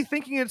nobody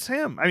thinking it's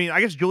him? I mean,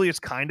 I guess Julius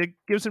kind of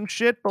gives him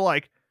shit, but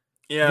like,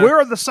 where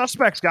are the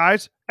suspects,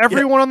 guys?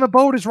 Everyone on the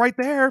boat is right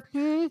there.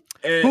 Who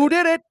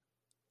did it?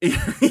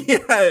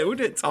 Yeah, who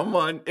did?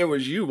 Someone. It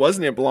was you,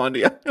 wasn't it,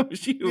 Blondie? It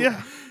was you.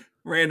 Yeah.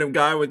 Random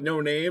guy with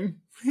no name.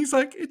 He's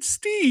like, it's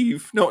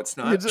Steve. No, it's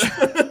not.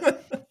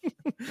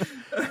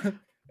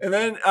 And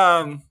then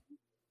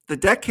the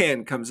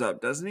deckhand comes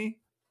up, doesn't he?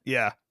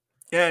 Yeah.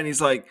 Yeah, and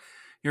he's like,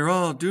 you're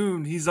all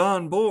doomed. He's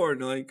on board.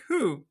 And like,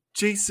 who?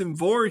 Jason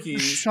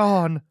Voorhees.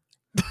 Sean.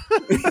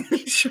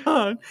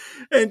 Sean.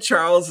 And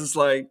Charles is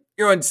like,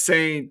 you're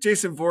insane.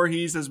 Jason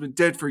Voorhees has been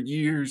dead for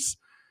years.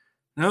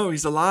 No,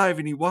 he's alive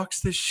and he walks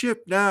this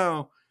ship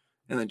now.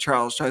 And then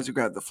Charles tries to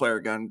grab the flare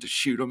gun to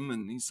shoot him.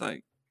 And he's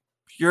like,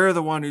 you're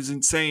the one who's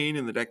insane.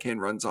 And the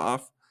deckhand runs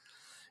off.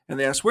 And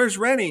they ask, "Where's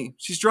Rennie?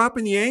 She's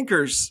dropping the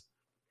anchors."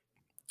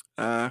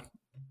 And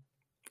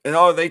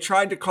they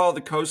tried to call the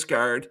Coast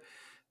Guard,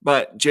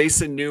 but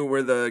Jason knew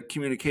where the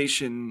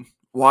communication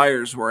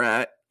wires were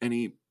at, and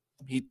he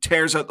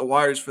tears out the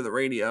wires for the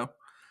radio.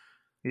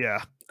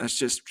 Yeah. That's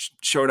just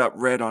showed up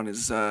red on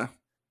his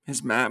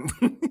map.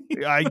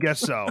 I guess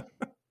so.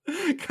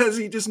 Because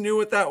he just knew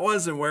what that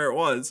was and where it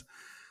was.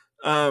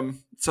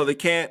 So they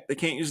can't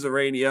use the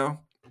radio.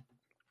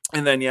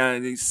 And then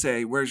they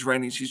say, "Where's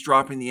Rennie? She's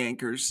dropping the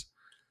anchors."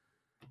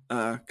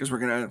 Because we're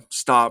gonna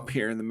stop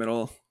here in the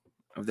middle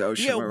of the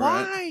ocean. Yeah, where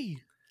why? We're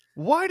at.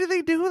 Why do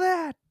they do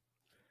that?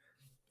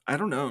 I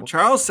don't know.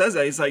 Charles says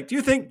that. He's like, "Do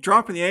you think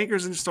dropping the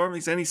anchors in the storm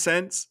makes any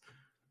sense?"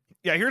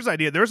 Yeah, here's the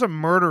idea. There's a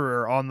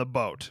murderer on the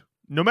boat.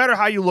 No matter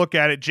how you look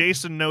at it,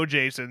 Jason, no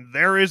Jason,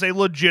 there is a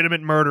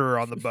legitimate murderer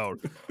on the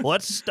boat.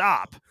 Let's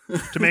stop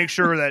to make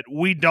sure that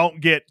we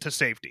don't get to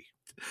safety.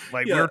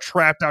 Like, we're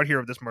trapped out here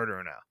with this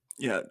murderer now.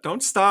 Yeah,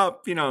 don't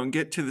stop, and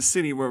get to the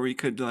city where we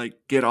could,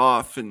 get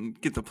off and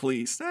get the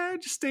police.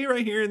 Just stay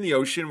right here in the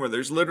ocean where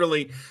there's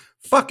literally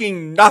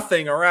fucking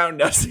nothing around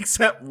us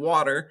except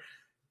water.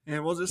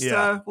 And we'll just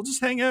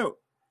hang out,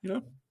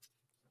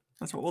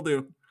 That's what we'll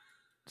do.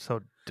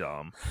 So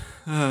dumb.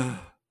 And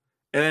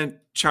then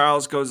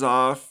Charles goes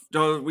off.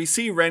 We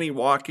see Rennie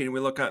walking. We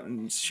look up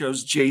and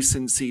shows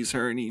Jason sees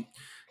her, and he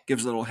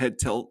gives a little head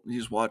tilt. And he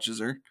just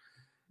watches her.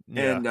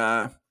 Yeah.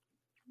 And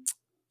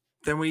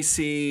then we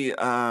see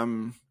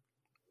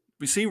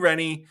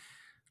Rennie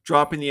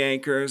dropping the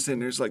anchors, and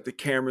there's the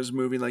camera's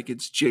moving like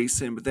it's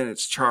Jason, but then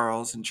it's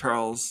Charles, and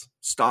Charles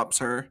stops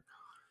her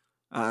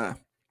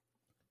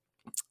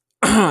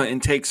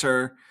and takes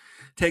her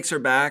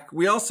back.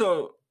 We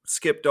also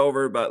skipped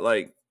over, but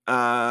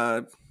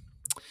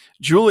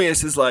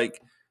Julius is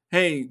like,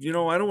 "Hey, I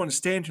don't want to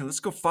stand here. Let's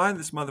go find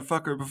this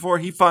motherfucker before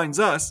he finds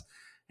us."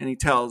 And he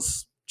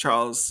tells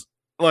Charles,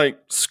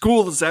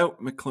 "School is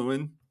out,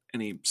 McLuhan."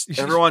 And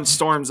everyone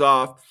storms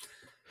off.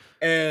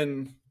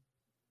 And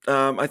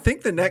I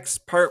think the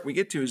next part we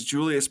get to is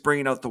Julius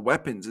bringing out the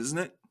weapons, isn't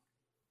it?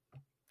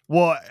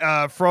 Well,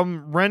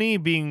 from Rennie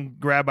being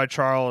grabbed by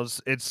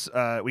Charles, it's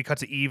we cut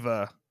to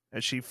Eva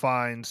as she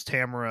finds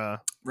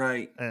Tamara.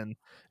 Right. And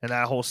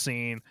that whole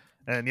scene.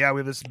 And we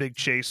have this big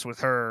chase with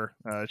her.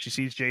 She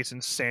sees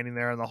Jason standing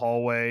there in the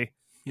hallway.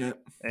 Yep.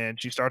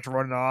 And she starts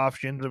running off.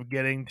 She ends up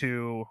getting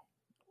to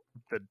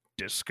the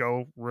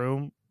disco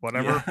room,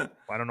 whatever. Yeah.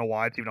 I don't know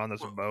why it's even on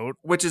this boat.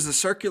 Which is a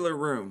circular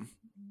room.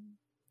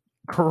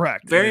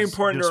 Correct. Very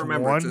important to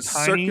remember. It's a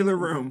circular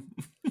room.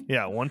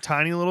 Yeah, one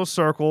tiny little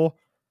circle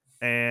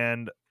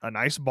and a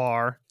nice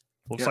bar.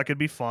 Looks like it'd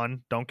be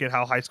fun. Don't get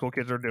how high school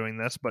kids are doing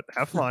this, but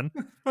have fun.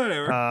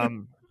 Whatever.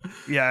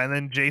 Yeah, and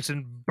then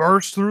Jason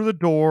bursts through the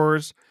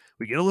doors.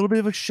 We get a little bit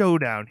of a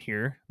showdown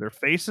here. They're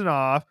facing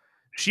off.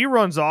 She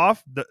runs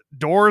off. The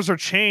doors are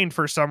chained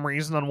for some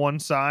reason on one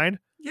side.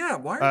 Yeah,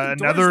 why are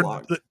the doors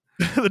locked?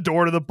 The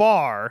door to the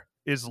bar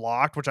is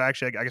locked, which I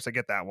guess I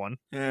get that one.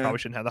 Yeah. Probably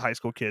shouldn't have the high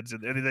school kids. They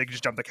can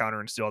just jump the counter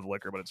and steal the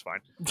liquor, but it's fine.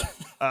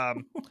 But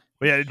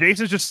yeah,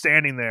 Jason's just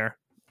standing there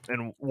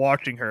and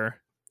watching her.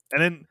 And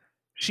then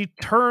she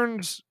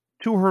turns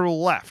to her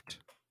left.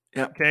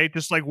 Yeah. Okay,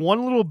 just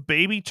one little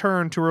baby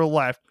turn to her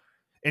left,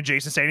 and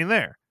Jason's standing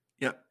there.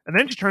 Yeah. And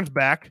then she turns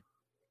back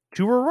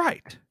to her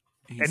right,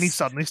 and he's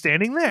suddenly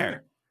standing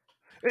there.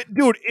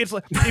 Dude, it's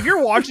like, if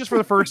you're watching this for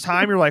the first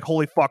time, you're like,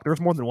 holy fuck,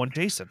 there's more than one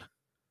Jason.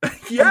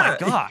 Yeah.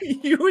 Oh my God.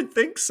 You would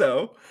think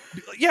so.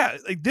 Yeah,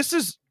 this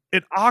is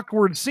an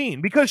awkward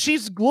scene because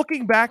she's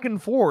looking back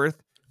and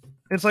forth.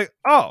 And it's like,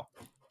 oh,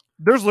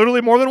 there's literally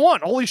more than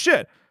one. Holy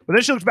shit. But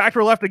then she looks back to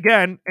her left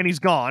again, and he's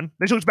gone.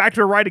 Then she looks back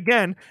to her right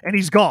again, and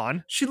he's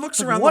gone. She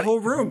looks around the whole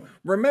room.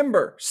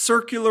 Remember,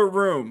 circular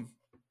room.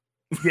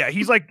 Yeah,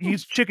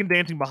 he's chicken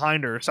dancing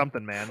behind her or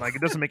something, man.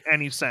 It doesn't make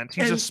any sense.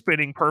 He's just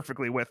spinning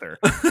perfectly with her.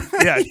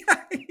 Yeah.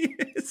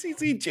 You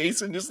see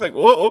Jason just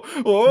whoa.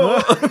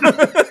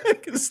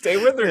 Stay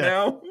with her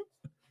now.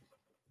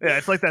 Yeah,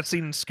 it's like that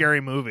scene in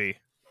Scary Movie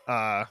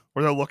where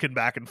they're looking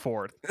back and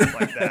forth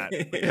like that.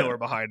 The killer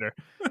behind her.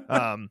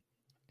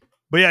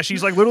 But yeah,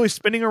 she's literally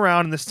spinning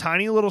around in this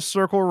tiny little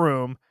circle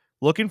room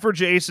looking for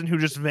Jason, who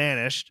just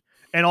vanished.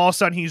 And all of a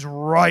sudden he's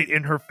right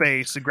in her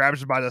face and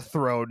grabs her by the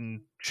throat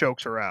and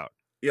chokes her out.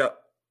 Yep.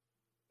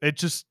 It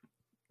just...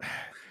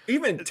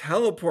 Even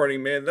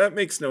teleporting, man, that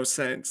makes no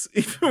sense.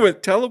 Even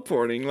with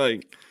teleporting,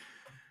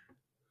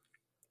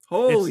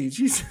 holy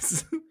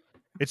Jesus.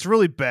 It's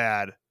really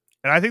bad.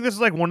 And I think this is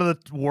one of the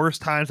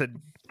worst times that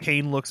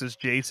Kane looks as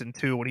Jason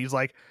too, when he's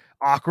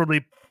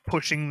awkwardly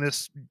pushing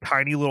this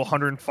tiny little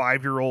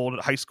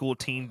 105-year-old high school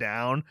teen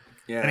down.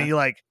 Yeah. And he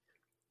I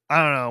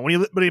don't know,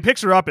 when he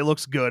picks her up, it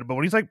looks good, but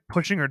when he's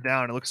pushing her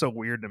down, it looks so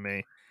weird to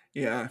me.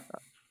 Yeah.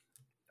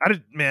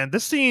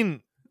 This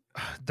scene,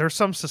 there's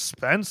some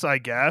suspense, I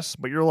guess,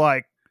 but you're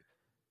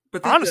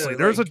but honestly,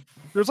 there's a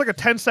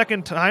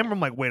 10-second time where I'm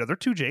like, wait, are there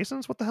two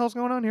Jasons? What the hell's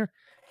going on here?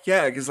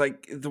 Yeah, because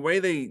the way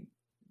they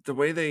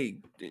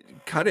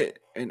cut it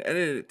and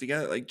edited it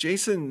together,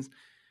 Jason,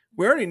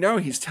 we already know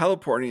he's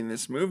teleporting in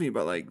this movie,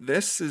 but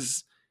this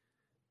is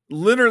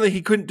literally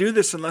he couldn't do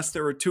this unless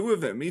there were two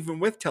of him, even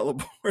with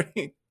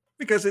teleporting,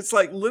 because it's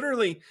like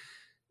literally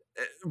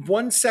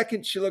 1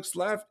 second she looks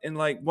left and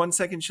like 1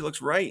 second she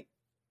looks right,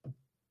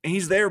 and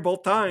he's there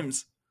both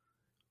times.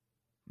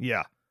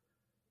 Yeah,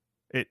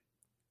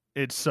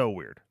 it's so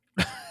weird.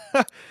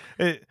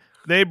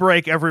 They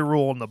break every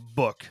rule in the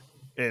book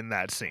in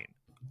that scene.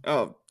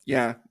 Oh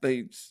yeah,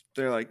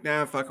 they're like,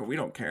 nah, fuck it, we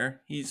don't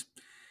care. He's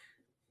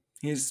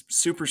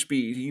super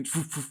speed. He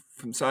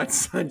from side to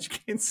side, you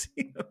can't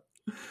see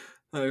him.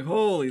 Like,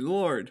 holy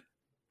Lord.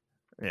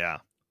 Yeah.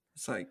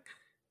 It's like,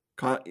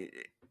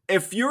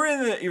 if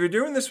you're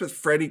doing this with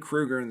Freddy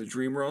Krueger in the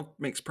Dream World,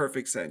 makes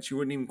perfect sense. You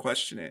wouldn't even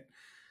question it.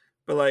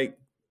 But like,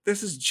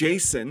 this is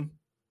Jason,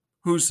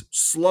 who's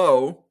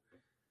slow,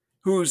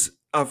 who's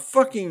a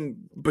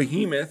fucking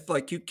behemoth.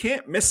 Like, you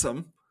can't miss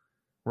him.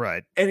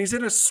 Right. And he's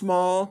in a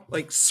small,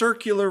 like,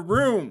 circular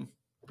room.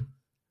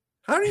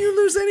 How do you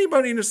lose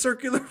anybody in a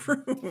circular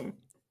room?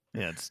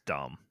 Yeah, it's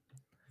dumb.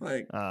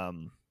 Like,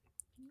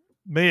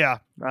 but yeah,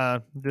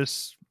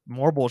 just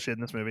more bullshit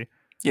in this movie.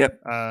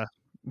 Yep.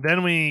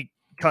 Then we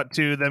cut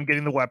to them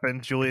getting the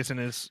weapons. Julius and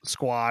his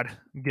squad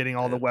getting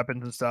all the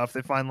weapons and stuff.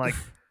 They find like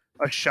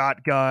a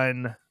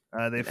shotgun.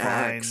 They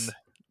find axe.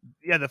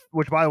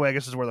 Which by the way, I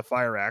guess is where the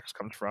fire axe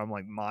comes from.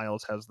 Like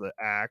Miles has the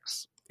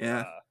axe.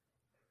 Yeah.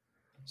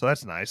 So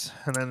that's nice.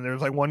 And then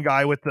there's like one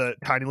guy with the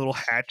tiny little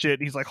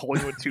hatchet. He's like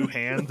holding it with two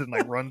hands and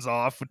like runs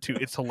off with two.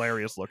 It's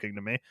hilarious looking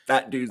to me.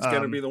 That dude's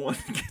gonna be the one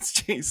that gets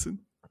Jason.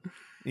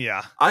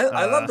 Yeah.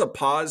 I love the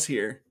pause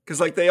here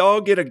because like they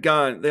all get a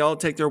gun. They all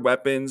take their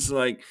weapons.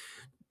 Like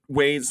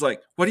Wade's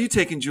like, "What are you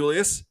taking,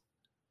 Julius?"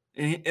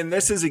 And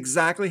this is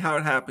exactly how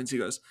it happens. He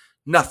goes,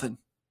 "Nothing.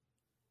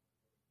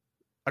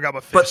 I got my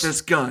fist. But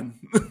this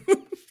gun."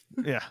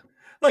 Yeah.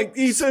 Like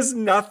he says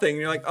nothing.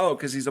 You're like, oh,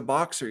 because he's a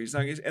boxer. He's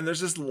not. And there's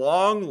this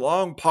long,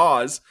 long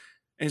pause,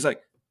 and he's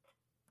like,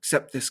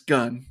 except this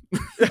gun.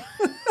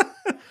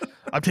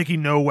 I'm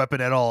taking no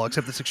weapon at all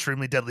except this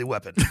extremely deadly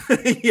weapon.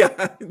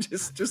 Yeah,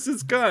 just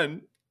his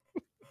gun.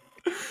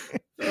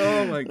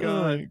 Oh my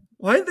god!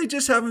 Why didn't they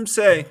just have him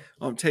say,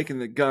 oh, "I'm taking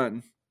the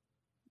gun,"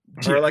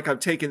 or like I'm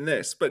taking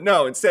this? But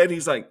no, instead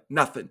he's like,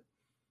 nothing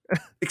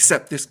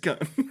except this gun.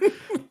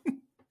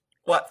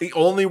 What? The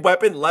only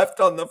weapon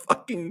left on the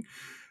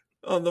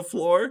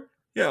floor?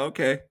 Yeah,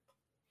 okay.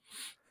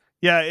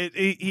 Yeah,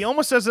 he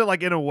almost says it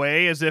like in a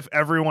way as if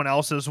everyone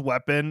else's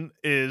weapon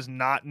is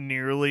not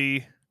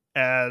nearly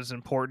as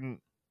important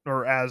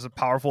or as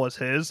powerful as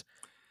his.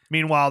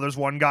 Meanwhile, there's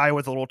one guy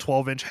with a little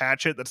 12-inch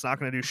hatchet that's not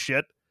going to do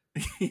shit.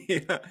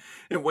 Yeah,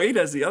 and Wade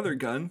has the other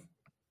gun.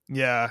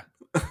 Yeah.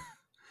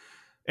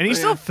 And he's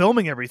still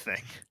filming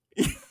everything.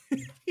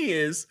 He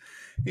is.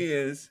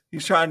 He's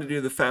trying to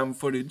do the found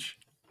footage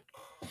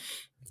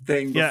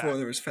thing before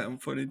there was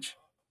found footage.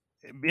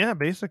 Yeah,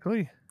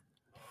 basically.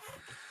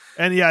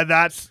 And yeah,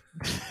 that's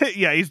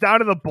he's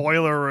down in the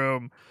boiler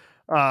room,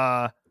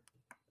 and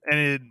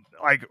it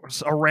like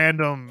a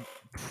random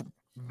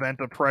vent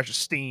of precious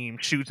steam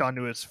shoots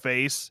onto his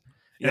face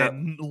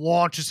and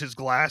launches his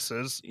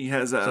glasses. He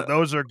has so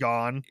those are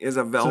gone. He has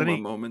a Velma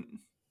moment.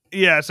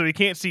 Yeah, so he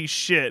can't see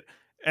shit.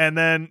 And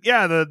then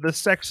the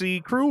sexy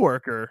crew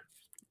worker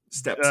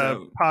steps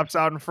out, pops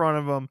out in front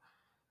of him,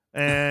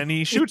 and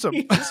he shoots him.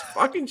 He just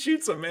fucking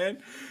shoots him, man.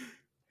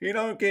 You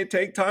don't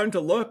take time to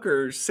look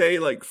or say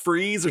like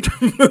freeze or to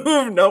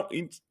move. Nope.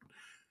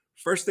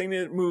 First thing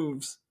that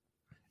moves.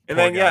 And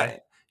Poor then guy.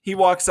 he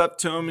walks up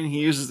to him and he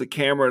uses the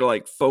camera to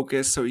like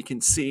focus so he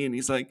can see, and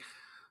he's like,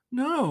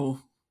 no.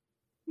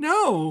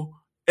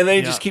 And then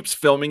he just keeps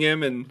filming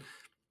him, and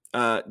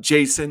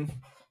Jason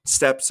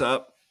steps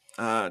up.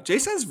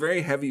 Jason has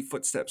very heavy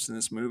footsteps in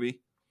this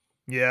movie.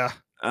 Yeah.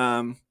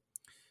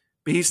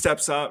 But he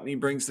steps up and he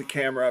brings the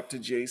camera up to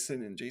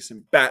Jason, and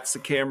Jason bats the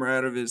camera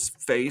out of his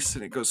face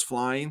and it goes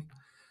flying.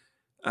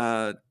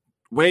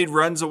 Wade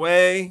runs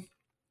away,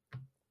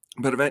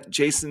 but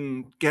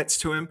Jason gets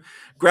to him,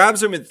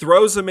 grabs him and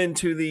throws him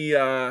into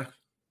the,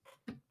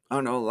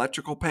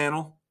 electrical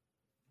panel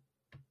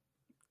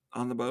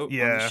on the boat, on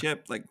the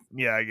ship. Like,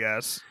 yeah, I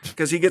guess.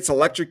 Because he gets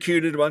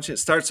electrocuted a bunch and it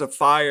starts a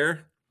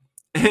fire.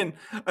 And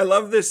I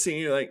love this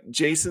scene. Like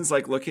Jason's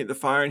like looking at the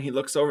fire and he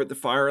looks over at the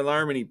fire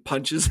alarm and he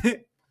punches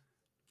it.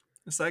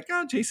 It's like,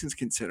 oh, Jason's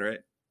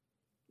considerate.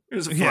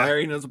 There's a fire.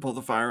 He knows to pull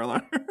the fire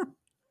alarm.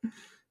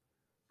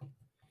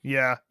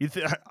 Yeah.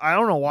 I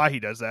don't know why he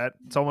does that.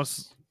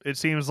 It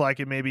seems like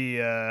it may be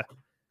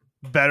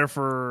better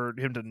for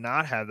him to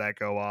not have that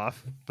go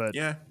off. But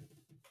yeah,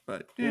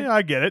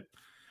 I get it.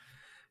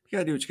 You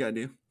gotta do what you gotta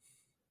do.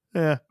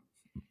 Yeah.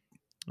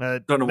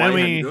 Don't know why you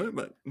had to do it,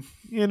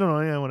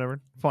 but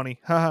whatever. Funny.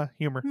 Haha,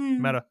 humor.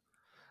 Meta.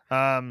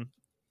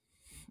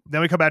 Then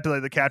we come back to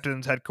like the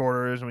captain's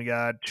headquarters, and we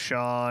got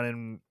Sean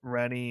and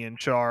Rennie and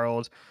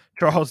Charles.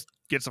 Charles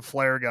gets a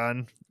flare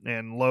gun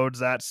and loads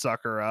that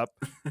sucker up.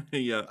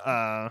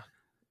 Yeah.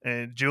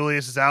 And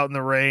Julius is out in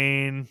the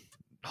rain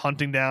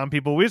hunting down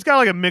people. We just got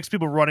like a mix of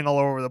people running all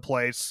over the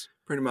place.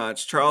 Pretty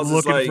much. Charles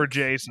looking is like, for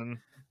Jason.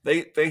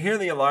 they hear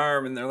the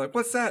alarm and they're like,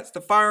 "What's that?" It's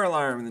the fire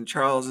alarm. And then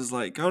Charles is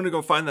like, "I'm gonna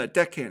go find that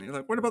deckhand." You're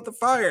like, "What about the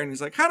fire?" And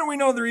he's like, "How do we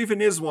know there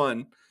even is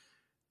one?"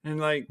 And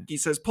like he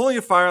says, pulling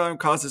a fire alarm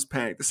causes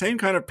panic. The same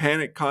kind of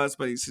panic caused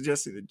by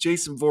suggesting that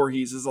Jason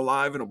Voorhees is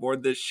alive and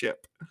aboard this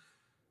ship.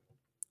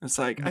 It's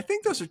like, I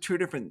think those are two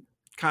different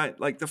kind.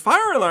 Like the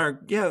fire alarm,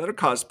 yeah, that'll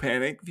cause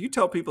panic. If you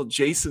tell people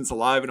Jason's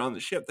alive and on the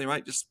ship, they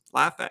might just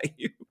laugh at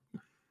you.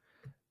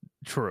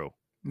 True.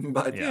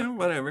 But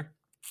whatever.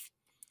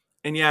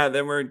 And yeah,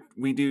 then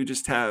we do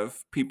just have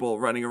people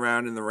running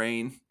around in the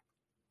rain.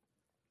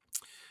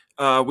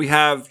 We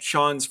have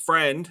Sean's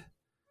friend.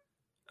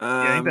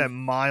 I think that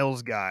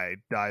Miles guy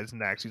dies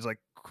next. He's like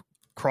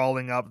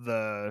crawling up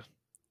the.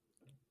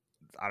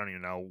 I don't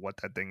even know what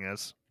that thing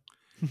is.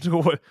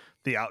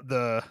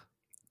 the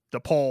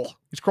pole.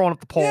 He's crawling up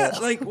the pole. Yeah,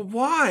 like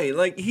why?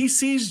 Like he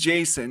sees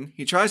Jason.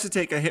 He tries to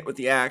take a hit with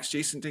the axe.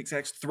 Jason takes the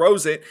axe,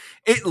 throws it.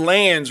 It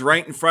lands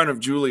right in front of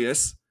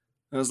Julius.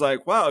 I was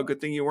like, wow, good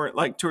thing you weren't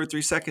like 2 or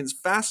 3 seconds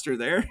faster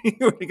there. You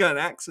would have got an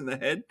axe in the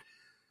head.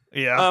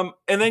 Yeah.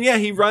 And then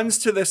he runs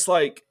to this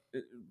like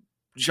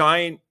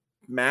giant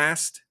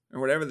mast or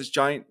whatever, this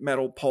giant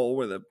metal pole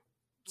with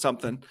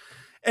something.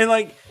 And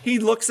like he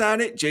looks at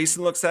it,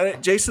 Jason looks at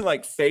it. Jason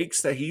like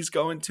fakes that he's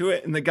going to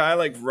it, and the guy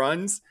like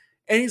runs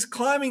and he's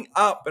climbing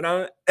up.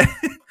 And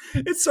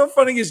it's so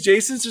funny because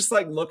Jason's just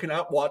like looking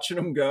up, watching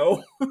him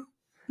go.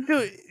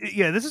 Dude,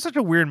 yeah, this is such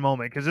a weird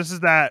moment because this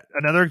is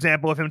another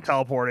example of him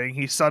teleporting.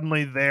 He's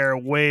suddenly there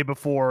way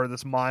before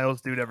this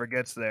Miles dude ever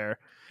gets there.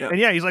 Yeah. And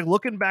yeah, he's like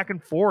looking back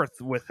and forth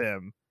with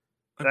him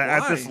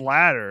at this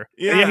ladder.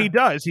 Yeah, he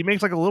does. He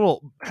makes like a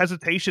little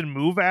hesitation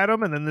move at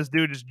him, and then this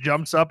dude just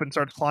jumps up and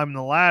starts climbing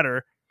the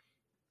ladder.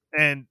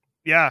 And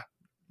yeah,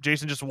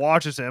 Jason just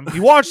watches him. He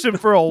watched him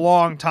for a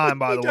long time,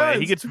 by the way.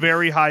 He gets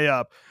very high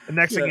up. And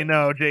next thing you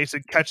know,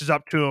 Jason catches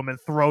up to him and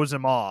throws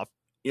him off.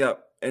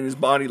 Yep. And his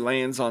body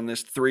lands on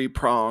this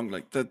 3-prong,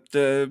 like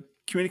the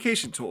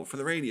communication tool for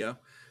the radio.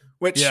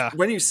 Which,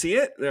 when you see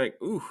it, they're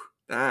like, ooh,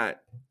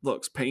 that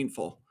looks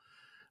painful.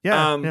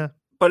 Yeah.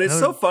 But it's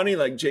so funny,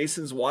 like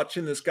Jason's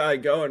watching this guy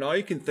go, and all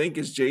you can think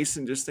is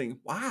Jason just thinking,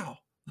 wow,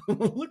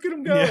 look at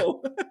him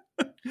go.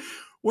 Yeah.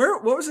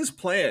 What was his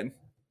plan?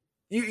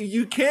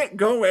 You can't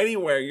go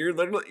anywhere.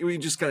 You're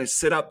just going to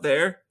sit up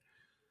there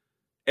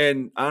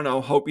and, I don't know,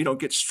 hope you don't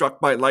get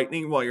struck by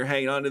lightning while you're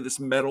hanging onto this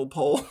metal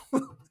pole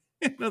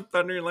in a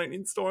thunder and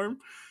lightning storm.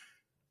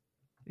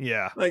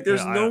 Yeah. Like,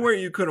 there's nowhere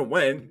you could have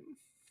went.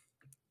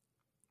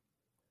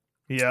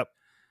 Yep.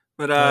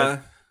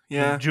 But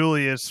yeah.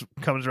 Julius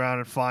comes around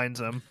and finds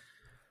him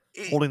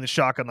holding the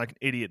shotgun like an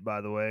idiot, by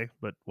the way,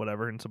 but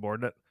whatever,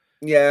 insubordinate.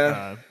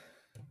 Yeah.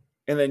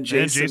 And then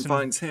Jason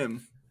finds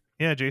him.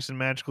 Yeah, Jason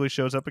magically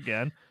shows up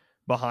again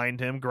behind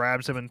him,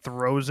 grabs him, and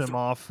throws him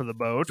off the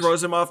boat.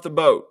 Throws him off the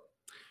boat.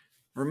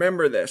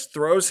 Remember this.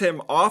 Throws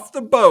him off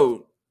the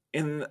boat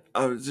in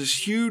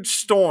this huge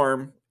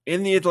storm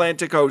in the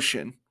Atlantic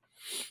Ocean.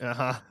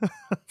 Uh-huh.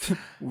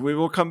 We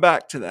will come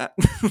back to that.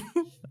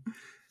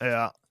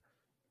 Yeah.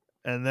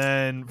 And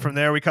then from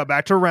there, we cut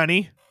back to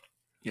Rennie,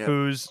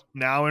 who's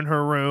now in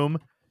her room.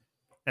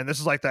 And this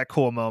is like that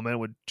cool moment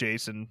with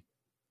Jason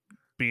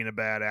being a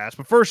badass.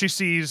 But first, she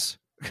sees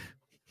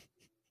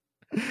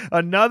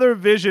another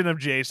vision of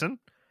Jason.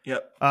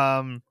 Yep.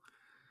 And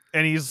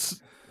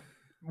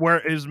where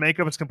his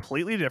makeup is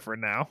completely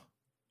different now,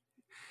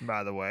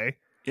 by the way.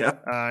 Yeah.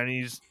 And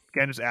he's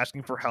again just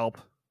asking for help.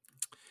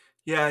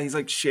 Yeah, he's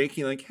like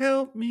shaking, like,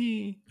 help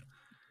me.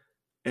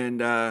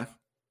 And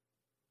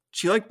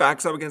she like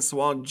backs up against the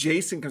wall, and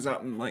Jason comes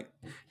out and like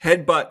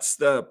headbutts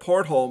the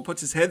porthole and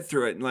puts his head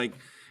through it, and like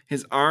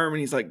his arm, and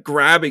he's like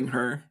grabbing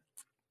her.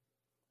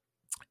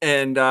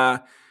 And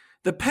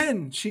the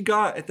pen she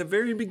got at the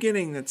very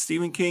beginning that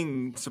Stephen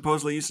King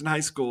supposedly used in high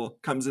school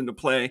comes into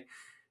play,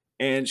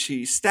 and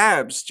she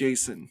stabs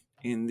Jason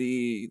in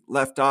the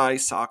left eye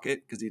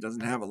socket because he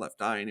doesn't have a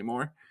left eye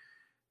anymore.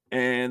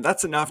 And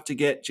that's enough to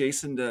get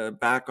Jason to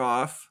back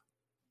off.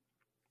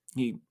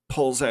 He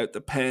pulls out the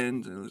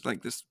pen, and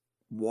like this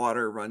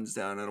water runs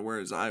down out of where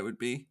his eye would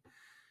be.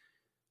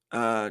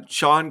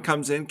 Sean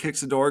comes in,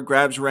 kicks the door,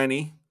 grabs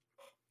Rennie.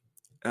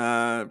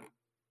 At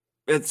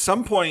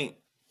some point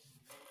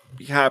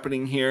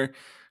happening here,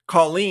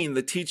 Colleen,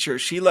 the teacher,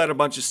 she led a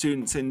bunch of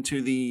students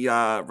into the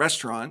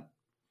restaurant,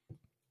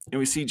 and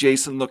we see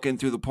Jason looking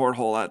through the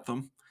porthole at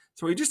them.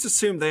 So we just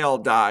assumed they all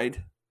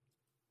died.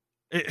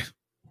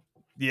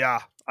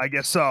 Yeah, I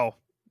guess so.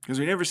 Because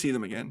we never see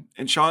them again.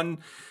 And Sean,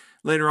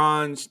 later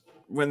on,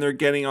 when they're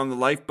getting on the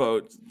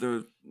lifeboat,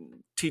 the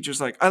teacher's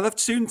like, I left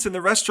students in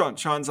the restaurant.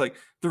 Sean's like,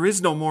 there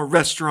is no more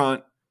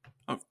restaurant.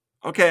 Oh,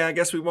 okay, I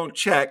guess we won't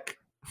check.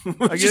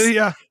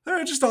 Yeah.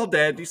 They're just all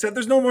dead. He said,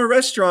 there's no more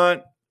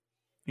restaurant.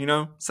 You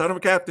know, son of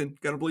a captain.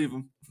 Gotta believe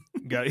him.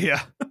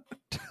 Yeah.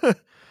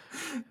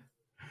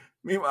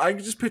 Meanwhile, I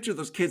can just picture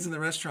those kids in the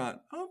restaurant.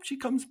 Oh, she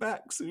comes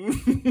back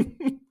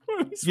soon.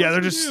 Yeah,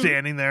 they're just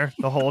standing there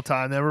the whole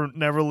time.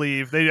 Never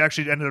leave. They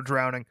actually ended up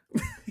drowning.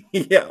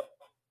 Yeah.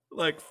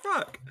 Like,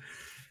 fuck.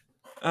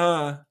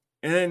 And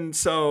then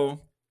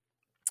so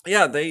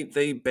yeah,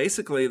 they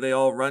basically they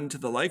all run to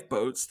the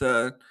lifeboats.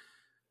 The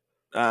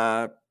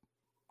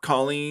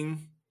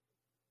Colleen,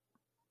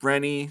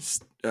 Rennie,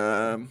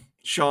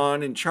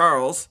 Sean, and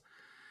Charles,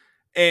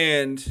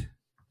 and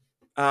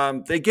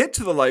they get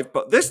to the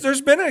lifeboat.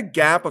 There's been a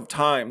gap of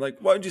time. Like,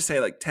 what would you say?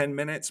 Like 10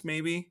 minutes,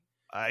 maybe,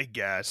 I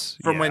guess.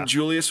 from Yeah. when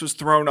Julius was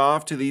thrown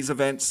off to these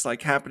events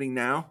like happening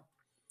now.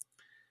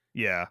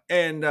 Yeah.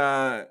 And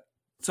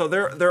so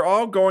they're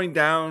all going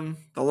down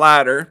the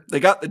ladder. They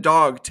got the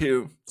dog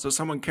too, so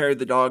someone carried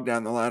the dog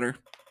down the ladder.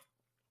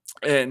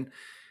 And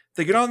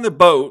they get on the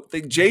boat.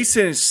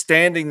 Jason is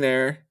standing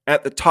there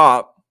at the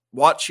top,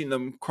 watching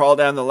them crawl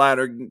down the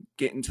ladder and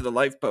get into the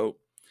lifeboat.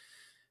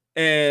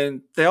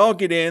 And they all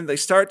get in. They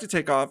start to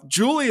take off.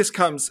 Julius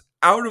comes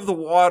out of the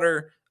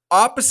water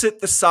opposite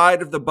the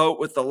side of the boat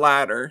with the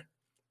ladder,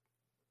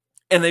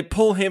 and they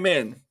pull him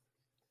in.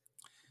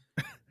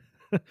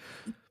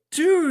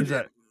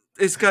 Dude,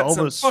 it's got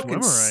some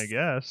fucking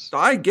swimmer,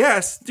 I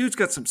guess dude's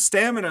got some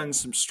stamina and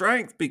some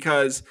strength,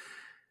 because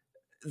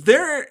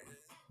they're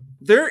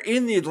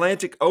in the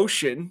Atlantic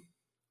Ocean,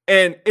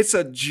 and it's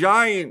a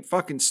giant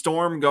fucking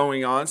storm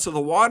going on, so the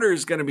water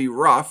is going to be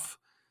rough.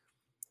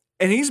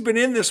 And he's been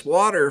in this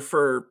water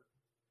for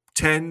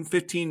 10,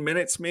 15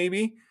 minutes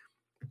maybe.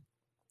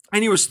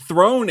 And he was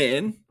thrown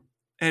in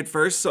at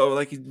first, so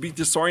like he'd be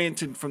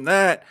disoriented from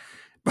that.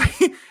 But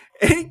he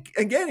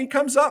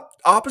comes up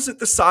opposite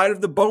the side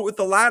of the boat with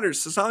the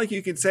ladders. So it's not like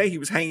you can say he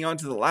was hanging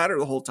onto the ladder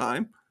the whole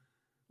time.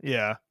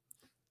 Yeah.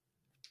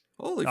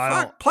 Holy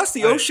fuck. Plus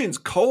the ocean's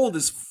cold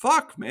as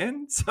fuck,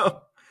 man.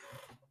 So,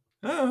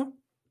 oh.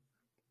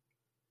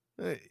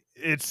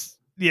 It's,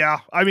 yeah,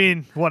 I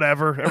mean,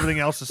 whatever. Everything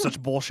else is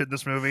such bullshit in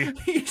this movie.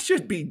 He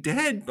should be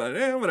dead, but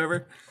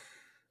whatever.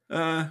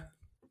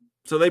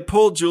 So they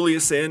pull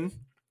Julius in,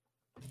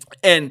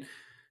 and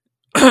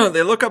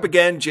they look up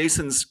again.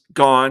 Jason's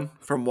gone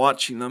from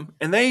watching them,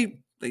 and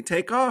they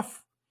take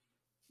off.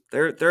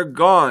 They're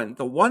gone.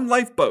 The one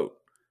lifeboat,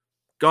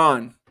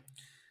 gone.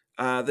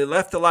 They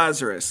left the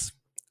Lazarus.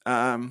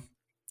 And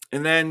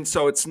then,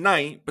 so it's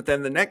night, but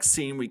then the next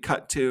scene we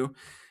cut to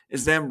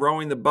is them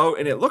rowing the boat,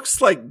 and it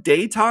looks like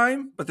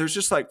daytime, but there's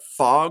just like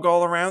fog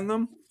all around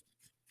them.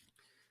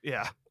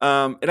 Yeah.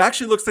 It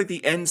actually looks like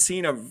the end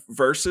scene of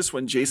Versus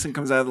when Jason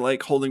comes out of the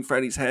lake holding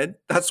Freddy's head.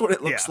 That's what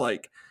it looks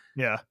like.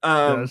 Yeah. It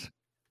does.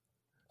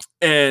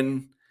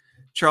 And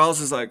Charles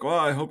is like, well,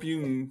 I hope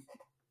you can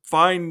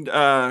find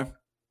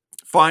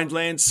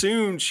land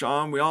soon,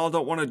 Sean. We all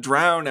don't want to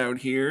drown out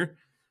here.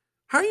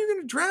 How are you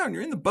going to drown?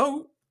 You're in the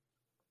boat.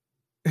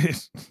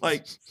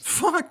 Like,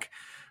 fuck.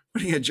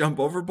 What, are you going to jump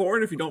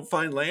overboard if you don't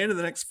find land in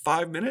the next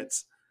 5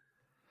 minutes?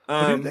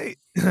 This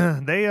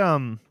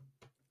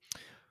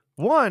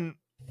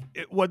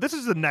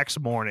is the next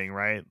morning,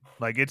 right?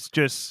 Like, it's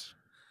just,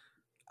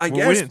 I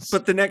guess,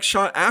 but the next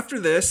shot after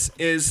this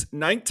is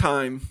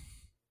nighttime,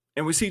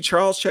 and we see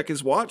Charles check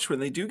his watch when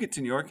they do get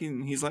to New York,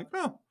 and he's like,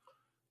 oh,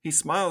 he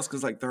smiles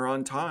because like they're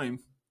on time.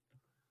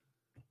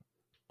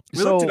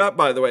 We looked it up,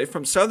 by the way,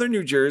 from southern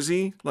New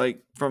Jersey,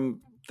 like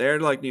from there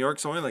to like New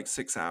York's only like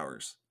 6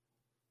 hours.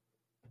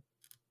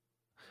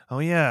 Oh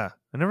yeah,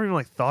 I never even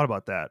like thought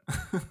about that.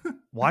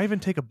 Why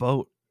even take a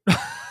boat?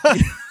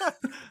 I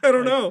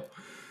don't know.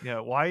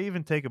 Yeah, why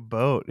even take a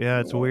boat? Yeah,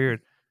 it's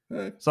weird.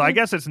 So I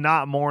guess it's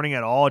not morning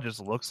at all. It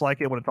just looks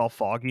like it when it's all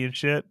foggy and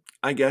shit.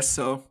 I guess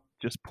so.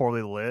 Just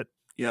poorly lit.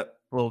 Yep.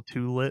 A little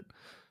too lit.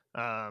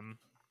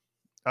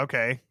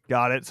 Okay,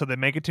 got it. So they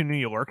make it to New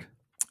York.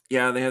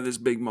 Yeah, they have this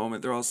big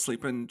moment. They're all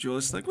sleeping.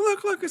 Julius is like,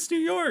 look, it's New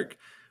York.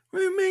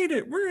 We made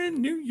it. We're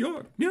in New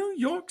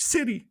York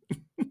City.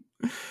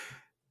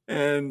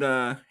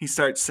 And he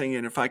starts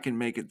singing, If I Can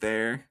Make It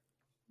There.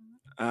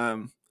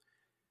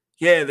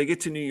 Yeah, they get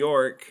to New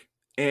York,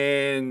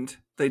 and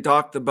they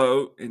dock the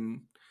boat,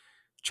 and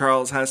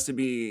Charles has to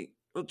be...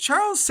 Well,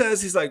 Charles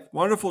says, he's like,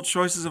 wonderful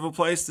choices of a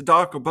place to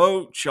dock a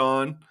boat,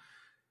 Sean.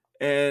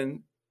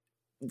 And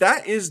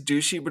that is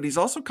douchey, but he's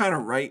also kind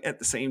of right at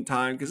the same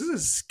time, because this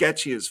is a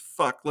sketchy as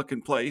fuck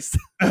looking place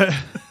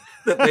that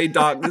they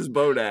docked this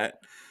boat at.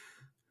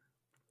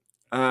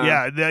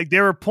 Yeah, they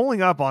were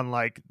pulling up on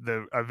like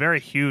a very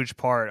huge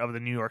part of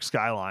the New York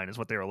skyline is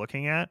what they were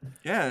looking at.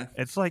 Yeah.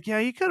 It's like, yeah,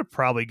 you could have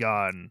probably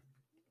gone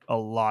a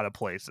lot of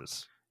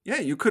places. Yeah,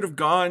 you could have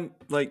gone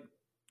like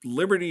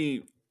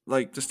Liberty,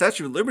 like the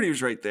Statue of Liberty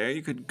was right there.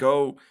 You could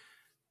go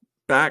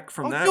back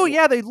from that. Oh,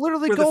 yeah, they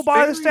literally go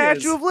by the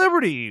Statue of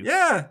Liberty.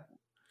 Yeah.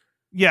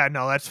 Yeah,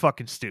 no, that's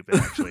fucking stupid,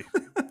 actually.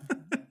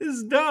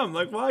 It's dumb.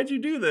 Like, why'd you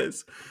do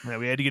this? Yeah,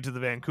 we had to get to the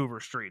Vancouver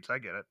streets. I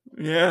get it.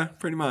 Yeah,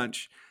 pretty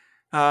much.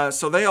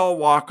 So they all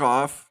walk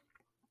off,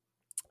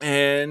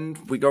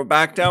 and we go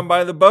back down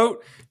by the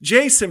boat.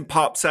 Jason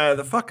pops out of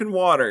the fucking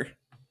water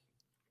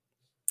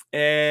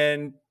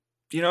and,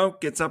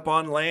 gets up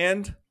on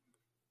land,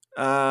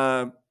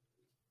 climbs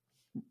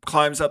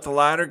up the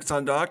ladder, gets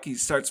on dock. He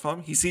starts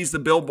following. He sees the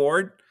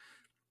billboard,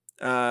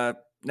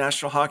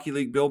 National Hockey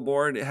League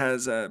billboard. It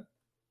has a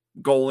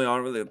goalie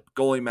on with a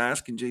goalie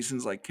mask, and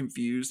Jason's like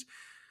confused.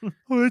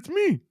 Oh, it's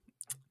me.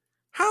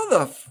 How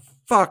the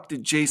fuck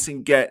did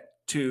Jason get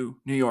to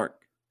New York.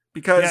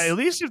 Because yeah, at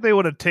least if they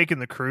would have taken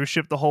the cruise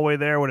ship the whole way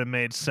there, would have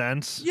made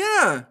sense.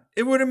 Yeah,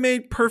 it would have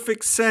made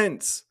perfect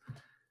sense.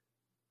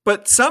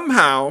 But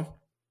somehow,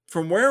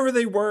 from wherever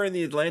they were in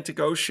the Atlantic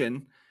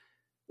Ocean,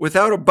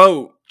 without a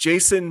boat,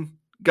 Jason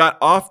got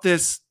off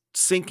this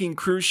sinking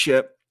cruise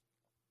ship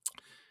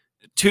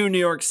to New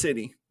York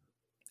City.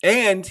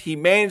 And he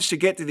managed to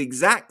get to the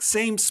exact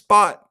same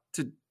spot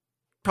to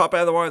pop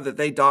out of the water that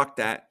they docked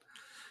at.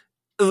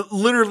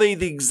 Literally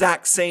the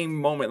exact same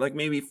moment, like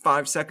maybe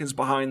 5 seconds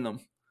behind them.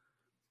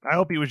 I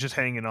hope he was just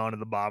hanging on to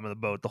the bottom of the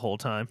boat the whole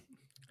time.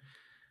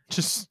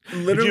 Just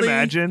Literally,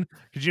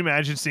 could you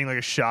imagine seeing like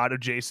a shot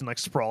of Jason like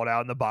sprawled out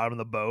in the bottom of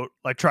the boat,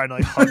 like trying to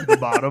like hug the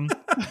bottom?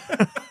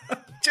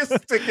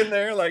 just sticking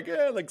there like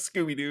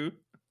Scooby-Doo.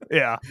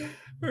 Yeah.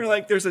 Or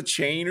like there's a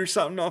chain or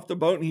something off the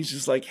boat and he's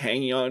just like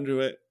hanging onto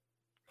it,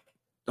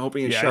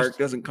 hoping a shark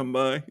doesn't come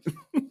by.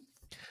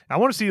 I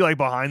want to see like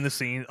behind the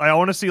scenes. I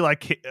want to see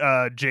like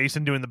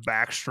Jason doing the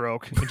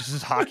backstroke and just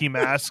his hockey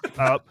mask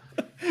up,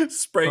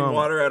 spraying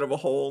water out of a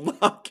hole in the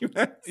hockey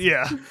mask.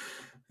 Yeah,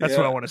 that's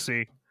what I want to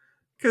see.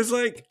 Because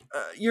like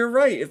you're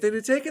right. If they'd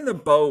have taken the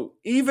boat,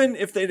 even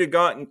if they'd have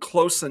gotten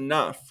close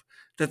enough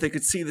that they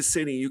could see the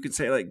city, you could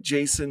say like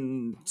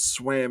Jason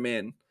swam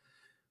in,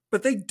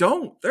 but they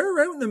don't. They're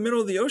out in the middle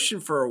of the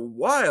ocean for a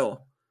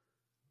while.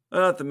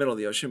 Not the middle of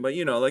the ocean, but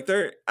like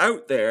they're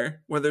out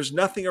there where there's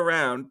nothing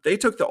around. They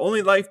took the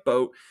only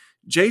lifeboat.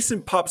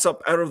 Jason pops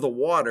up out of the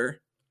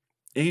water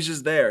and he's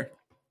just there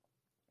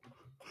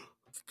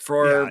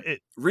for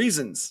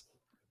reasons.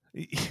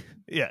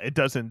 Yeah, it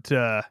doesn't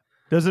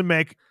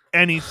make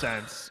any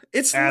sense.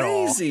 It's at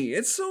lazy. All.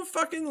 It's so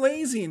fucking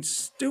lazy and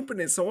stupid.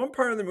 It's the one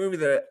part of the movie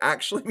that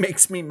actually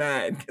makes me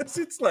mad because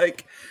it's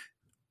like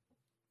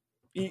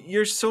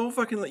you're so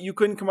fucking. You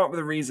couldn't come up with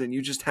a reason.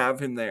 You just have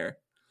him there.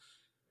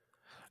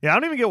 Yeah, I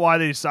don't even get why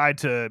they decide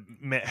to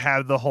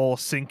have the whole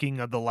sinking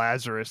of the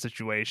Lazarus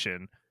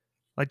situation.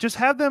 Like, just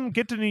have them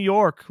get to New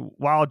York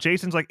while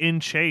Jason's like in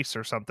chase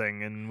or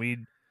something,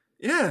 and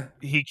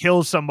he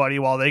kills somebody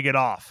while they get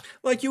off.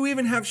 Like, you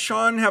even have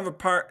Sean have a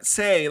part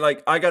say,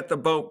 like, I got the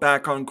boat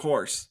back on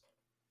course.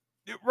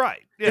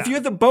 Right. Yeah. If you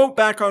had the boat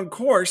back on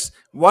course,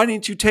 why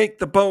didn't you take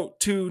the boat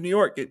to New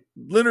York? It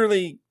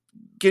literally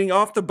getting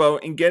off the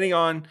boat and getting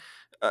on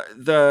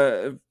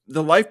the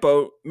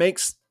lifeboat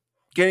makes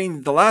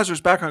getting the Lazarus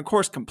back on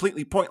course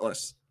completely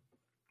pointless.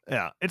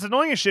 Yeah. It's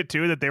annoying as shit,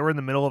 too, that they were in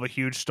the middle of a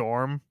huge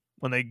storm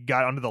when they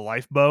got onto the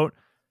lifeboat,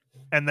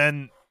 and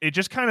then it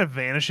just kind of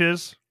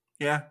vanishes.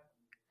 Yeah.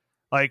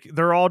 Like,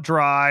 they're all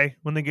dry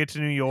when they get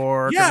to New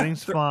York. Yeah,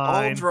 everything's they're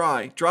fine. all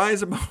dry. Dry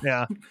as a bone.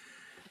 Yeah.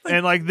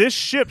 And, like, this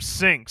ship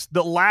sinks.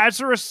 The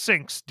Lazarus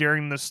sinks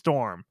during the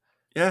storm.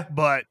 Yeah.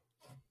 But,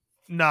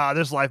 nah,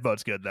 this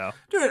lifeboat's good, though.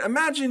 Dude,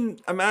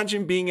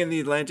 imagine being in the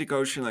Atlantic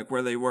Ocean like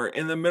where they were,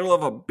 in the middle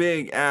of a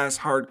big-ass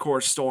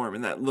hardcore storm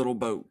in that little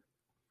boat.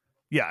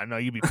 Yeah, no,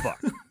 you'd be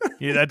fucked.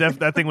 Yeah,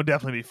 that thing would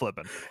definitely be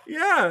flipping.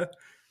 Yeah.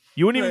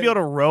 You wouldn't even be able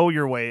to row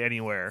your way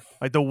anywhere.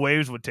 Like, the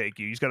waves would take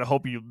you. You just got to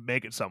hope you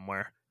make it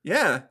somewhere.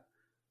 Yeah.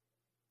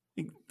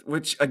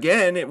 Which,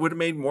 again, it would have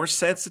made more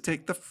sense to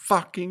take the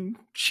fucking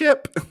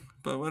ship.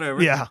 But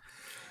whatever. Yeah.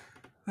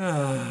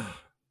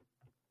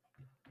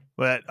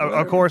 But,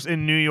 of course,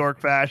 in New York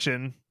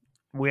fashion,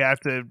 we have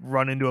to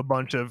run into a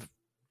bunch of,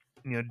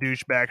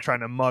 douchebags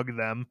trying to mug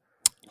them.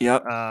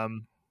 Yep.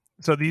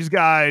 So these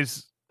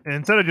guys,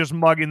 instead of just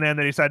mugging them,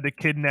 they decide to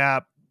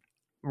kidnap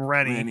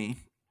Rennie.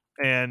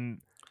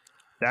 And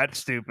that's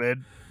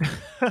stupid.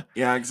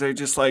 Yeah, because they're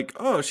just like,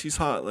 oh, she's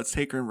hot. Let's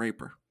take her and rape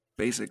her.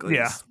 Basically.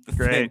 Yeah,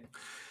 great.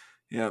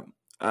 Yep.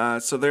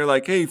 So they're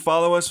like, hey,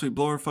 follow us. We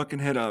blow her fucking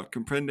head off.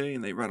 Comprende?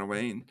 And they run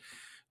away. And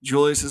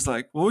Julius is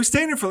like, well, we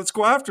stayed here for, let's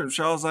go after him.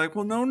 Charles is like,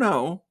 well,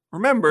 no.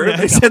 Remember,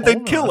 they said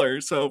they'd kill her.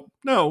 So,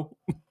 no.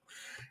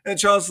 And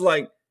Charles is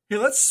like, hey,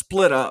 let's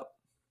split up.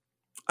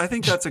 I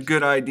think that's a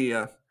good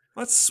idea.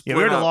 Let's split up.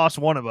 We already lost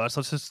one of us.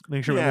 Let's just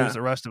make sure we lose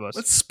the rest of us.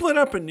 Let's split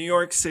up in New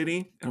York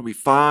City. It'll be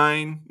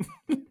fine.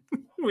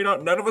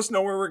 None of us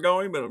know where we're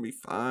going, but it'll be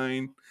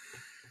fine.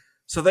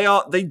 So they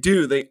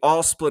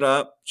all split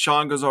up.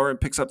 Sean goes over and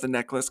picks up the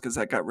necklace because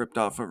that got ripped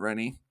off of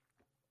Rennie.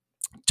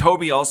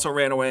 Toby also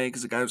ran away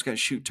because the guy was going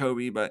to shoot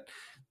Toby, but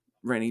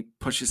Rennie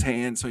pushed his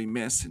hand, so he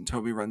missed, and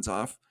Toby runs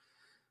off.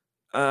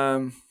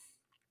 And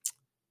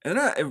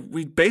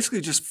we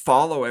basically just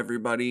follow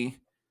everybody.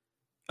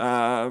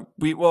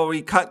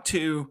 We cut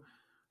to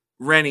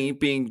Rennie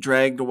being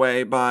dragged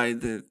away by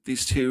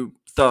these two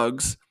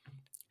thugs,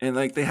 and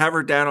like they have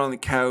her down on the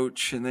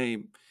couch, and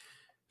the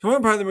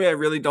one part of the movie I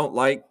really don't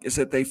like is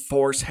that they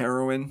force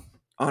heroin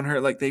on her.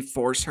 Like they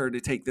force her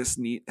to take this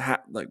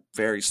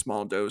very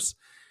small dose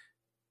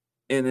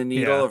in a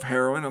needle of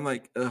heroin. I'm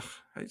like, ugh,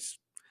 I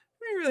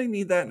really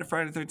need that in a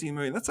Friday the 13th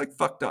movie. That's like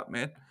fucked up,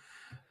 man.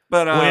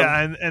 But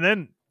and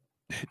then,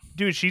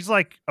 dude, she's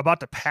like about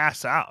to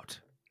pass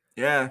out.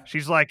 Yeah,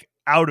 she's like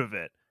out of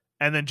it,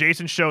 and then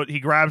Jason he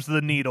grabs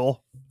the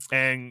needle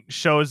and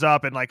shows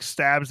up and like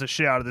stabs the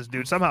shit out of this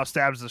dude. Somehow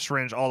stabs the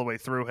syringe all the way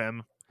through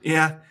him.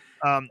 Yeah.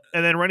 And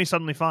then Rennie's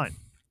suddenly fine.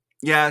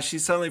 Yeah,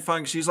 she's suddenly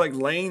fine. She's like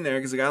laying there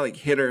because the guy like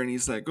hit her, and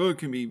he's like, "Oh, it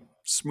can be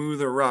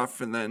smooth or rough."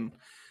 And then,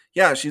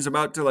 yeah, she's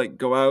about to like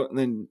go out, and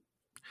then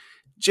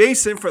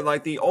Jason, for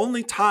like the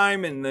only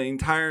time in the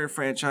entire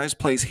franchise,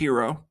 plays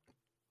hero,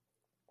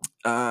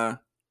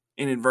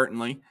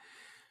 inadvertently.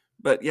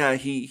 But yeah,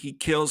 he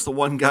kills the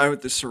one guy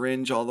with the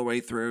syringe all the way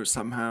through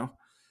somehow.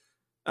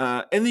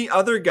 And the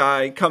other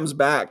guy comes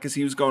back because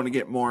he was going to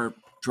get more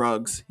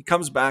drugs. He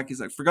comes back.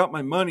 He's like, "Forgot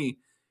my money."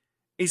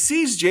 He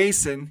sees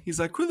Jason. He's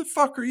like, "Who the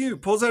fuck are you?"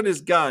 Pulls out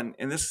his gun.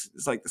 And this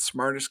is like the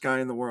smartest guy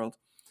in the world.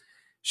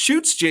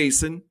 Shoots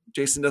Jason.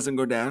 Jason doesn't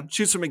go down.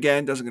 Shoots him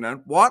again. Doesn't go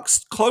down.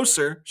 Walks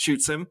closer.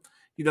 Shoots him.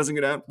 He doesn't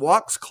go down.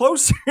 Walks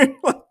closer.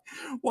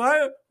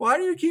 Why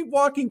do you keep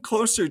walking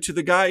closer to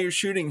the guy you're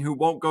shooting who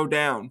won't go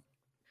down?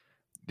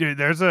 Dude,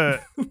 there's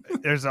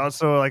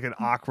also like an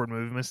awkward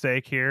movie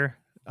mistake here.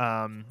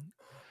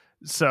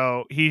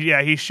 So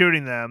he's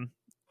shooting them,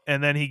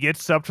 and then he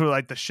gets up to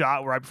like the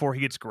shot right before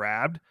he gets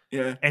grabbed.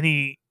 Yeah. And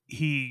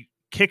he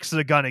kicks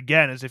the gun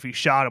again as if he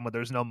shot him, but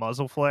there's no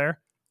muzzle flare.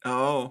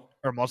 Oh.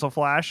 Or muzzle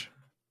flash.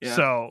 Yeah.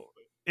 So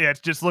yeah,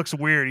 it just looks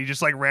weird. He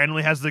just like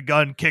randomly has the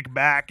gun kick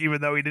back,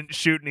 even though he didn't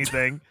shoot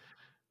anything.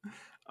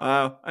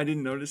 I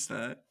didn't notice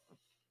that.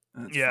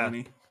 That's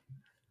funny.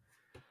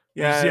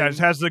 Yeah, Just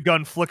has the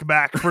gun flick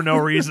back for no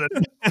reason.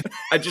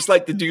 I just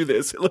like to do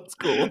this. It looks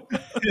cool.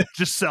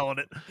 Just selling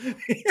it.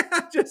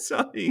 Yeah,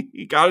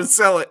 you gotta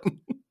sell it.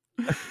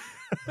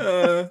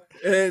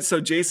 And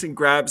so Jason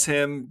grabs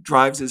him,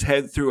 drives his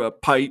head through a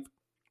pipe.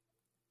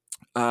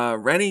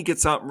 Rennie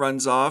gets up and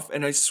runs off,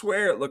 and I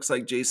swear it looks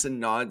like Jason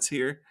nods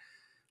here.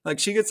 Like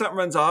she gets up and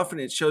runs off,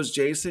 and it shows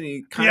Jason.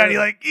 He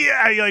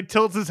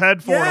tilts his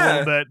head forward a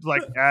little bit,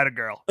 like atta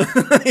girl.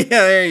 Yeah,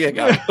 there you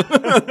go.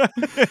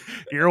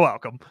 You're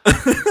welcome.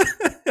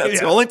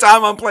 That's the only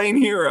time I'm playing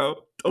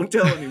hero. Don't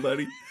tell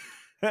anybody.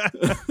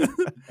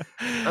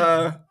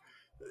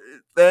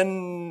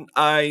 Then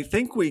I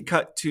think we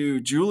cut to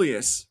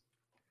Julius,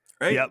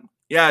 right? Yep.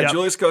 Yeah, yep.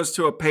 Julius goes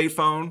to a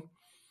payphone,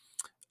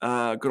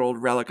 good old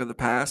relic of the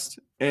past,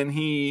 and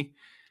he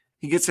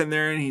gets in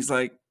there and he's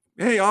like,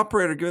 "Hey,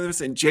 operator, give me this."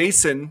 And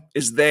Jason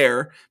is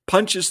there,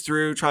 punches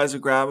through, tries to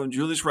grab him.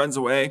 Julius runs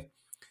away,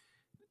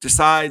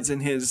 decides in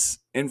his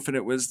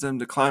infinite wisdom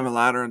to climb a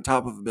ladder on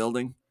top of a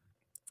building.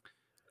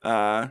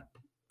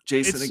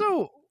 Jason,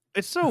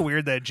 it's so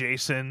weird that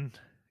Jason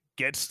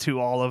gets to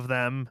all of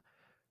them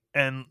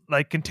and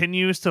like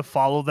continues to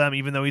follow them,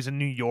 even though he's in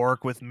New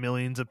York with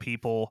millions of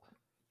people.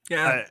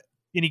 Yeah, and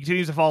he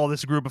continues to follow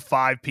this group of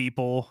 5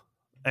 people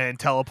and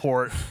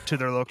teleport to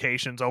their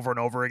locations over and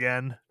over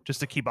again just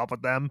to keep up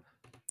with them.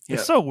 Yep.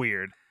 It's so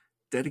weird.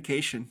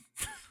 Dedication.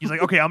 He's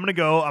like, "Okay, I'm going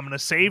to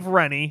save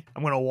Rennie.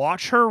 I'm going to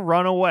watch her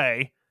run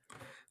away.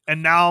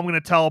 And now I'm going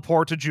to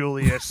teleport to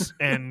Julius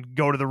and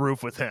go to the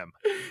roof with him."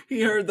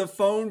 He heard the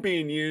phone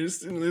being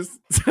used and he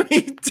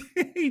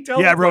teleported.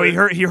 Yeah, bro,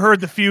 he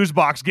heard the fuse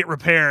box get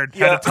repaired.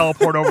 Yeah. Had to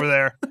teleport over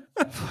there.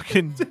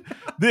 Fucking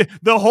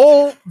the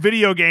whole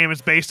video game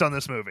is based on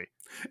this movie.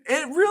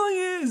 It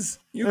really is.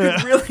 You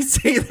can really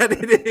say that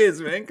it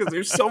is, man, because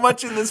there's so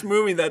much in this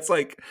movie that's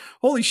like,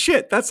 holy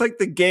shit, that's like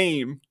the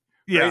game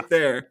right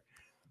there.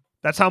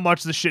 That's how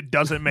much this shit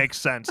doesn't make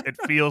sense. It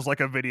feels like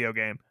a video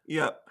game.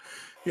 Yeah.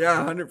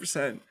 Yeah,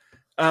 100%.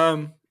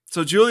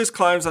 So Julius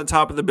climbs on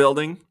top of the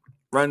building,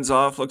 runs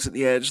off, looks at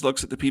the edge,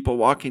 looks at the people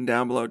walking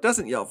down below,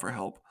 doesn't yell for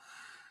help.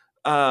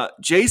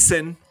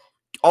 Jason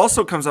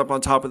also comes up on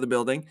top of the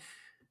building.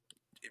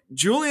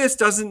 Julius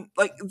doesn't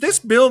like this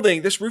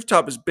building. This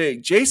rooftop is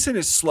big. Jason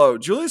is slow.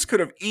 Julius could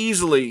have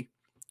easily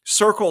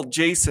circled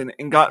Jason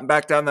and gotten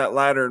back down that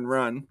ladder and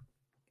run.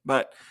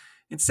 But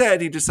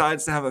instead, he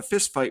decides to have a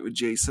fist fight with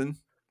Jason.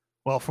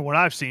 Well, from what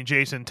I've seen,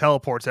 Jason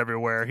teleports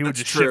everywhere. He would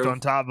just shift on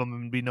top of him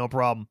and be no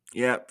problem.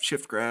 Yeah,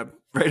 shift grab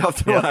right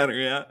off the ladder,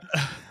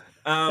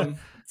 yeah.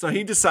 So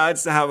he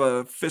decides to have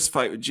a fist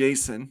fight with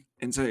Jason.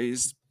 And so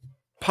he's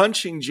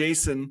punching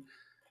Jason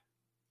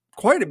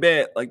quite a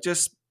bit, like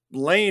just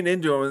laying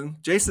into him.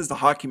 Jason's the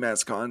hockey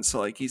mask on, so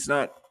like he's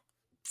not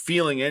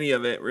feeling any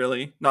of it,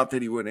 really. Not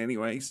that he would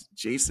anyway. He's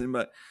Jason,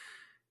 but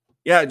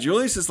yeah,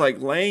 Julius is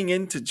like laying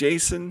into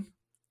Jason,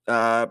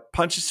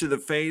 punches to the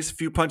face, a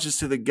few punches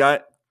to the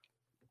gut.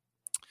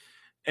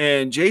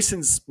 And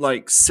Jason's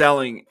like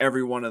selling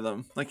every one of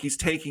them. Like he's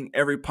taking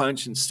every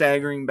punch and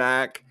staggering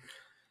back.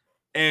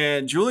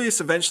 And Julius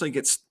eventually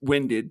gets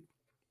winded.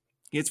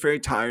 He gets very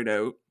tired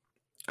out.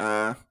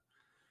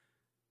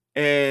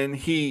 And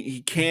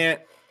he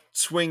can't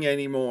swing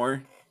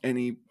anymore. And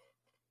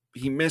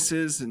he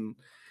misses and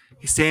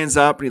he stands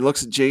up and he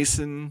looks at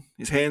Jason.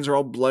 His hands are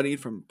all bloodied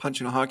from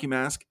punching a hockey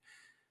mask.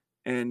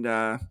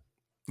 And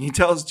he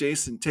tells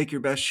Jason, "Take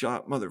your best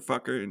shot,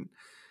 motherfucker." And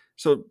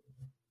so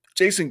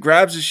Jason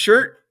grabs his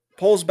shirt,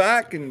 pulls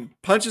back, and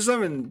punches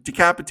him and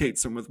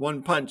decapitates him with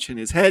one punch. And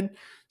his head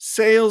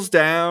sails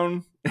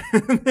down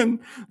and then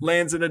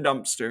lands in a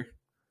dumpster.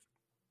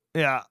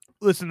 Yeah.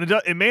 Listen,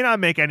 it may not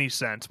make any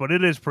sense, but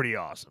it is pretty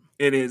awesome.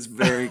 It is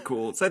very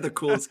cool. It's like the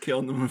coolest kill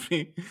in the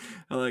movie.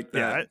 I like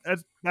that. Yeah,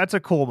 that's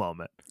a cool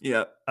moment.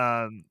 Yeah.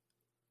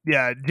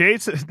 Yeah,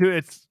 Jason,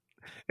 dude,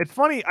 It's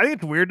funny. I think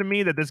it's weird to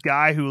me that this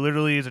guy who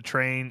literally is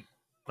training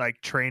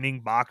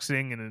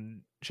boxing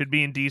and should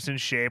be in decent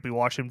shape. We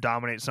watched him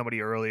dominate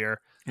somebody earlier.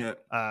 Yeah.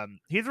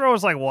 He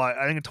throws like what?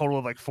 I think a total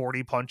of like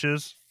 40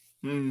 punches.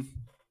 Mm.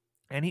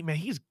 And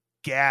he's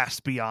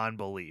gassed beyond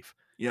belief.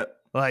 Yep.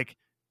 Like,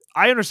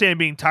 I understand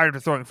being tired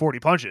of throwing 40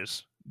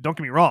 punches. Don't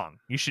get me wrong.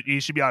 You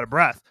should be out of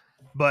breath.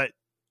 But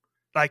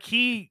like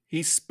he's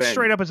spent.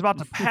 Straight up is about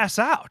to pass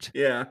out.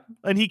 Yeah.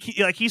 And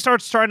he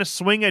starts trying to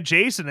swing at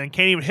Jason and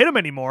can't even hit him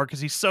anymore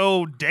because he's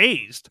so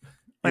dazed.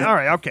 Like, all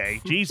right,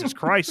 okay, Jesus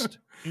Christ.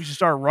 You should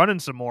start running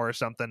some more or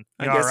something.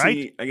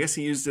 I guess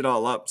he used it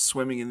all up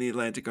swimming in the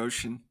Atlantic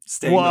Ocean,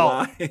 staying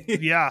alive.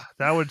 Yeah,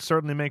 that would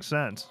certainly make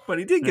sense. But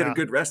he did get a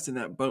good rest in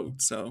that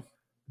boat, so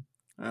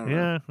I don't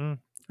know. Yeah.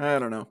 I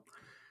don't know.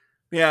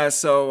 Yeah,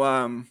 so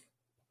and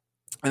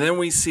then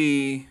we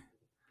see,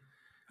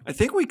 I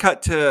think we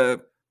cut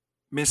to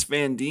Miss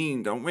Van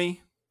Dien, don't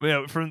we?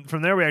 Yeah, from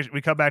there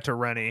we cut back to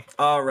Rennie.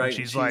 Oh, right.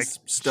 She's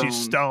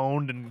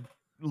stoned and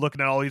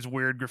looking at all these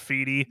weird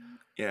graffiti.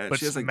 Yeah, but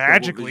she has like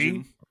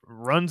magically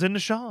runs into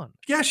Sean.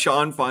 Yeah,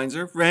 Sean finds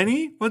her.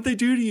 Rennie, what'd they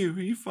do to you? Are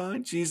you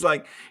fine? She's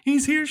like,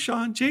 he's here,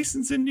 Sean.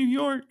 Jason's in New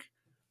York.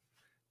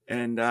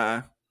 And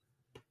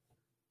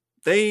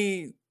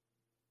they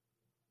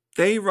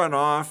run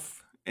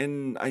off,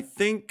 and I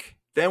think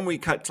then we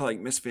cut to like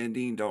Miss Van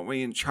Dien, don't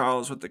we? And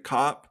Charles with the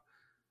cop.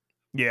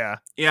 Yeah.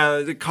 Yeah,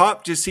 the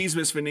cop just sees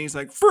Miss Van Dien. He's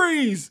like,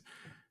 freeze!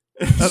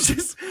 It's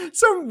just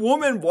some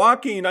woman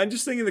walking. I'm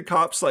just thinking the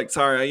cop's like,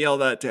 sorry, I yell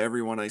that to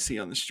everyone I see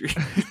on the street.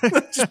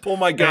 Just pull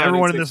my gun. Yeah,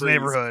 everyone in this freeze.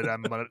 Neighborhood,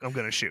 I'm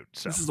gonna shoot.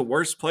 So. This is the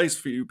worst place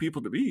for you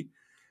people to be.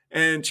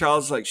 And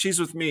Charles is like, she's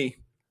with me.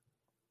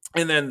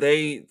 And then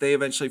they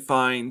eventually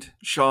find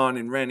Sean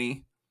and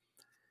Rennie.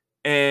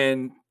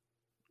 And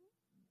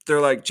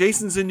they're like,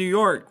 Jason's in New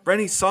York.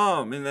 Rennie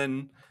saw him. And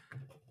then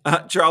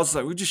Charles is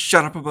like, we just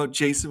shut up about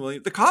Jason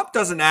Williams. The cop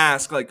doesn't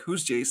ask, like,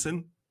 who's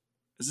Jason?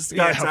 Is this the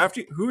guy that's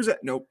after you? Who is that?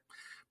 Nope.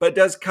 But it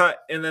does cut.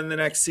 And then the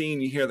next scene,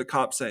 you hear the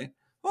cop say,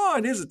 oh,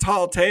 it is a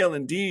tall tale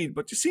indeed,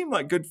 but you seem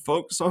like good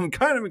folks, so I'm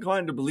kind of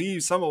inclined to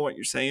believe some of what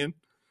you're saying.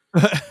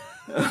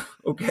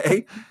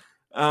 Okay.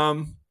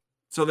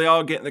 So they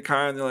all get in the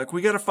car and they're like,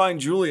 we got to find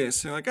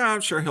Julius. And they're like,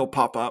 I'm sure he'll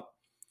pop up.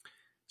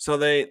 So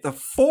the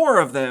four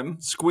of them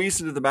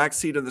squeeze into the back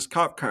seat of this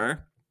cop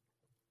car.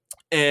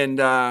 And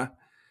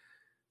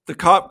the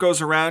cop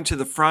goes around to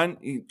the front.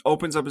 He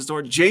opens up his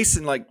door.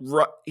 Jason,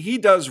 he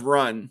does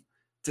run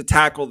to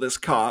tackle this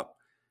cop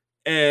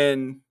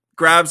and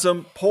grabs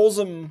him, pulls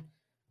him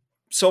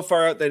so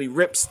far out that he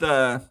rips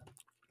the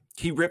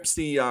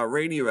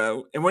radio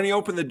out. And when he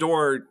opened the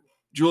door,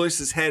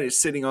 Julius's head is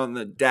sitting on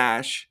the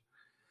dash.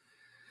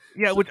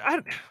 Yeah,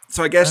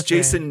 so I guess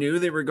Jason knew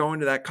they were going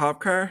to that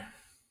cop car.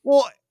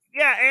 Well,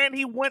 yeah, and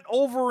he went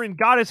over and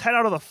got his head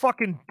out of the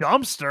fucking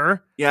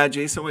dumpster. Yeah,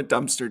 Jason went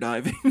dumpster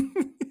diving.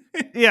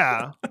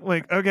 Yeah,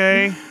 like,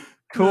 okay,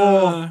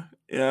 cool.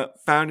 Yeah,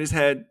 found his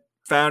head,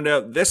 found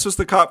out this was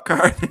the cop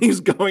car that he's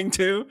going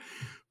to,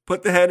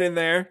 put the head in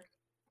there,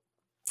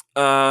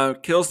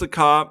 kills the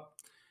cop,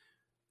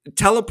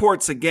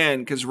 teleports again,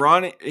 because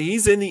Ronnie,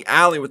 he's in the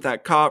alley with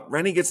that cop.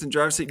 Rennie gets in the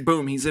driver's seat,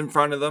 boom, he's in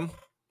front of them.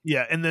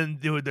 Yeah, and then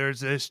there's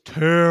this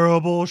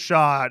terrible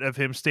shot of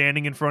him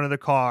standing in front of the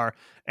car,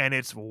 and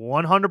it's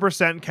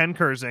 100% Ken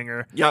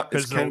Kersinger. Yeah,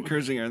 it's Ken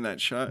Kersinger in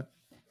that shot.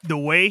 The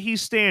way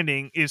he's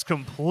standing is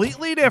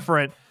completely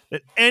different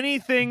than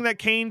anything that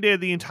Kane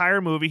did the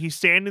entire movie. He's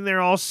standing there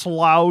all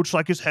slouched,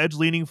 like his head's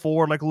leaning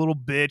forward like a little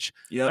bitch.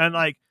 Yeah. And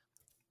like,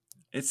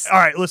 it's all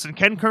right, listen,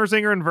 Ken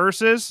Kersinger in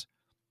Versus,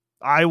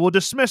 I will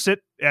dismiss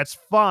it. That's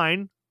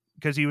fine,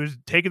 because he was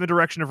taking the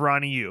direction of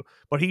Ronnie Yu.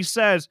 But he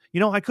says,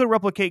 I could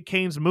replicate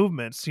Kane's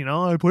movements.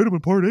 I played him in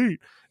Part 8.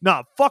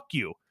 Nah, fuck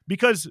you.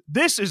 Because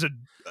this is a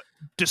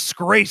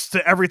disgrace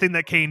to everything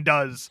that Kane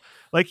does.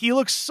 Like, he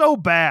looks so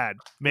bad,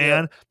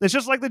 man. Yeah. It's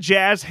just like the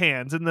jazz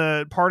hands in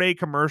the Part 8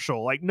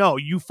 commercial. Like, no,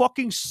 you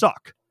fucking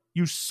suck.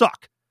 You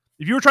suck.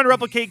 If you were trying to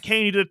replicate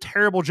Kane, you did a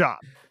terrible job.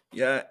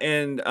 Yeah,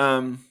 and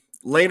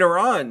later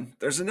on,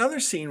 there's another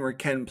scene where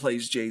Ken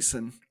plays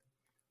Jason.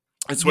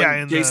 It's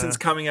when Jason's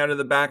coming out of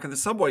the back of the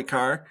subway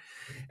car,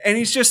 and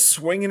he's just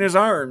swinging his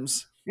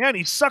arms. Yeah, and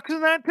he sucks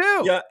in that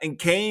too. Yeah, and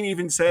Kane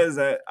even says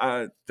that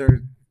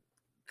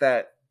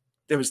that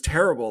it was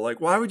terrible. Like,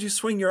 why would you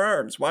swing your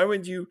arms? Why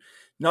would you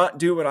not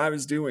do what I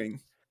was doing?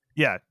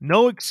 Yeah,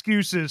 no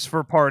excuses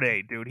for Part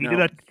 8, dude. He did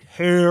a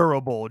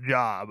terrible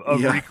job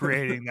of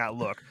recreating that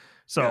look.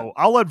 So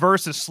I'll let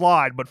Versus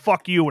slide, but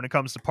fuck you when it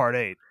comes to Part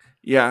 8.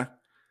 Yeah.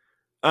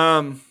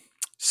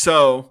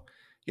 So,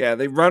 yeah,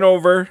 they run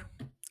over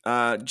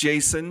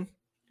Jason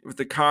with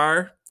the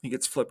car. He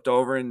gets flipped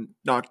over and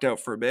knocked out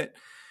for a bit.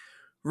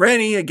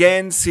 Rennie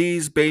again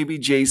sees baby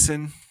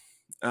Jason.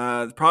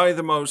 Probably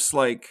the most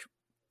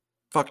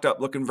fucked up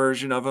looking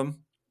version of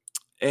him.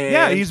 And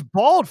yeah, he's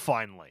bald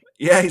finally.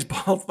 Yeah, he's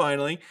bald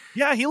finally.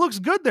 Yeah, he looks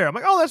good there. I'm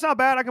like, oh, that's not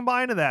bad. I can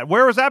buy into that.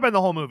 Where was that been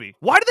the whole movie?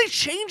 Why did they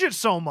change it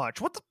so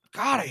much? What the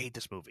God? I hate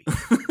this movie.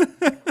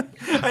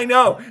 I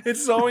know,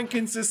 it's so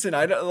inconsistent.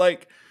 I don't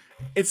like.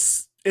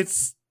 It's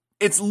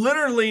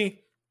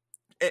literally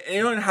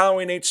You know in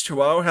Halloween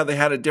H2O, how they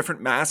had a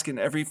different mask in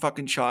every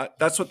fucking shot?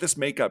 That's what this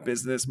makeup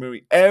is in this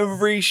movie.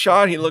 Every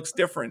shot, he looks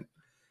different.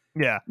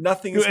 Yeah.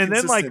 Nothing is And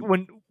consistent. then like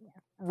when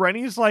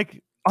Rennie's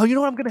like, oh, you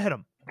know what? I'm going to hit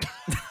him.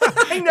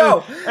 I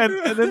know.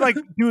 and then like,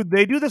 dude,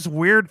 they do this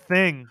weird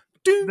thing.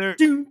 Doom,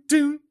 doom,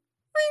 doom.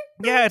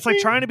 Yeah, it's like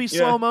trying to be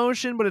slow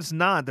motion, but it's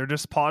not. They're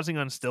just pausing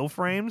on still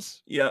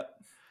frames. Yeah.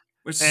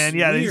 Which And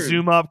is they weird.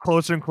 zoom up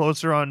closer and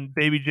closer on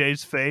Baby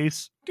J's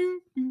face.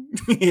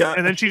 Yeah.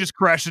 And then she just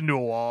crashed into a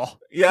wall.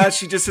 Yeah,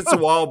 she just hits a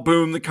wall,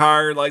 boom, the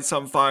car lights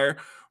on fire.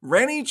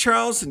 Rennie,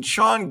 Charles, and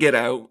Sean get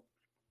out.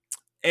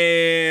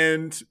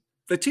 And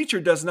the teacher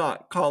does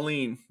not.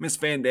 Colleen, Miss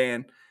Van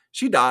Dan,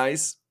 she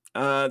dies.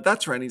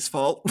 That's Rennie's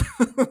fault.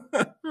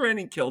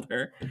 Rennie killed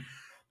her.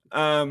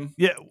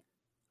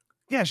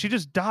 Yeah, she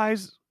just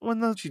dies when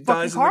the She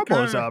fucking dies in car the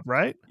blows car. up,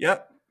 right?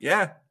 Yep.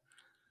 Yeah.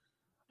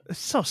 It's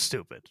so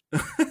stupid.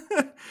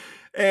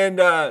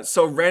 And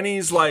so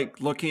Rennie's like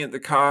looking at the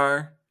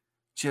car.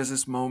 She has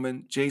this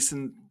moment.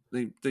 Jason,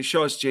 they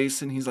show us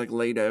Jason. He's like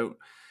laid out.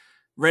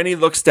 Rennie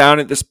looks down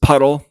at this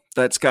puddle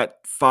that's got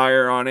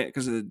fire on it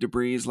because of the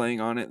debris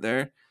laying on it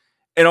there.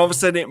 And all of a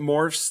sudden it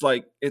morphs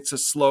like it's a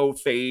slow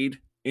fade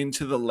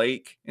into the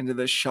lake, into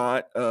this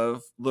shot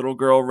of little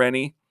girl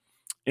Rennie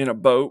in a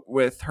boat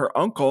with her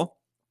uncle.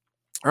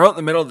 Or out in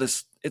the middle of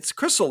this, it's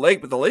Crystal Lake,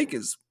 but the lake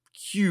is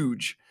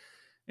huge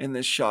in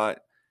this shot.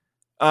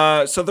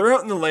 So they're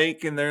out in the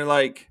lake and they're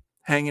like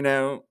hanging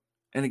out.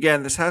 And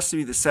again, this has to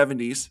be the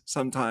 70s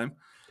sometime.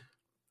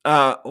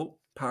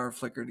 Power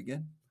flickered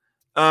again.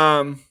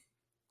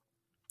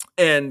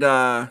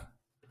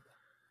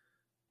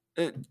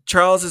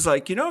 Charles is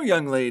like,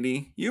 young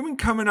lady, you've been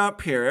coming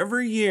up here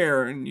every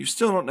year and you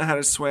still don't know how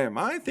to swim.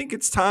 I think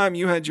it's time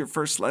you had your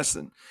first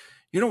lesson.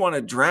 You don't want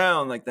to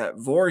drown like that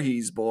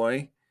Voorhees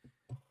boy.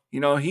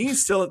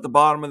 He's still at the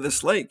bottom of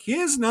this lake. He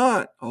is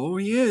not. Oh,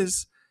 he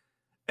is.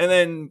 And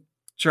then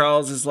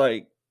Charles is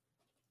like,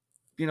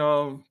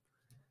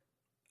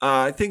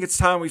 I think it's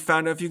time we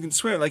found out if you can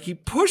swim. Like he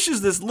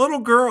pushes this little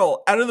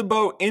girl out of the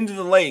boat into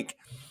the lake.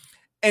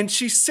 And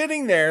she's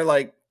sitting there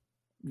like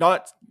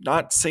not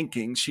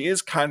sinking. She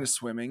is kind of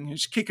swimming.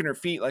 She's kicking her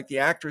feet like the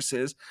actress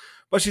is.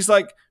 But she's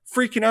like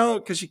freaking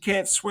out because she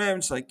can't swim.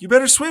 She's like, you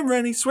better swim,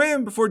 Rennie,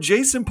 swim before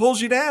Jason pulls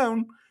you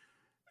down.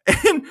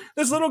 And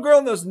this little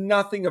girl knows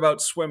nothing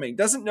about swimming.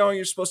 Doesn't know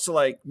you're supposed to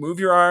like move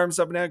your arms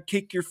up and down,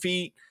 kick your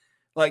feet.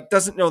 Like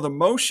doesn't know the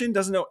motion,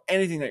 doesn't know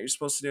anything that you're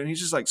supposed to do. And he's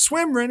just like,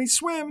 swim, Rennie,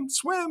 swim,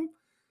 swim.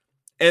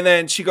 And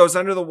then she goes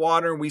under the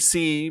water and we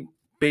see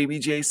baby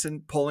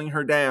Jason pulling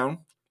her down.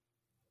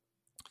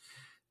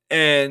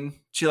 And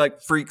she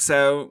like freaks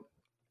out.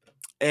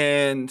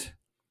 And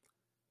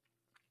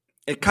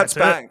it cuts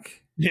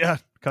back. Yeah,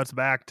 cuts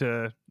back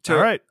to all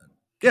right.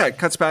 Yeah, it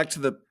cuts back to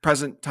the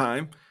present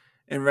time.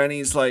 And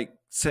Rennie's like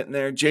sitting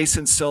there.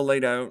 Jason's still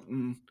laid out.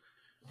 And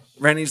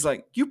Rennie's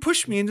like, you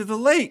pushed me into the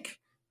lake.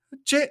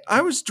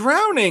 I was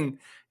drowning.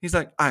 He's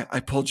like, I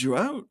pulled you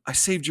out. I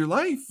saved your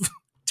life.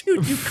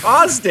 Dude, you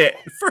caused it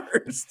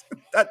first.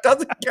 That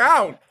doesn't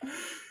count.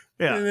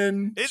 Yeah. And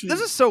then this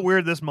is so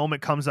weird. This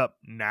moment comes up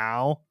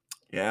now.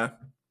 Yeah.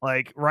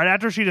 Like right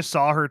after she just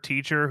saw her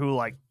teacher who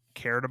like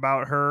cared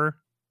about her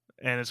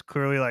and is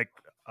clearly like,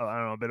 I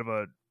don't know, a bit of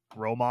a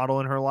role model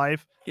in her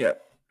life. Yeah.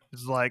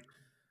 It's like,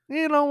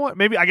 you know what?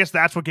 Maybe I guess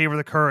that's what gave her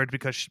the courage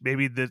because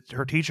maybe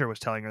her teacher was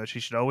telling her that she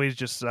should always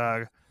just,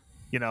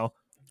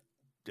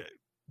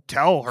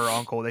 tell her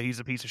uncle that he's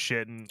a piece of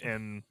shit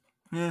and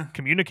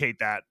communicate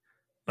that,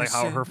 like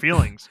how her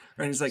feelings.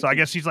 Rennie's like, so I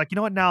guess she's like, you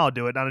know what? Now I'll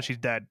do it. Now that she's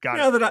dead. Got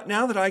it.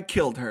 Now that I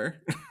killed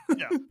her.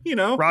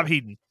 Yeah. Rob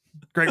Hedon.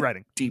 Great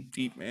writing.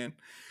 Deep, man.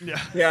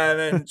 Yeah. Yeah. And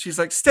then she's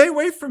like, stay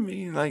away from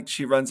me. And like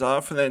she runs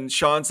off. And then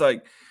Sean's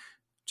like,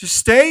 just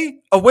stay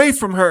away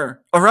from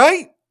her. All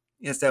right.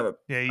 He has to have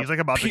he's like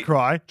about to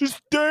cry.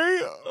 Just stay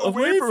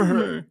away from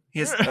her. He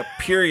has a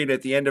period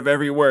at the end of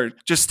every word.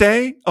 Just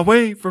stay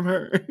away from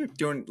her.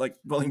 Doing like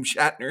William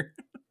Shatner.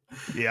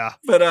 Yeah.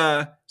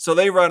 But so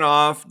they run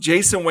off.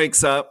 Jason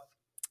wakes up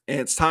and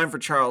it's time for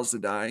Charles to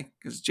die.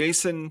 Because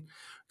Jason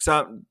wakes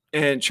up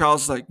and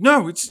Charles is like,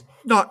 no, it's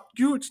not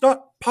you. It's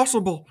not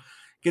possible.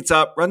 Gets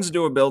up, runs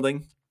into a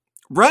building,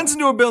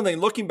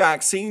 looking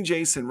back, seeing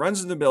Jason,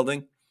 runs into the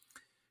building,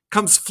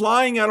 comes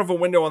flying out of a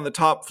window on the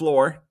top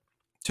floor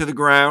to the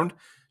ground.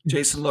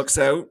 Jason looks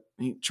out.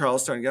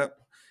 Charles starting to get up.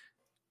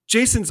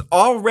 Jason's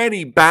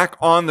already back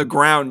on the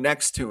ground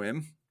next to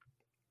him.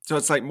 So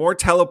it's like more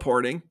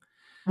teleporting.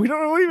 We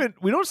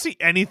don't see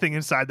anything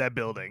inside that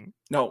building.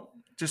 No,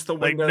 just the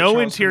like window. No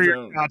interior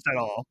shots at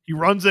all. He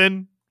runs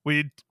in,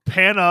 we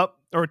pan up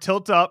or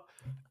tilt up,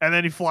 and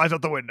then he flies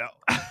out the window.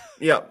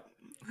 Yep.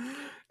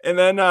 And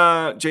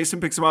then Jason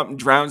picks him up and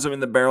drowns him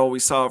in the barrel we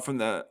saw from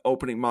the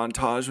opening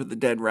montage with the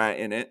dead rat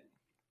in it.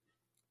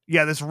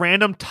 Yeah, this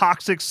random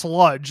toxic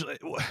sludge.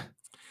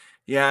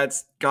 Yeah,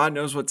 it's God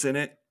knows what's in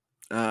it.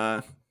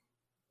 I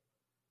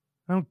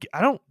don't.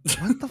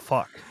 What the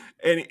fuck?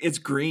 And it's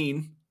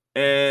green.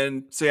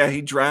 And so yeah,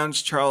 he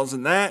drowns Charles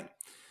in that.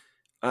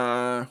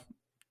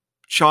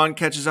 Sean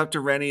catches up to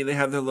Rennie. They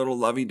have their little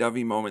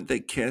lovey-dovey moment. They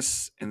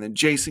kiss, and then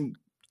Jason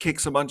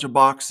kicks a bunch of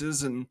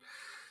boxes, and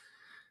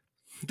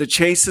the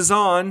chase is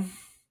on.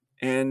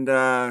 And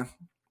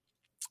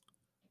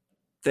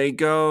they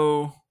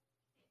go.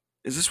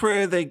 Is this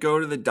where they go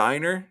to the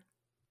diner?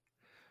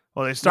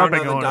 Well, they start by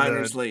the going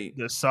diner's to late.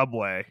 the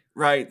subway.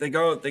 Right. They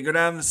go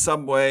down the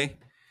subway,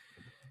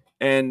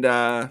 and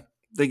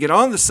they get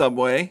on the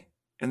subway,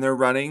 and they're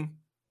running.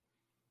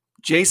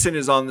 Jason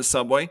is on the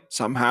subway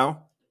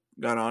somehow.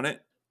 Got on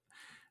it.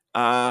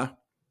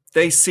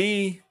 They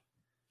see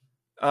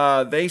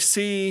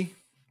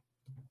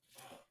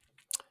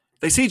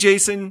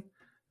Jason.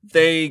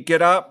 They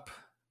get up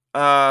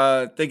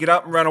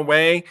and run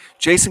away.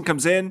 Jason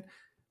comes in,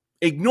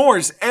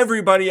 ignores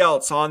everybody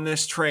else on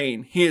this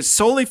train. He is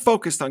solely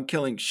focused on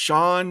killing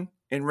Sean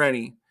and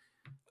Rennie.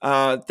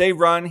 They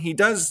run. He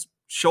does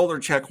shoulder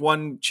check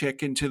one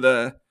chick into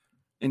a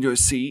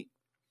seat,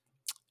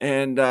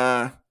 and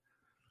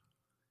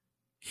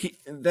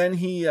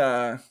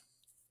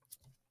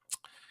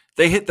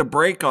they hit the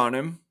brake on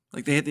him.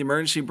 Like, they hit the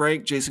emergency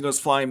brake. Jason goes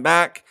flying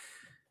back.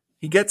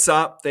 He gets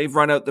up. They've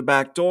run out the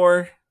back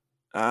door.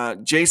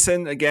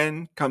 Jason,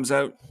 again, comes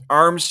out.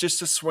 Arms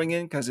just a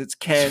swinging because it's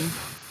Ken.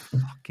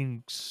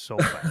 Fucking so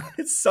bad.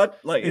 It's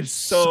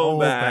so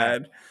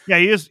bad. Yeah,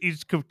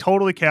 he's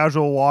totally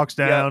casual, walks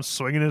down,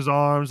 swinging his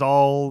arms,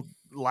 all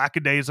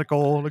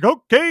lackadaisical. Like,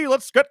 okay,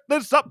 let's get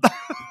this up.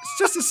 It's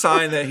just a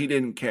sign that he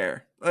didn't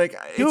care. Like,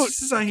 Dude, it's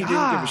just a sign he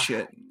didn't give a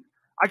shit.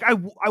 I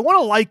want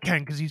to like Ken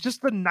because he's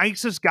just the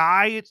nicest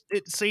guy,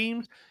 it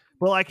seems.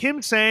 But like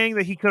him saying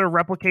that he could have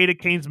replicated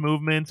Kane's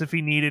movements if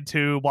he needed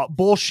to, well,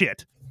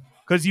 bullshit.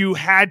 Because you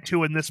had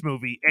to in this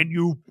movie, and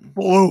you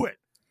blew it.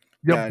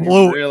 You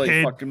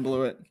really fucking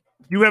blew it.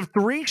 You have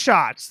 3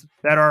 shots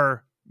that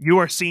you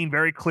are seen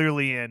very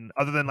clearly in,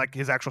 other than like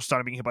his actual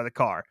stunt of being hit by the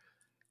car,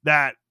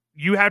 that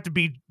you have to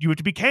be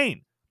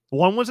Kane.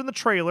 One was in the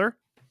trailer,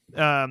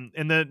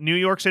 in the New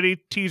York City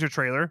teaser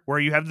trailer, where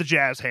you have the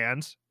jazz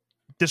hands.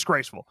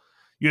 Disgraceful.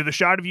 You have the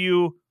shot of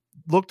you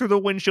look through the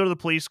windshield of the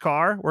police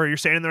car where you're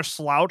standing there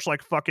slouched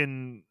like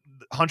fucking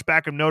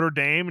Hunchback of Notre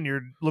Dame and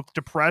you look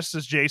depressed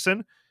as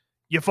Jason.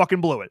 You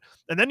fucking blew it.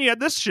 And then you had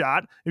this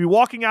shot of you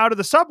walking out of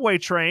the subway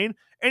train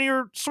and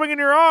you're swinging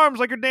your arms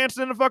like you're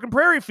dancing in a fucking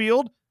prairie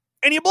field,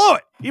 and you blew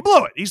it. He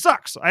blew it. He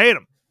sucks. I hate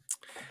him.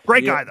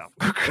 Great guy, though.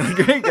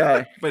 Great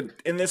guy. But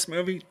in this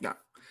movie, no.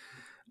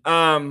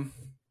 And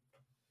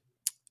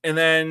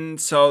then,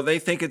 so they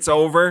think it's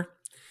over.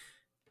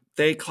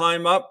 They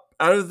climb up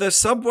out of the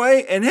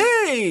subway, and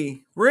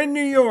hey, we're in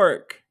New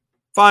York.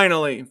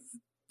 Finally.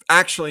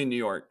 Actually, New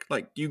York.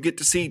 Like, you get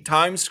to see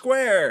Times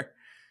Square.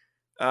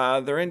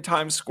 They're in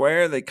Times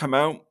Square. They come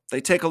out. They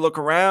take a look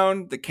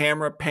around. The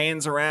camera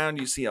pans around.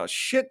 You see a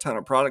shit ton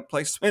of product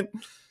placement.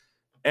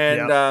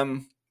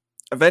 And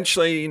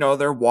eventually,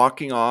 they're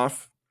walking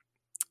off.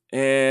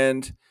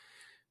 And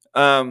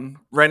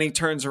Rennie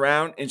turns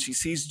around, and she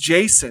sees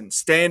Jason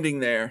standing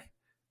there.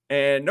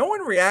 And no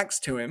one reacts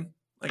to him.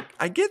 Like,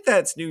 I get that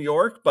it's New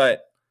York,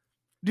 but...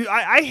 Dude,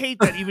 I hate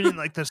that even in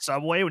like the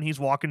subway when he's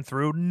walking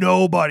through,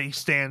 nobody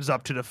stands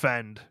up to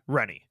defend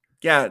Rennie.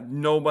 Yeah,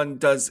 no one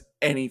does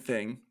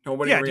anything.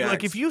 Nobody reacts. Dude,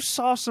 like if you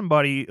saw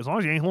somebody, as long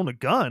as you ain't holding a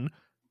gun,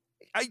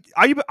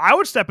 I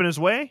would step in his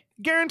way.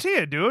 Guarantee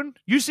it, dude.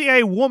 You see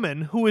a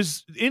woman who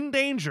is in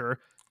danger,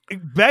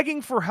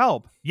 begging for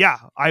help. Yeah,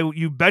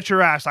 you bet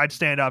your ass I'd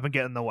stand up and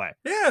get in the way.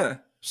 Yeah.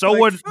 So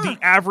would the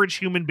average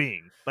human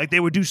being. Like,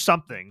 they would do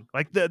something.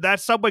 Like, that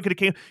subway could have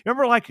came...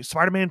 Remember, like,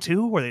 Spider-Man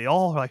 2? Where they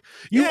all are like,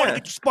 you want to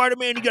get to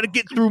Spider-Man, you got to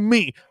get through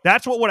me.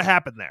 That's what would have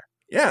happened there.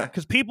 Yeah.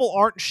 Because people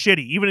aren't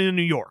shitty, even in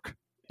New York.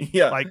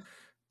 Yeah. Like,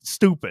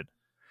 stupid.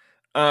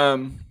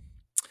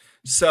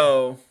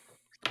 So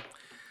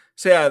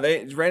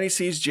yeah, Rennie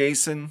sees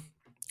Jason.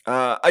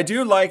 I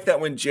do like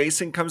that when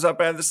Jason comes up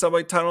out of the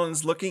subway tunnel and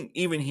is looking,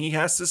 even he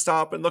has to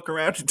stop and look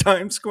around at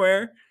Times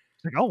Square.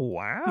 Like, oh,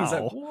 wow. He's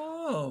like,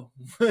 whoa.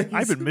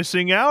 I've been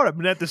missing out. I've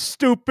been at this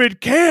stupid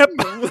camp.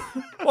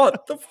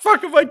 What the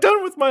fuck have I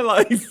done with my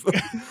life?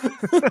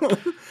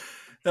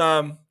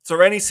 So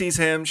Rennie sees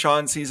him.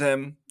 Sean sees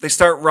him. They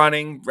start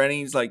running.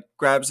 Rennie's like,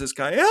 grabs this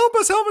guy. Help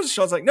us, help us.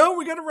 Sean's like, no,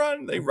 we got to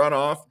run. They run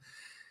off.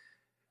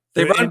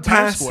 They run in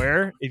past. Times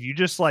Square, if you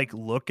just like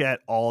look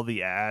at all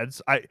the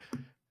ads,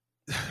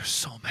 there's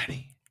so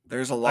many.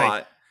 There's a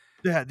lot.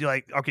 You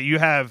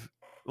have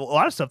a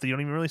lot of stuff that you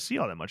don't even really see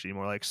all that much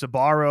anymore. Like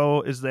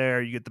Sbarro is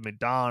there. You get the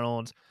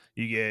McDonald's.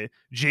 You get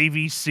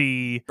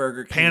JVC,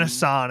 Burger King,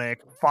 Panasonic,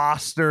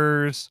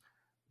 Foster's,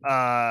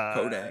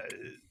 Kodak,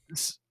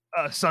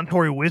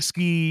 Suntory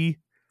whiskey.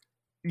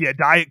 Yeah,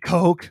 Diet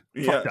Coke.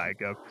 Yeah. Fuck Diet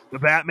Coke. The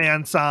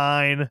Batman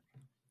sign.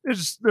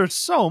 There's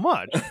so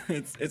much.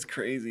 it's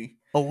crazy.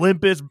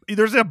 Olympus.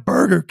 There's a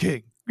Burger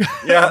King.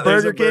 Yeah,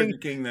 there's a Burger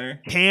King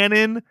there.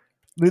 Canon.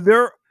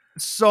 There's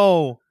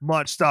so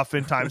much stuff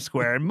in Times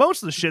Square, and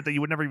most of the shit that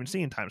you would never even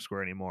see in Times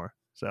Square anymore.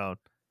 So,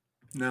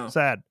 no,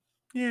 sad.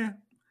 Yeah.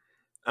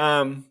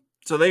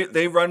 So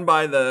they run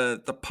by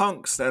the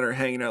punks that are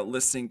hanging out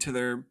listening to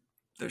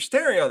their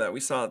stereo that we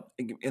saw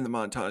in the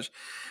montage.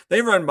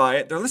 They run by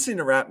it. They're listening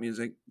to rap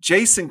music.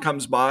 Jason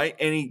comes by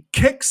and he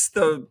kicks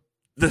the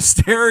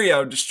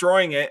stereo,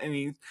 destroying it.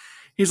 And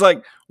he's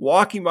like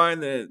walking by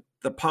the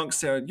punk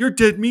saying, "You're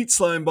dead meat,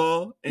 slime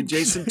ball." And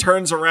Jason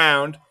turns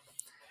around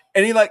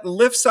and he like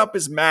lifts up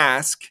his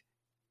mask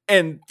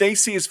and they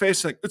see his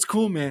face like, "It's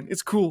cool, man.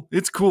 It's cool.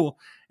 It's cool."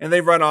 And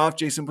they run off.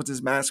 Jason puts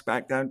his mask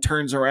back down,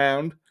 turns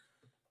around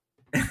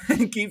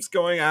and keeps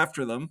going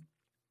after them.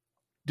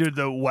 Dude,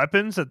 the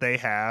weapons that they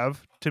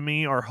have to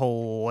me are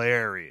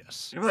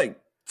hilarious. They're like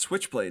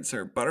switchblades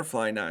or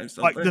butterfly knives.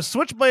 Like the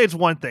switchblade's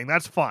one thing.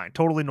 That's fine.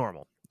 Totally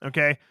normal.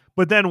 Okay.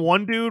 But then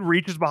one dude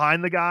reaches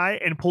behind the guy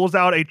and pulls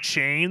out a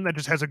chain that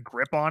just has a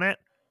grip on it.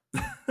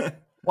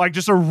 Like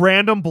just a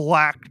random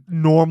black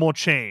normal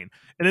chain.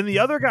 And then the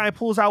other guy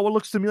pulls out what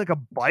looks to me like a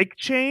bike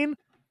chain.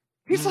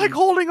 He's like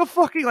holding a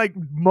fucking like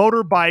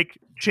motorbike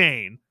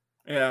chain.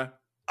 Yeah.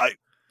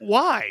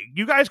 Why?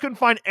 You guys couldn't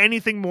find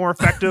anything more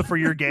effective for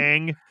your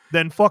gang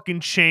than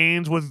fucking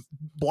chains with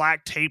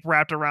black tape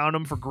wrapped around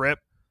them for grip?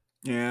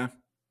 Yeah.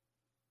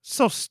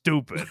 So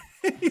stupid.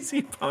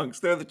 Easy punks.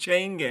 They're the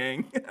chain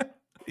gang.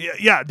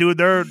 Yeah, dude.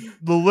 They're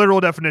the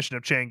literal definition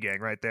of chain gang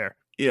right there.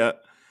 Yeah.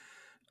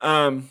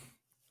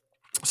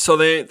 So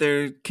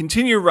they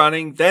continue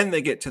running. Then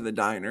they get to the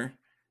diner.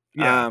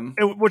 Yeah.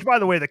 Which, by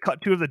the way, the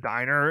cut to of the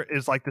diner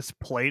is like this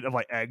plate of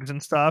like eggs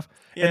and stuff.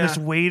 Yeah. And this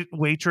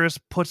waitress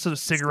puts a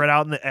cigarette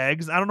out in the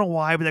eggs. I don't know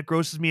why, but that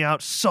grosses me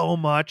out so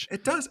much.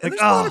 It does. And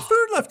there's a lot of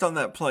food left on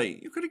that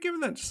plate. You could have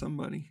given that to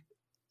somebody.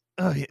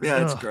 Oh,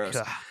 yeah, it's gross.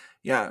 God.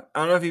 Yeah. I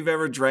don't know if you've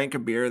ever drank a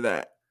beer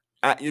that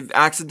you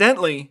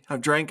accidentally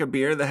have drank a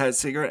beer that has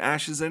cigarette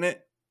ashes in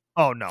it.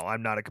 Oh, no.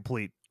 I'm not a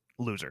complete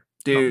loser.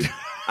 Dude,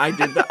 I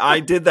did that. I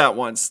did that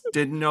once.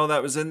 Didn't know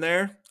that was in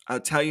there. I'll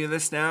tell you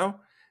this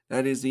now.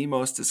 That is the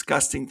most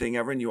disgusting thing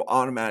ever, and you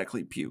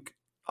automatically puke.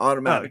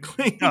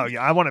 Automatically. Oh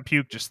yeah, I want to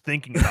puke just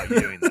thinking about you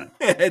doing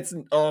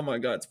that. Oh my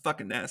god, it's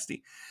fucking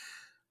nasty.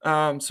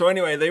 So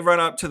anyway, they run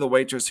up to the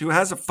waitress who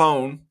has a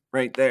phone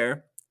right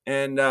there,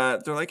 and they're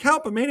like,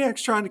 "Help! A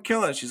maniac's trying to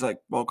kill us." She's like,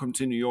 "Welcome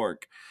to New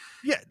York."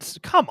 Yeah,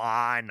 come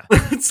on.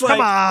 It's like,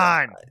 come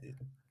on,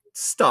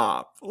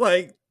 stop.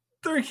 Like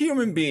they're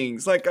human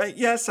beings. Like,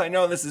 yes, I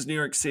know this is New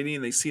York City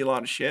and they see a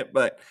lot of shit,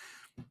 but.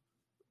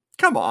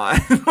 Come on.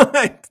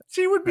 Like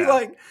she would be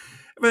like,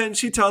 man,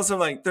 she tells him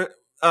like,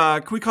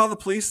 can we call the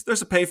police?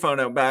 There's a payphone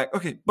out back.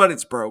 Okay, but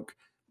it's broke.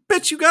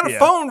 Bitch, you got a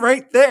phone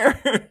right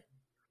there.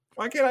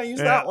 Why can't I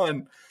use that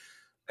one?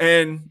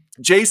 And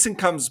Jason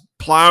comes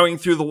plowing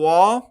through the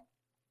wall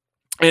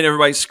and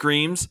everybody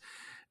screams.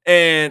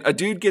 And a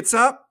dude gets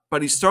up,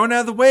 but he's thrown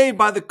out of the way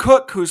by the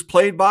cook who's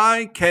played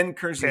by Ken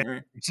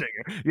Kersinger.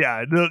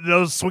 Yeah,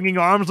 those swinging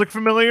arms look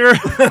familiar.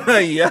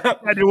 Yeah.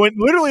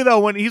 Literally,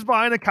 though, when he's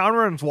behind the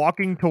counter and is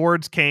walking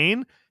towards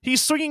Kane,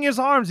 he's swinging his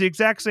arms the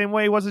exact same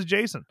way he was as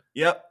Jason.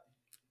 Yep.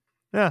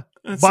 Yeah.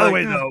 By the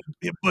way, though,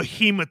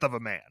 behemoth of a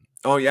man.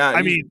 Oh, yeah.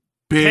 I mean,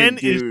 big Ken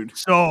dude.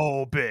 Is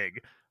so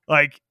big.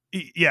 Like,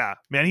 yeah,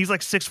 man, he's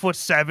like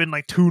 6'7",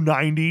 like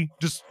 290.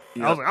 Just.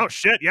 Yep. I was like, oh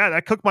shit, yeah,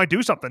 that cook might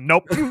do something.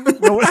 Nope.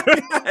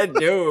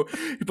 No.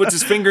 He puts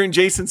his finger in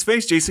Jason's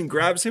face. Jason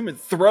grabs him and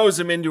throws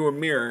him into a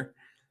mirror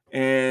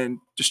and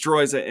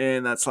destroys it.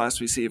 And that's the last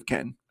we see of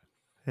Ken.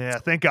 Yeah,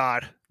 thank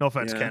God. No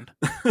offense, Ken.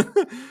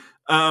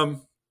 I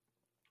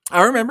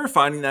remember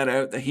finding that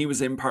out that he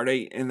was in part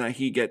 8 and that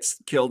he gets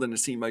killed in a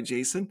scene by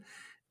Jason.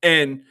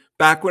 And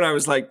back when I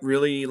was like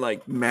really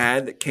like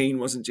mad that Kane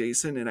wasn't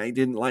Jason and I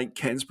didn't like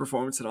Ken's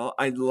performance at all,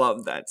 I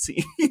loved that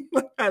scene.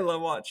 I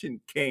love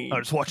watching Kane. I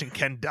was watching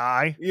Ken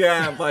die.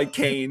 Yeah, by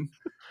Kane.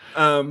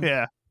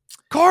 Yeah.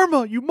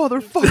 Karma, you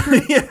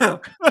motherfucker. Yeah.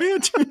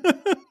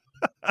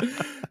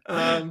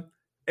 And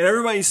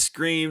everybody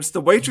screams.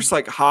 The waitress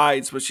like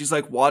hides, but she's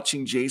like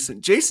watching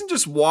Jason. Jason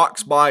just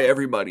walks by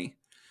everybody.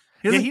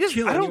 He doesn't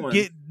kill anyone. Don't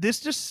get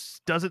this.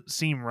 Just doesn't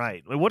seem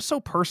right. Like, what's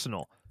so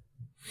personal?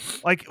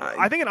 Like,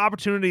 I think an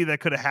opportunity that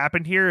could have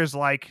happened here is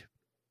like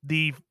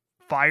the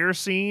fire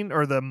scene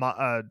or the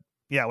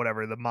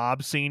the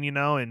mob scene,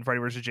 in Freddy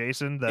vs.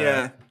 Jason,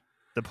 the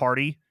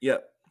party.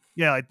 Yep.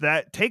 Yeah, like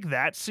that. Take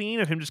that scene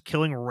of him just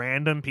killing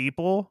random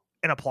people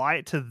and apply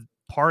it to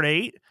part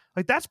 8.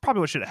 Like that's probably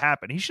what should have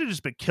happened. He should have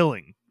just been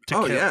killing to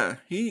kill. Yeah,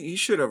 he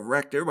should have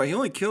wrecked everybody. He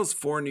only kills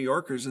 4 New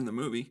Yorkers in the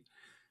movie.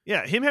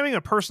 Yeah, him having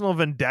a personal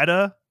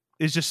vendetta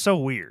is just so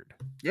weird.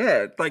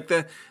 Yeah, like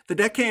the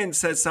deckhand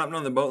says something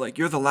on the boat like,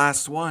 "You're the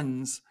last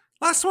ones."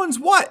 Last ones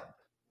what?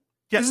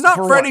 Yeah, he's not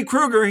Freddy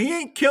Krueger. He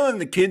ain't killing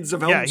the kids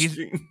of Elm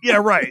Street.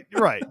 Yeah, right.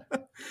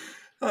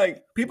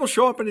 Like people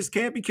show up in his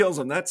camp, he kills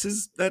them. That's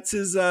his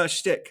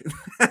shtick.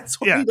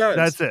 That's what he does.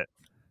 That's it.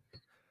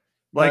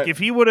 Like if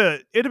he would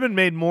have, it'd have been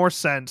made more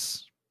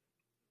sense.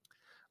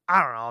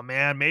 I don't know,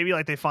 man. Maybe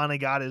like they finally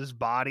got his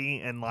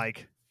body and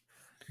like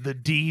the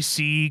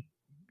DC.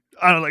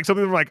 I don't know, like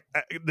something like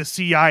the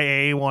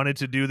CIA wanted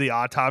to do the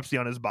autopsy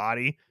on his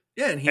body.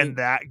 Yeah, and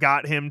that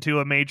got him to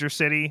a major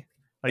city.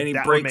 Like, and he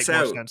that breaks would make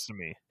out more sense to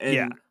me.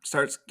 And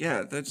starts.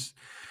 Yeah, that's.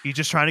 He's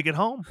just trying to get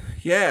home.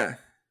 Yeah,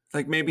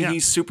 Like maybe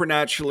he's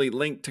supernaturally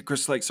linked to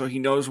Crystal Lake, so he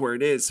knows where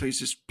it is. So he's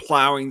just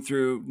plowing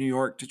through New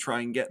York to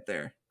try and get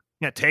there.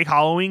 Yeah, take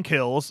Halloween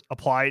Kills,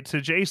 apply it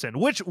to Jason,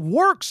 which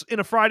works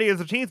in a Friday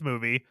the 13th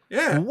movie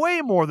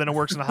way more than it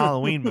works in a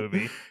Halloween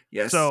movie.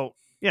 Yes. So,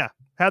 yeah,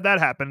 had that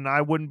happen, and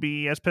I wouldn't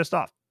be as pissed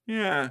off.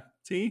 Yeah.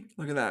 See?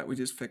 Look at that. We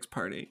just fixed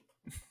part 8.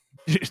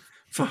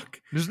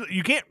 Fuck.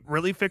 You can't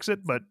really fix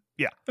it, but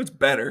yeah. It's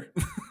better.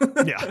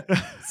 Yeah.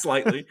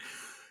 Slightly.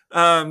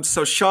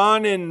 So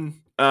Sean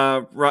and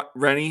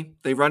Rennie,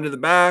 they run to the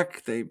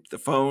back. They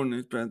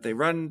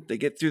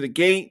get through the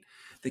gate.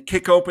 They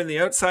kick open the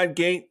outside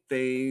gate.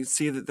 They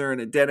see that they're in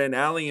a dead-end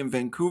alley in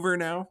Vancouver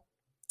now.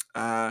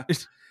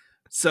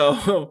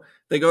 So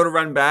they go to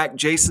run back.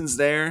 Jason's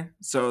there.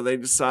 So they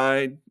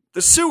decide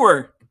the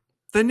sewer.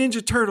 The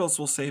Ninja Turtles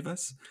will save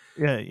us.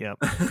 Yeah.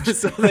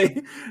 So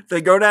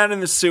they go down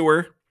in the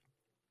sewer.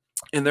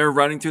 And they're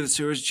running through the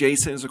sewers.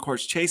 Jason is, of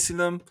course, chasing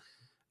them.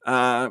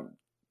 They're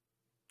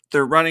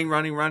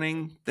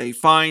running. They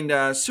find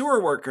a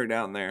sewer worker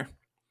down there.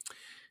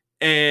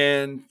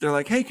 And they're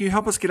like, hey, can you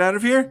help us get out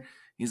of here?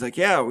 He's like,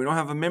 yeah, we don't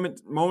have a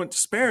moment to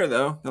spare,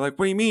 though. They're like,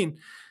 what do you mean?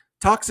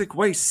 Toxic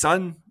waste,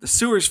 son. The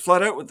sewers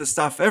flood out with the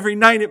stuff every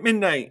night at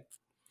midnight.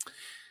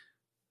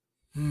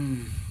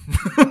 So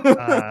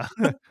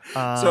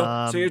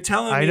you're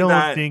telling me I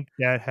don't think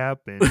that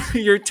happened.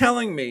 You're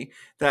telling me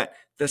that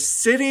the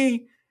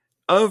city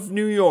of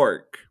New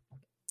York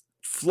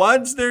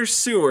floods their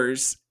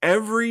sewers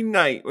every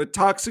night with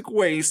toxic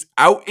waste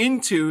out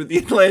into the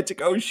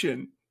Atlantic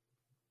Ocean.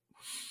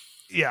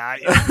 Yeah.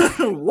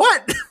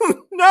 What?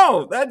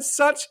 No,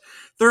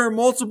 there are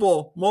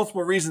multiple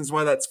reasons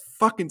why that's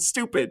fucking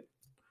stupid.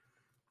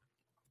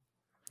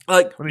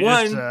 Like,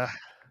 one,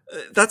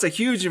 that's a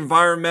huge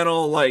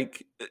environmental,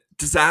 like,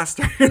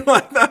 disaster.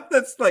 Like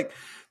that's like,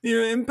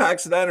 the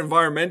impacts of that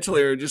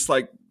environmentally are just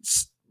like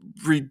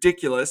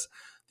ridiculous.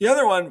 The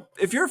other one,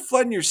 if you're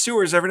flooding your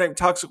sewers every night with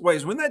toxic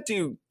waste, wouldn't that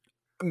do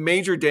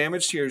major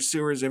damage to your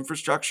sewers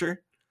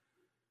infrastructure?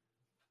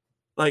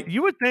 Like,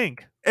 you would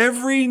think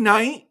every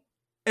night.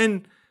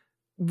 And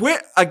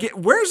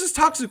where's this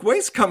toxic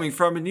waste coming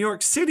from in New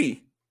York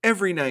City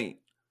every night?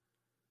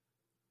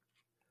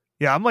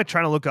 Yeah, I'm like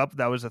trying to look up if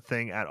that was a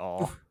thing at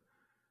all.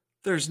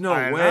 There's no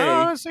way.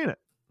 I haven't seen it.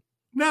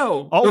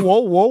 No. Oh,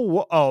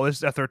 whoa. Oh,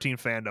 this is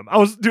F13 fandom.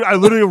 I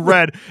literally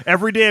read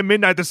every day at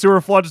midnight the sewer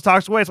floods with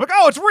toxic waste. I'm like,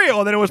 oh, it's real.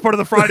 And then it was part of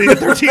the Friday the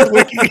 13th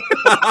wiki.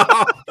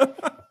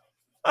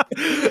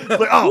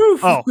 Like,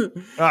 all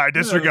right,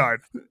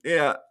 disregard.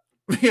 Yeah.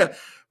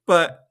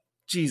 But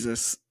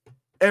Jesus.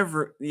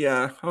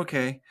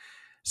 Okay.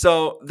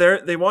 So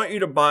they want you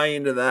to buy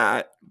into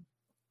that,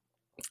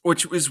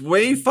 which is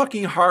way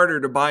fucking harder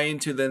to buy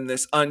into than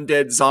this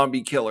undead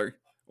zombie killer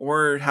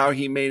or how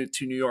he made it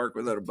to New York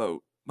without a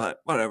boat.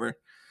 But whatever.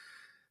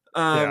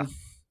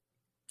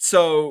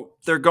 So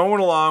they're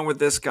going along with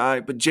this guy,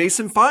 but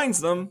Jason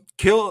finds them,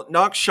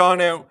 knocks Sean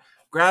out,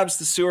 grabs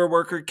the sewer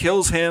worker,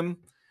 kills him.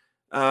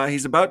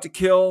 He's about to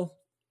kill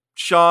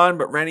Sean,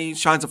 but Rennie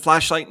shines a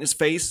flashlight in his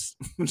face,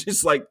 which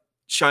is like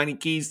shiny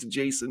keys to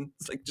Jason.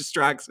 It's like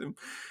distracts him.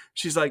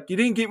 She's like, you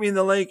didn't get me in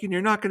the lake and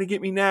you're not going to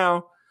get me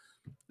now.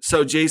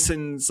 So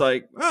Jason's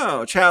like,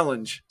 oh,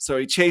 challenge. So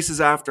he chases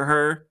after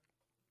her.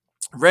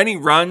 Rennie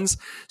runs.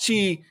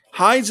 She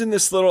hides in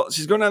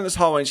she's going down this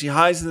hallway and she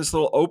hides in this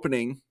little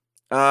opening.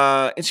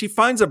 And she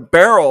finds a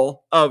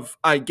barrel of,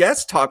 I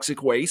guess,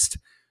 toxic waste,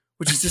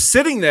 which is just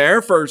sitting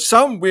there for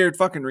some weird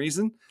fucking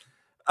reason.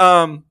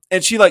 And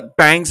she like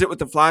bangs it with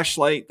the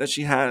flashlight that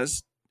she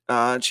has.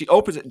 She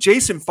opens it.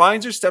 Jason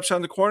finds her, steps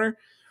around the corner.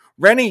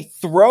 Rennie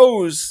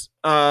throws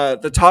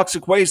the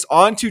toxic waste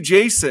onto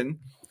Jason,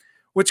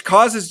 which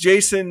causes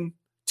Jason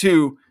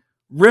to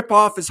rip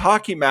off his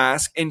hockey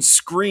mask and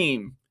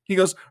scream. He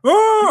goes,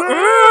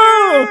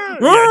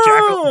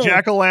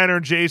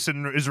 Jack-o'-lantern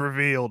Jason is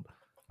revealed.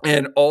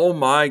 And oh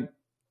my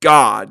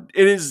God,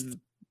 it is,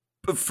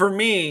 for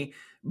me,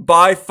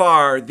 by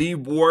far the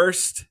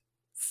worst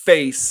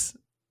face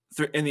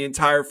in the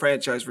entire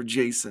franchise for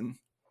Jason.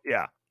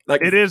 Yeah.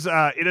 Like, it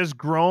has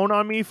grown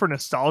on me for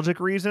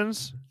nostalgic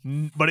reasons,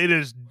 but it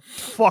is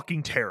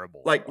fucking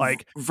terrible.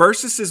 Like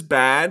Versus is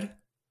bad.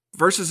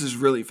 Versus is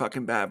really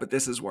fucking bad, but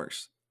this is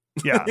worse.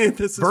 Yeah.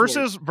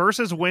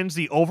 Versus wins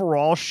the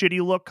overall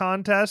shitty look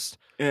contest.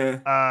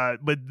 Yeah.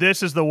 But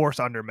this is the worst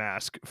under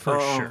mask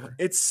for sure.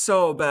 It's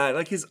so bad.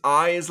 Like his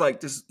eye is like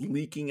just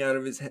leaking out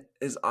of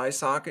his eye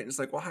socket. It's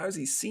like, well, how is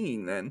he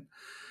seeing then?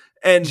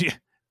 And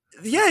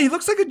yeah, he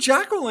looks like a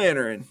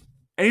jack-o'-lantern.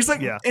 And he's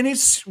like, and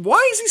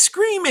why is he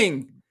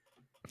screaming?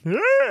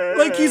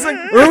 Like he's like,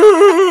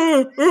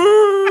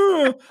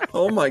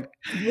 oh my,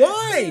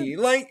 why?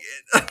 Like,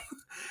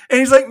 and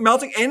he's like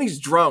melting, and he's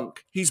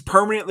drunk. He's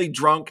permanently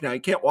drunk now. He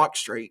can't walk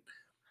straight.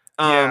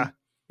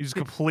 He's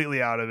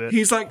completely out of it.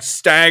 He's like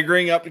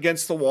staggering up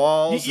against the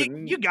walls.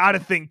 You gotta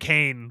think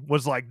Kane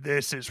was like,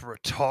 this is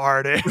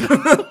retarded.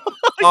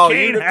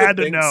 Kane had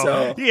to know.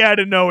 So. He had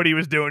to know what he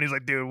was doing. He's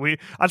like, dude,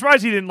 I'm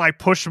surprised he didn't like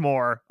push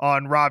more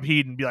on Rob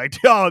Heaton and be like,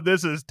 oh,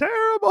 this is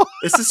terrible.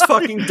 This is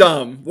fucking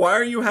dumb. Why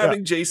are you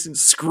having Jason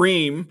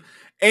scream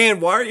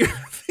And why are you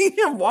having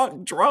him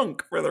walk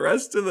drunk for the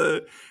rest of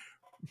the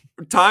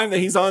time that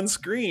he's on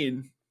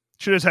screen?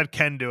 Should have had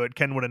Ken do it.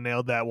 Ken would have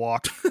nailed that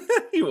walk.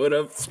 He would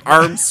have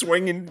arms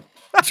swinging,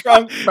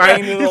 drunk,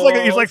 banging into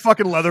the He's like walls.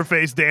 fucking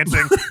Leatherface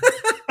dancing.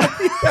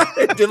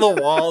 Into the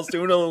walls,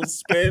 doing a little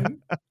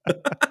spin.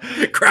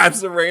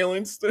 Grabs the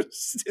railings,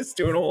 just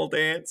doing a whole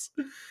dance.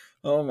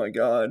 Oh my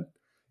god.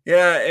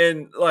 Yeah,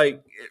 and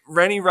like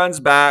Rennie runs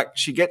back.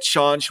 She gets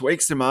Sean. She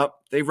wakes him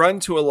up. They run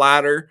to a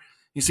ladder.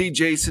 You see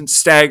Jason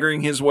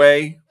staggering his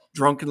way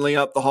drunkenly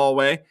up the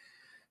hallway.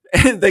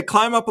 And they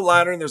climb up a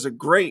ladder, and there's a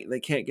grate they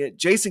can't get.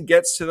 Jason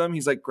gets to them.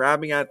 He's like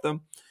grabbing at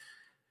them.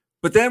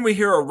 But then we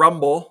hear a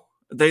rumble.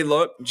 They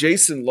look.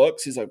 Jason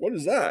looks. He's like, what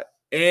is that?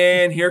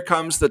 And here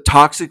comes the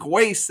toxic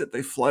waste that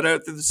they flood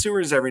out through the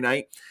sewers every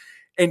night.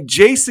 And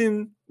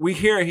Jason, we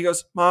hear, he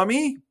goes,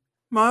 Mommy,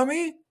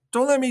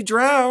 don't let me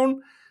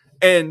drown.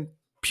 And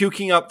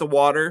puking up the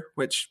water,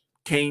 which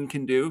Kane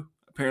can do.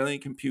 Apparently he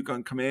can puke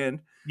on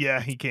command.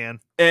 Yeah, he can.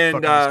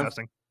 And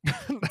disgusting.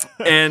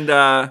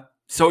 and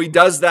so he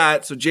does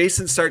that. So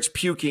Jason starts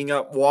puking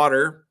up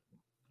water,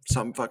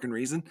 some fucking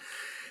reason.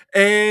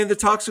 And the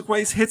toxic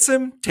waste hits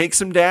him,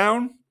 takes him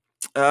down.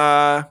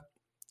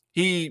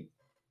 He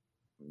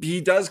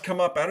does come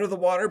up out of the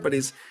water, but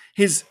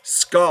his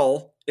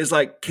skull is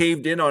like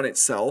caved in on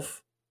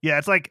itself. Yeah,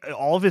 it's like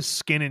all of his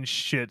skin and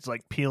shit's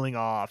like peeling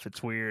off.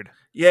 It's weird.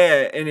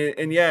 Yeah, and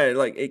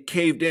like it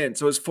caved in.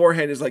 So his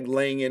forehead is like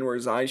laying in where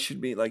his eyes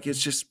should be. Like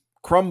it's just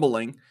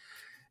crumbling.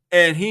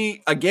 And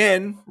he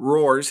again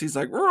roars. He's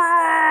like,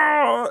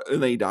 roar!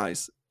 And then he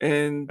dies.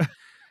 And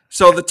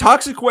so the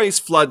toxic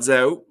waste floods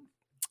out,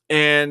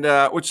 and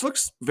which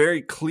looks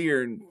very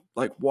clear and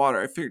like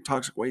water. I figured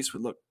toxic waste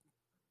would look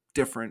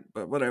different,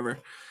 but whatever.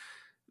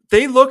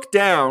 They look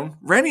down.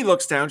 Rennie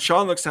looks down.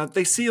 Sean looks down.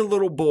 They see a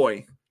little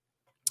boy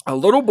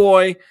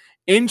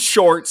in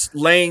shorts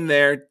laying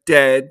there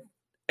dead.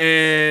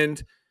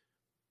 And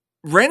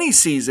Rennie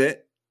sees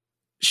it.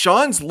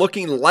 Sean's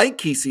looking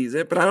like he sees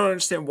it, but I don't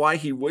understand why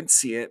he would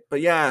see it.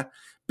 But yeah,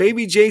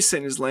 baby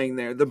Jason is laying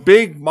there. The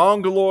big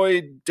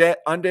mongoloid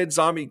undead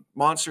zombie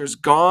monster is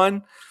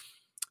gone.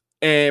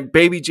 And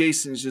baby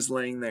Jason is just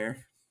laying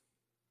there.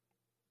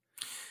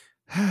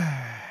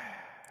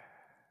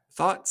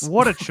 Thoughts?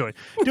 What a choice.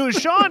 Dude,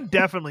 Sean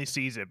definitely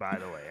sees it, by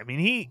the way. I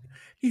mean,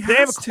 they have a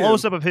has to.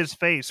 close-up of his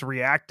face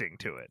reacting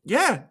to it.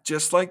 Yeah,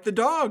 just like the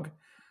dog.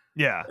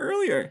 Yeah.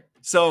 Earlier.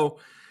 So,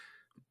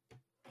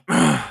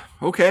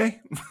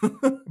 okay.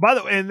 By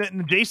the way, and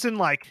then Jason,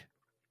 like,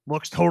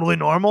 looks totally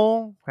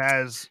normal,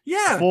 has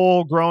Yeah.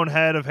 full grown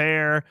head of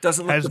hair,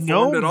 Doesn't look has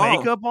deformed no at all.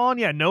 makeup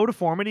on, no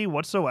deformity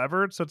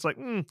whatsoever. So it's like,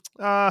 okay,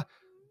 I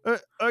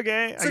like,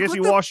 guess what he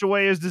the- washed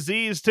away his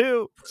disease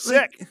too.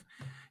 Sick. Like,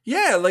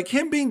 yeah, like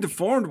him being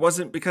deformed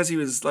wasn't because he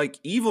was like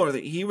evil or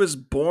that he was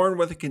born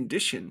with a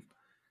condition.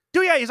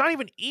 Dude, yeah, he's not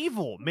even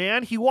evil,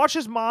 man. He watched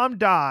his mom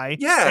die,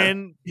 Yeah.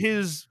 and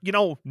his,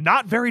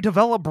 not very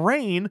developed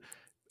brain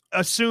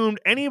assumed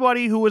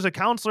anybody who was a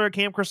counselor at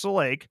Camp Crystal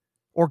Lake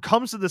or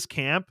comes to this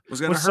camp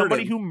Was gonna hurt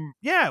somebody him.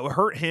 who,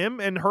 hurt him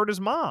and hurt his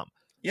mom.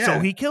 Yeah. So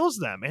he kills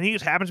them, and he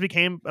just happens to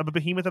become a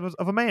behemoth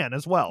of a man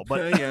as well.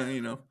 But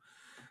yeah,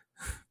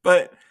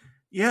 But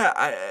yeah,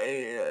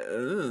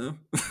 I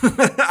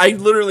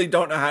literally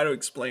don't know how to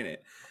explain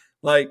it.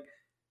 Like,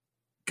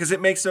 because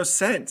it makes no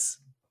sense.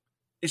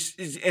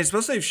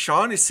 Especially if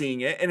Sean is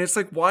seeing it, and it's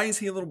like, why is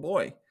he a little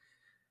boy?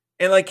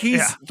 And like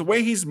the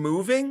way he's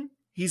moving,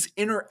 he's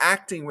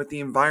interacting with the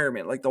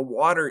environment. Like the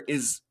water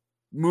is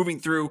moving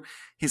through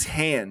his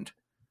hand,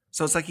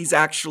 so it's like he's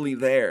actually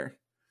there.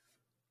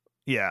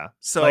 yeah,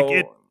 So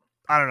like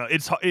I don't know.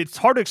 It's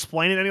hard to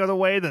explain it any other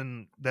way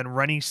than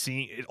Rennie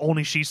seeing it.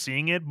 Only she's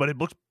seeing it, but it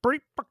looks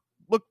pretty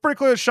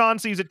clear that Sean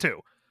sees it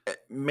too.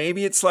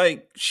 maybe it's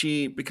like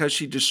because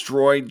she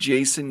destroyed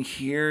Jason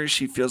here,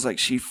 she feels like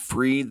she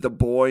freed the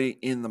boy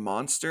in the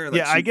monster.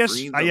 Like I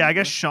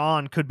guess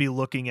Sean could be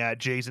looking at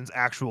Jason's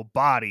actual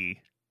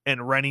body,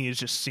 and Rennie is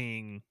just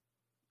seeing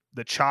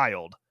the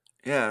child.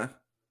 Yeah.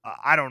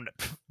 I don't know.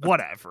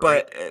 Whatever.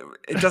 But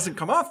it doesn't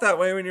come off that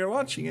way when you're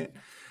watching it.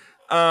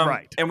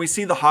 Right. And we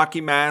see the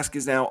hockey mask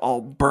is now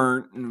all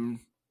burnt and,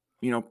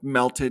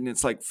 melted, and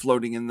it's like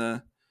floating in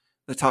the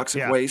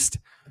toxic waste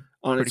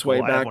on Pretty its way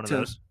cool. I have back one of to.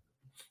 those.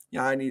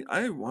 Yeah,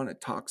 I want a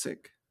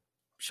toxic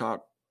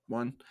shock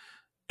one.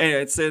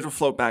 Anyway, it'll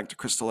float back to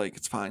Crystal Lake.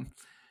 It's fine.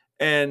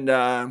 And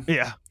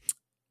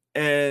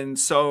and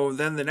so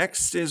then the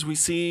next is we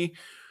see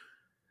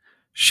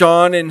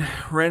Sean and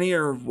Rennie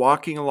are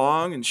walking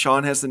along, and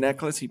Sean has the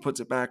necklace. He puts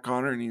it back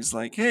on her, and he's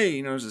like,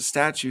 "Hey, there's a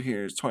statue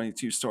here. It's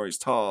 22 stories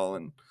tall,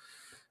 and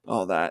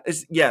all that."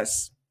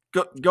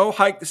 Go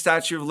hike the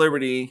Statue of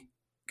Liberty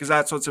because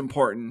that's what's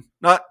important.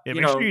 Not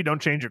make sure you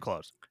don't change your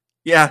clothes.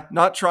 Yeah,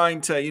 not trying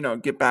to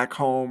get back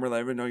home or let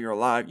everyone know you're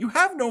alive. You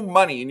have no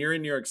money, and you're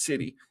in New York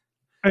City.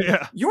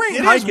 Yeah, you ain't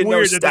it hiking is no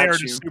weird that they are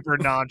statue. just super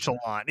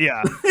nonchalant.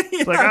 Yeah.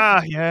 It's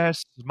like,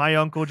 yes, my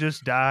uncle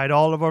just died.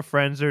 All of our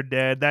friends are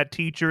dead. That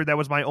teacher that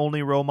was my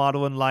only role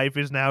model in life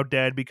is now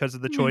dead because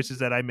of the choices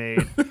that I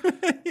made.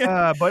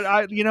 Yeah.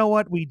 But you know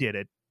what? We did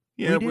it.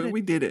 Yeah,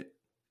 we did it.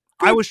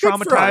 I was Good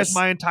for traumatized us.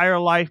 my entire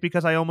life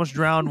because I almost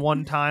drowned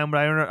one time, but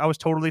I was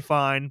totally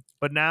fine.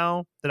 But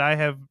now that I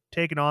have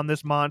taken on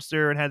this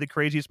monster and had the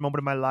craziest moment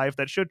of my life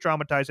that should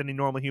traumatize any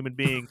normal human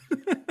being,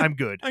 I'm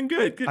good. I'm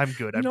good. I'm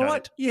good. You I've know done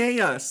what? it.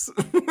 Yay us.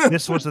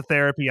 This was the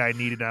therapy I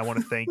needed, and I want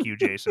to thank you,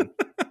 Jason.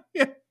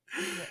 Yeah.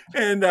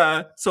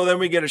 And so then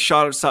we get a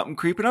shot of something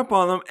creeping up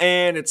on them,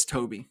 and it's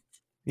Toby.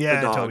 Yeah,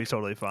 The dog. Toby's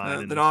totally fine.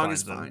 The and dog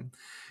is finds them.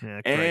 fine.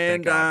 Yeah, great. Thank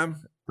And God.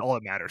 All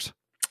that matters.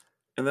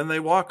 and then they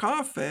walk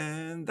off,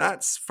 and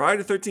that's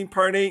Friday the 13th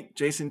Part 8.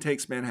 Jason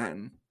Takes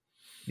Manhattan.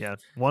 Yeah,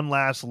 one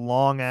last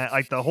long ad.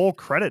 Like the whole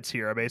credits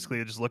here are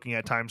basically just looking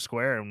at Times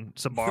Square, and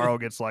Sbarro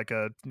gets like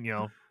a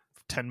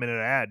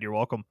 10-minute ad. You're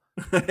welcome.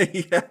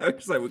 Yeah,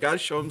 it's like we got to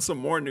show him some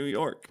more New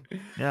York.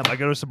 Yeah, I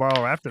go to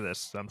Sbarro after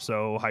this. I'm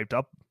so hyped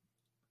up.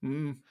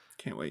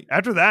 Can't wait.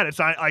 After that, it's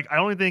not like I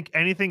don't think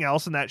anything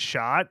else in that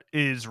shot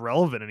is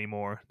relevant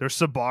anymore. There's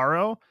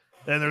Sbarro,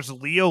 and there's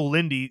Leo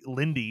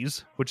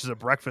Lindy's, which is a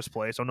breakfast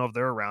place. I don't know if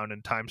they're around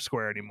in Times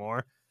Square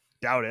anymore.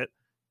 Doubt it.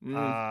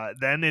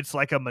 Then it's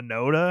like a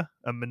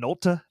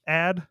Minolta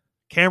ad.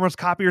 Cameras,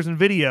 copiers, and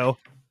video.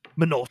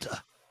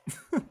 Minolta.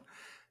 They're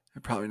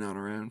probably not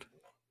around.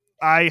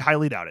 I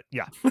highly doubt it.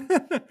 Yeah.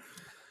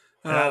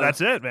 That's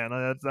it,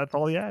 man. That's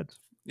all the ads.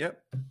 Yep.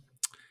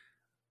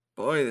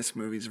 Boy, this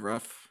movie's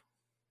rough.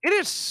 It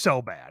is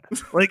so bad.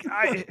 Like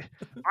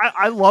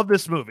I love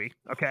this movie.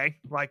 Okay,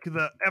 like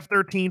the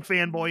F-13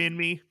 fanboy in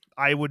me,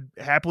 I would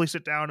happily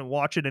sit down and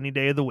watch it any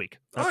day of the week.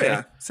 Okay? Oh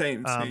yeah,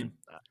 same.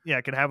 Yeah,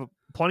 I can have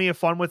plenty of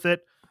fun with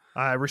it.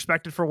 I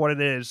respect it for what it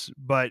is,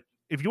 but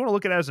if you want to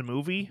look at it as a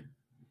movie,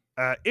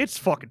 it's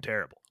fucking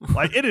terrible.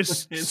 Like it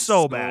is It's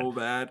so bad.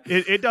 bad.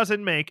 It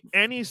doesn't make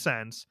any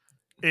sense.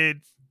 It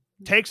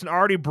takes an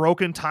already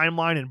broken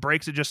timeline and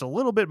breaks it just a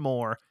little bit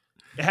more.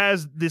 It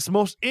has this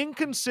most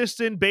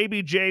inconsistent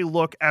Baby J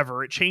look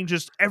ever. It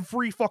changes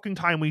every fucking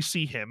time we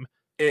see him.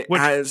 It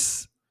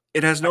has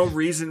no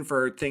reason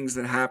for things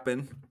that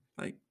happen,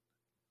 like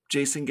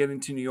Jason getting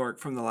to New York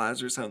from the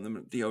Lazarus out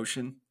in the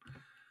ocean.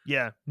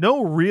 Yeah,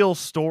 no real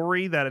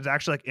story that is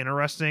actually like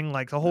interesting.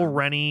 Like the whole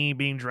Rennie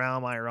being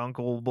drowned by her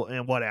uncle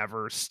and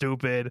whatever,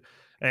 stupid.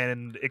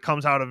 And it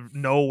comes out of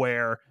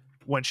nowhere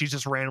when she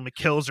just randomly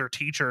kills her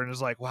teacher and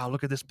is like, "Wow,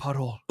 look at this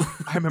puddle.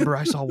 I remember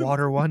I saw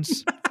water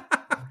once."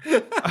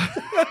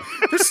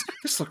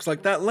 This looks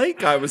like that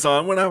lake I was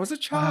on when I was a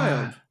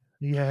child.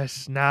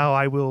 Yes, now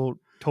I will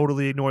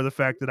totally ignore the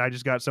fact that I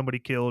just got somebody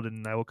killed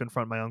and I will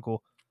confront my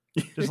uncle.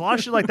 There's a lot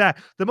of shit like that.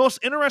 The most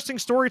interesting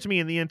story to me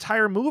in the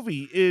entire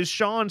movie is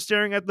Sean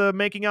staring at the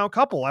making out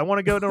couple. I want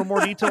to go into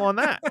more detail on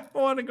that. I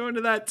want to go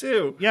into that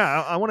too.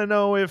 Yeah, I want to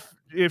know if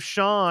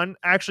Sean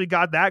actually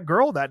got that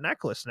girl that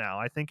necklace now.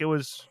 I think it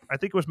was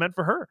meant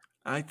for her.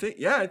 I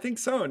think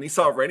so. And he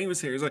saw Rennie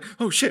was here. He's like,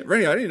 "Oh shit,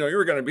 Rennie, I didn't know you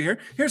were going to be here.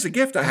 Here's a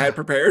gift I had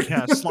prepared."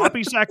 Yeah,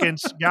 sloppy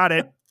seconds. Got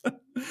it.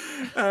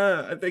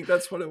 I think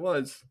that's what it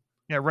was.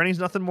 Yeah, Rennie's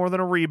nothing more than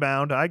a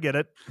rebound. I get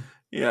it.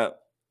 Yeah.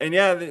 And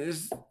yeah,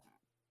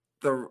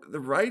 the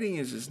writing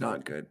is just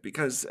not good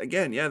because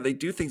again, yeah, they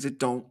do things that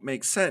don't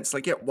make sense.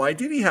 Like, yeah, why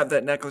did he have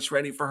that necklace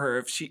ready for her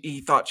if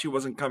he thought she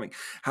wasn't coming?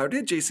 How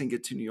did Jason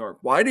get to New York?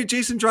 Why did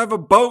Jason drive a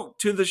boat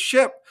to the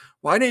ship?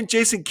 Why didn't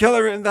Jason kill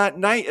her in that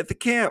night at the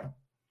camp?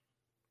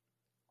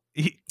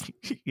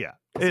 Yeah,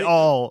 it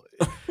all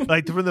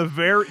like from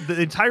the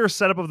entire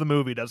setup of the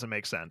movie doesn't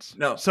make sense.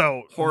 No,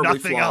 so horribly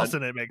nothing flawed. else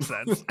in it makes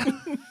sense.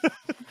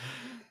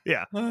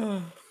 Yeah.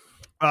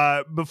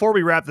 Before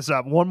we wrap this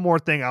up, one more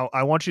thing.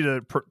 I want you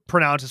to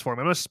pronounce this for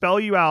me. I'm going to spell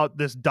you out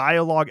this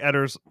dialogue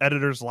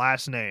editor's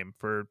last name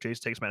for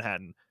Jason Takes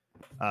Manhattan.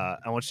 I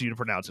want you to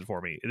pronounce it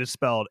for me. It is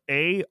spelled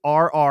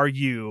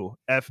ARRUFAT.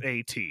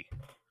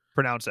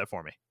 Pronounce that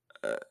for me.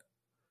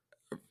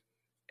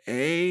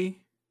 ARRUFAT.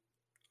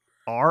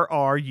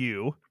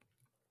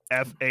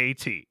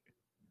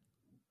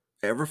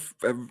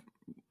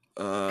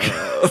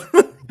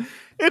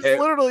 It's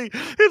literally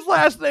his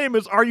last name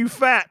is Are You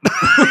Fat?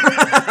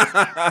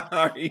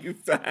 Are you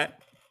fat?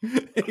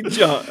 Hey,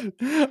 John.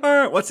 All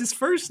right, what's his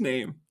first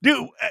name?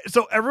 Dude,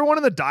 so everyone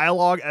in the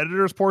dialogue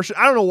editors portion,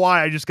 I don't know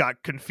why I just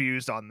got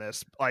confused on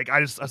this. Like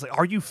I was like,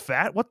 "Are you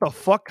fat? What the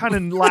fuck kind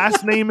of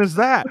last name is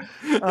that?"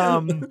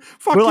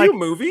 Fuck you, like,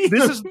 movie.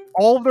 This is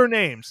all of their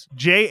names.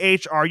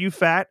 JH Are You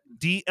Fat,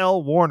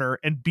 DL Warner,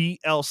 and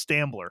BL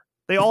Stambler.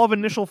 They all have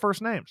initial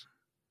first names.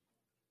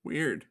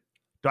 Weird.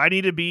 Do I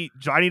need to be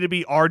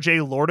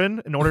RJ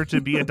Lorden in order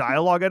to be a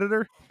dialogue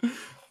editor?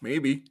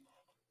 Maybe.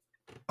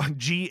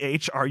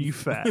 GH Are You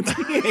Fat?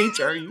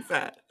 GH Are You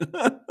Fat?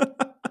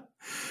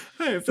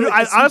 Dude,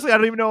 honestly, I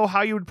don't even know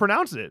how you would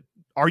pronounce it.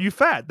 Are you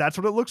fat? That's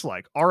what it looks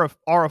like.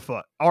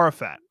 Arafat.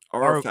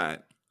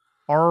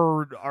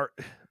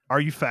 Are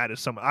you fat is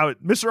someone?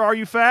 Mr. Are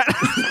you fat?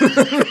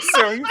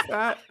 Mr. Are you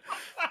fat?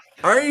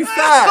 Are you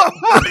fat? Oh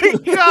my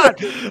god!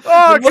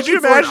 Oh, could you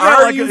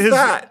imagine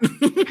fat?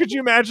 Could you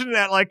imagine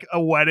at like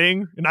a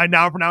wedding, and I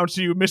now pronounce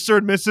you Mr.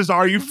 and Mrs.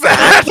 Are you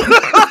fat?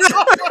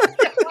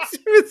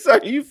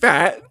 Are you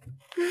fat?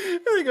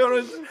 They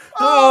go to,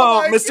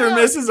 Mr. and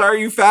Mrs. Are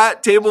you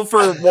fat? Table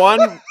for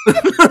one.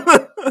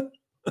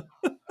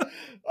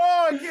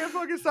 Oh, I can't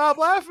fucking stop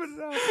laughing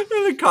now.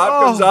 And the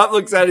cop comes up,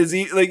 looks at his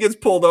gets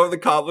pulled over. The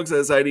cop looks at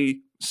his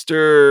ID.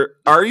 Sir,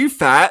 are you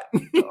fat?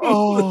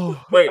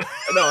 Oh. Wait,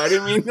 no, I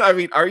didn't mean. I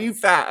mean, are you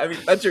fat? I mean,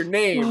 that's your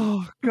name.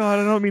 Oh God,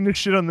 I don't mean to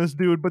shit on this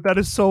dude, but that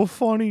is so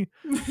funny.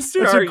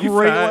 Sir, That's are a you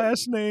great fat?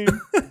 last name.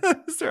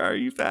 Sir, are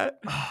you fat?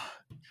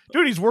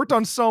 Dude, he's worked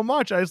on so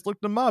much. I just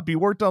looked him up. He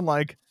worked on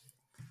like,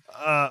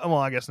 well,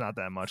 I guess not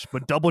that much,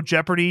 but Double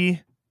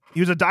Jeopardy. He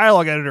was a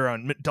dialogue editor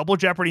on Double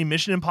Jeopardy,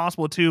 Mission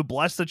Impossible 2,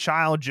 Bless the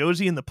Child,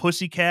 Josie and the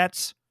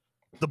Pussycats,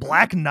 The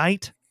Black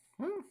Knight,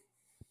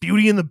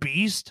 Beauty and the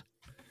Beast.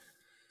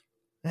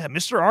 Yeah,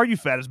 Mr. Are You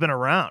Fat has been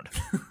around.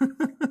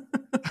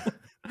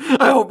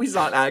 I hope he's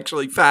not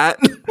actually fat.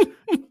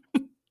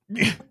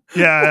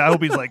 Yeah, I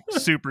hope he's like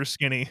super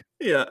skinny.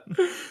 Yeah.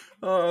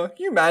 Can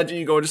you imagine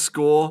you go to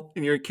school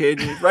and you're a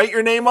kid and you write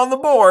your name on the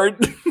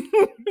board?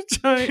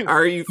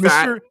 Are you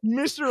fat?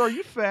 Mister, are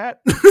you fat?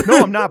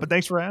 No, I'm not, but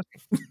thanks for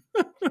asking.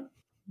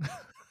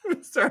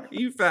 Mister, are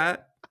you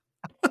fat?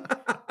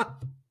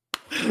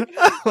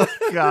 Oh,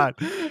 God.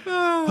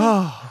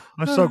 Oh,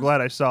 I'm so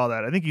glad I saw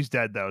that. I think he's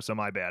dead, though, so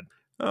my bad.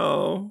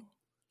 Oh,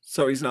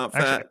 so he's not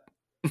fat.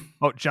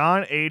 Actually,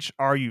 John H.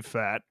 Are You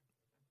Fat?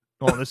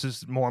 Oh, this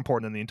is more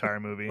important than the entire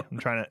movie. I'm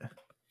trying to...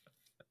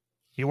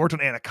 He worked on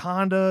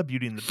Anaconda,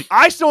 Beauty and the Beast.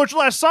 I Stole It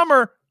Last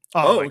Summer.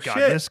 Oh my God,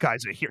 shit. this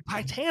guy's a hero.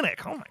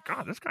 Titanic. Oh my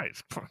God, this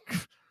guy's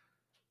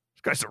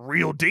a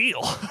real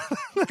deal.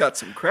 Got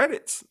some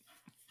credits.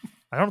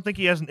 I don't think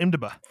he has an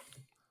IMDb,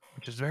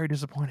 which is very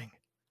disappointing.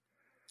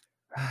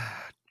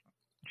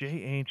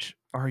 JH,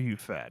 are you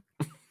fat?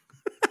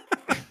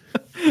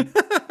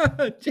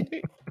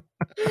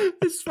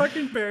 His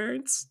fucking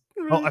parents.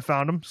 Oh, I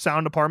found him.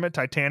 Sound Department,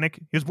 Titanic.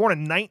 He was born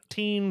in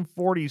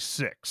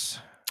 1946.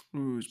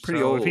 Ooh, he's pretty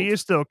So old. if he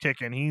is still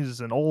kicking, he's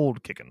an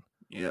old kicking.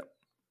 Yep.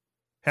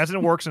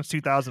 Hasn't worked since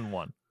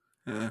 2001.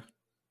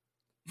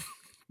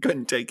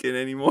 Couldn't take it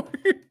anymore.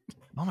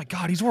 Oh my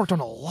God, he's worked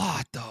on a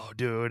lot though,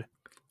 dude.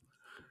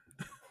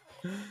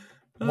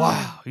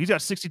 Wow, he's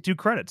got 62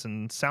 credits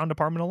in Sound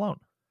Department alone.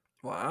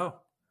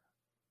 Wow.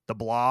 The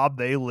Blob,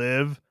 They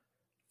Live,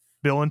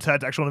 Bill and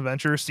Ted's Excellent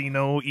Adventure, See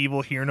No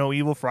Evil, Hear No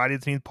Evil, Friday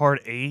the 13th,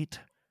 Part 8,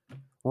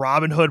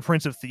 Robin Hood,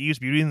 Prince of Thieves,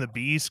 Beauty and the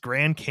Beast,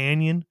 Grand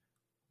Canyon.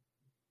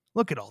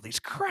 Look at all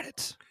these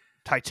credits.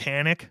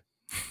 Titanic,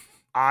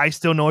 I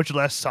Still Know It's Your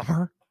Last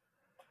Summer.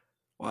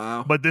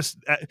 Wow.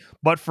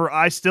 But for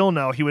I Still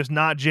Know, he was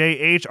not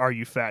JH, Are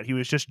You Fat? He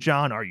was just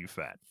John, Are You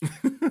Fat?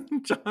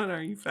 John,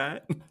 are you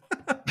fat?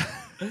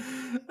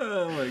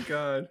 Oh my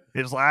God.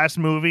 His last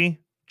movie,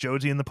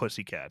 Josie and the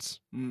Pussycats.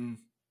 Mm.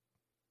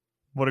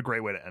 What a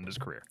great way to end his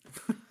career.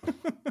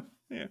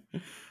 Yeah.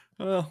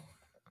 Well,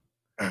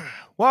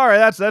 all right,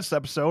 that's the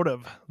episode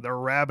of the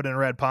Rabbit and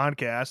Red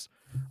podcast.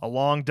 A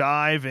long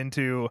dive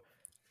into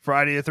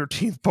Friday the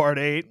 13th, Part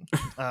 8.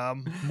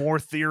 More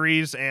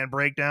theories and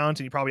breakdowns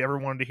than you probably ever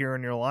wanted to hear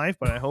in your life,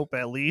 but I hope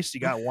at least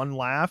you got one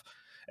laugh.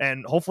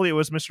 And hopefully it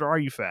was Mr. Are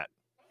You Fat?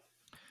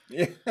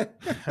 yeah.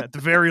 At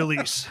the very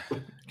least,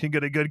 can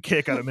get a good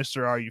kick out of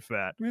Mr. Are You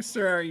Fat?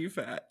 Mr. Are You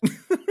Fat?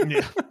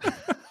 Yeah.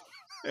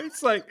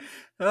 It's like,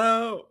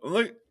 oh,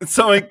 look,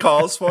 someone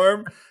calls for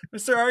him.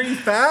 Mr. Are You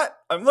Fat?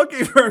 I'm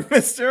looking for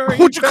Mr. Are You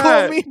What'd you call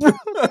Fat? me, bro?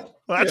 Well,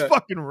 that's Yeah.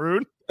 fucking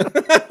rude.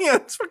 Yeah,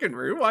 it's fucking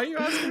rude. Why are you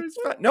asking him? He's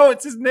fat? No,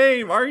 it's his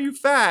name. Are you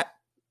fat?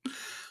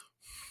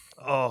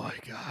 Oh my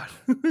God.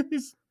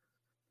 is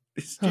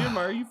Jim,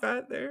 are you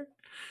fat there?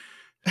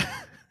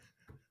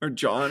 Or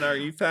John, are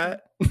you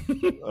fat?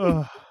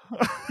 I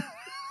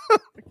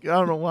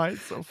don't know why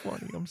it's so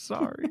funny. I'm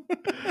sorry.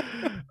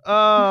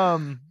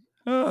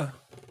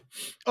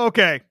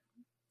 Okay.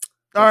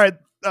 All right.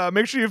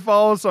 Make sure you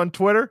follow us on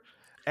Twitter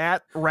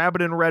at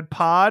Rabbit and Red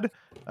Pod.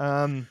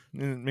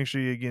 Make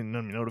sure you get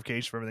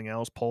notifications for everything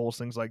else, polls,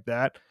 things like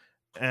that,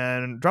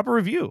 and drop a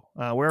review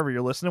wherever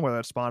you're listening, whether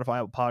that's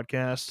Spotify, Apple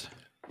Podcast,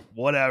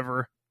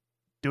 whatever.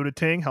 Do the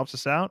ting, helps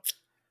us out,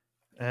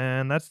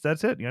 and that's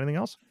it. You got anything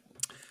else?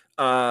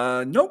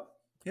 Nope.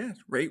 Yeah,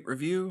 rate,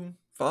 review,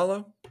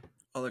 follow,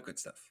 all that good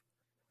stuff.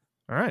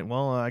 All right.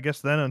 Well, I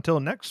guess then until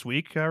next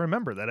week,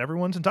 remember that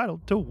everyone's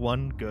entitled to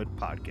one good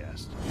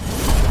podcast.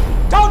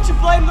 Don't you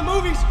blame the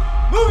movies.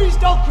 Movies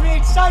don't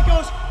create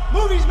psychos.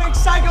 Movies make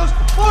psychos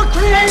more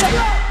creative.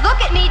 Look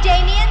at me,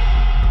 Damien.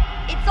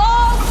 It's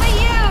all for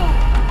you.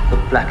 The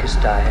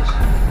blackest eyes,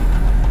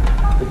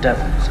 the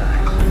devil's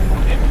eyes.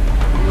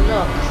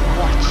 Look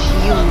what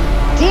you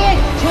did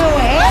to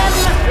him!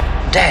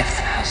 Death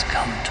has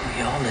come to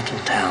your little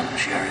town,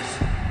 Sheriff.